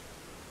low.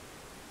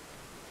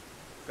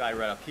 Guy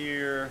right up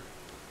here.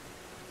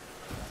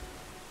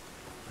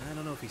 I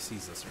don't know if he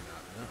sees us or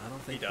not. I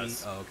don't think He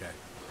does. Oh, okay.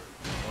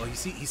 Well, he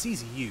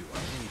sees you. I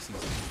think he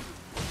sees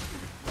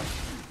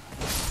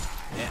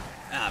you. Yeah.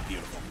 Ah,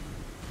 beautiful.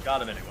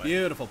 Got him anyway.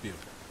 Beautiful,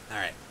 beautiful. All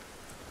right.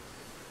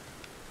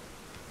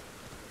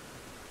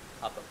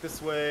 Hop up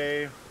this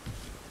way.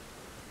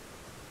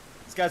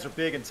 These guys are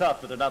big and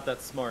tough, but they're not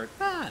that smart.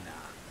 Ah, nah.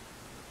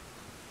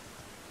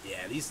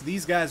 Yeah,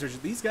 these guys are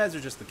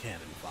just the cannon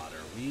fodder.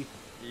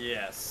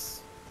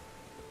 Yes.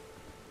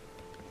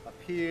 Up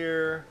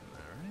here. All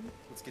right.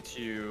 Let's get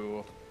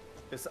you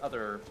this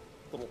other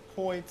little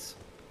point.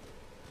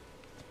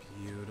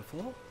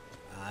 Beautiful.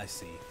 I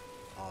see.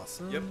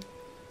 Awesome. Yep.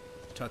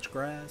 Touch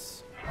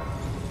grass.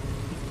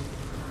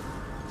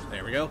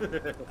 There we go.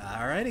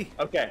 Alrighty.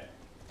 Okay.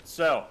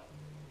 So,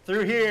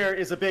 through here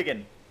is a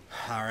biggin.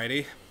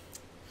 Alrighty.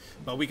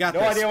 But we got No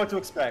this. idea what to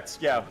expect.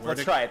 Yeah,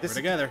 let's try it. We're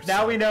together.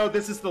 Now so. we know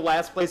this is the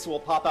last place we'll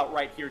pop out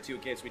right here too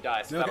in case we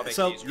die. So that'll make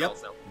it easier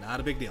also.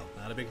 Not a big deal.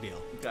 Not a big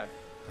deal. Okay.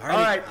 Alrighty.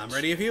 All right. I'm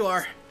ready if you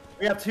are.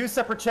 We have 2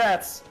 separate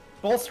chats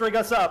bolstering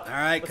us up. All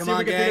right, let's come see if on,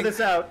 we can gang. figure this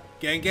out.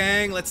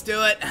 Gang, let's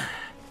do it.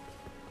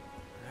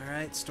 All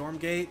right, storm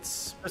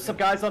gates. There's some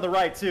guys on the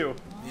right too.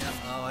 Yeah.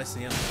 Oh, I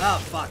see him.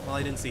 Oh, fuck. Well,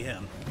 I didn't see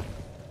him.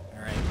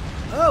 All right.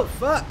 Oh,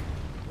 fuck.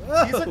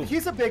 Whoa.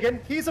 He's a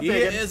biggin. He's a He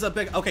biggin. is a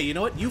big. Okay, you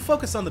know what? You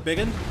focus on the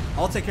biggin.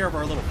 I'll take care of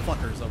our little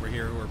fuckers over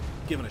here who are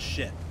giving a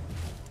shit.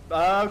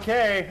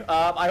 Okay.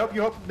 I hope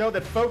you know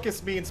that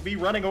focus means me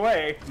running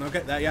away. Okay,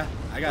 that yeah,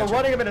 I got Or you.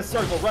 running him in a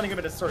circle. Running him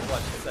in a circle, I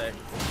should say.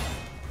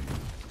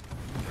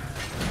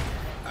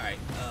 All right.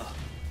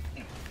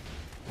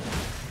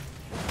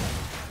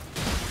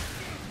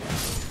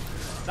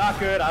 Not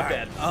good. I'm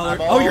dead.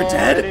 Oh, you're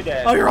dead?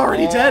 Dead. Oh, you're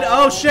already dead?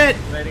 Oh, shit.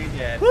 Already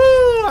dead. Woo!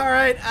 All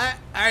right. All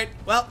right.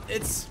 Well,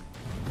 it's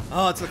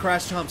the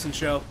Crash Thompson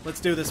show. Let's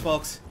do this,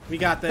 folks. We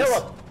got this.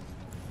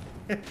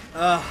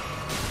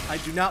 I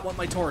do not want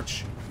my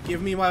torch.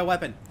 Give me my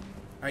weapon.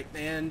 All right,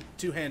 and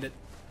two-handed.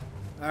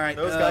 All right.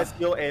 Those guys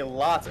deal a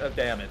lot of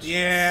damage.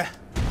 Yeah.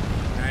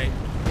 All right.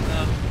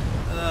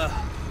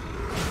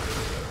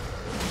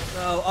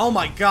 Oh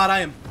my God!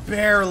 I am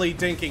barely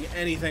dinking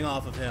anything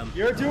off of him.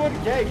 You're doing,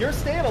 yeah, you're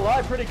staying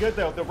alive pretty good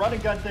though. The run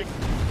and gun thing.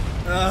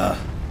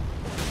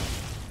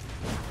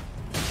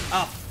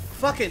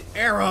 Fucking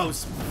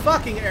arrows.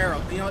 Fucking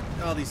arrow. You know what?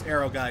 Oh, these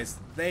arrow guys.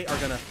 They are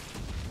gonna.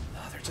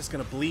 Oh, they're just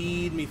gonna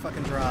bleed me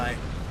fucking dry.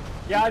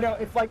 Yeah, I know.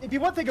 If you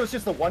would think it was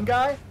just the one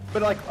guy,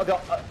 but like the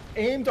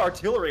aimed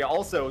artillery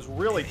also is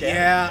really damaging.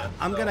 Yeah, him,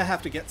 I'm so. gonna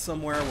have to get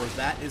somewhere where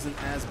that isn't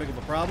as big of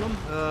a problem.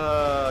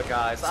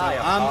 Guys, So, I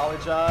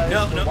apologize.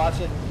 no, for no.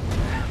 watching.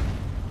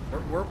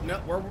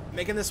 We're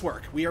making this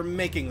work. We are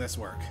making this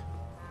work.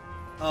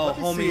 Oh, Let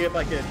me see if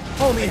I can.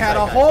 Homie had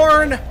a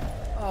horn.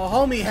 Oh,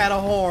 homie had a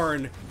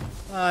horn.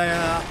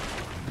 I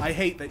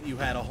hate that you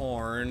had a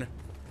horn.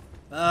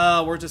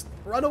 We're just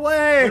run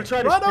away. I'm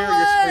trying to run share away!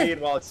 your screen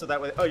while so that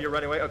way. Oh, you're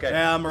running away. Okay.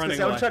 Yeah, I'm running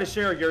I'm away. trying to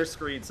share your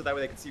screen so that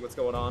way they can see what's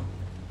going on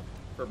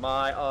for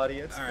my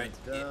audience. All right.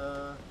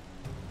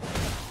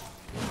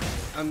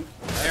 And,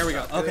 There we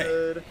go. Okay.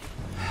 good.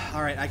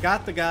 All right. I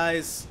got the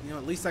guys. You know,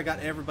 at least I got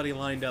everybody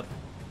lined up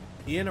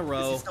in a Is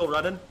row. he still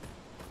running?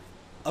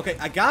 Okay,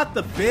 I got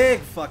the big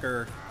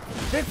fucker.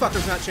 Big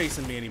fucker's not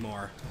chasing me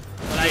anymore.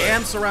 But I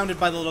am surrounded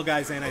by the little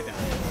guys and I died.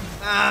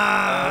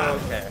 Ah!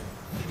 Okay.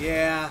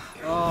 Yeah.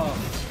 Oh.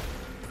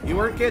 You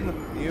weren't kidding.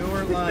 You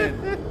weren't lying.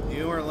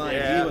 You weren't lying.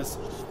 Yeah. He was...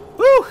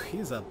 Whew!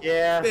 He's a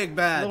Yeah. big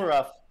bad. A little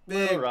rough.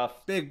 Big,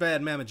 rough. big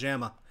bad mamma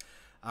jamma.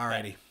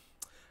 Alrighty.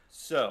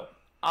 So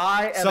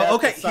I am So at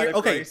okay, the side of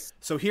okay. grace,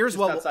 So here's just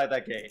what outside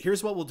that gate.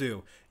 Here's what we'll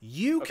do.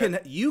 You Okay.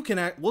 can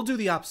act, we'll do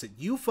the opposite.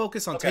 You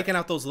focus on Okay. taking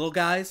out those little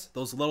guys,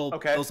 those little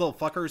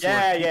fuckers.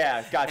 Yeah, who are,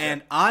 yeah, gotcha.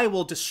 And I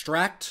will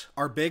distract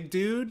our big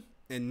dude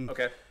and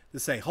to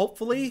say,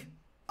 hopefully,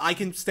 I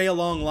can stay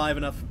long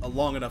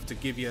enough to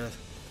give you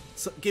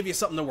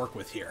something to work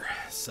with here.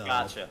 So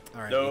Gotcha.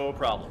 All right. No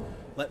problem.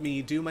 Let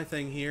me do my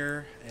thing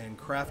here and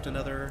craft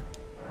another.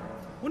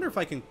 I wonder if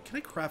I can. Can I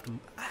craft?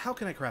 How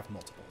can I craft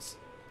multiples?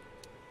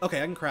 Okay,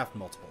 I can craft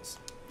multiples.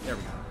 There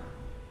we go.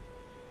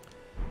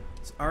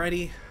 So,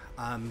 alrighty,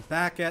 I'm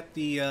back at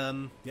the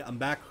I'm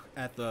back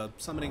at the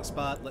summoning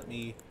spot. Let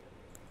me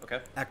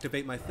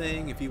activate my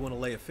thing. If you want to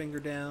lay a finger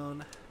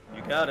down,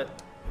 You got it.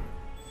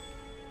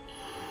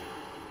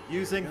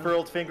 Using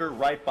furled finger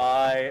right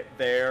by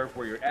there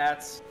where you're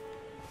at.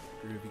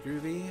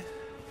 groovy.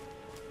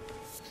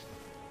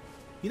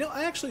 You know,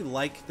 I actually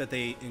like that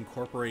they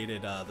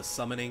incorporated the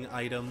summoning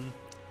item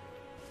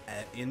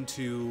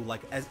into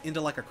like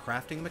a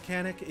crafting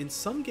mechanic. In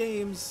some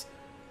games,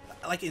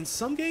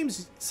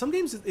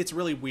 it's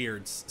really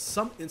weird.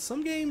 In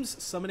some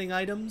games, summoning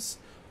items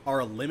are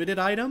a limited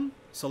item.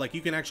 So like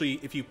you can actually,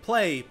 if you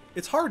play,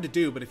 it's hard to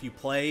do, but if you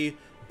play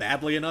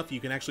badly enough,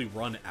 you can actually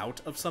run out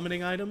of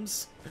summoning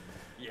items.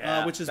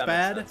 Yeah, which is that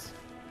bad. makes sense.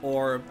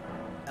 Or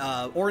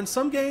in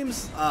some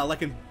games,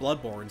 like in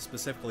Bloodborne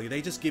specifically,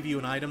 they just give you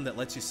an item that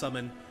lets you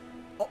summon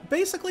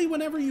basically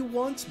whenever you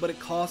want, but it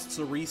costs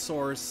a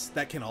resource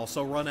that can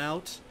also run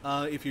out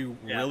if you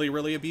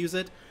really abuse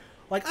it.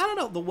 Like, I don't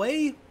know, the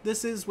way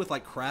this is with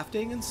like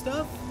crafting and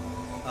stuff,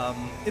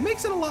 it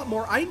makes it a lot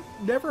more... I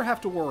never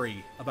have to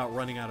worry about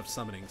running out of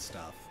summoning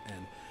stuff.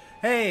 And,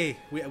 hey,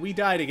 we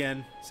died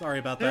again. Sorry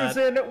about that.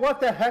 Susan, what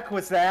the heck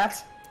was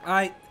that?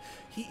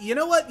 You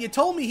know what? You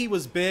told me he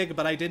was big,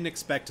 but I didn't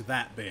expect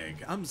that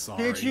big. I'm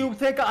sorry. Did you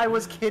think I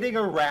was kidding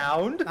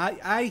around?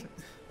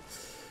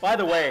 By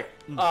the way,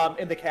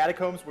 in the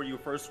catacombs where you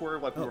first were,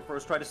 like we were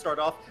first trying to start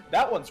off,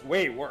 that one's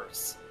way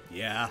worse.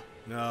 Yeah,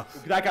 no.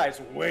 That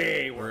guy's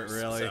way worse.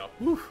 Really? So.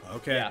 Whew,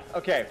 okay. Yeah,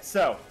 okay,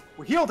 so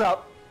we're healed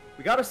up,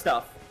 we got our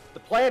stuff.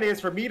 The plan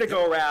is for me to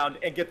go around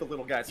and get the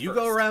little guys You first.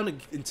 go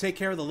around and take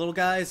care of the little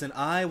guys, and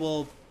I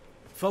will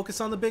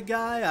focus on the big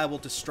guy. I will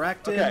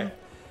distract him.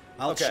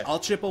 Okay. I'll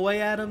chip away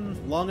at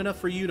him long enough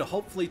for you to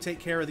hopefully take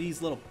care of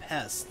these little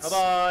pests.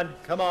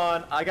 Come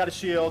on. I got a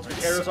shield.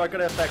 Your arrows aren't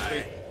going to affect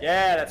me.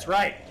 Yeah, that's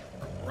right.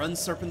 Run,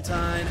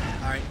 Serpentine.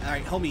 All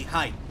right, homie,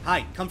 hide.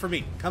 Come for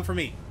me.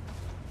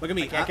 Look at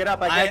me. I can't get up.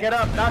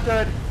 Not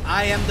good.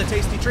 I am the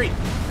tasty treat.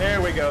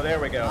 There we go.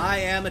 I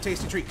am a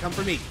tasty treat. Come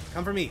for me.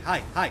 Hi.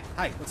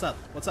 What's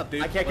up,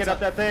 dude? I can't get up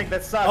that thing.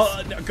 That sucks.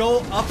 Oh, no, go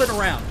up and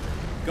around.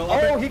 Go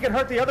up. Oh, he can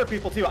hurt the other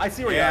people too. I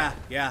see where you are.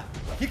 Yeah.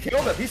 He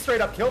killed him. He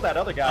straight up killed that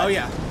other guy. Oh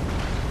yeah.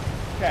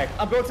 Okay,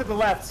 I'm going to the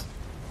left.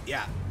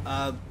 Yeah.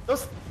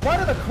 Why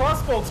do the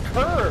crossbows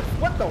curve?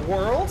 What the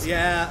world?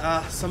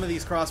 Yeah. Some of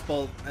these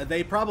crossbow,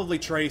 they probably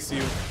trace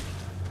you,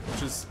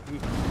 which is.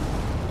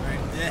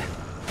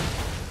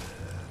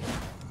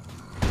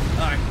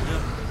 All right.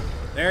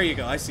 There you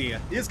go. I see you.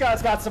 These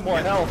guys got some more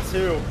health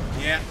too.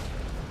 Yeah.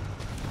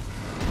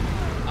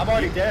 I'm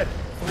already dead.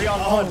 3 on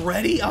 1.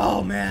 Already?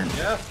 Oh man.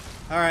 Yeah.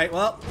 All right.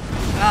 Well.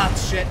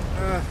 Shit.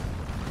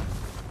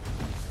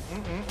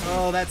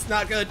 Oh, that's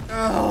not good.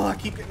 Oh, I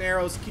keep getting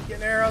arrows.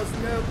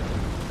 Nope.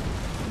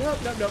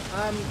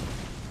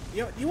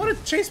 You want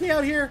to chase me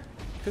out here?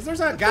 Because there's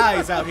not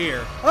guys out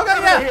here.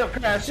 Okay, yeah.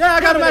 Yeah, I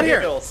got him out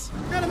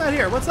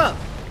here. What's up?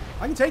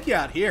 I can take you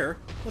out here.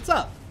 What's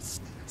up?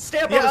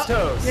 Stamp on his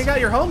toes. You got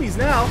your homies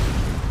now.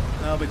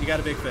 Oh, but you got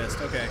a big fist.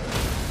 Okay.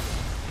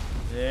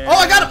 Yeah. Oh,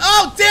 I got him.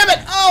 Oh, damn it.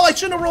 Oh, I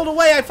shouldn't have rolled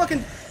away. I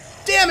fucking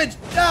damaged.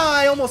 Oh,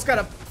 I almost got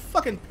a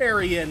fucking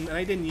parry in, and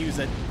I didn't use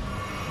it.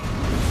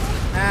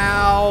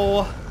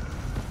 Ow.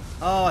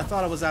 Oh, I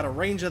thought I was out of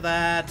range of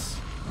that.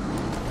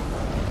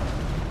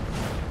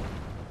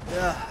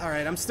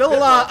 Alright, I'm still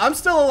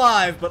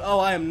alive, but oh,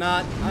 I am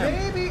not.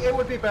 Maybe it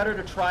would be better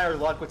to try our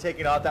luck with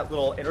taking out that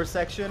little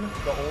intersection,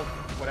 the old,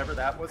 whatever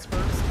that was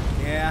first.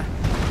 Yeah.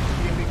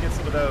 See if we can get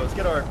some of those,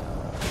 get our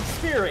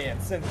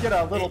experience, and get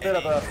a little bit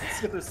of a,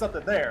 see if there's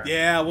something there.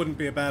 Yeah, it wouldn't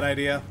be a bad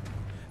idea.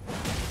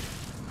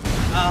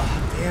 Oh,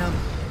 damn.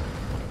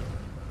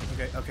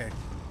 Okay.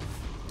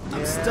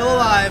 I'm still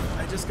alive.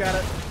 I just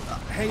gotta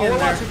hang in there. We're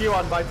watching you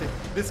on my thing.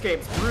 This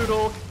game's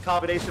brutal.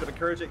 Combination of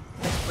encouraging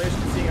exploration,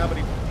 seeing how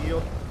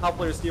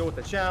players deal with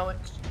the challenge.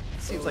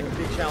 Seems like a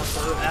big challenge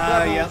for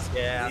levels.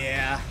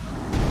 Yeah.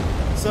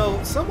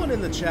 So someone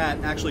in the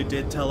chat actually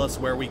did tell us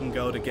where we can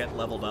go to get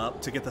leveled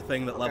up, to get the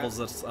thing that levels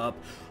us up.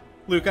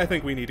 Luke, I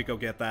think we need to go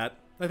get that.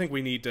 I think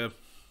we need to.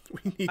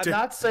 I'm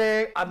not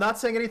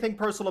saying anything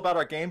personal about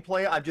our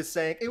gameplay. I'm just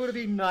saying it would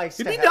be nice.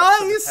 It'd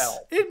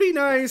be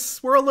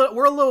nice. We're a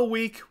little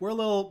weak. We're a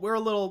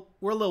little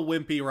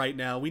wimpy right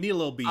now. We need a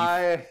little beef.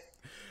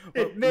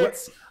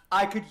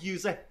 I could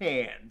use a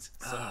hand.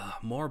 So.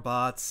 More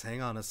bots.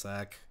 Hang on a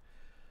sec.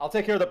 I'll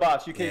take care of the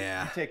bots. You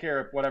take care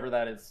of whatever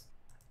that is.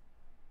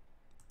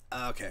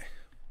 Okay.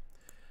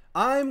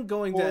 I'm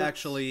going to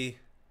actually.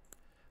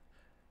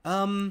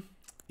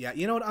 Yeah,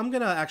 you know what? I'm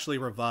gonna actually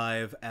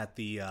revive at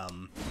the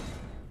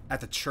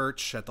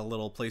church, at the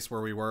little place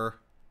where we were.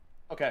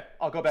 Okay,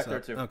 I'll go back there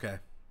too. Okay.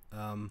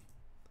 Let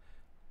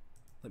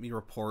me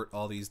report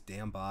all these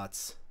damn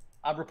bots.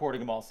 I'm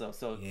reporting them also,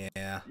 so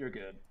yeah, you're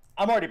good.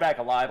 I'm already back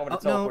alive. I'm gonna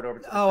teleport over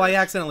to the church. I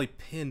accidentally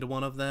pinned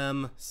one of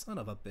them. Son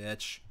of a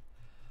bitch.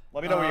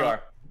 Let me know where you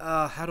are.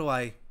 How do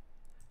I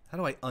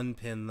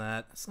unpin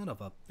that? Son of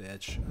a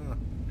bitch.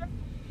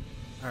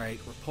 All right,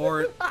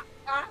 report.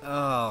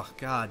 Oh,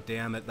 god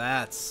damn it.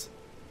 That's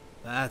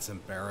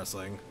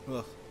embarrassing.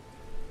 Ugh.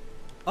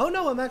 Oh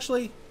no,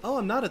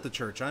 I'm not at the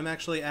church. I'm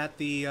actually at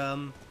the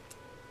I'm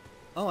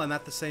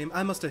at the same.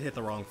 I must have hit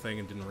the wrong thing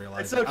and didn't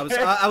realize it.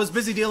 I was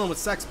busy dealing with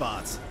sex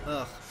bots.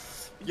 Ugh.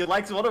 You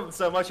liked one of them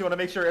so much you want to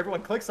make sure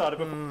everyone clicks on it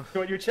before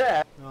doing your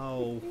chat.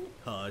 Oh,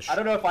 hush. I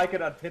don't know if I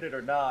can unpin it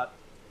or not.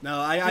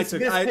 No, I took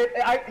care of it.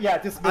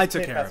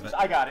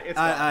 I got it.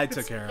 I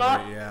took care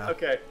of it, yeah.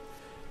 Okay.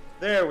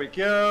 There we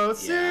go.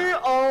 See,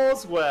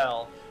 all's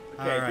well.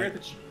 Okay,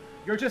 right.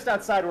 you're just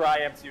outside where I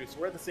am too, so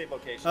we're at the same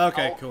location.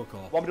 Okay, cool.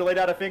 Want me to lay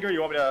down a finger?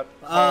 You want me to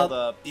call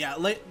the... Yeah,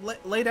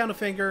 lay down a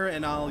finger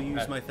and I'll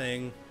use my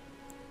thing.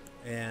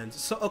 And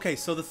so, okay,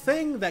 so the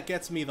thing that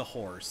gets me the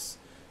horse,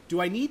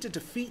 do I need to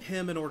defeat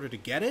him in order to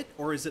get it,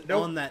 or is it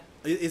on that?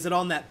 Is it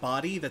on that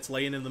body that's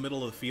laying in the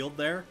middle of the field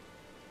there?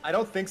 I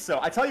don't think so.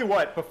 I tell you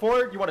what,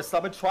 before you want to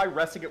summon, try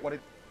resting at one of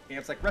the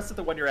games. Like rest at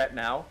the one you're at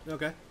now.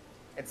 Okay.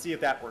 And see if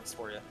that works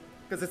for you.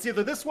 Because it's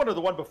either this one or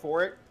the one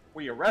before it,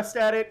 where you rest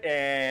at it,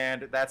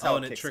 and that's how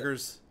it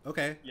triggers.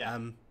 Okay. Yeah.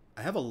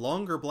 I have a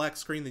longer black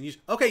screen than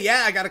usual. Okay,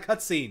 yeah, I got a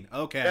cutscene.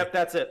 Okay. Yep,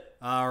 that's it.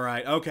 All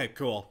right. Okay,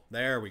 cool.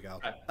 There we go.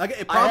 Okay,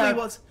 it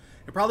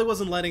probably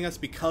wasn't letting us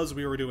because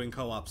we were doing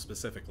co-op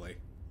specifically.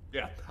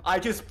 Yeah, I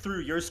just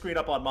threw your screen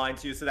up on mine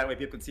too, so that way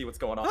people can see what's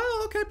going on.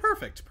 Oh, okay,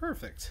 perfect,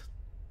 perfect.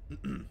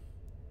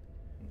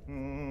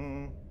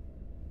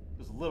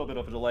 There's a little bit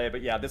of a delay,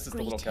 but yeah, this is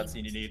the little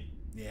cutscene you need.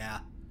 Yeah.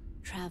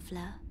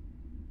 Traveler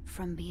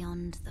from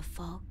beyond the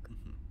fog.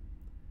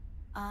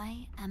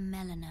 I am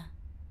Melina.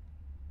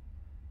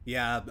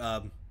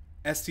 Yeah,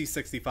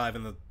 ST65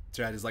 in the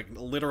chat is like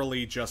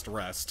literally just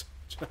rest.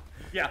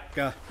 Yeah.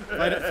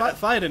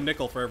 If I had a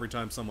nickel for every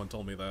time someone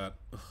told me that.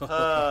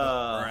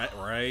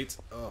 Right?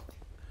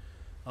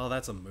 Oh,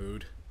 that's a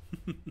mood.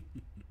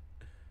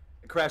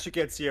 Crash, you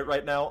can't see it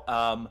right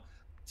now.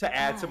 To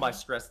add to my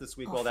stress this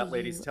week while that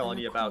lady's telling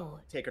you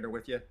about taking her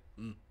with you.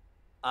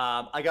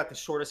 I got the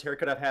shortest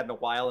haircut I've had in a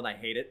while, and I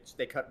hate it.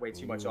 They cut way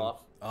too much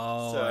off.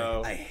 Oh,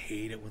 so, I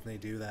hate it when they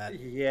do that.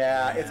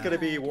 Yeah, it's going to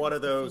be one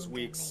of those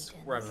weeks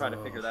where I'm trying to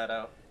figure that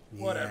out.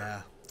 Whatever.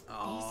 Yeah.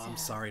 Oh, I'm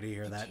sorry to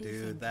hear that,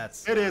 dude.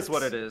 It is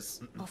what it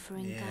is.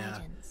 Offering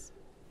guidance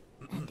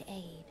and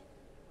aid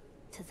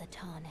to the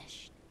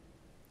tarnished.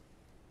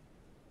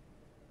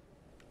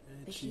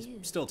 She's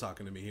still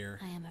talking to me here.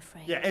 I am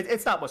afraid. Yeah,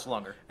 it's not much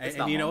longer.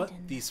 And you know what?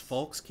 These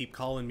folks keep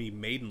calling me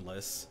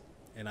maidenless,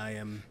 and I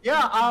am.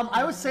 Yeah,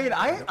 I was saying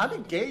I'm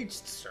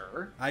engaged,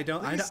 sir. I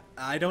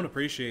don't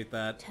appreciate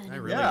that. I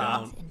really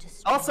don't.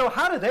 Also,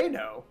 how do they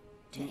know?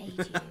 To aid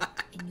you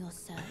in your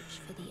search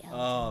for the Elden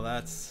Oh,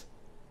 that's.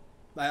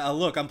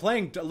 Look, I'm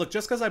playing. Look,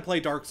 just because I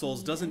play Dark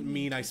Souls doesn't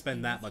mean I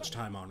spend that much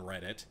time on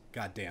Reddit.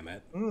 God damn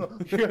it.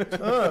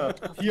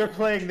 You're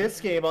playing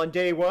this game on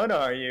day one,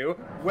 are you?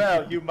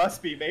 Well, you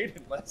must be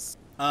maidenless.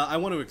 I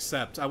want to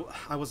accept.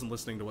 I wasn't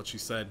listening to what she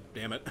said.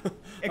 Damn it.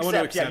 I want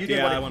to accept.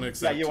 I want to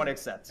accept. Yeah, you want to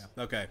accept.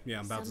 Yeah. Okay. Yeah,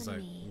 I'm about to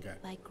say. Okay.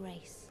 By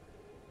grace,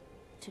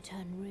 to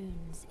turn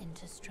runes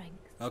into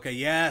strength. Okay.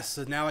 Yes.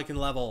 So now I can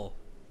level.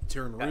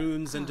 Turn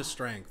runes into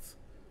strength.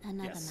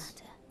 Another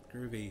matter.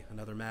 Groovy.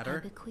 Another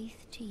matter. I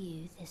bequeath to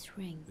you this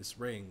ring. This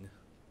ring.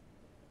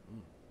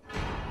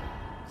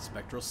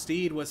 Spectral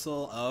steed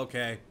whistle.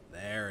 Okay,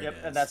 there it is.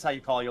 And that's how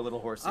you call your little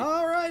horsey.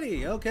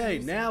 Alrighty. Okay,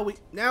 now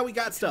we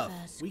got stuff.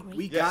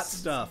 We got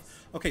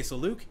stuff. Okay, so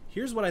Luke,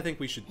 here's what I think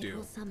we should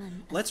do.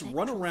 Let's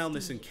run around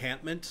this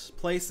encampment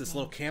place, this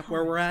little camp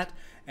where we're at,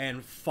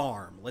 and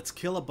farm. Let's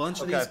kill a bunch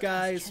of these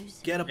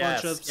guys, get a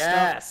bunch of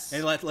stuff,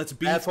 and let's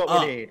beef That's what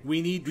up.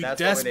 we need. We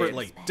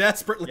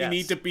desperately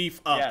need to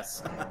beef up.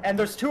 Yes. And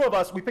there's two of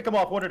us. We pick them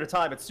off one at a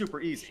time. It's super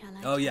easy.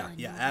 Oh yeah,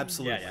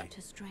 absolutely.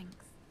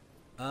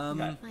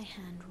 My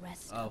hand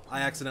rests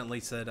I accidentally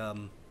said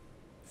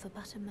for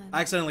but a moment.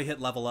 I accidentally hit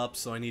level up,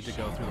 so I need to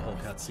go through the whole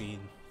cutscene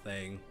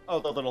thing. Oh,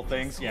 the little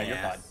things? Yeah, you're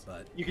fine.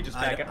 But you can just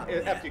back it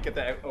after you get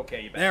that.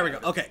 Okay, you back there we go.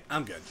 Okay,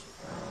 I'm good.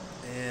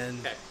 And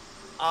okay.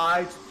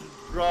 I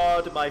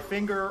drawed my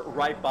finger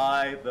right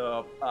by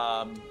the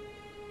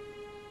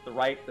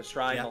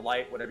shrine, the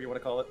light, whatever you want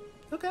to call it.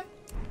 Okay.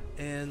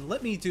 And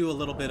let me do a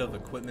little bit of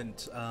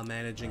equipment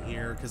managing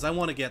here, because I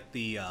want to get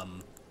the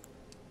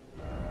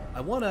I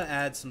want to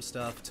add some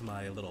stuff to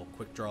my little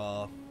quick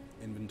draw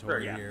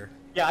inventory here.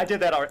 Yeah, I did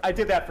that. I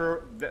did that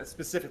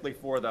specifically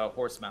for the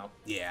horse mount.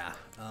 Yeah.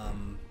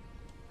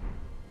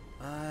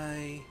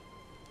 I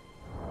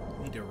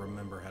need to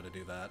remember how to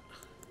do that.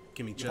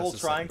 Give me just hold a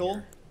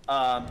triangle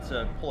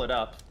to pull it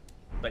up,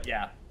 but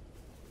yeah.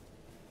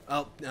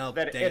 Oh no!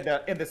 Then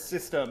in the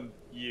system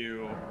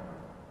you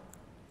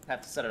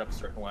have to set it up a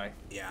certain way.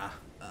 Yeah.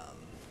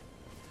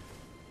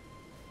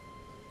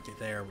 Okay,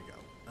 there we go.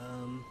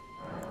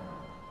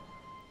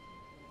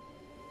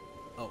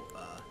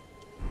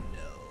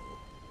 No.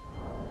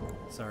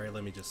 Sorry,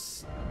 let me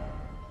just...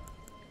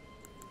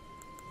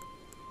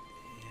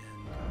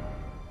 And...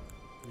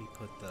 let me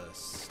put the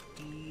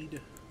steed...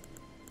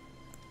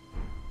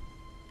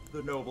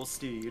 The noble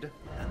steed.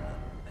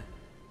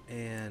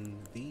 And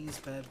these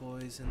bad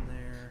boys in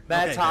there.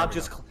 Mad Tom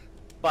just...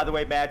 By the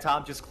way, Mad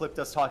Tom just clipped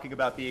us talking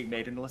about being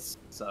maidenless,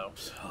 so...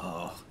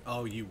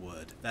 Oh, you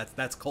would.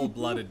 That's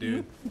cold-blooded,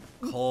 dude.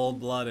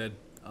 Cold-blooded.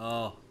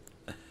 Oh.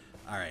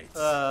 Alright.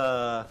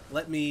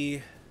 Let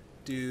me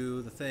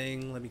do the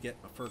thing. Let me get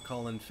my fur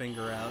calling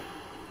finger out.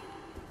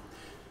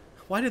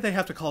 Why did they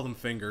have to call them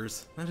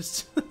fingers? That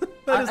is...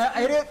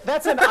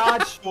 that's an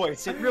odd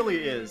choice. It really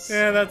is.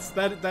 Yeah,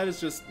 that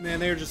is just, man.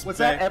 They're just. Was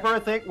that ever a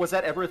thing? Was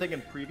that ever a thing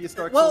in previous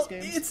Dark Souls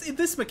games?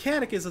 This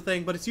mechanic is a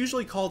thing, but it's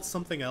usually called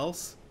something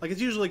else. Like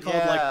it's usually called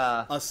like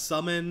a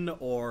summon,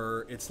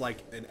 or it's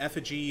like an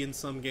effigy in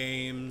some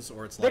games,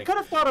 or it's like. They could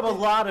have thought of a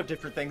lot of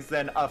different things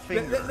than a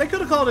finger. They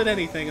could have called it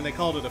anything, and they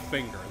called it a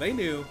finger. They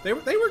knew. They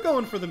were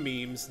going for the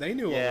memes. They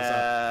knew what was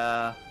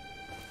up.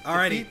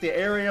 Alrighty. Defeat the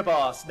area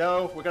boss.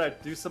 No, we're gonna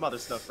do some other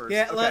stuff first.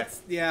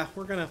 Yeah,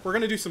 we're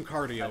gonna do some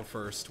cardio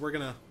first. We're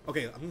gonna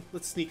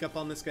let's sneak up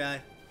on this guy.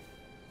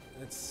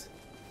 Let's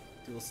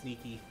do a little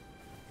sneaky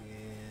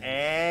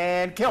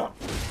and kill him.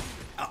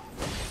 Oh.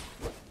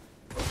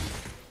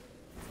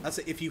 That's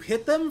it. If you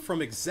hit them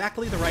from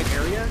exactly the right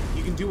area,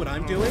 you can do what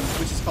I'm doing,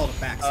 which is called a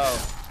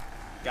backstab.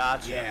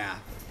 Gotcha. Yeah.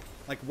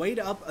 Like, wait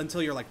up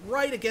until you're, like,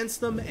 right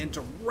against them and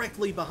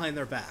directly behind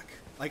their back.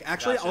 Like,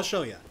 actually, Gotcha. I'll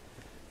show you.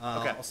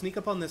 Okay. I'll sneak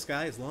up on this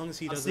guy as long as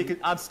he doesn't...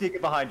 I'm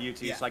sneaking behind you,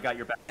 too, Yeah. so I got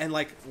your back. And,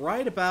 like,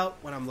 right about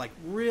when I'm, like,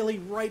 really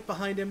right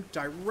behind him,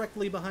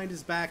 directly behind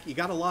his back, you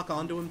gotta lock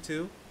onto him,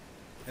 too.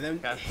 And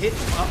then hit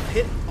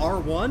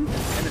R1, and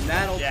then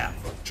that'll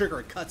trigger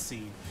a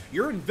cutscene.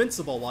 You're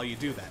invincible while you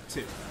do that,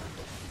 too.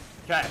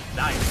 Okay,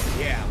 nice.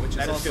 Yeah, which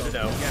is also... good to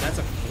know. Yeah, that's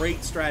a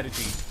great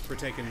strategy for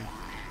taking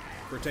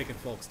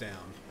folks down.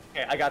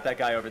 Okay, I got that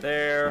guy over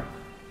there.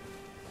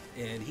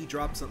 And he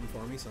dropped something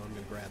for me, so I'm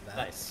gonna grab that.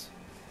 Nice.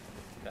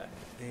 Okay.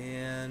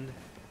 And...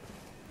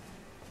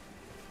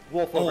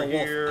 Wolf over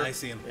here. I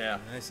see him. Yeah.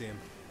 I see him.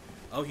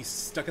 Oh, he's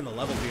stuck in the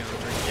level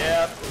geometry.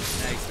 Yep.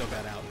 Yeah, he still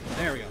got out.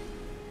 There we go.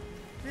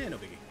 Eh, no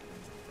biggie.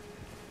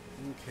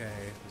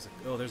 Okay.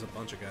 There's a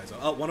bunch of guys.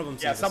 Oh, one of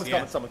them's... Yeah,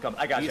 someone's coming.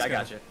 I got you.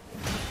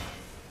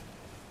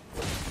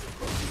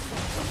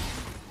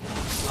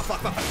 Oh,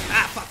 fuck.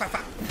 Ah, fuck.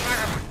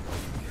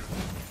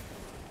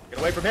 Get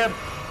away from him.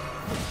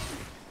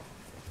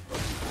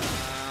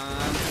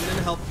 I'm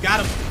gonna help.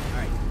 Got him. All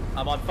right.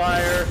 I'm on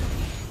fire.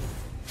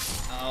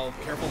 Oh,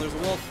 careful, there's a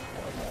wolf.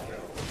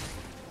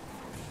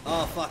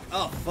 Oh,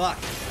 fuck.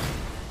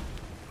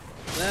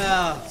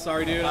 Ah,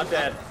 sorry, dude. I'm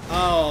dead.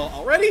 Oh,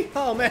 already?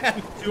 Oh,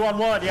 man. 2 on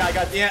 1. Yeah, I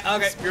got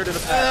okay. Spirit of the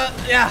Pack.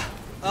 Yeah.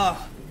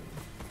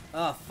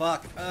 Oh,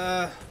 fuck.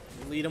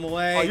 Lead him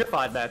away. Oh, you're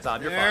fine,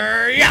 Tom. You're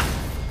fine. Yeah.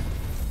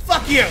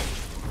 Fuck you.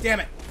 Damn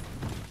it.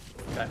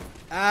 Okay.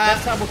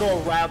 Next time we'll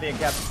go around the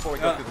encampment before we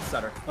go through the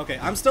center. Okay,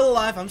 I'm still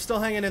alive. I'm still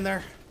hanging in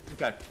there.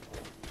 Okay.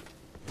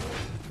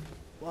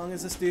 As long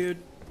as this dude...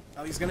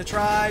 Oh, he's gonna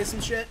try some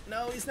shit.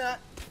 No, he's not.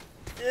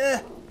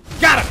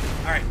 Got him!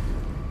 Alright.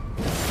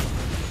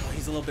 Oh,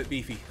 he's a little bit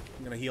beefy.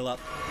 I'm gonna heal up.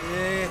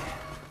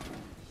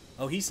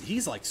 Oh,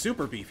 he's like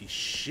super beefy.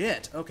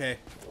 Shit. Okay.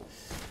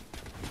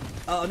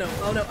 Oh, no.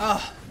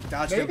 Oh,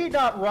 dodged him. Maybe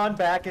not run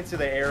back into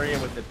the area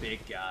with the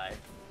big guy.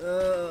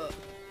 No.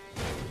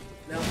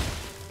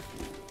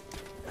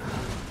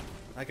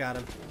 I got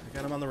him. I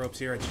got him on the ropes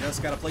here. I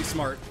just gotta play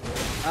smart.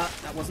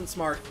 That wasn't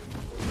smart.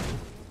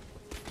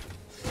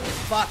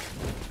 Fuck.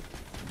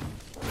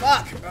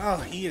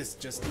 Oh, he is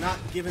just not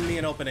giving me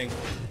an opening.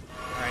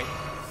 Alright.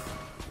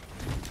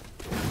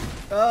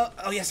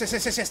 Oh, yes.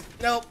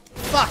 No.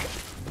 Fuck.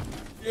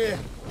 Yeah.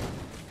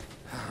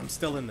 I'm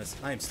still in this.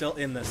 I am still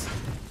in this.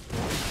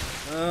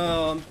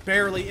 Oh, I'm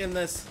barely in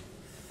this.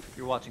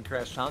 You're watching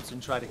Crash Thompson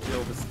try to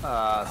kill this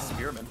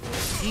spearman.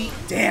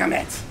 Damn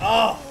it!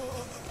 Oh,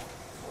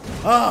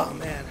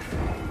 man.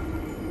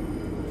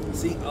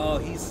 See,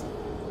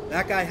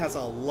 that guy has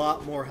a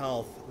lot more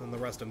health than the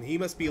rest of them. He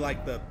must be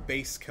like the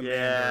base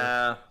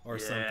commander or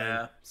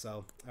something.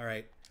 So, all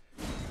right.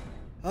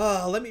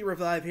 Let me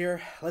revive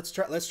here. Let's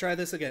try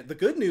this again. The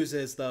good news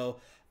is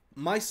though,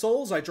 my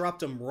souls, I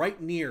dropped them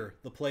right near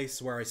the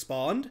place where I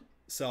spawned,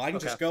 so I can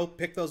just go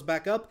pick those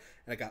back up,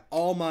 and I got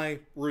all my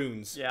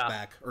runes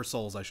back, or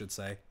souls, I should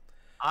say.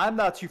 I'm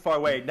not too far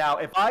away. Now,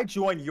 if I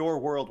join your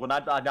world, would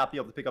I not be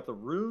able to pick up the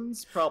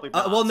runes? Probably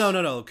not. Well,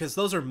 no, because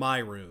those are my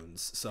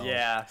runes. So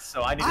yeah,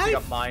 so I need to pick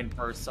up mine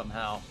first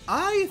somehow.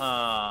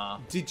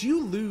 Did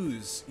you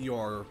lose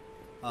your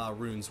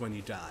runes when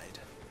you died?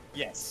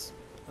 Yes.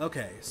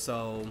 Okay,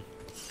 so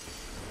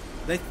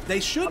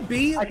they should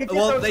be.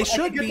 They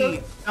should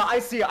be. No, I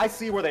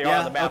see where they are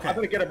on the map. Okay. I'm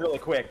gonna get them really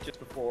quick just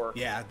before.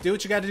 Yeah, do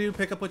what you got to do.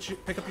 Pick up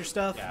your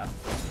stuff. Yeah.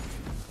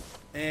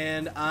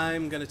 And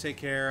I'm gonna take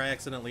care. I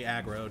accidentally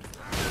aggroed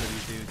one of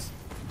these dudes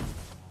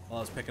while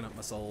I was picking up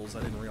my souls.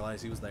 I didn't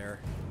realize he was there.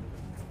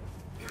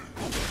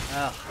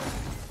 Ugh.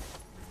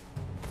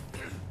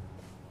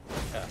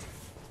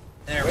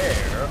 Yeah.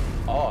 Where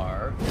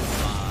are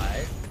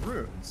my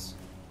runes?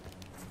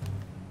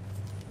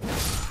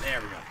 There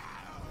we go.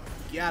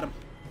 Got him.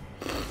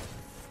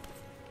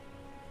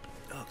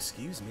 Oh,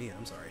 excuse me.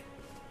 I'm sorry.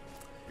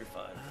 You're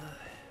fine.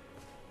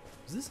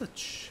 Is this a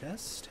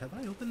chest? Have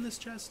I opened this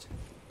chest?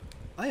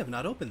 I have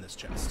not opened this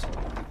chest.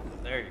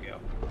 There you go.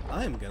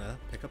 I'm gonna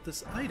pick up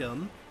this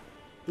item.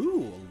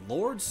 Ooh,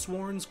 Lord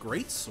Sworn's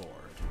Greatsword.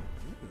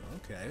 Ooh,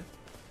 okay.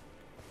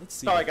 Let's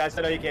see. Sorry, guys.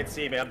 I know you can't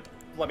see me.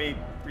 Let me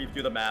read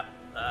through the map.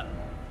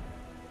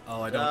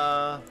 Oh, I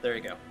don't. There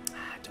you go.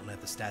 I don't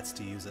have the stats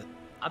to use it.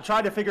 I'm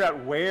trying to figure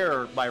out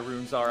where my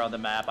runes are on the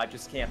map. I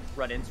just can't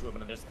run into him.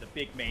 And there's the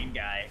big main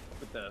guy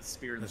with the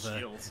spear and the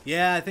shields.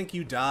 Yeah, I think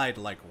you died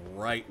like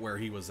right where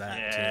he was at.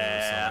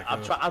 Yeah,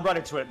 too, so I'm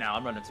running to it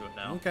now.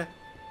 Okay.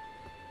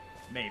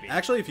 Maybe.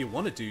 Actually, if you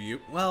wanted to,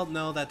 well,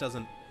 no, that's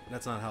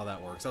not how that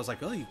works. I was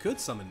like, oh, you could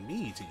summon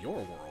me to your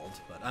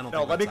world, but I don't.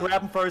 No, let me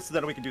grab him first, and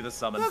then we can do the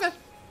summon. Okay.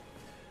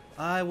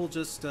 I will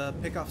just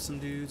pick off some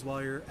dudes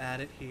while you're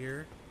at it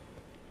here.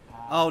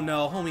 Oh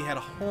no, homie had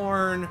a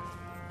horn.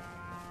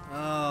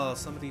 Oh,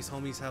 some of these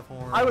homies have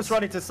horns. I was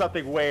running to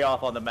something way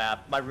off on the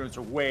map. My runes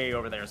are way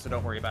over there, so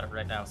don't worry about it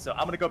right now. So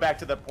I'm gonna go back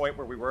to the point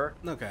where we were.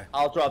 Okay.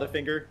 I'll draw the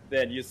finger,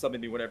 then you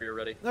summon me whenever you're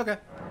ready. Okay.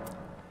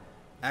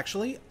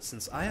 Actually,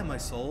 since I have my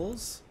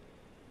souls,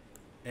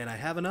 and I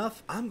have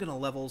enough, I'm gonna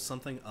level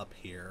something up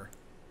here.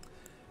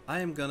 I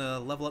am gonna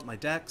level up my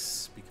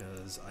dex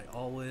because I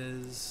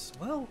always...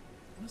 Well,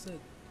 what is it?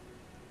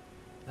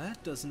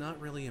 That does not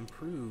really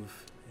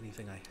improve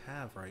anything I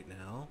have right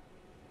now.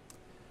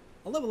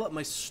 I'll level up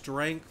my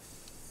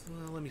strength.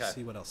 Well, let me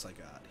see what else I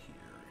got here.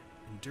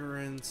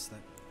 Endurance, that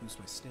boosts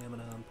my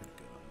stamina. I'm pretty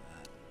good on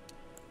that.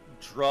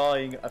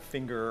 Drawing a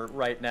finger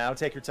right now.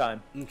 Take your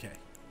time. Okay.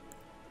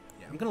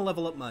 Yeah, I'm gonna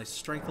level up my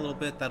strength a little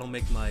bit. That'll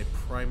make my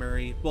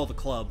primary... Well, the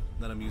club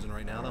that I'm using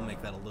right now, that'll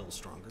make that a little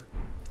stronger.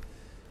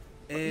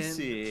 Let me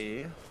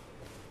see.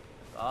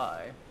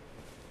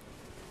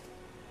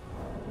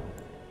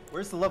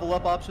 Where's the level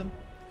up option?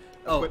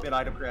 Equipment,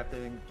 item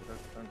crafting.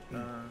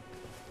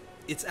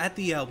 It's at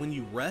the, when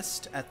you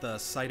rest at the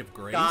site of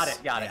grace. Got it.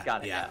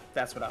 Yeah.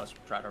 That's what I was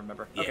trying to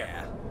remember. Yeah. Okay.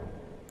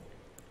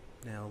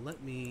 Now,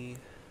 let me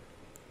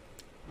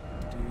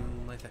do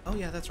my thing. Oh,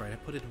 yeah, that's right. I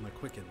put it in my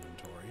quick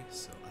inventory,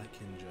 so I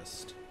can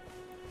just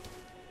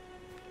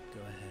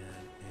go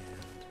ahead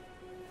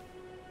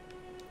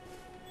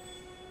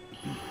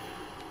and...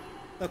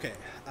 Okay,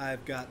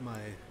 I've got my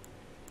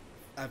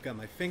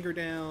finger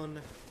down,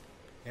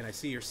 and I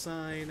see your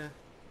sign.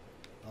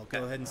 I'll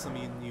go ahead and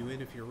summon you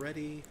in if you're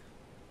ready.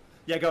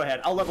 Yeah, go ahead.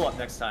 I'll level up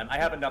next time. I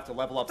have enough to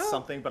level up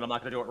something, but I'm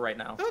not going to do it right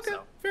now. Okay,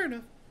 so. fair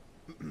enough.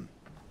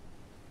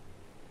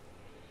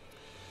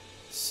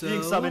 So,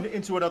 being summoned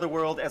into another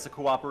world as a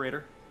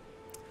cooperator.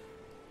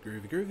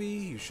 Groovy,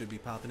 groovy. You should be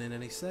popping in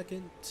any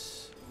second.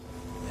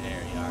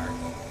 There you are.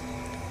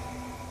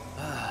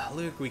 Ah,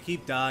 Luke, we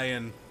keep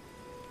dying.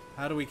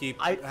 How do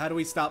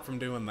we stop from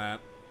doing that?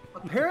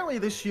 Apparently,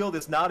 this shield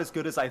is not as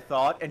good as I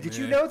thought. And did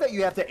you know that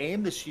you have to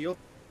aim the shield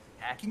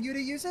attacking you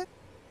to use it?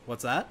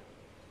 What's that?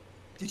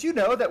 Did you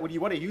know that when you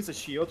want to use a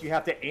shield, you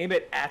have to aim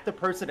it at the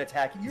person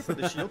attacking you for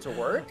the shield to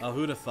work? Oh,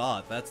 who'd have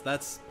thought?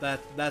 That's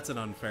an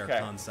unfair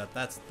concept.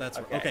 That's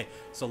okay.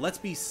 So let's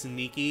be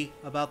sneaky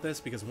about this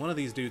because one of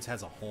these dudes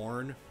has a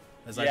horn,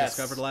 as I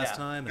discovered last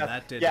time, and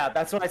that did. Yeah,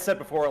 that's what I said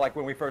before. Like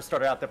when we first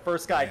started out, the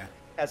first guy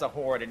has a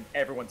horn, and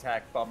everyone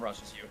bum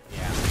rushes you.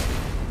 Yeah.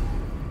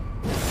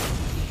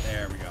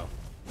 There we go.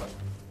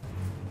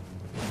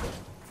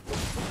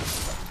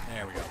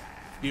 There we go.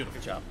 Beautiful.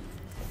 Good job.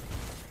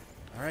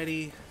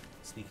 Alrighty.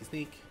 Sneaky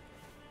sneak.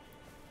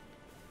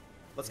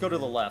 Let's go to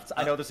the left.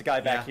 I know there's a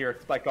guy back here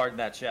by guarding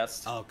that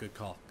chest. Oh, good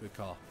call. Good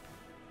call.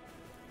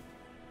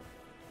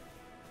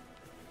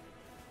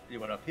 You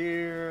went up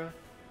here.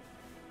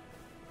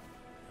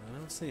 I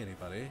don't see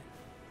anybody.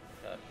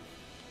 Okay.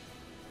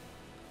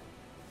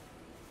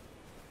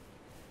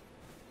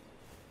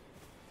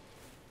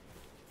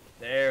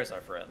 There's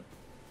our friend.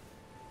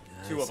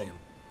 I Two of see them.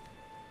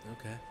 him.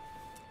 Okay.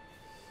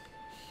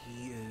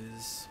 He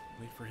is...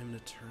 Wait for him to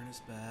turn his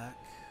back.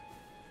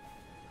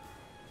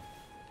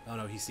 Oh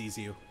no, he sees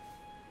you.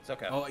 It's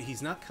okay. Oh,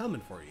 he's not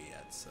coming for you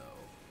yet, so...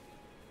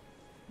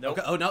 Nope.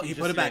 Okay. Oh no, he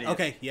put it back. Idiot.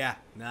 Okay, yeah.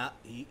 Nah,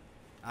 he...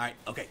 Alright,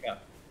 okay. Yeah.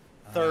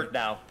 Third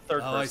now.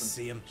 Third person. Oh, I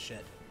see him.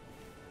 Shit.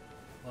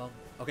 Well,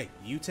 okay,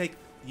 you take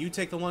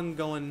the one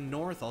going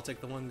north, I'll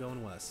take the one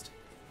going west.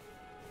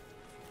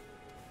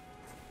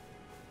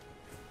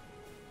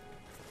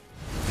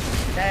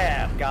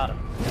 Damn, got him.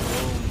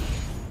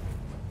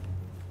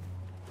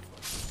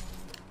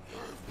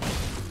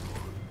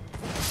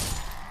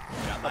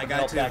 Got my I'm guy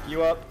gonna too. back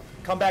you up.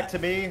 Come back to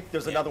me.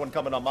 There's another one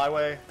coming on my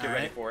way. Get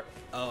ready for it.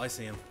 Oh, I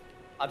see him.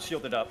 I'm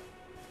shielded up.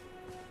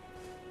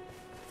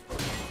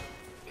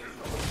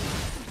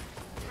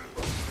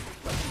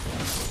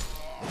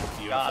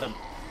 Beautiful. Got him.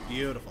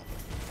 Beautiful.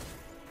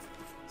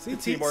 See,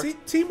 teamwork. see,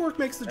 teamwork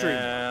makes the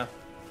dream.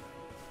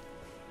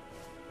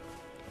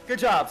 Good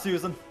job,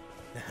 Susan.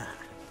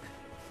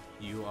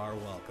 You are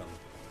welcome.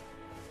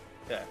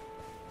 Okay.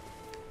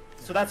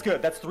 So that's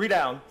good. That's 3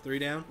 down. 3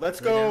 down. Let's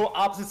Three go down.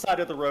 opposite side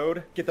of the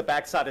road. Get the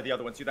back side of the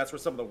other one too. That's where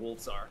some of the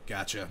wolves are.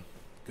 Gotcha.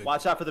 Good.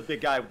 Watch out for the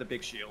big guy with the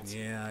big shields.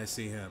 Yeah, I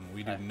see him.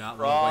 We do not want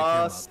to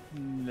Cross wake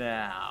him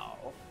now.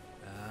 up.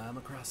 I'm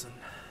across him.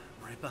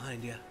 Right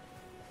behind you.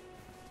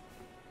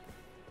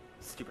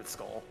 Stupid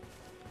skull.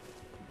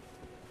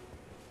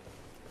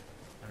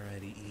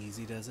 Alrighty,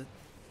 easy does it.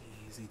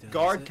 Easy does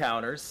Guard it.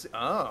 counters.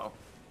 Oh.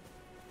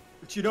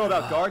 What you know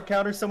about guard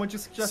counters? Someone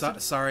just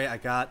suggested. Sorry, I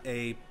got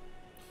a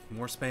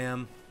more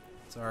spam.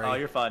 Sorry. Oh,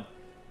 you're fine.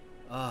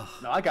 Ugh.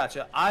 No, I got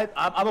you.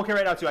 I'm okay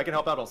right now too. I can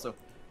help out also.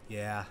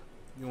 Yeah.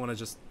 You want to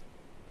just...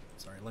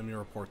 Sorry, let me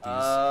report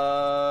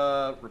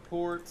these.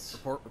 Reports.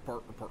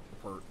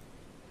 Report.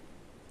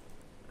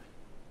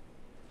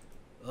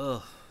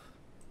 Ugh.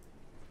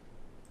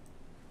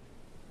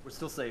 We're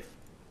still safe.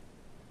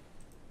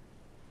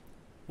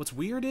 What's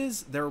weird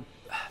is there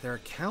are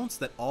accounts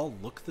that all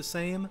look the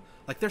same.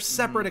 Like they're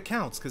separate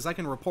accounts because I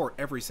can report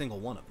every single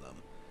one of them.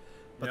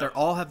 But they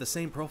all have the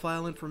same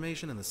profile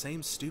information and the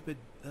same stupid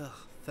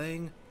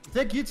thing. I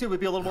think YouTube would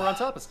be a little more on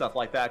top of stuff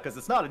like that because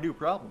it's not a new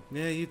problem.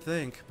 Yeah, you'd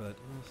think, but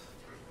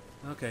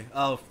okay.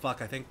 Oh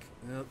fuck! I think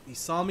he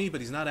saw me,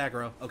 but he's not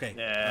aggro. Okay.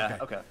 Yeah.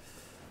 Okay.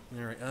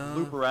 All right.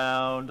 Loop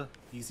around.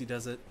 Easy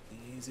does it.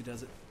 Easy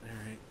does it. All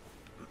right.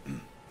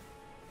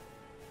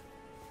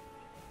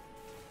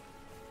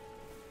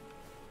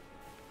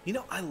 You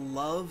know, I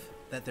love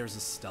that there's a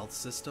stealth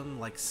system.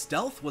 Like,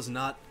 stealth was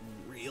not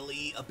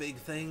really a big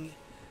thing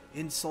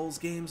in Souls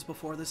games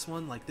before this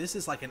one. Like, this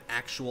is like an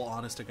actual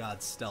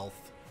honest-to-God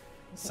stealth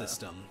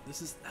system.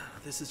 This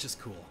is just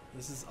cool.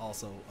 This is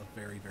also a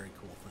very, very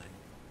cool thing.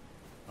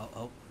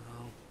 Oh,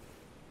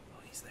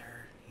 he's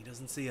there. He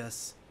doesn't see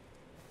us.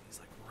 He's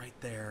like right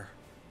there.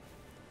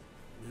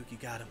 Luke, you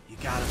got him. You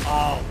got him.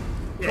 Oh,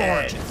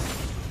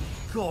 gorgeous.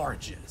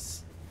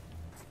 Gorgeous.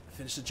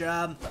 Finish the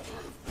job.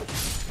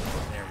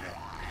 There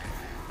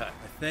we go.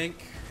 I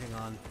think. Hang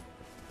on.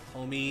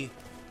 Homie.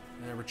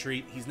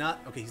 Retreat. He's not.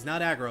 Okay, he's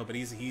not aggro, but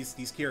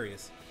he's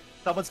curious.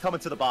 Someone's coming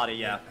to the body,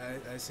 yeah.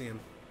 I see him.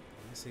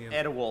 I see him.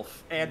 And a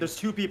wolf. And there's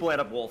 2 people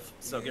and a wolf,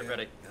 so yeah. get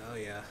ready. Oh,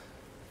 yeah.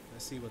 I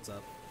see what's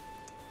up.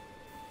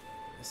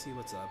 I see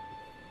what's up.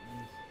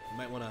 You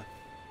might want to...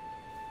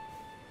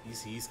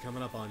 He's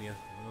coming up on you.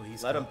 Oh,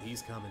 he's Let him.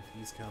 He's coming.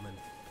 He's coming.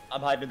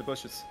 I'm hiding in the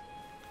bushes.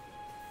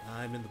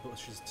 I'm in the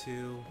bushes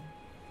too.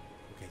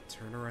 Okay,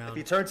 turn around.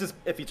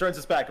 If he turns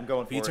his back, I'm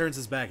going for it. If he turns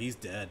his back, he's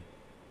dead.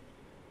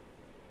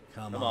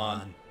 Come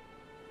on.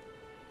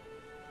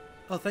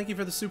 Oh, thank you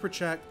for the super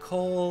chat.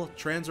 Cole,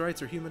 trans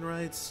rights or human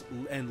rights,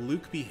 and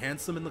Luke be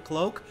handsome in the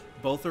cloak.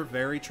 Both are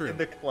very true. In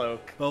the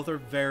cloak. Both are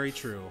very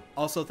true.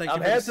 Also, thank you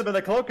I'm for handsome in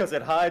the cloak because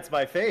it hides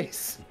my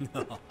face.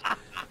 No.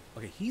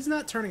 Okay, he's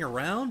not turning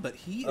around, but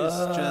he is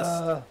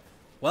just...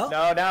 Well,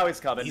 no, now he's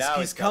coming.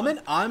 He's coming.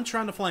 I'm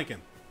trying to flank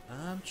him.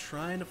 I'm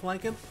trying to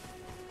flank him.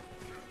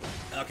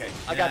 Okay.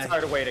 I got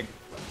tired of waiting.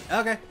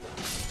 Okay.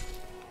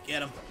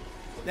 Get him.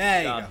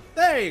 There you go.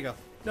 There you go.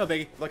 No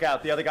biggie. Look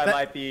out. The other guy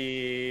might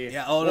be...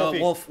 Yeah, oh no,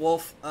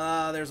 wolf.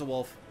 There's a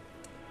wolf.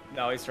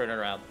 No, he's turning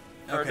around.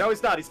 Okay. Or, no,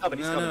 he's not. He's coming.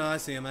 He's coming. No, I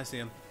see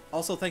him.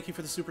 Also, thank you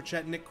for the super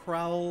chat, Nick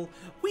Crowell.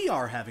 We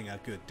are having a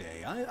good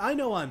day. I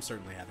know I'm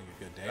certainly having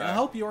a good day. I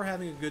hope you're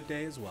having a good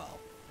day as well.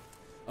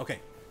 Okay.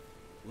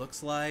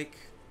 Looks like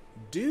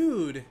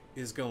dude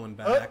is going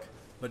back,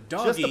 but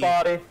doggy... Just the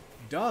body.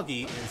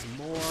 Doggy is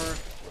more...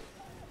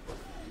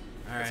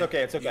 Alright. It's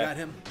okay, it's okay. You got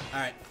him?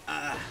 Alright.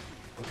 I'm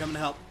coming to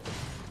help.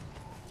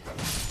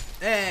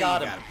 Hey,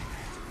 got him.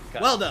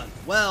 Well done.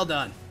 Well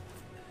done.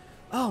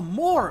 Oh,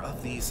 more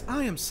of these.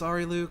 I am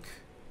sorry, Luke.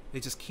 They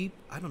just keep...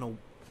 I don't know...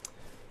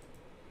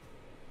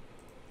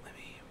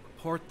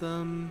 Report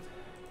them.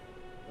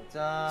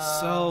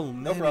 So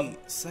many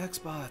sex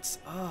bots.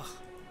 Ugh.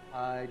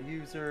 Hide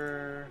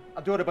user.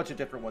 I'm doing a bunch of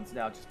different ones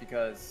now just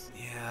because.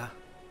 Yeah.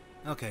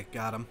 Okay,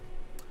 got him.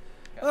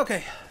 Okay.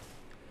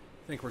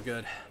 I think we're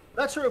good.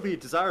 Not sure it would be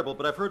desirable,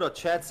 but I've heard a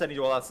chat sending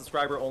you a lot of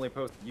subscriber only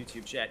post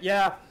YouTube chat.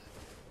 Yeah.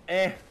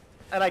 And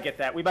I get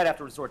that. We might have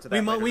to resort to that.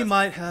 We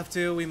might have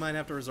to. We might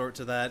have to resort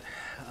to that.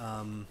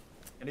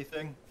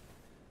 Anything?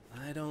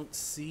 I don't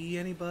see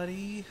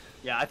anybody.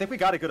 Yeah, I think we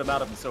got a good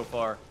amount of them so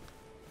far.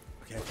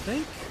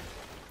 Okay,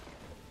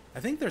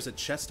 I think there's a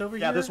chest over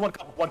here. Yeah, there's one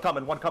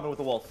coming with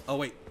a wolf. Oh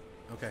wait,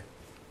 okay,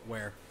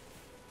 where?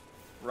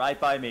 Right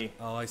by me.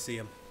 Oh, I see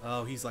him.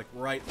 Oh, he's like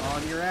right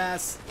on your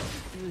ass.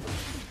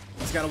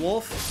 He's got a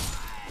wolf.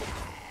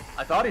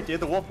 I thought he did.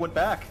 The wolf went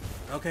back.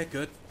 Okay,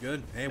 good.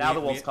 Hey, now the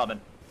wolf's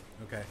coming.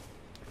 Okay,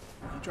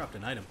 he dropped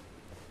an item.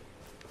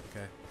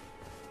 Okay.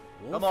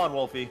 Wolf? Come on,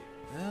 Wolfie.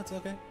 That's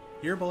okay.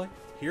 Here, boy.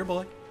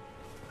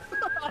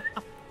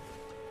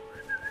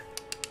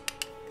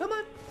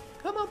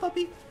 Come on,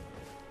 puppy.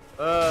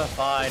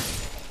 Fine.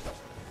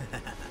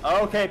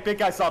 Okay, big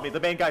guy saw me. The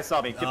main guy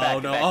saw me. Get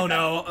back.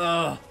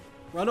 No.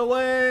 Run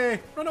away.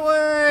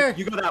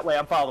 You go that way.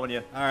 I'm following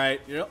you. All right.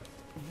 Yep.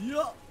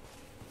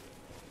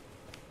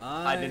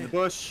 Hiding in the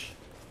bush.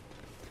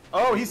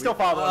 Oh, he's still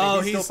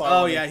following me.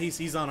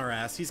 He's on our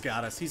ass. He's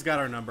got us. He's got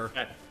our number.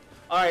 Okay.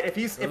 All right.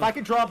 If I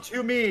can draw him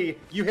to me,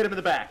 you hit him in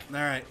the back.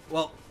 All right.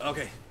 Well,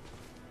 okay.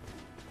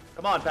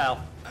 Come on,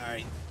 pal. All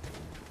right.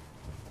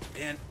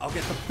 And I'll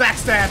get the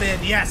backstab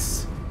in.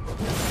 Yes.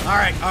 All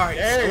right.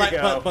 There you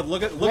go. But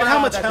look at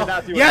how much health.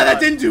 That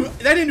didn't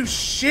do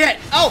shit.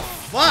 Oh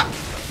fuck.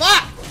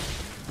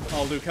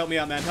 Oh, Luke, help me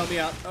out, man. Help me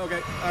out.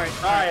 Okay. All right.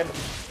 Ryan.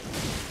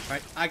 All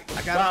right. I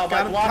got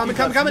him.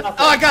 Coming. Oh,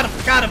 I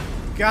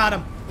got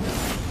him.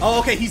 Oh,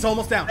 okay. He's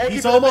almost down.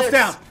 He's almost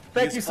down.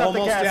 Thank you,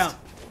 something almost down.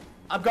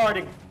 I'm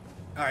guarding.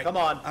 All right. Come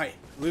on. All right,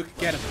 Luke,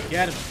 get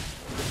him.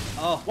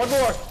 Oh. One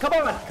more. Come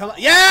on.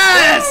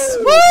 Yes!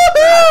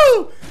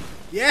 Woohoo!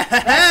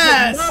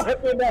 Yes!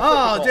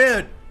 Oh,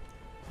 dude.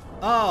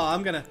 Oh,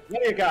 I'm gonna.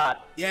 What do you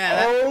got?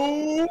 Yeah.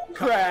 Oh,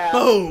 crap.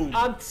 Boom.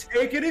 I'm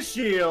taking his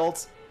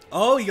shield.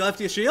 Oh, you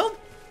left your shield?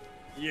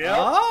 Yeah.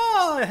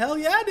 Oh, hell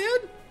yeah,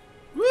 dude.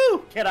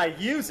 Woo. Can I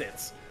use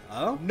it?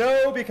 Oh.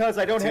 No, because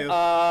I don't have.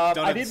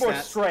 I need more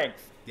stats.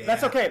 Strength. Yeah.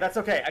 That's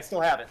okay. I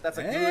still have it. That's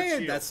a good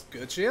shield. That's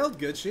good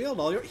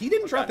shield. He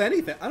didn't drop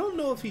anything. I don't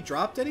know if he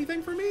dropped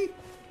anything for me.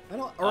 I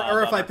don't,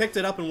 or if I picked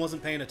it up and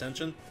wasn't paying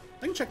attention.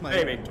 I can check my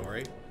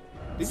inventory.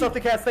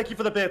 Something Cats, thank you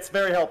for the bits.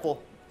 Very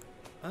helpful.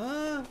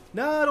 No,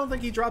 I don't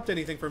think he dropped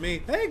anything for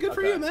me. Hey, good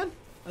for you, man.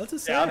 That's a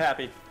say. Yeah, I'm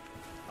happy.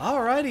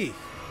 Alrighty.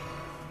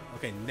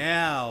 Okay,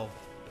 now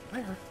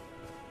I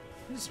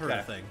just heard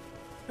a thing.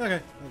 Okay.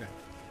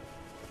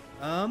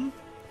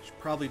 Should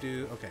probably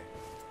do. Okay.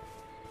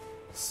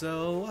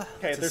 So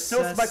okay, there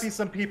still might be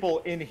some people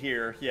in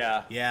here.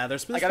 Yeah. Yeah,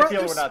 there's. I got a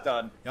feeling we're not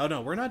done. Oh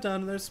no, we're not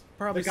done. There's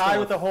probably the guy still...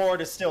 with the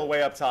horde is still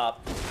way up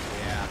top.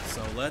 Yeah.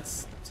 So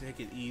let's take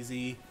it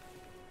easy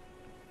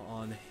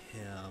on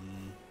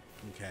him.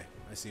 Okay,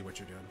 I see what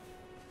you're doing.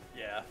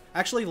 Yeah.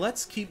 Actually,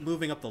 let's keep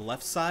moving up the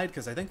left side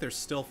because I think there's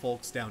still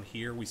folks down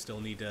here we still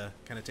need to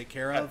kind of take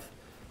care of.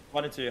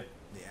 1 and 2.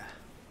 Yeah.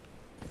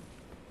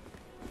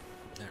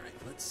 All right,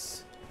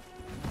 let's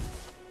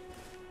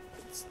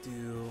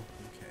do.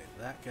 Okay,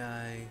 that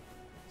guy.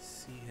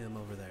 See him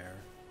over there.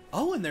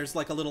 Oh, and there's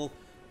like a little.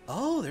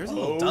 Oh, there's a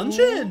little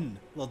dungeon.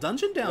 A little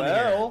dungeon down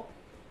here.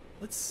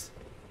 Let's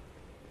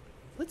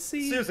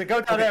see. Susan,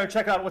 go down there and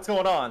check out what's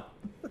going on.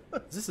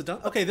 Is this a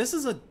dungeon? Okay, this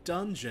is a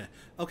dungeon.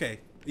 Okay,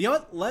 you know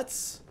what?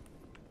 Let's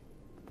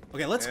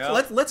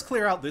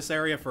clear out this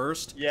area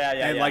first. Yeah,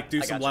 and like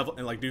do some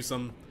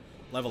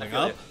leveling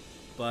up. it.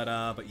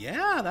 But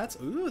yeah, that's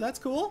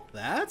cool.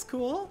 That's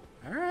cool.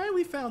 All right,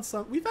 we found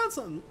a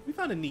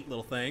neat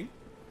little thing.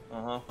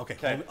 Okay.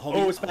 Homie,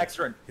 oh, his back's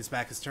turned. His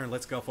back is turned.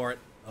 Let's go for it.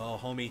 Oh,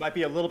 homie. Might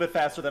be a little bit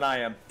faster than I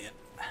am. Yeah.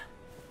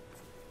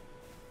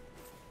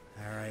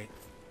 All right.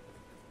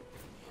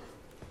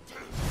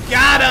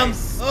 Got him!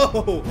 Nice.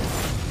 Oh!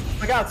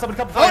 My God! Someone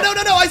come!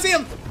 Oh no! I see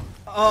him!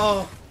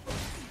 Oh!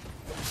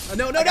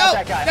 No! I got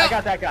that guy. No. I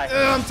got that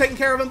guy. I'm taking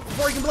care of him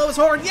before he can blow his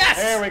horn. Yes!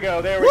 There we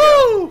go. There we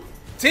go. go.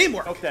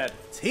 Teamwork. Both dead.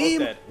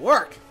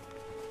 Teamwork.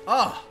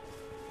 Oh,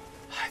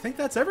 I think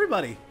that's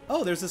everybody.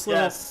 Oh, there's this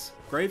little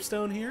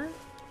gravestone here.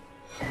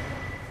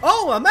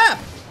 Oh, a map!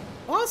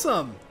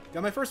 Awesome.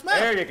 Got my first map.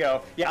 There you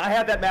go. Yeah, I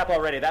had that map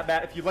already. That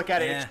map, if you look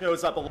at it, it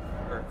shows up a little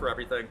for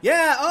everything.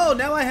 Yeah. Oh,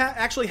 now I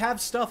actually have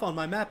stuff on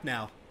my map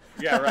now.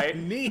 Yeah. Right.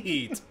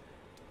 Neat.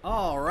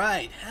 All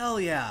right. Hell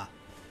yeah.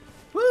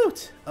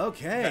 Woot.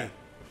 Okay.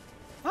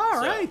 All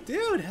right,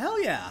 dude.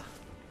 Hell yeah.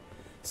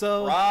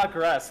 So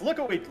progress. Look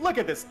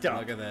at this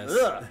dump. Look at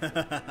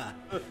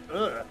this.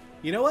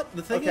 You know what?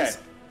 The thing is,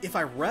 if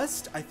I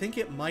rest, I think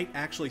it might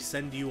actually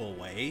send you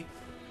away.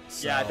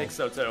 So, yeah, I think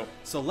so too.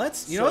 So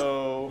let's. You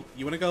know what?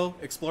 You want to go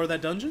explore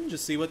that dungeon?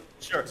 Just see what.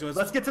 Sure.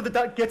 Let's get to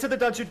the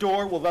dungeon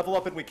door. We'll level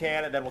up when we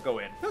can, and then we'll go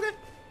in. Okay.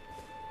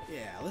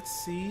 Yeah. Let's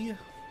see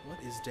what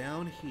is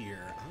down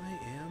here. I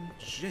am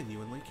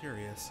genuinely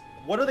curious.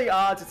 What are the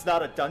odds it's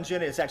not a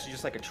dungeon? It's actually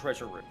just like a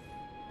treasure room.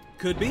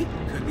 Could be.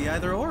 Could be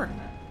either or.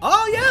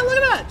 Oh yeah! Look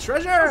at that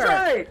treasure. That's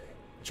right.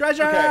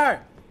 Treasure. Okay.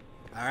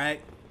 All right.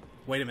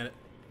 Wait a minute.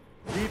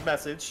 Read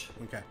message.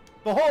 Okay.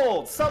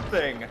 Behold,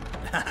 something.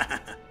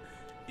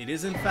 It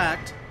is, in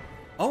fact,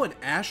 an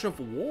Ash of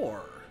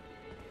War.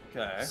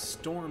 Okay.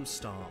 Storm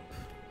Stomp.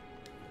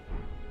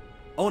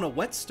 Oh, and a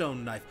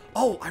whetstone knife.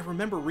 Oh, I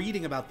remember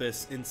reading about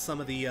this in some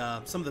of the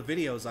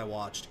videos I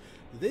watched.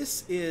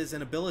 This is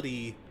an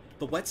ability.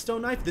 The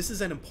whetstone knife. This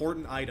is an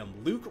important item.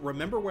 Luke,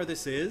 remember where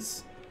this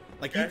is?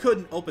 Like you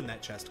couldn't open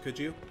that chest, could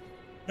you?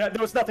 No,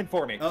 there was nothing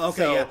for me. Oh, okay,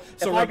 so yeah.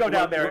 So if I go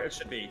down there, it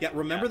should be. Yeah,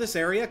 remember this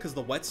area because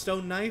the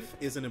whetstone knife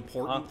is an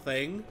important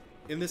thing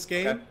in this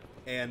game,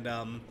 and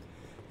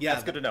yeah,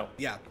 that's good to know.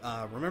 Yeah,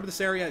 remember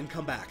this area and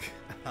come back.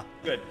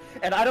 Good,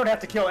 and I don't have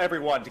to kill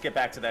everyone to get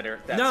back to that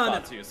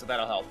spot too, so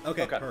that'll help.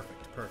 Okay,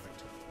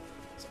 perfect.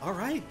 So, all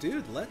right,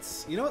 dude.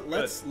 Let's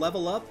let's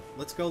level up.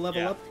 Let's go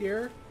level up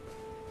here.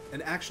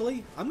 And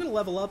actually, I'm gonna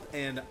level up,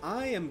 and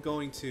I am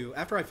going to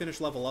after I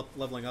finish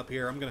leveling up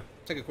here, I'm gonna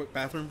take a quick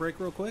bathroom break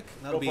real quick.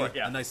 That'll be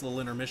a nice little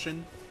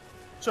intermission.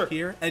 Sure.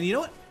 Here, and you know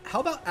what? How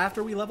about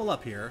after we level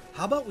up here?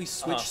 How about we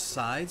switch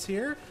sides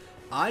here?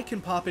 I can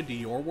pop into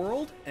your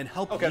world and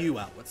help you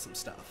out with some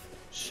stuff.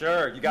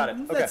 Sure, you got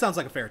it. That sounds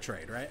like a fair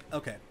trade, right?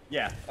 Okay.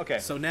 Yeah. Okay.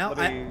 So now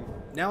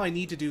I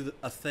need to do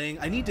a thing.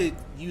 I need to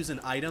use an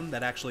item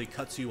that actually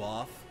cuts you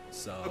off.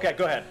 So okay,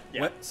 go ahead.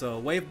 Yeah. So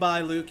wave bye,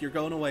 Luke. You're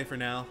going away for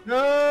now.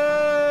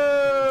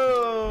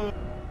 No.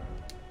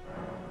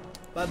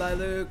 Bye bye,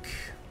 Luke.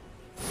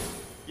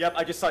 Yep,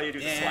 I just saw you do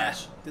the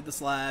slash. Did the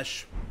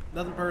slash.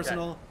 Nothing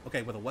personal.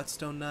 Okay, with a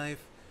whetstone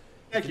knife.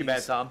 Thank you,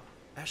 Mad Tom.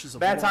 Ashes of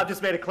Mad Tom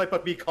just made a clip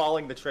of me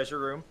calling the treasure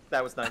room.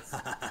 That was nice.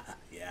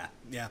 Yeah.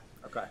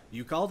 Okay.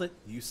 You called it.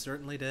 You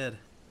certainly did.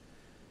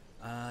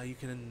 You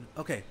can...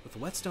 Okay, with the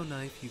whetstone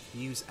knife, you can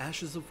use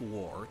Ashes of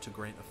War to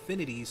grant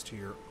affinities to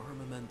your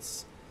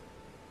armaments.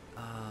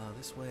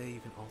 This way you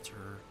can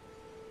alter...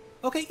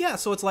 Okay, yeah,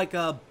 so it's like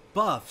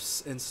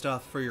buffs and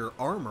stuff for your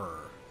armor,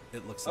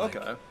 it looks like.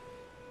 Okay.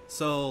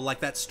 So, like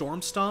that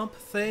Storm Stomp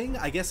thing,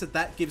 I guess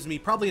that gives me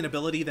probably an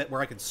ability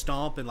where I can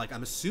stomp and, like,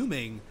 I'm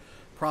assuming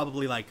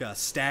probably, like,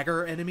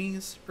 stagger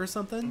enemies or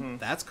something. Mm-hmm.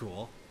 That's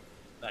cool.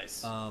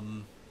 Nice.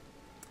 It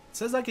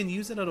says I can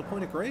use it at a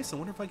point of grace. I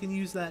wonder if I can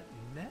use that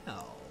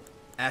now.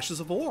 Ashes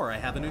of War. I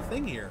have a new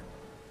thing here.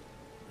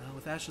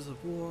 With Ashes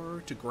of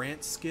War, to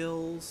grant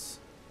skills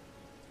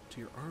to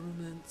your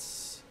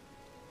armaments.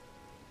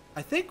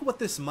 I think what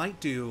this might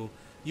do...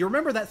 You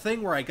remember that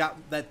thing where I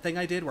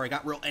did where I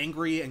got real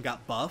angry and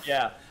got buffed?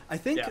 Yeah. I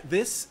think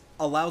this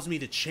allows me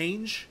to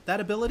change that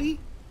ability.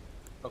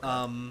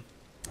 Okay.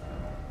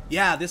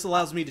 Yeah, this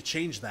allows me to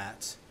change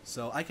that.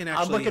 So I can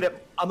actually...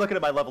 I'm looking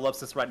at my level up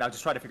stats right now,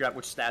 just trying to figure out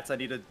which stats I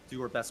need to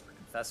do or best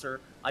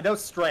Professor. I know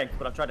Strength,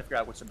 but I'm trying to figure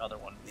out which another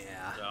one.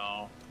 Yeah.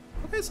 So,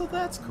 Okay, so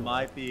that's cool.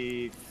 might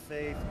be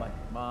Faith, might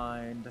be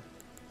Mind.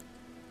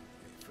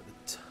 For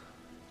the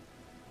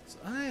so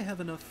I have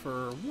enough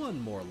for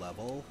one more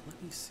level.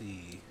 Let me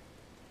see.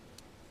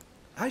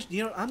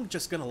 I'm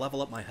just gonna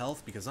level up my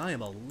health because I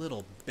am a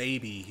little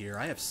baby here.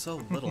 I have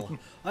so little.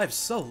 I have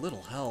so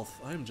little health.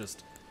 I'm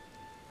just.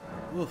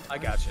 Oof, I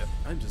gotcha.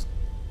 I'm just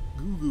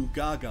goo goo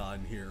gaga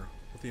in here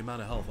with the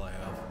amount of health I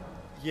have.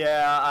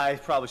 Yeah, I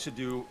probably should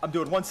do. I'm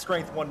doing 1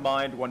 Strength, 1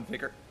 Mind, 1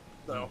 Vigor.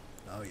 So.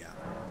 Oh yeah.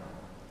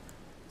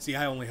 See,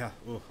 I only have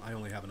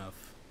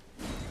enough.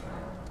 Okay,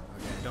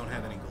 I don't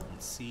have any golden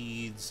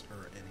seeds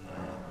or any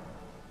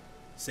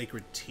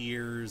sacred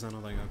tears. I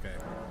don't think.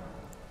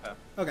 Okay.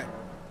 Okay.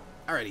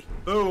 Alrighty.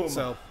 Boom.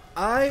 So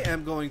I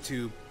am going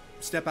to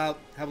step out,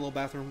 have a little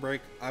bathroom break.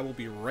 I will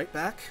be right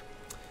back.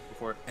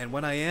 Before. And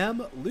when I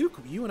am, Luke,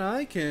 you and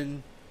I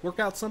can work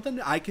out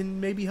something. I can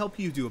maybe help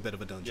you do a bit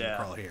of a dungeon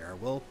crawl here.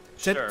 We'll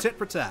tit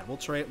for tat.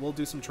 We'll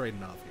do some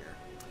trading off here.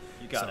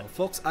 You got it. So,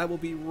 folks, I will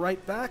be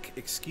right back.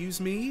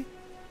 Excuse me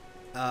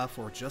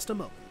for just a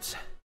moment.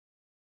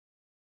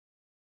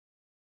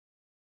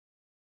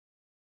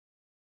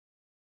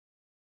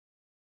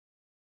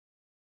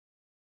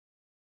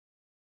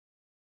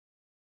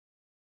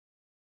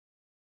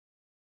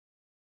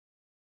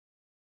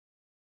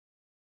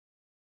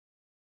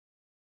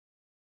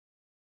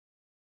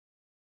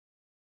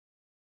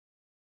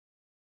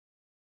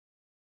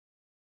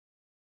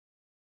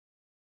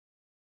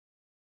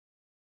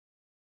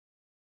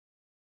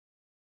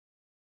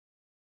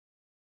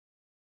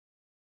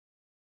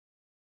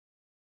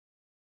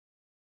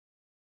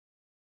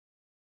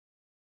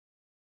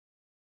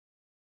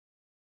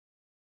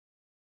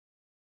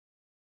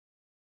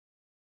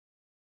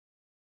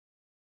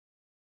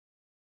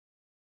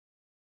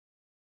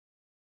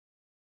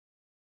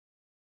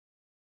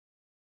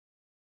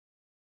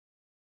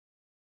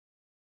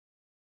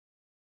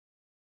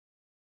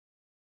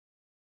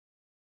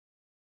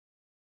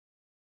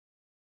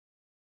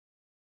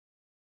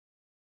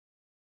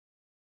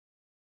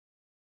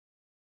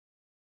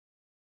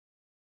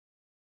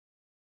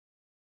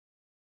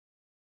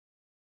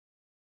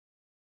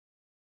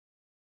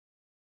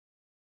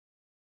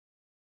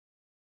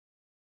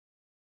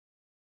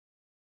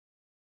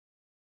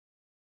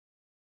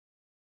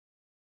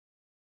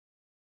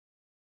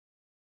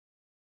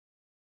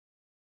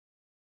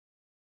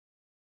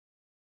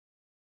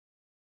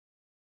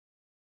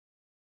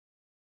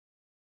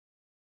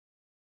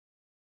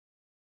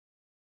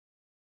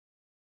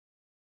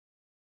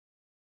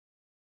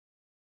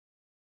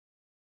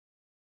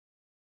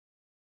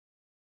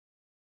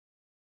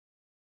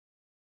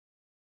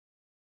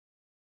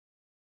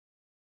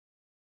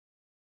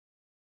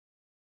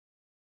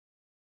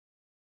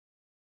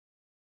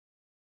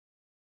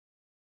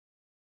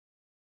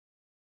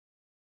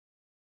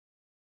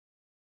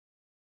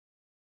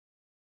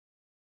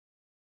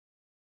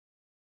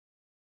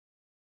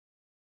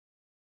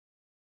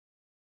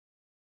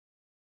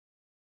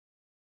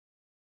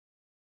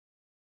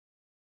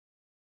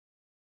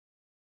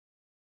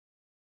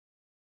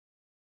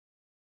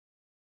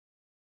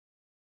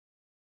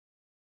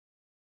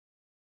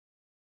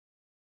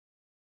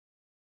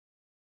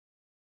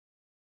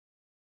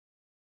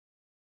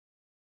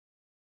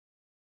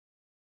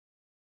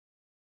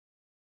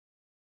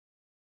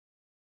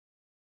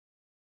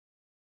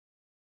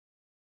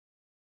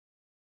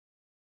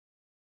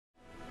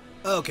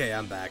 Okay,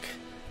 I'm back.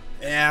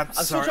 Yeah, I'm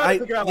still sorry. trying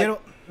to figure out, like,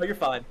 no, you're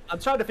fine. I'm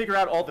trying to figure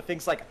out all the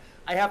things, like,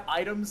 I have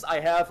items, I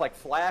have, like,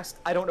 flasks,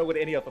 I don't know what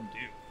any of them do.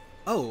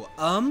 Oh,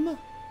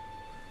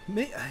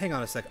 hang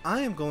on a sec.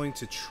 I am going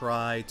to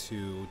try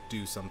to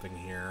do something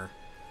here.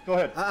 Go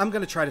ahead. I'm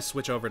going to try to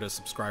switch over to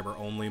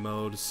subscriber-only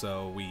mode,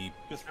 so we...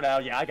 Just for now,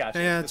 yeah, I got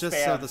you. Yeah, The just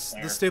spam so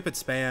there. the stupid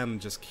spam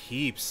just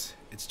keeps...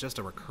 It's just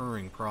a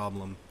recurring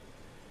problem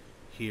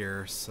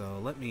here, so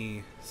let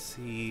me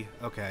see...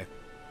 Okay.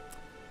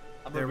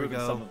 I'm there we removing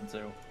go. some of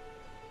them, too.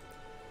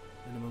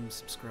 Minimum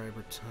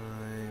subscriber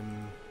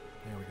time...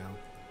 There we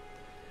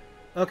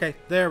go. Okay,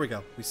 there we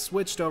go. We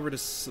switched over to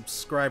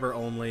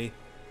subscriber-only.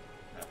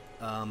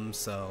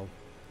 So...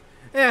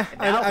 Yeah, And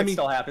now I it mean,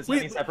 still happens. That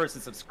means that person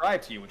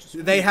subscribed to you, which is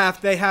they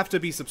weird. have to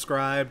be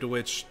subscribed,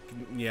 which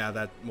yeah,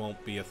 that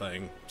won't be a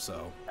thing.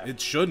 So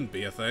it shouldn't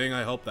be a thing.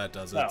 I hope that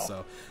does it. No.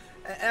 So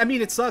I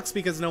mean, it sucks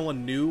because no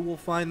one new will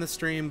find the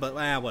stream, but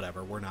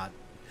whatever. We're not.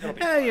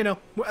 You know,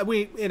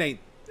 it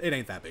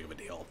ain't that big of a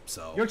deal.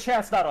 So Your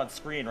chat's not on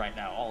screen right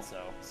now,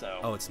 also. So.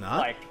 Oh, it's not.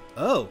 Like.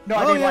 Oh. No,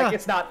 I oh, mean, yeah. like,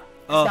 it's not.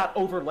 It's not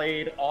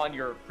overlaid on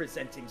your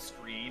presenting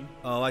screen.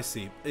 Oh, I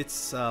see.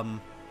 It's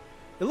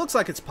It looks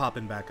like it's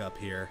popping back up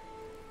here.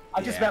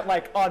 I just meant,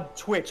 like, on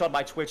Twitch. On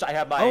my Twitch, I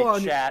have my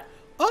on chat.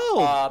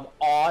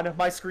 On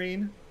my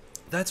screen.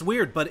 That's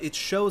weird, but it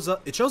shows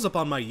up. It shows up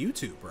on my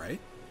YouTube, right?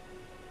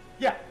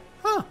 Yeah.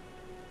 Huh.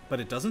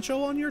 But it doesn't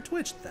show on your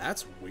Twitch.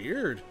 That's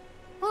weird.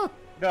 Huh.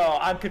 No,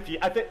 I'm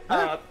confused. I think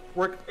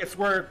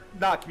we're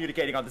not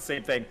communicating on the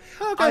same thing.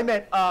 Okay. I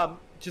meant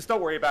just don't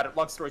worry about it.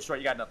 Long story short,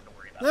 you got nothing to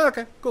worry about.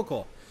 Okay.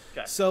 Cool.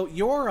 Okay. So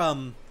your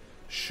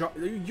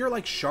your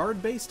like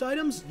shard-based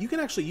items, you can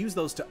actually use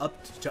those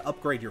to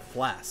upgrade your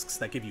flasks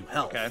that give you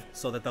health,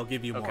 so that they'll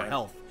give you more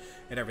health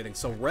and everything.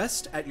 So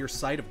rest at your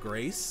site of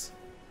grace.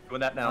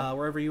 Doing that now.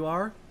 Wherever you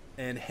are,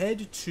 and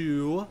head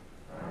to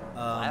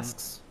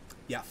flasks.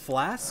 Yeah,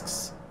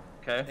 flasks.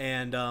 Okay.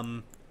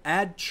 And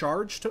add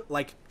charge to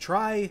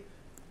try.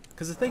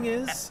 Because the thing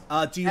is,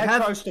 do you add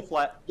have charge to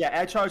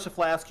add charge to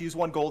flask. Use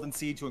 1 golden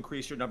seed to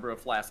increase your number of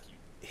flasks.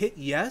 Hit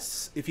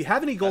yes. If you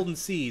have any golden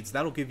seeds,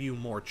 that'll give you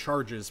more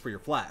charges for your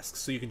flasks,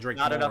 so you can drink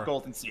Not more. enough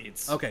golden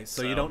seeds. Okay,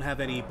 so you don't have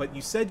any, but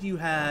you said you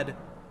had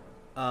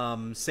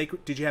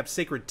sacred. Did you have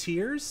sacred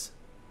tears?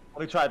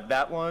 Let me try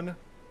that one.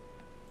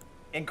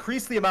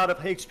 Increase the amount of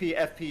HP,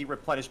 FP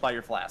replenished by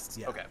your flasks.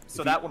 Yeah. Okay,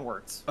 so that one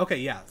works. Okay,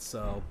 yeah.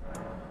 So,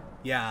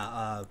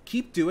 yeah,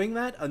 keep doing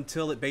that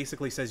until it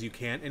basically says you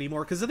can't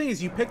anymore. Because the thing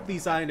is, you picked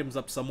these items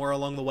up somewhere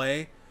along the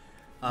way,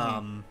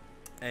 and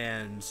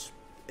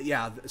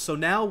yeah. So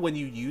now when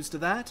you used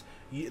that,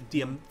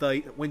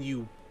 when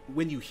you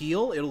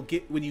heal, it'll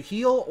get when you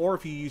heal, or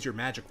if you use your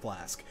magic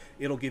flask,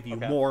 it'll give you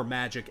more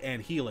magic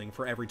and healing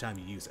for every time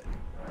you use it.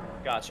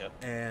 Gotcha.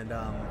 And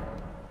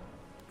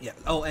yeah.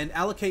 Oh, and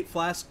allocate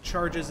flask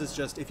charges is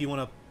just if you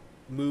want to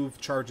move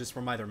charges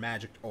from either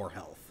magic or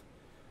health.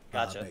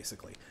 Gotcha.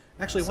 Basically.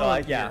 Actually, So while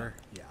I'm yeah. here,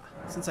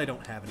 since I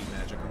don't have any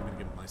magic, I'm going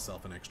to give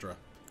myself an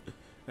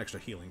extra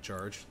healing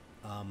charge.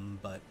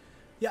 But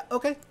yeah,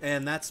 okay.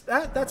 And that's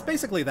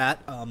basically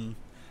that.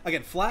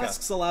 Again,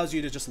 flasks allows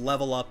you to just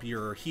level up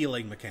your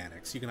healing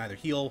mechanics. You can either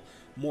heal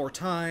more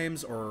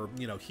times or,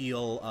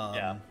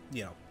 heal,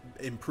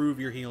 improve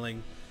your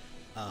healing.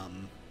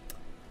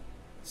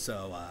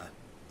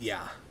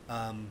 Yeah.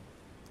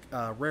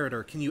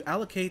 Raritor, can you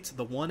allocate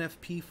the 1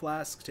 FP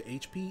flask to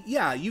HP?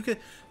 Yeah, you can.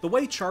 The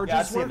way charges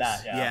I've seen works,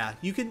 that, yeah.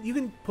 you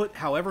can put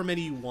however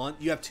many you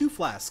want. You have 2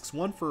 flasks,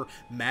 one for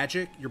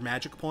magic, your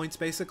magic points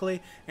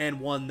basically, and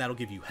one that'll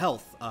give you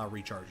health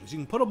recharges. You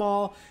can put them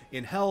all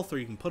in health, or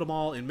you can put them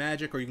all in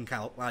magic, or you can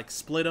kind of like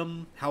split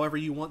them however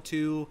you want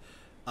to.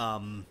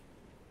 But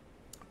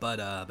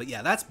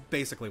yeah, that's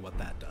basically what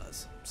that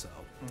does. So,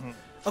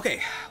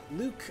 okay,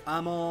 Luke,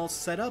 I'm all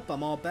set up.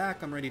 I'm all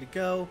back. I'm ready to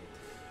go.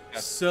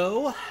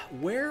 So,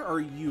 where are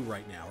you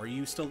right now? Are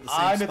you still at the same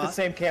spot? I'm at the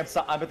same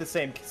campsite. I'm at the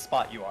same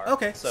spot you are.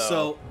 Okay,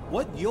 so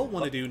what you'll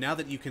want to do now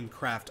that you can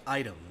craft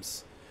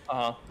items,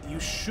 you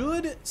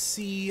should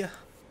see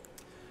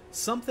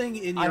something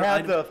in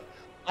your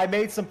I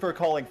made some for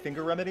calling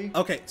finger remedy.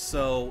 Okay,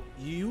 so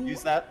you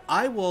use that.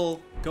 I will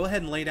go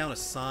ahead and lay down a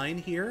sign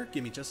here.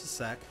 Give me just a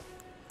sec.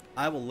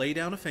 I will lay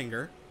down a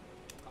finger.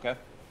 Okay.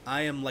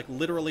 I am like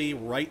literally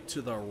right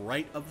to the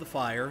right of the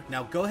fire.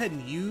 Now go ahead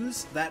and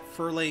use that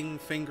furling,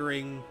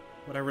 fingering,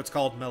 whatever it's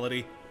called,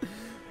 melody.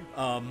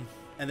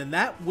 And then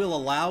that will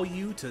allow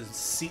you to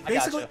see.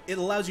 Basically, it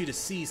allows you to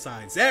see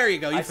signs. There you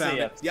go. You found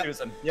it. Yep.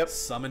 Susan. Yep.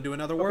 Summon to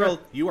another world.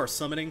 You are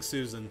summoning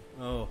Susan.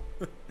 Oh,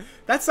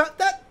 that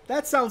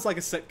sounds like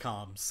a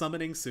sitcom.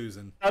 Summoning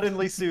Susan.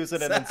 Suddenly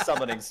Susan and then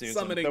summoning Susan.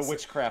 Summoning the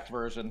witchcraft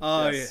version.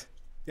 Oh yes.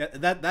 yeah.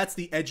 That's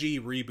the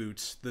edgy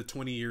reboot. The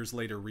 20 years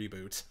later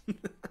reboot.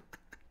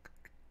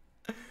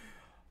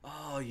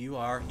 Oh,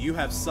 you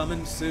have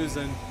summoned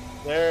Susan.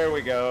 There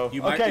we go.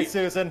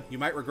 Susan. You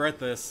might regret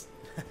this.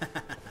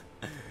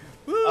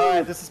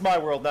 Alright, this is my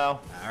world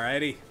now.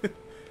 Alrighty.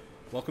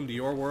 Welcome to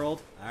your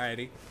world.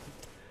 Alrighty.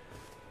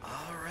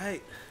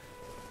 Alright.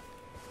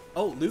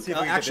 Oh, Luke,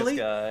 actually,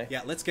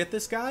 yeah, let's get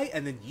this guy,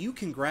 and then you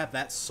can grab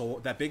that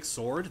sword, that big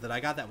sword that I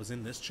got that was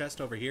in this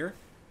chest over here.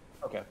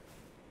 Okay.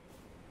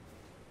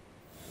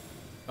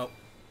 Oh.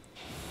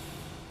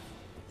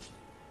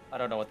 I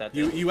don't know what that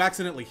did. You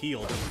accidentally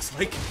healed, it looks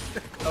like.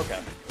 Okay.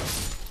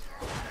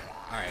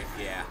 Alright,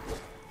 yeah.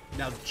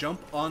 Now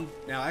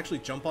actually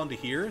jump onto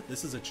here.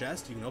 This is a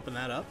chest. You can open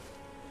that up.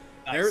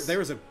 Nice.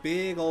 There's a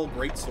big old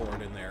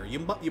greatsword in there.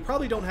 You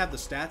probably don't have the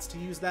stats to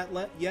use that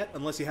yet,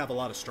 unless you have a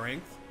lot of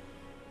strength.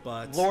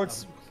 But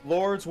Lord's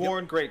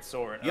Worn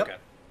Greatsword. Yep. Okay.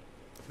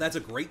 That's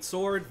a great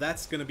sword.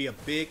 That's going to be a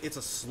big.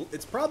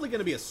 It's probably going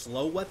to be a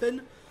slow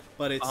weapon,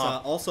 but it's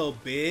also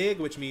big,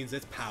 which means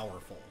it's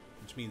powerful.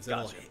 Which means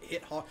it'll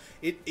hit hard.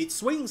 It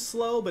swings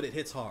slow, but it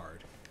hits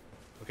hard.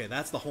 Okay,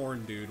 that's the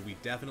horn dude. We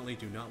definitely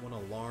do not want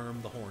to alarm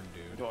the horn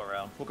dude. Go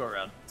around. We'll go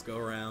around. Let's go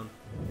around.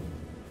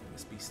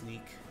 Let's be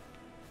sneaky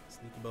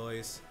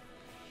boys.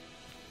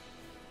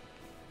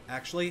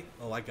 Actually,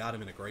 I got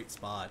him in a great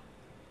spot.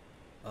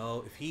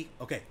 Oh,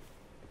 okay,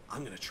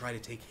 I'm gonna try to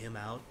take him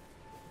out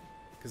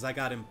because I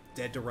got him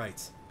dead to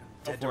rights.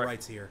 Dead to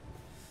rights here.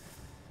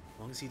 As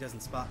long as he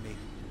doesn't spot me.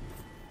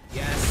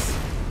 Yes.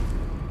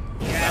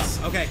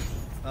 Yes. Okay.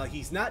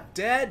 He's not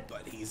dead,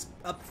 but he's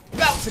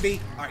about to be.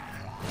 All right.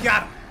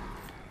 Got him.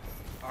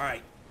 All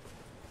right.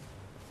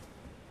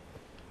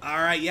 All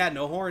right. Yeah.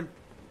 No horn.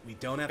 We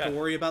don't have to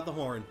worry about the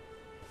horn.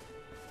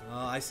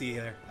 Oh, I see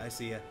you there. I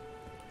see you.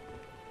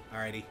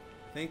 Alrighty.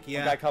 One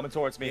guy coming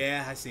towards me.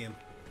 Yeah, I see him.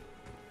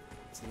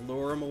 Let's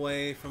lure him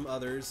away from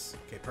others.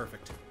 Okay,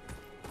 perfect.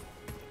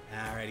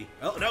 Alrighty.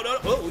 Oh, no.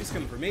 Oh, he's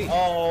coming for me.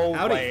 Oh,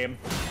 howdy. lame.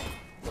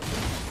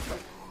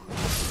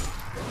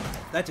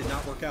 That did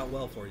not work out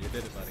well for you,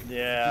 did it, buddy?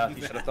 Yeah,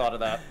 you should have thought of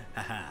that.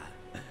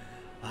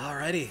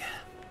 Alrighty.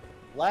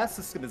 Last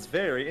system is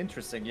very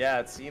interesting. Yeah,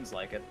 it seems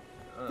like it.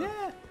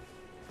 Yeah.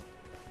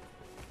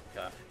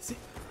 Okay. See,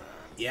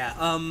 yeah,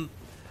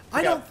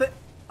 I don't think,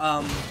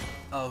 oh,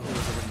 who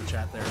was it in the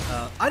chat there?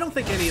 I don't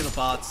think any of the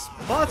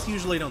bots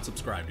usually don't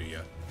subscribe to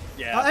you.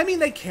 Yeah. I mean,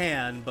 they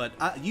can, but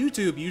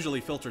YouTube usually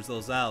filters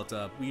those out.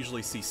 We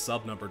usually see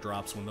sub number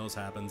drops when those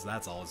happens.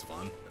 That's always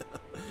fun.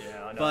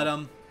 Yeah, I know.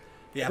 But,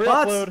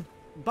 yeah,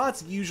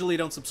 bots usually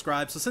don't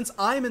subscribe, so since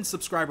I'm in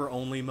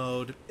subscriber-only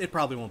mode, it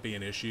probably won't be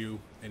an issue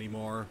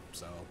anymore,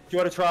 so... Do you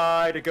want to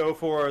try to go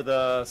for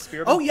the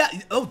spearman? Oh, yeah!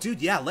 Oh,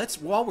 dude, yeah,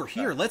 while we're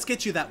here, let's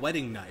get you that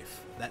wedding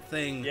knife. That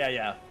thing...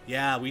 Yeah.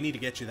 Yeah, we need to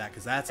get you that,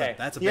 because that's a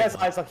big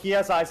one. He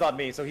has eyes on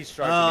me, so he's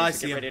striking me, I so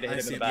see get him. ready to I hit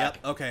him see in the him. back.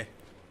 Yep, okay.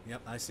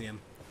 Yep, I see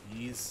him.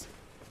 He's...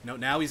 No,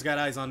 now he's got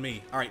eyes on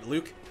me. Alright,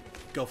 Luke,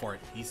 go for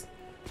it. He's...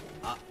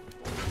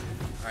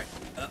 Alright,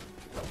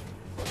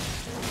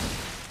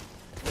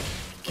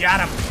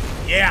 Got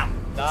him! Yeah!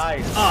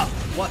 Nice. Up!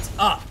 What's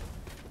up?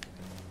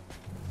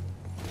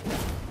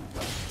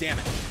 Damn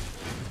it.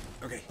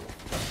 Okay.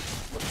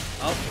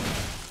 Oh.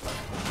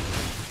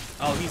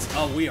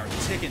 Oh, we are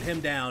ticking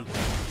him down.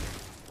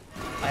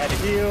 I had to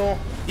heal.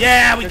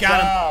 Yeah, we Good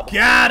got job. him!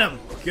 Got him!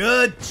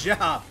 Good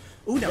job!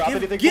 Ooh, now Drop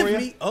anything give for you?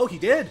 me... Oh, he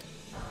did!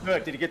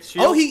 Good. Did he get the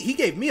shield? Oh, he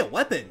gave me a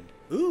weapon.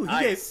 Ooh, he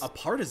Nice. gave a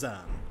partisan.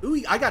 Ooh,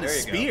 I got a There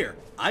you go. spear.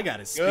 I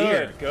got a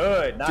spear.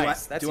 Good.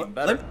 Nice. That's even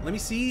better. Let me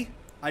see.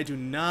 I do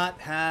not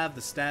have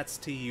the stats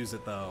to use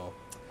it, though.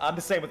 I'm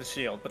the same with the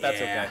shield, but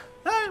that's okay.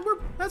 Alright,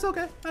 that's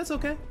okay. That's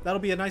okay. That'll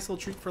be a nice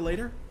little treat for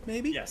later,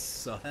 maybe? Yes.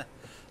 So,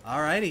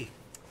 alrighty.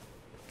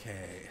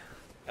 Okay.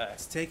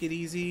 Let's take it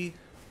easy.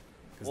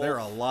 Because there are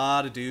a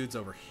lot of dudes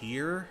over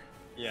here.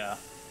 Yeah.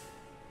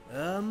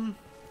 Um...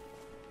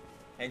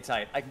 Hang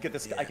tight. I can get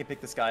this. I can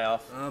pick this guy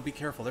off. Be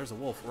careful. There's a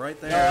wolf right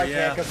there. No, I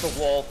yeah. can't because the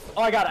wolf.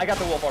 Oh, I got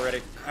the wolf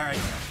already. All right.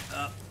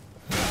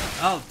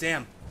 Oh,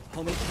 damn.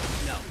 Homie.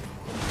 No.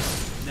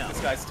 No.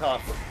 This guy's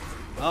tough.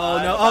 Oh,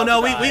 no. Oh,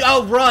 no.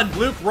 Oh, run.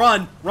 Luke,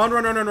 run.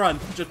 Run.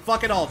 Just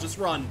fuck it all. Just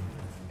run.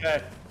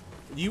 Okay.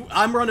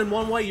 I'm running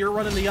one way. You're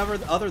running the other.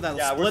 That'll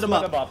split them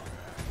up.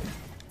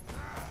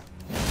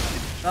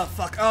 Oh,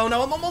 fuck. Oh,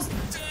 no. I'm almost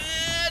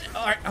dead.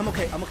 All right. I'm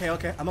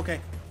okay.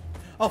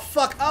 Oh,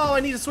 fuck. Oh, I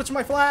need to switch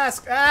my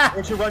flask. Ah!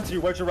 Where'd you run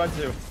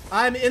to?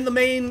 I'm in the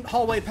main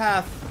hallway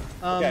path.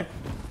 Okay.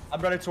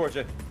 I'm running towards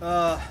you.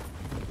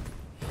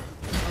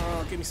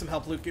 Give me some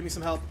help, Luke. Give me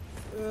some help.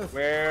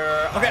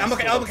 Where? Okay, I'm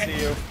okay.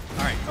 See you.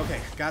 All right,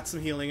 okay. Got some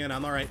healing in.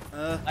 I'm all right.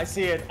 I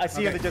see it. I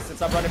see you in the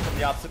distance. I'm running from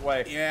the opposite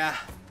way. Yeah.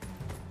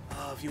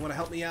 If you want to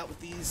help me out with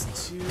these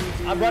two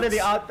dudes. I'm running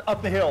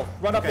up the hill.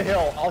 Run up the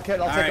hill. I'll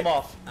take him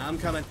off. I'm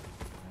coming.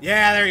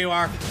 Yeah, there you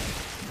are.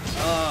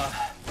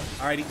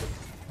 Alrighty.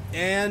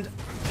 And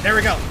there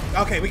we go.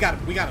 Okay, we got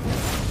him.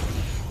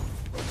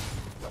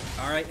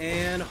 Alright,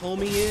 and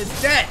homie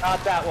is dead.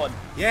 Not that one.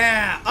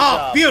 Yeah. Good Oh,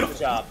 job. beautiful. Good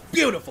job.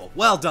 Beautiful.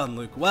 Well done,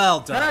 Luke. Well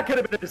done. That could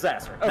have been a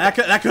disaster. Okay.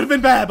 That could have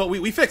been bad, but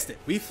we fixed it.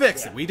 We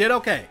fixed it. We did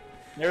okay.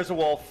 There's a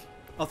wolf.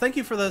 Oh, thank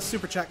you for the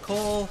super chat,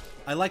 Cole.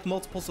 I like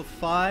multiples of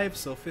 5,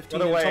 so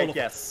 15 Another in way, total.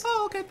 yes.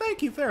 Oh, okay.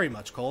 Thank you very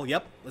much, Cole.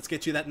 Yep. Let's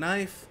get you that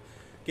knife.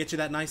 Get you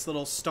that nice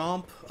little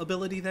stomp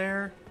ability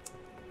there.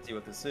 See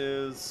what this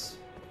is.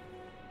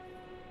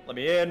 Let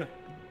me in.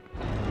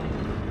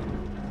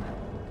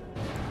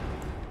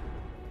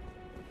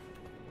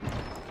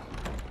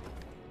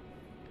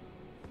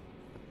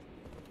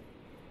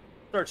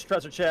 Search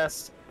treasure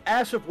chest.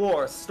 Ash of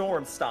War,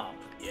 Storm Stomp.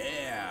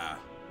 Yeah.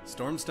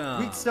 Storm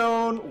Stomp.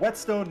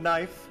 Whetstone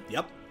knife.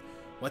 Yep.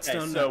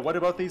 Whetstone. Okay, so what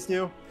about these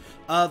two?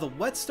 The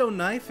whetstone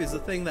knife is the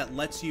thing that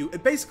lets you...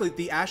 Basically,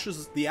 the Ash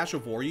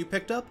of War you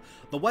picked up,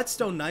 the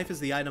whetstone knife is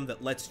the item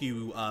that lets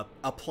you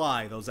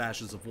apply those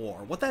Ashes of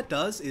War. What that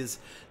does is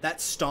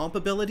that stomp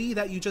ability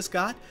that you just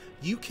got,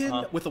 you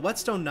can, with the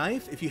whetstone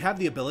knife, if you have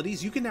the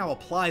abilities, you can now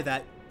apply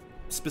that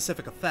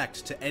specific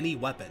effect to any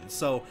weapon.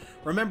 So,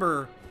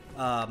 remember...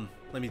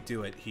 let me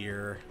do it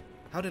here.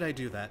 How did I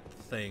do that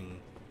thing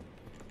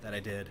that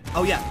I did?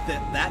 Oh yeah,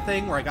 that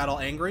thing where I got all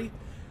angry.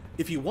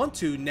 If you want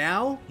to,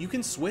 now you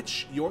can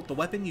switch the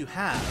weapon you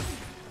have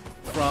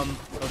from...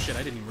 Oh shit,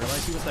 I didn't even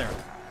realize he was there.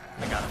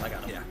 I got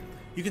him. Yeah.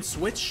 You can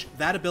switch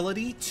that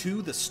ability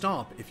to the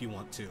stomp if you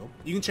want to.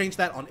 You can change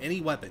that on any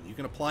weapon. You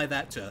can apply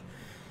that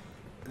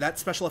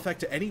special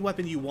effect to any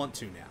weapon you want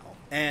to now.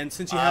 And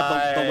since you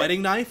have the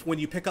wedding knife, when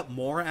you pick up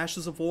more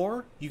Ashes of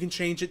War, you can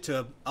change it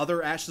to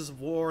other Ashes of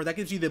War. That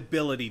gives you the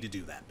ability to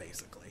do that,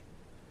 basically.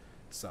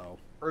 So...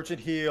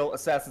 Urgent Heal,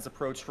 Assassin's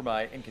Approach for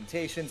my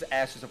incantations,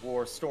 Ashes of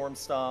War, Storm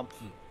Stomp.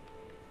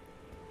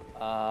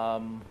 Yeah,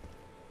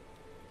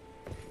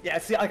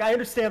 see, like, I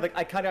understand, like,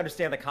 I kind of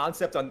understand the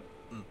concept on...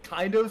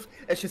 Kind of.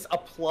 It's just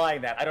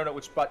applying that. I don't know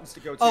which buttons to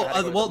go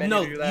to. Well,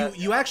 no,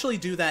 you actually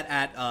do that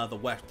at the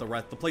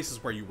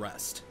places where you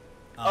rest.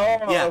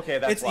 Yeah, okay,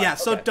 that's why. Yeah,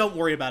 so don't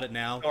worry about it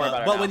now. Don't worry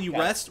about it but now.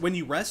 when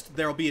you rest,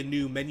 there will be a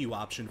new menu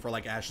option for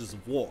like Ashes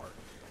of War,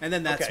 And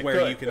then that's Okay, where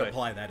good, you can good.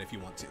 apply that if you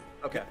want to.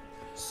 Okay.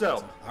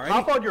 So, Alrighty.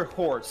 hop on your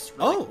horse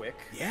really quick.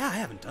 Yeah, I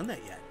haven't done that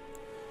yet.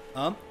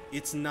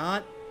 It's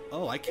not...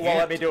 Oh, I can't. Won't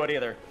let me do it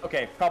either.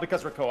 Okay, probably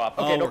because we're co-op.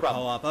 Okay, no we're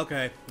problem. co-op.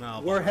 Okay.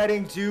 No, We're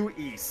heading due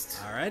east.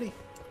 Alrighty.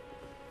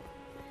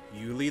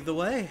 You lead the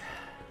way.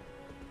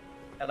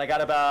 And I got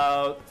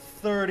about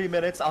 30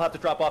 minutes. I'll have to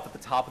drop off at the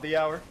top of the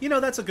hour. You know,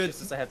 that's a good...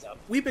 Just as a heads up.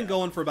 We've been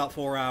going for about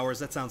 4 hours.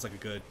 That sounds like a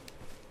good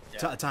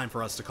Yeah. time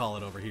for us to call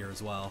it over here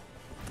as well.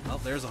 Oh,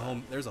 there's a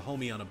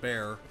homie on a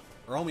bear.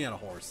 Or homie on a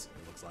horse,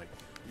 it looks like.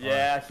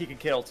 Yeah, he can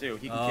kill too.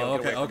 He can kill. Oh, Get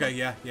okay, away from okay,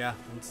 him. yeah.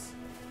 Let's...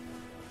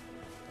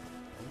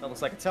 That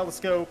looks like a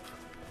telescope.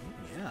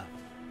 Yeah.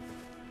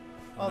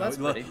 Oh, that's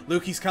pretty.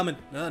 Luke, he's coming.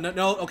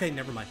 No. Okay,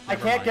 never mind. I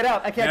Never can't mind. get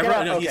out. I can't get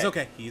out. No, Okay. he's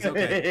okay. He's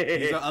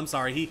okay. I'm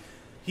sorry.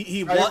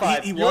 He No, you're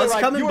fine. he You were was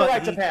right- coming, You were but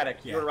right he, to panic.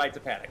 Yeah. You were right to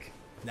panic.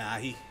 Nah,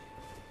 he...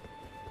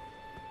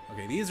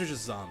 Okay, these are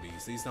just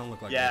zombies. These don't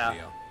look like Yeah. a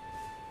big deal.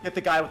 Get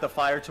the guy with the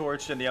fire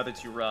torch and the other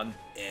two run.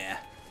 Yeah.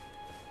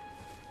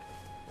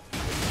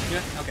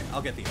 Yeah, okay,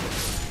 I'll get these.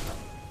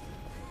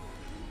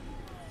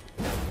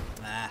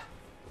 Ah.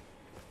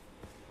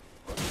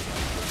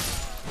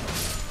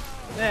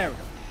 There we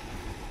go.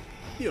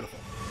 Beautiful.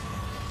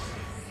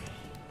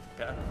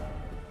 Okay.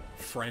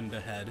 Friend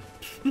ahead.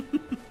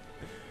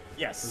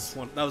 Yes. This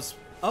one, that was...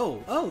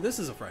 Oh, this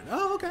is a friend.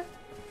 Oh, okay.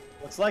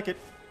 Looks like it.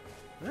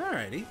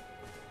 Alrighty.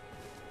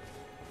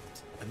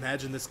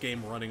 Imagine this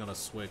game running on a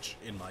Switch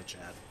in my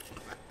chat.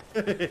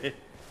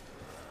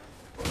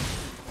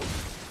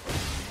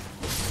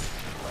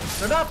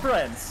 They're not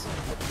friends.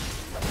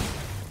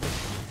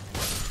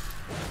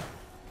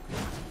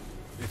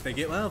 If they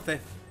get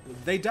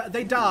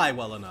they die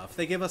well enough.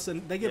 They give us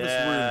runes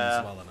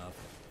well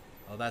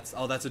enough.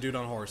 Oh, that's a dude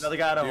on a horse. Another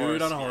guy on a horse.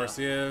 Dude on a horse.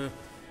 Yeah.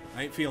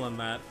 I ain't feeling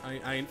that.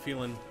 I ain't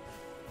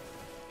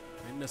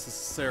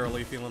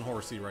necessarily feeling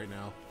horsey right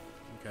now.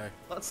 Okay.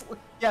 Let's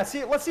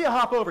see a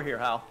hop over here,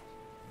 Hal.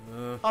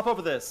 Hop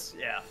over this.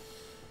 Yeah.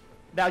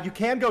 Now you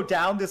can go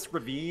down this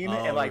ravine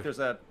and like there's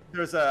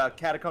a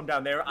catacomb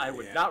down there. I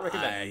would not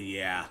recommend it.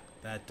 Yeah.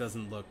 That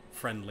doesn't look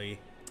friendly.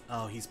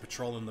 Oh, he's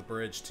patrolling the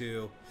bridge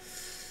too.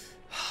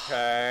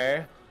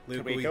 Okay.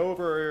 Luke, Can we go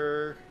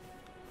over?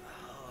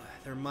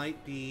 There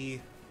might be.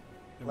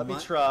 Let me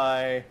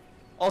try.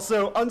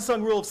 Also,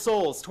 unsung rule of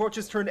souls: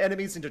 torches turn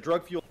enemies into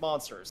drug-fueled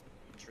monsters.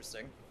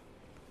 Interesting.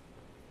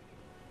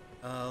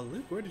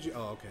 Luke, where did you?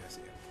 Oh, okay, I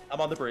see it.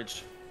 I'm on the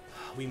bridge.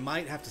 We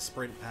might have to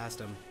sprint past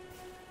him.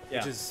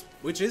 Yeah.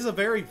 Which is a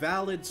very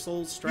valid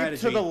Souls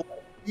strategy.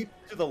 Keep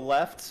to the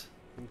left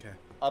Okay.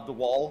 of the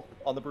wall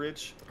on the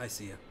bridge. I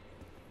see you.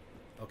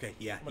 Okay,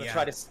 yeah, I'm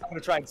gonna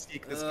try and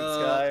sneak this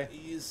guy.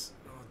 He's...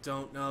 Oh,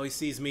 don't... No, he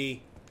sees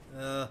me.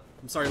 I'm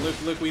sorry,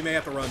 Luke, we may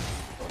have to run.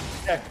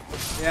 Okay.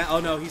 Yeah, oh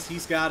no,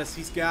 he's got us.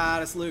 He's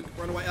got us, Luke.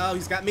 Run away. Oh,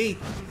 he's got me.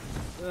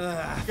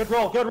 Good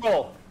roll, good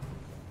roll.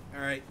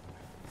 Alright.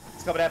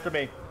 He's coming after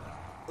me.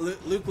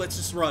 Luke, let's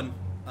just run.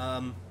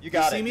 You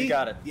got see it, me? you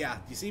got it. Yeah,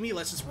 you see me?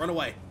 Let's just run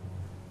away.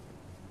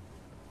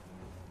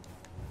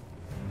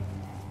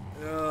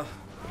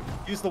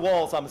 Use the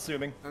walls, I'm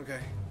assuming. Okay.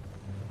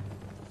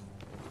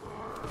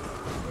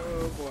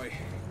 Oh boy.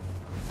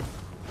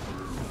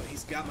 Oh,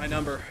 he's got my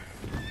number.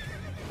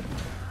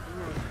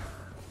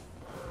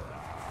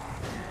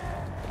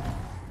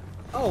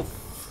 Oh.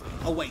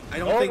 Oh wait. I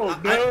don't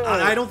think. No.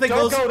 I don't think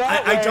Don't those. go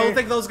that I don't way.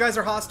 think those guys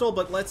are hostile.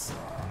 But let's.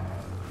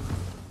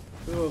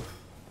 Ooh.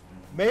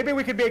 Maybe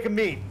we could make them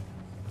meet.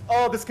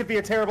 Oh, this could be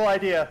a terrible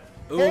idea.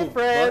 Ooh, Hey,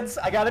 friends,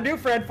 I got a new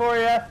friend for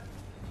you.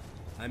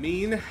 I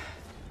mean,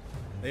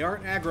 they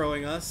aren't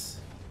aggroing us,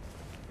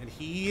 and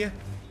he.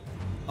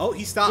 Oh,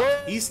 he stopped.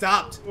 He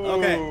stopped.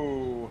 Okay.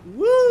 Ooh.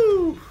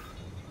 Woo!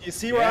 You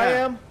see where I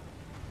Yeah. am?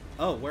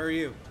 Oh, where are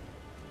you?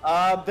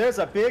 There's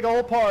a big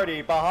old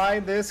party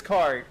behind this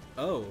cart.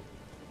 Oh.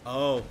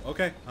 Oh,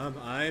 okay. I'm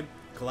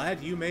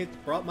glad you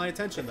brought my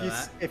attention to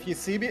that. If you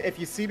see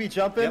me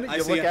jumping, Yep, I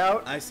you see look ya.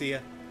 out. I see ya.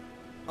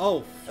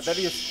 Oh, I bet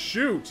he is-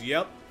 shoot.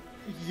 Yep.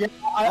 Yeah,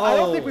 I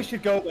don't think Oh. we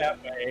should go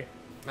that way.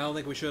 I don't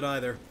think we should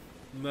either.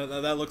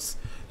 That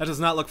does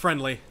not look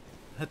friendly.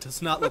 That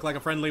does not look like a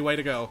friendly way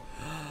to go.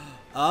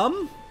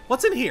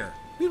 What's in here?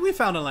 We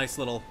found a nice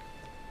little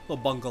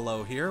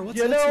bungalow here. What's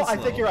You what's know, this I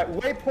think little- you're right.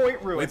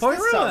 Waypoint Ruins. Waypoint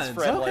This sounds Ruins.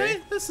 friendly.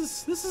 Okay, this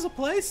is a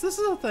place. This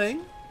is a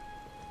thing.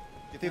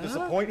 You think there's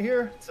a point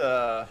here?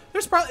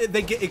 There's probably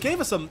it gave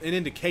us an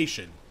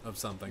indication of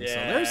something.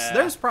 Yeah. So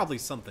there's probably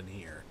something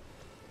here.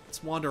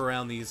 Let's wander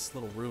around these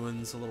little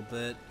ruins a little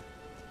bit.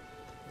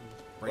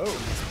 Break some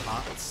of these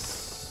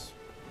pots.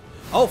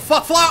 Oh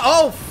fuck!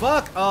 Oh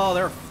fuck!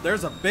 Oh,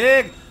 there's a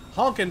big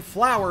honking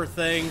flower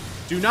thing.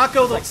 Do not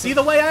go see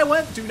the way I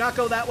went. Do not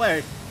go that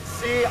way.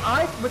 See,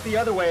 I went the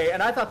other way,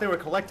 and I thought they were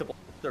collectible.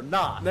 They're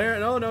not.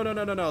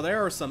 No.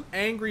 There are some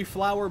angry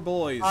flower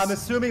boys. I'm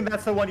assuming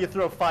that's the one you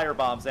throw fire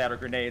bombs at or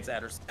grenades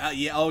at or something.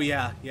 Yeah. Oh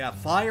yeah. Yeah.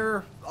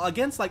 Fire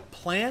against like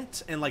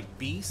plant and like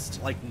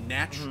beast, like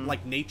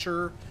like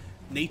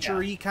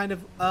nature-y kind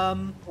of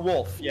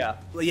Wolf, yeah.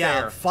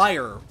 Yeah. Fair.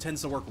 Fire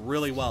tends to work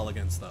really well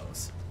against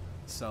those.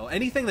 So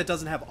anything that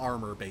doesn't have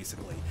armor,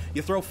 basically.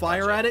 You throw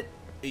fire Gotcha. at it,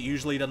 it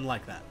usually doesn't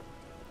like that.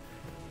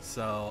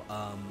 So,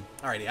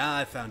 alrighty,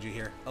 I found you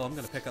here. Oh, I'm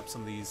gonna pick up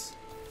some of these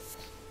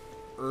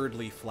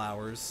Erdly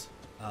flowers.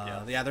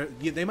 Yeah,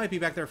 they might be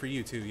back there for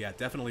you too. Yeah,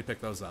 definitely pick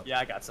those up. Yeah,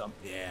 I got some.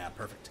 Yeah,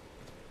 perfect.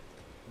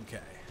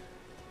 Okay.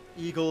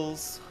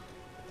 Eagles.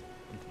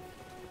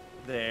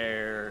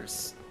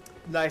 There's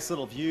nice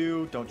little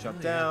view. Don't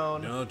jump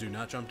down. No, do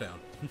not jump down.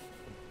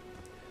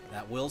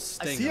 That will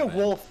sting. I see a bit.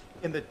 wolf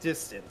in the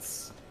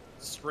distance,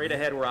 straight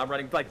ahead where I'm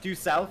running, like due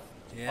south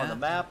on the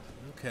map.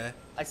 Okay.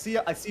 I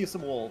see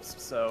some wolves,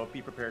 so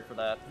be prepared for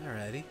that.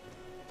 Alrighty.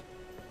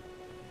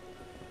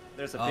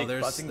 There's a big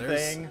buzzing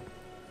thing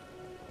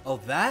Oh,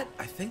 that?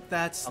 I think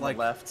that's on like... the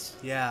left.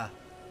 Yeah.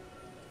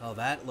 Oh,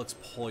 that looks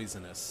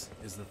poisonous,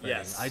 is the thing.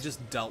 Yes. I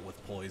just dealt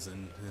with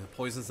poison.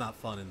 Poison's not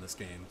fun in this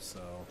game,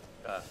 so...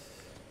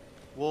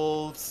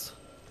 Wolves.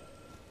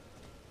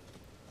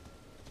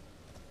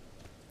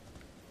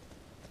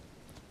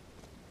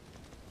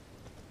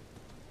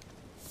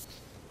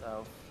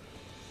 So.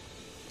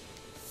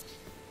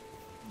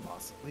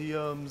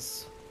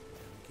 Mausoleums.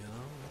 There we go,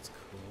 that's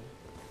cool.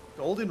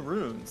 Golden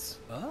runes.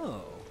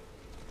 Oh.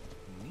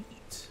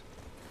 Neat.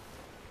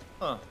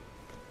 Huh.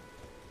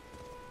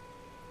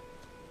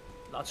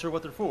 Not sure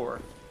what they're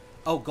for.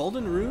 Oh,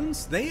 golden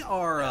runes? They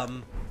are,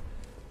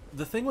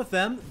 the thing with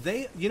them,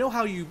 you know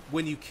how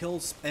when you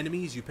kill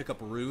enemies, you pick up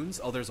runes?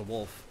 Oh, there's a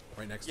wolf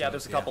right next to us. Yeah,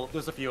 there's a couple.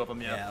 There's a few of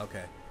them, yeah. Yeah,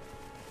 okay.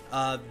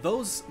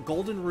 Those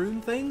golden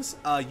rune things,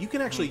 you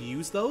can actually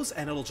use those,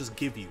 and it'll just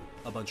give you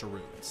a bunch of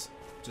runes.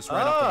 Just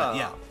right off the bat.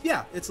 Yeah,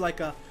 yeah, it's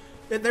like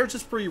they're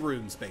just free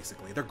runes,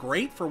 basically. They're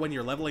great for when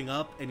you're leveling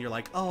up, and you're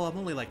like, oh, I'm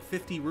only like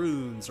 50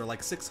 runes, or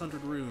like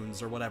 600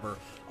 runes, or whatever,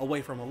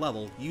 away from a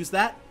level. Use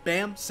that,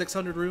 bam,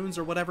 600 runes,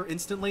 or whatever,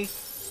 instantly.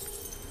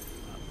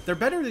 They're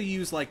better to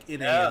use like in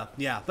but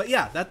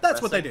yeah,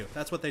 that's what they do.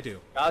 That's what they do.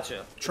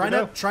 Gotcha. Try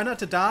not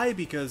to die,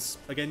 because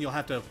again you'll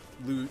have to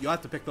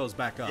pick those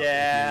back up.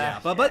 Yeah.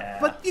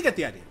 But you get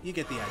the idea. You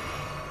get the idea.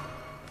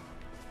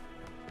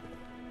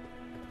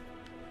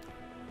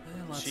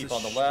 Sheep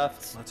on the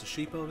left. Lots of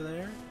sheep over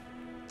there.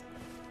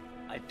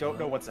 I don't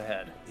know what's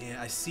ahead.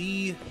 Yeah, I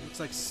see.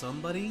 Looks like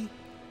somebody.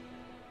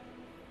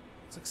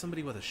 Looks like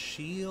somebody with a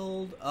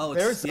shield. Oh,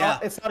 it's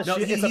not a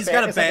shield. He's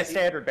got it's like a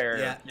standard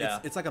barrier. Yeah.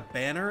 It's like a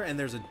banner, and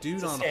there's a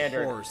dude on a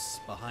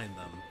horse behind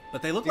them.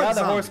 But they look yeah, like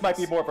the zombies. horse might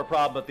be more of a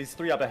problem, but these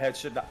three up ahead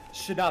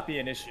should not be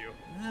an issue.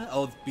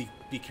 Oh,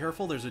 be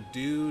careful. There's a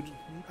dude.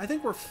 I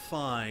think we're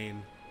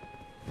fine.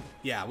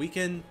 Yeah, we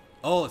can.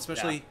 Oh,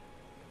 especially.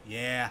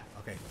 Yeah.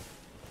 Okay.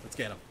 Let's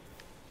get him.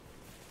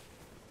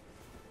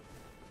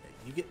 Okay,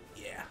 you get.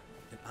 Yeah.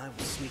 And I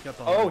will sneak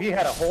up on him. Oh, he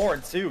had a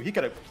horn too. He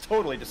could have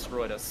totally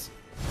destroyed us.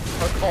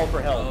 Or called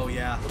for help. Oh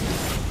yeah.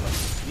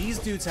 These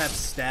dudes have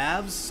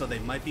stabs, so they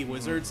might be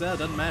wizards.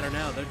 Doesn't matter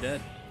now. They're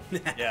dead.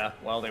 Yeah.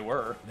 Well, they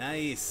were.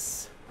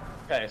 Nice.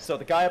 Okay, so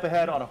the guy up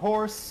ahead on a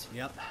horse.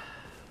 Yep.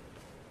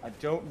 I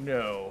don't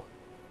know.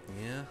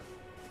 Yeah.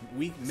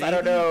 Maybe... I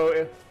don't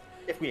know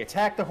if we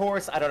attack the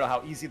horse. I don't know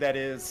how easy that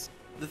is.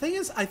 The thing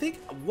is, I think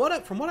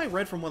from what I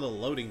read from one of the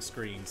loading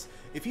screens,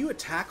 if you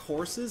attack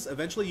horses,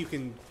 eventually you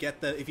can get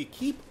if you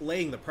keep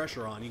laying the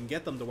pressure on, you can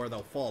get them to where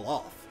they'll fall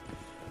off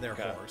their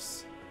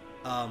horse.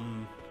 I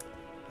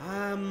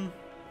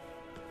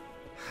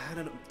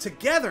don't know.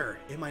 Together,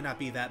 it might not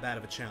be that bad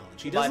of a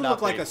challenge. He doesn't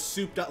look like a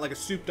souped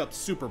up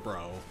super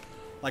bro,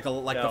 like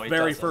the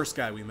very first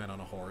guy we met on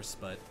a horse.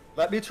 But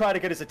let me try to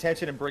get his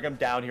attention and bring him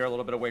down here a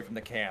little bit away from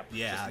the camp.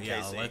 Yeah.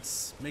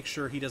 Let's make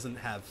sure he doesn't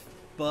have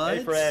buds.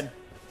 Hey, friend.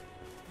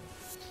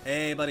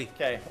 Hey, buddy.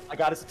 Okay, I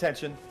got his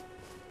attention.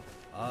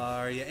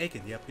 Are you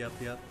aching? Yep.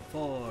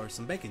 For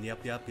some bacon?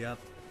 Yep.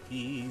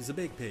 He's a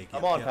big pig.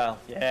 Come on, pal.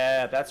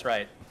 Yeah, that's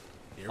right.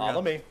 Here we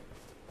Follow me.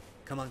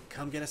 Come on,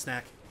 come get a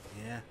snack.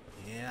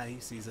 Yeah, he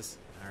sees us.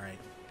 All right.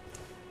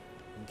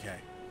 Okay.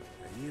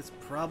 He is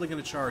probably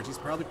going to charge. He's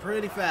probably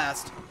pretty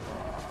fast.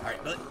 All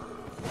right, but...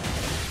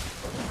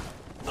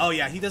 Oh,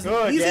 yeah, he doesn't...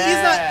 Good,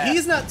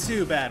 he's not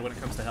too bad when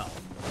it comes to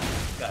health.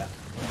 Okay.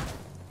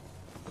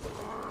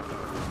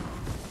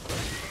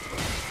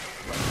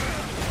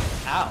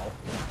 Ow.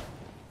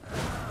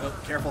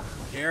 Oh, careful.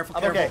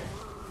 I'm okay.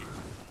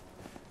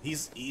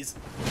 He's...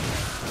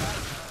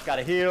 Got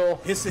to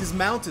heal. His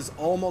mount is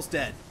almost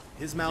dead.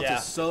 His mount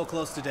is so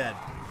close to dead.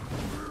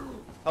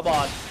 Come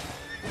on.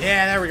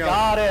 Yeah, there we go.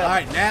 Got him. All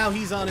right, now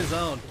he's on his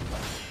own.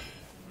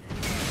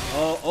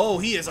 Oh,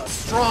 he is a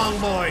strong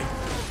boy.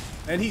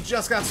 And he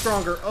just got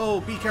stronger. Oh,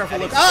 be careful.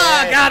 Look.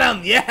 Ah, got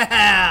him.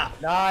 Yeah.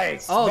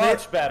 Nice. Oh,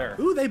 much better.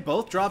 Ooh, they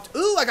both dropped.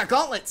 Ooh, I got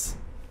gauntlets.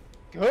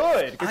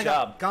 Good job.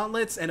 Got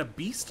gauntlets and a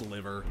beast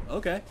liver.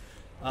 Okay.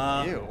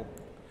 Ew.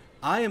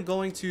 I am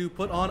going to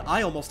put on...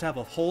 I almost have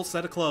a whole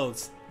set of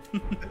clothes.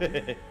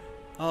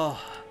 Oh.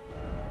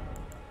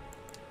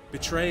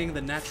 Betraying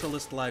the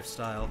naturalist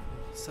lifestyle.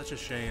 Such a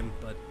shame,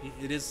 but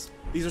it is.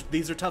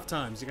 These are tough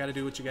times. You got to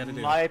do what you got to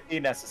do. Might be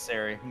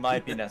necessary.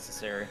 Might be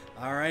necessary.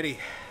 Alrighty,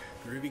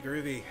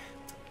 groovy.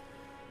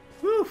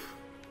 Whew.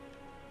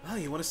 Oh,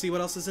 you want to see what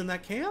else is in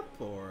that camp,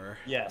 or?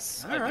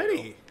 Yes.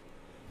 Alrighty.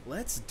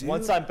 Let's do...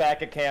 Once I'm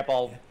back at camp,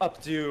 I'll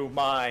updo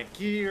my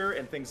gear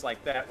and things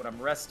like that when I'm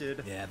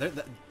rested. Yeah,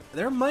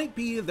 there might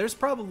be... There's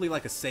probably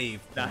like a save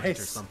point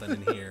or something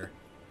in here.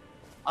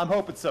 I'm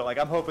hoping so. Like,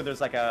 I'm hoping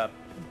there's like a...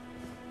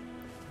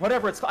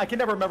 Whatever it's called. I can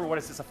never remember what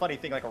it's just a funny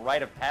thing, like a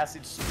rite of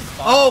passage.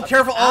 Oh,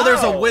 careful! Oh,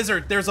 there's a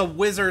wizard. There's a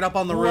wizard up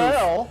on the roof.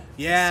 Well,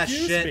 yeah,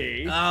 excuse shit.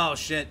 me. Oh,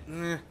 shit.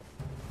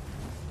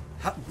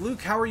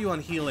 Luke, how are you on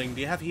healing?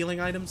 Do you have healing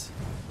items?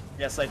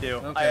 Yes, I do.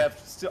 Okay.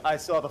 I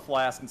still have the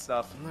flask and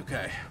stuff.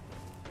 Okay.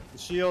 The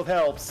shield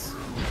helps,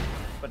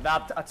 but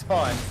not a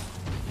ton.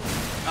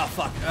 Oh,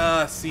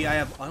 fuck. See,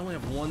 I only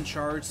have one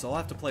charge, so I'll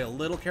have to play a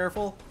little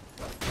careful.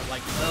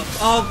 Like,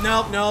 oh,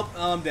 nope.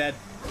 Oh, I'm dead.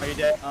 Are you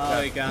dead? Oh,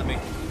 Okay. he got me.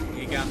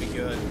 He got me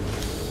good.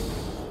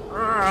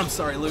 I'm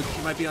sorry, Luke.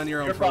 You might be on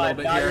your own for a little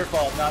bit not here. Your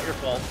fault. Not your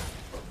fault.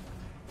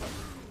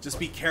 Just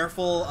be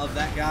careful of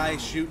that guy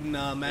shooting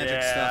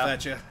magic stuff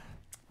at you.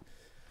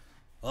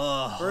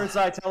 Oh. Bird's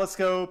eye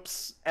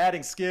telescopes,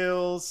 adding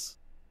skills,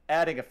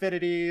 adding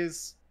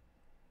affinities.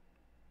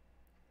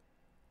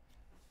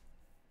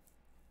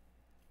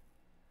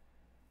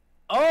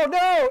 Oh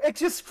no! It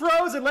just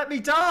froze and let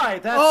me die.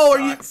 That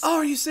sucks.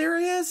 Are you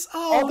serious?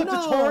 Oh, all the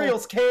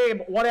tutorials came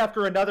one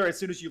after another as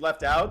soon as you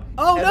left out.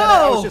 Oh, and no! then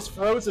I was just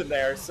frozen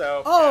there.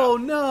 So. Oh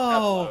yeah,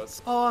 no!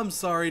 Oh, I'm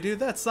sorry, dude.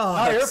 That sucks.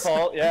 Not your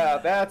fault. Yeah,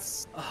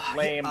 that's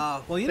lame.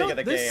 Well, you thing know, of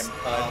the this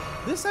game.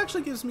 this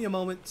actually gives me a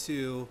moment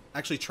to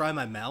actually try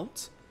my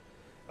mount,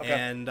 Okay.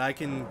 and I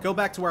can go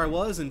back to where I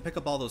was and pick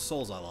up all those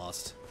souls I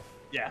lost.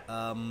 Yeah.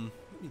 Let me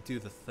do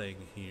the thing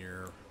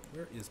here.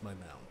 Where is my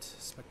mount?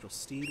 Spectral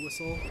Steed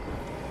Whistle.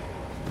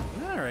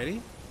 Alrighty.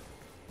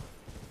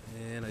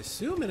 And I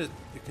assume it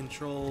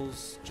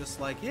controls just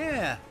like,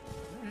 yeah.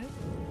 Alright.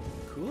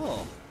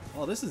 Cool.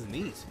 Oh, this is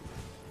neat.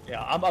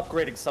 Yeah, I'm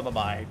upgrading some of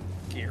my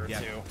gear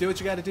Yeah, too. do what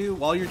you gotta do.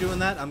 While you're doing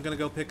that, I'm gonna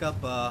go pick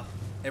up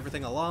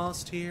everything I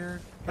lost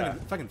here.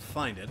 If I can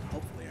find it.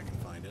 Hopefully I can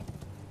find it.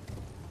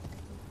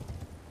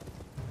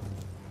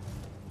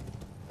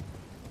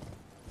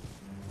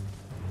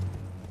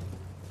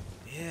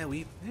 Yeah,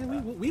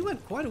 we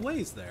went quite a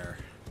ways there.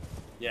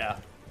 Yeah.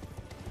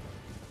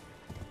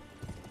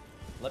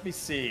 Let me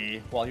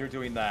see. While you're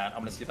doing that, I'm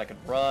gonna see if I can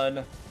run.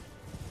 Okay,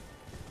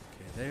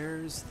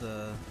 there's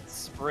the...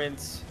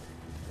 Sprint.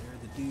 There are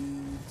the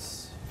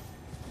dudes.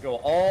 Go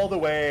all the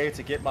way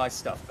to get my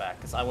stuff back,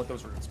 because I want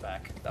those runes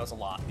back. That was a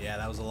lot. Yeah,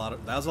 that was a lot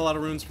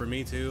of runes for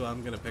me too.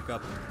 I'm gonna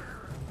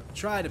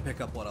try to pick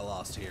up what I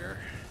lost here.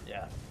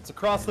 Yeah. It's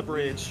across the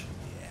bridge.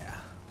 Yeah.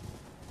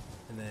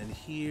 And then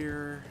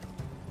here,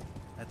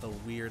 at the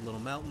weird little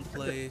mountain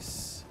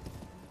place.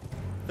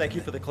 Thank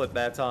you for the clip,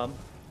 Matt Tom.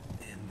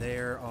 And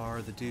there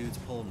are the dudes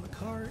pulling the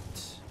cart.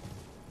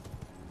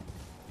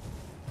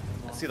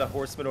 I see the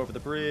horseman over the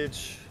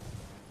bridge.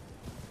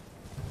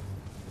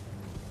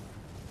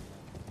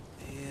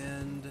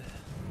 And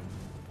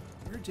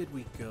where did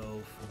we go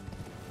from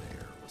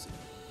there? Was it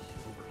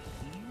over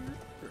here?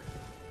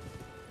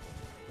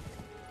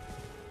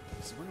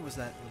 So where was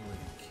that little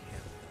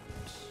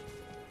encampment?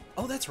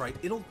 Oh, that's right.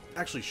 It'll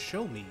actually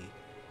show me.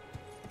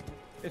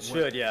 It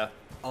should, yeah.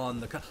 On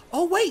the...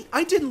 Oh, wait!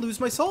 I didn't lose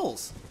my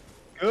souls!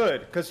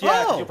 Good, because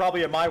yeah, 'cause Oh! you're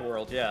probably in my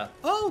world, yeah.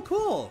 Oh,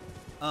 cool!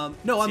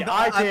 No, See,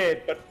 I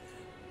did, but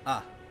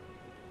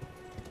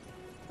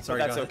sorry,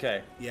 that's go ahead.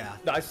 okay. Yeah.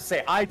 No, I was to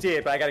say I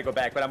did, but I got to go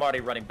back. But I'm already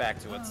running back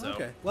to it. So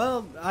Okay.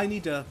 Well, I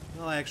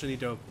actually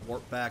need to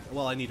warp back.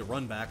 Well, I need to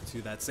run back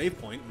to that save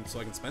point so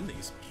I can spend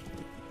these.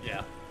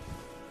 yeah.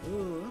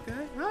 Ooh,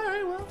 okay.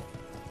 Alright, well.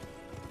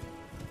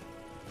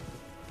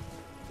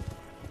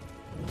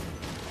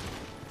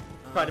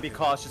 Trying to be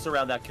cautious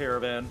around that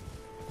caravan.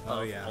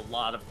 Oh, of yeah. a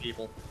lot of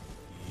people.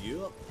 Yep.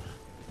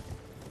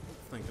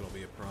 I think it'll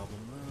be a problem,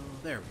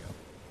 though. There we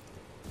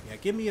go. Yeah,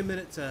 give me a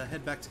minute to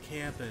head back to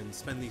camp and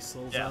spend these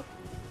souls up.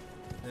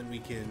 Then we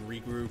can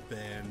regroup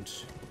and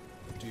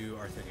do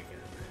our thing again.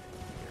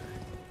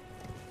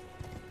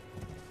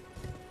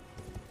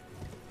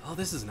 Oh,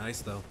 this is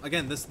nice, though.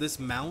 Again, this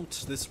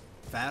mount, this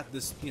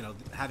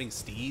having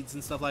steeds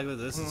and stuff like that,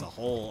 this is a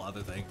whole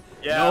other thing.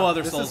 Yeah, no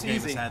other this Souls is game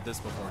has easy. had this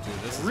before, too.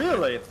 This is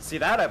Really? See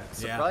that? I'm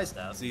surprised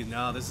yeah. at. See,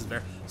 no, this is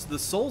very... So the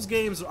Souls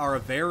games are a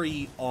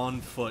very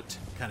on-foot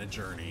kind of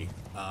journey,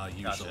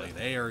 usually. Gotcha.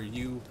 They are...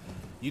 You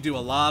do a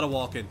lot of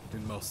walking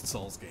in most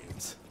Souls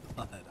games.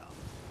 But,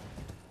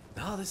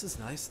 no, this is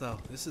nice, though.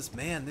 This is...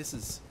 Man, this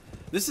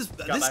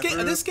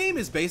game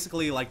is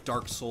basically like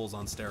Dark Souls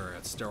on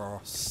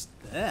steroids.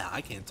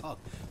 I can't talk.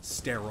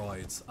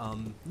 Steroids.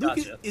 Luke,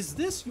 Gotcha. is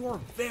this your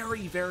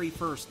very, very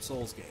first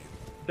Souls game?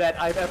 That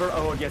I've ever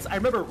owned, yes. I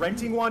remember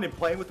renting one and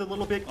playing with it a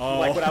little bit, Oh.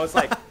 like when I was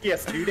like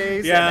PS2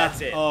 days, Yeah. and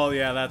that's it. Oh,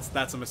 yeah,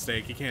 that's a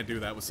mistake. You can't do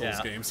that with Souls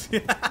Yeah. games.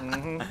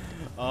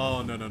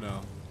 Oh,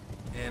 no.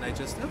 And I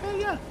just... Okay,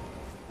 yeah.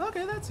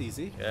 Okay, that's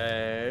easy.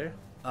 Okay.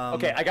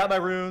 Okay, I got my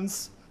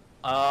runes.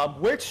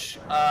 Which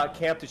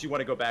camp did you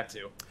want to go back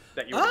to?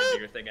 That you were going to do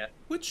your thing at?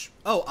 Which...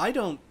 Oh, I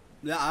don't...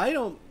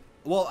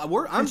 Well,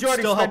 I'm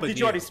still helping you. Did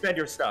you already spend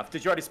your stuff?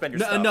 Did you already spend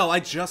your stuff? No,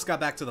 I just got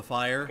back to the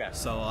fire, Okay.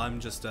 so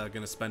I'm just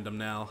gonna spend them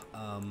now.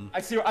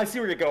 I see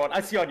where you're going. I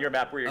see on your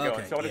map where you're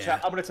going. So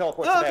I'm gonna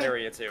teleport to that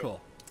area too.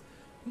 Cool.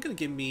 I'm gonna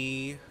give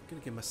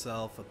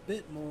myself a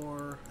bit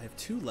more. I have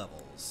 2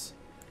 levels.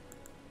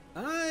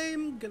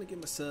 I'm gonna give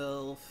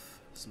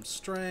myself some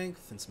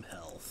strength and some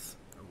health.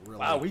 Really...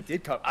 Wow, we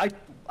did cover.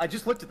 I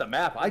just looked at the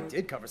map. I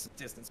did cover some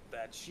distance with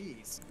that.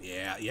 Jeez.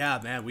 Yeah,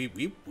 man.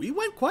 We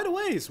went quite a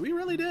ways. We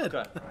really did.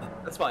 Okay,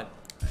 that's fine.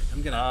 Right,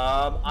 I'm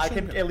gonna. I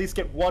can at least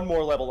get 1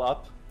 more level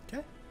up.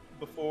 Okay.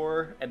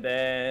 Before, and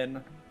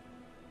then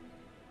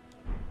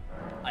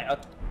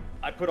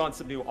I put on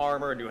some new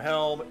armor, new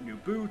helm, new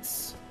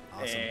boots,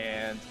 Awesome.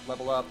 and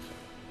level up.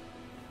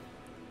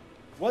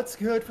 What's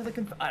good for the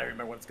I don't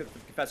remember what's good for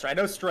the Confessor. I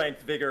know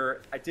strength,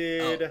 vigor. I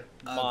did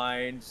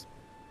mind.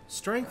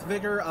 Strength,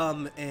 vigor,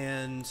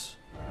 and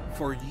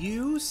for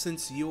you,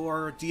 since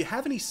you're... Do you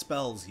have any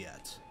spells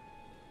yet?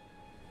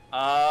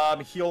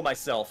 Heal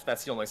myself.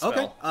 That's the only spell.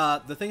 Okay.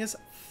 The thing is,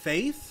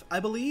 faith,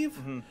 I believe.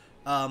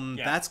 Mm-hmm.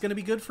 That's going to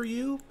be good for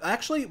you.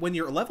 Actually, when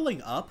you're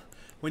leveling up,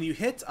 when you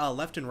hit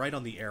left and right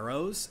on the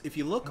arrows, if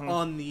you look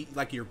on the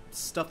your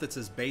stuff that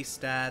says base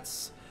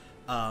stats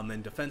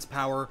and defense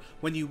power,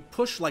 when you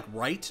push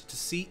right to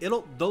see,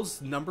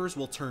 those numbers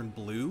will turn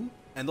blue.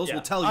 And those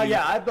will tell you.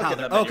 Yeah, I've looked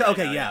at them.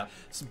 Okay, yeah.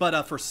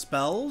 But for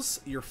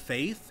spells, your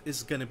faith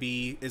is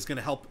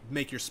gonna help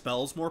make your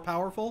spells more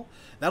powerful.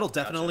 That'll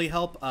definitely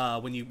help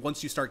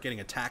once you start getting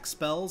attack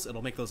spells.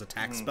 It'll make those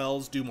attack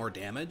spells do more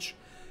damage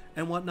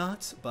and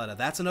whatnot. But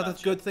that's another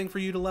good thing for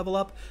you to level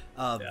up.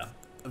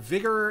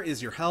 Vigor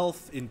is your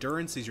health,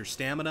 endurance is your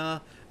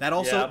stamina. That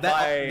also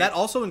that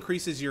also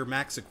increases your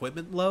max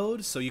equipment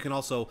load, so you can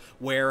also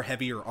wear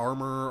heavier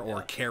armor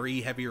or carry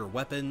heavier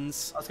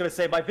weapons. I was gonna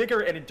say my vigor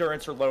and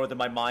endurance are lower than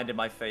my mind and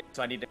my faith,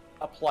 so I need to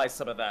apply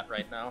some of that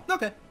right now.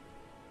 Okay.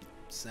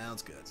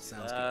 Sounds good.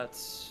 Good.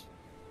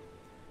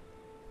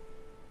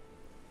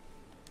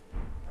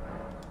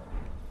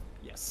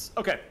 Yes.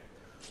 Okay.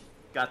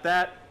 Got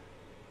that.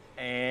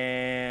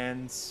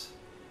 And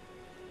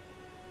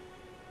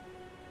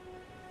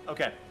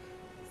okay,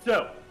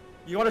 so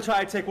you want to try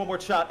and take 1 more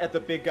shot at the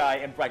big guy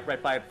and right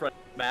by in front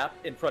of the map,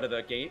 in front of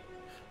the gate?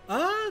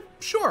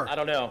 Sure. I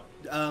don't know.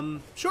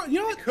 Sure. You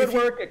know what? It could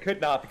work. It could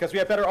not, because we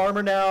have better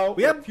armor now.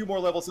 We have a few more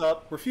levels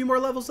up. We're a few more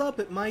levels up.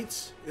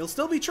 It'll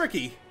still be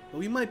tricky, but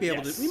we might be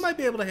able to. We might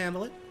be able to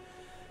handle it.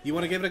 You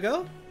want to give it a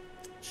go?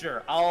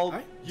 Sure.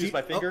 I'll use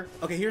my finger.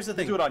 Oh, okay. Here's the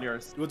thing. We'll do it on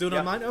yours. We'll do it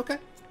on mine. Okay.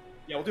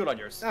 Yeah, we'll do it on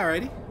yours.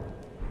 Alrighty.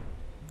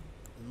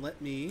 And let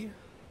me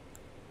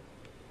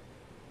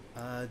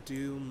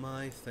do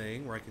my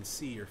thing where I can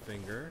see your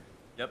finger.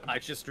 Yep, I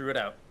just drew it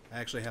out. I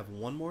actually have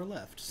 1 more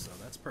left, so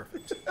that's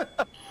perfect.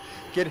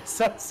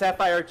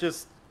 Sapphire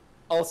just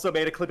also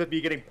made a clip of me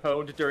getting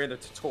pwned during the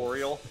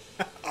tutorial.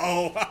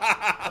 Oh,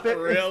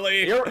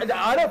 really?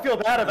 I don't feel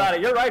bad about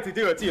it. You're right to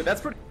do it too.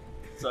 That's pretty.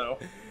 So.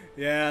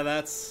 Yeah,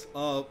 that's.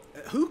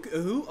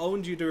 Who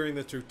owned you during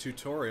the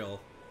tutorial?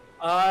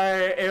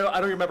 I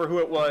don't remember who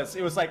it was.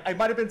 It was it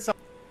might have been some.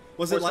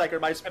 Was it or it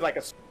might have been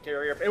a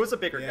carrier? It was a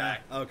bigger guy.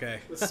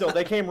 Okay. So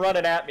they came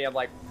running at me. I'm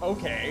like,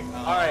 okay,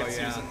 all right,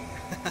 Susan.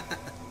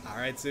 All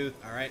right, Sue.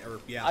 All right,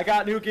 I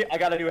got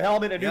a new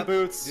helmet and new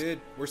boots.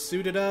 Dude, we're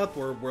suited up.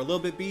 We're a little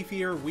bit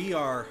beefier. We've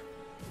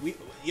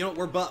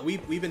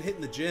been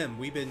hitting the gym.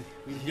 We've been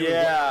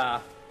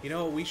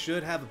doing we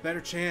should have a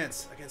better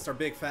chance against our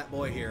big fat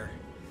boy here.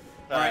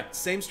 All right,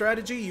 same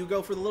strategy. You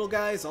go for the little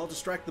guys. I'll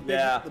distract the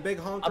big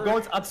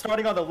honker. I'm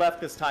starting on the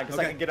left this time because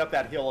I can get up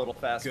that hill a little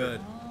faster.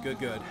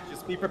 Good.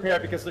 Just be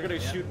prepared because they're going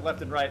to be shooting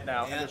left and right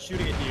now, and they're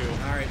shooting at you.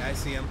 All right, I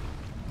see him.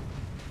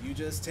 You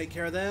just take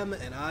care of them,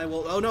 and I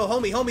will. Oh no,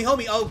 homie!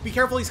 Oh, be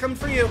careful! He's coming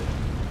for you.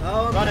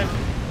 Oh, running.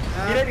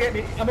 He didn't get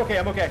me. I'm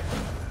okay.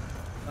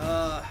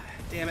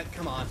 Damn it!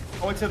 Come on.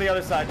 Going to the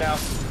other side now.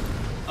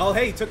 Oh,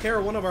 hey, he took care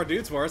of one of our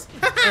dudes for us.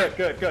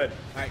 Good. All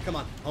right, come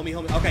on, homie.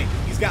 Okay,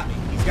 he's got me.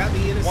 He's got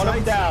me in his sights. One of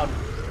them down.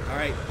 All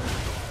right.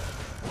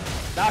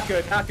 Not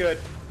good.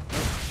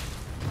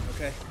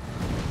 Okay.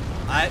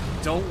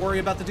 Don't worry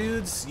about the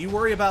dudes. You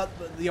worry about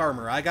the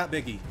armor. I got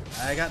Biggie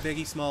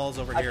Smalls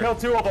over here. I killed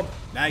 2 of them.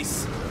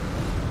 Nice.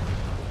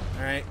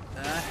 All right.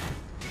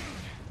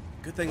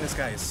 Good thing this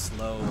guy is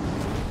slow. All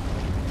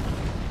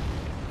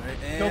right,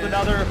 and killed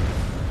another.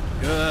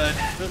 Good.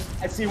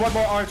 I see 1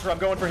 more archer. I'm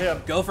going for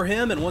him. Go for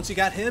him, and once you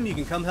got him, you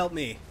can come help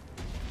me.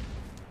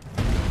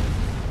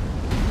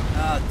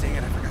 Dang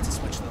it! I forgot to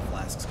switch to the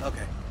flasks.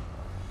 Okay.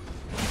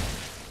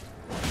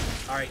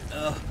 All right.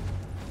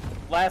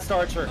 Last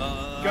archer.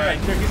 All good. Right.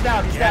 He's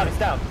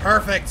down.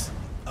 Perfect.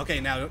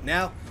 Okay,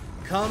 now,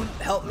 come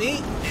help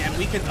me, and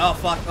we can. Oh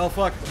fuck!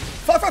 Fuck!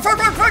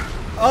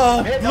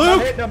 Oh,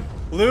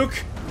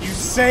 Luke, you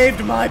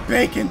saved my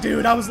bacon,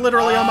 dude. I was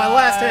literally on my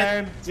last hit.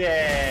 I'm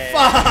dead.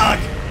 Fuck!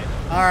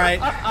 All right,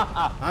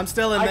 I'm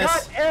still in this. I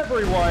got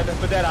everyone,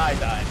 but then I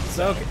died.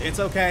 So it's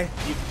okay.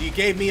 You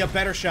gave me a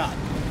better shot.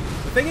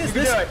 The thing is,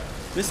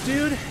 this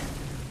dude,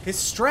 his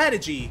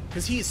strategy,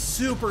 because he is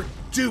super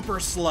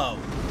duper slow,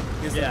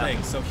 is the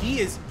thing. So he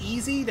is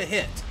easy to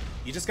hit,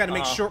 You just got to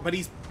make sure, but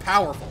he's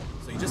powerful,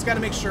 so you just got to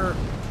make sure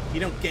you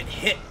don't get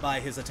hit by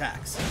his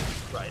attacks.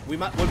 Right. We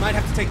might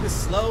have to take this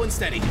slow and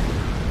steady.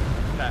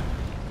 Okay.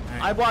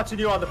 Right. I'm watching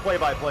you on the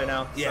play-by-play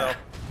now. Yeah. So.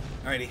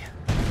 Alrighty.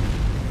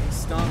 He's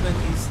stomping.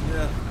 He's.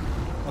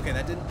 Okay,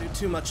 that didn't do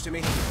too much to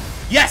me.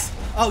 Yes!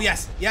 Oh,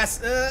 yes! Yes!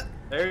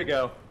 There you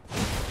go.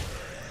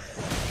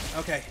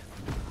 Okay.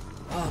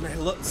 Oh, man,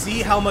 look.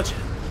 See how much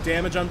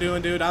damage I'm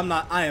doing, dude?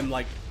 I am,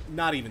 like,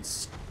 not even...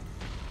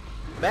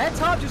 Matt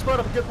Tom just brought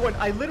up a good point.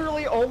 I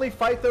literally only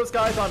fight those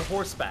guys on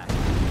horseback.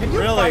 Can you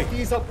Really? fight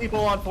these people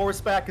on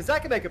horseback? Because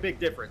that can make a big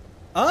difference.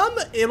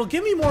 It'll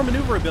give me more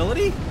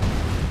maneuverability.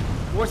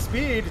 More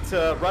speed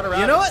to run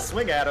around know and what?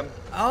 swing at them.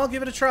 I'll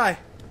give it a try.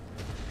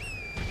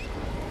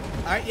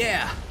 Alright,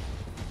 yeah.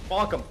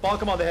 Bonk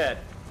him on the head.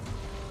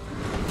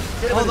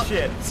 Hit him in the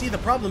shin. See, the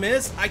problem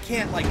is, I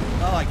can't, like,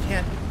 I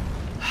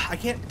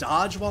can't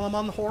dodge while I'm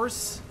on the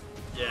horse.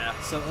 Yeah.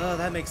 So,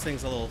 that makes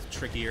things a little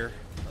trickier.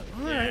 But,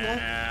 alright,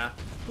 well,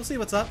 we'll see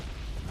what's up.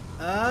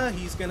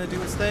 He's gonna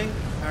do his thing.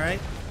 Alright.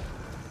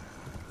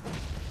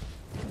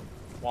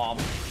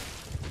 Womp.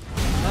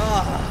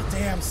 Ah,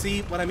 damn,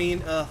 see what I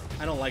mean?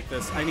 I don't like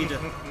this. I need to...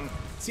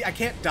 See, I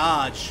can't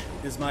dodge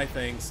is my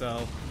thing,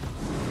 so...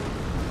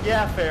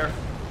 Yeah, fair.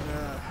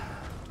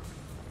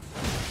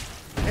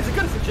 It's a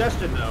good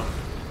suggestion, though.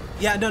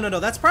 Yeah, no.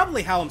 That's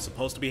probably how I'm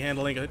supposed to be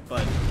handling it,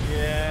 but...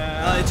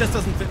 Yeah. it just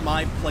doesn't fit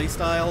my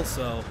playstyle,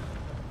 so...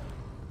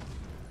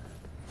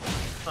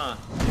 Huh.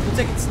 We'll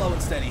take it slow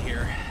and steady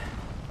here.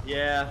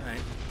 Yeah.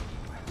 Alright.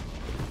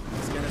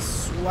 He's gonna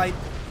swipe.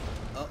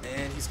 Oh,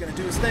 and he's gonna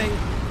do his thing.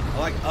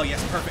 Oh,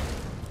 yes, perfect.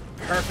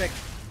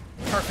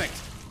 Perfect.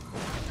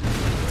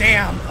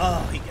 Damn!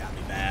 Oh, he got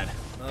me bad.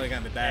 Oh, he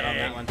got me bad on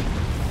that one.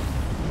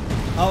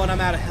 Oh, and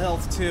I'm out of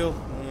health, too.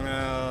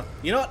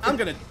 You know what? I'm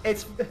gonna...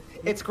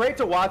 It's great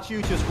to watch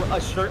you, just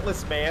a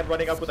shirtless man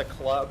running up with a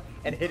club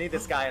and hitting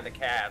this guy in the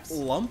calves.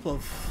 Lump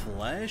of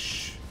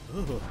flesh?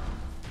 Ooh.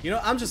 You know,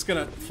 I'm just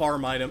gonna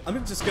farm item.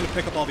 I'm just gonna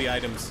pick up all the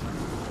items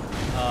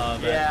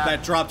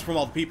that dropped from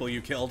all the people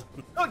you killed.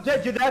 Oh, yeah,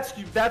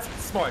 that's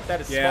smart.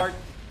 That is smart.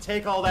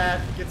 Take all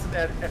that, get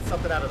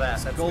something out of that.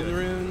 That's Golden good.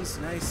 runes,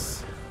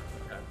 nice.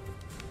 Okay.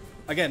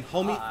 Again,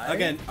 homie,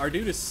 again, our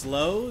dude is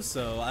slow,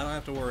 so I don't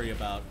have to worry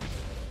about...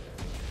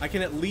 I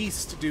can at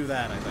least do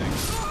that, I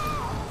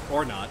think.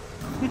 Or not.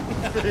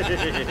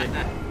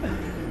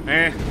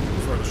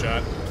 It's worth a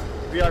shot.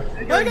 We are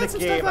I got the some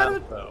game stuff out of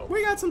it. though.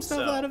 We got some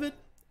stuff out of it.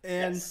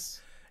 And,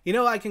 you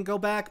know, I can go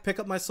back, pick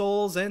up my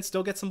souls, and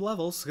still get some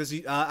levels. Because,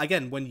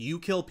 again, when you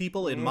kill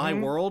people in my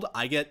world,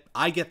 I get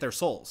their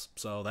souls.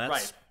 So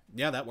that's...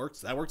 Yeah, that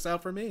works. That works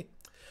out for me.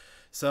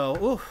 So,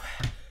 ooh.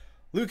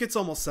 Luke, it's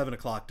almost 7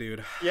 o'clock,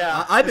 dude.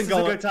 Yeah, I've been this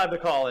is a good time to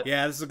call it.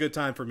 Yeah, this is a good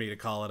time for me to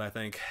call it, I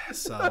think.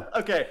 So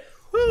okay.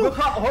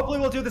 Hopefully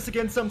we'll do this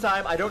again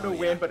sometime. I don't know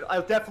when, but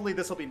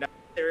this will be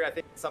necessary, I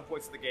think, at some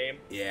points in the game.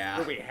 Yeah.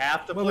 Where we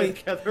have to play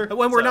together.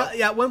 When we're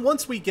not,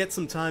 once we get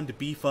some time to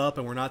beef up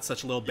and we're not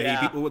such little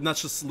not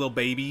just little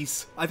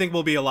babies, I think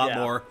we'll be a lot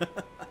more.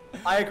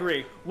 I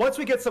agree. Once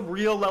we get some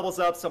real levels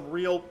up, some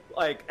real,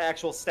 like,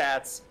 actual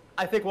stats,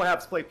 I think we'll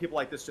have to play people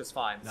like this just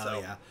fine.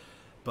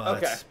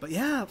 But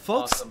yeah,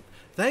 folks, awesome.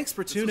 Thanks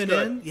for tuning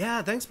in.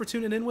 Yeah, thanks for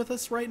tuning in with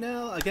us right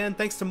now. Again,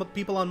 thanks to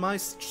people on my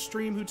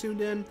stream who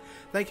tuned in.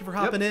 Thank you for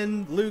hopping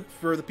in. Luke,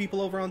 for the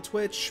people over on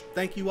Twitch,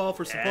 thank you all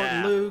for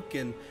supporting Luke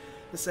and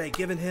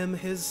giving him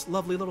his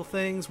lovely little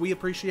things. We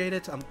appreciate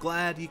it. I'm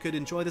glad you could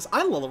enjoy this.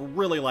 I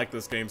really like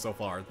this game so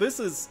far. This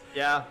is...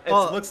 Yeah, it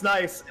looks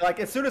nice. Like,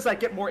 as soon as I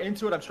get more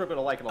into it, I'm sure I'm going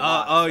to like it a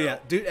lot. Yeah.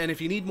 Dude, and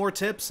if you need more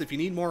tips, if you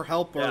need more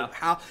help, or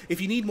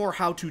if you need more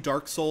how-to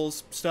Dark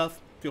Souls stuff,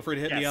 feel free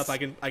to hit me up. I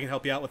can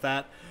help you out with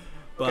that.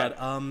 But,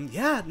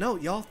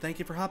 y'all, thank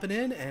you for hopping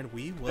in, and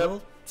we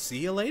will see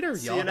you later.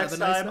 See you next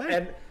time. Nice night.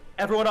 And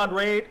everyone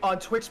on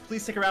Twitch,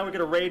 please stick around. We're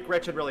going to raid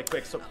Gretchen really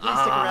quick, so please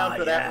stick around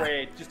for that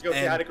raid. Just go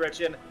say hi to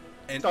Gretchen,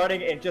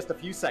 starting in just a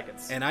few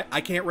seconds. And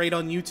I can't raid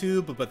on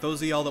YouTube, but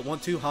those of y'all that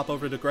want to, hop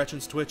over to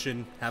Gretchen's Twitch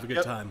and have a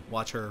good time.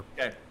 Watch her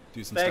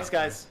do some stuff. Thanks,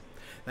 guys.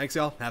 Thanks,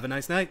 y'all. Have a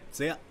nice night.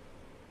 See ya.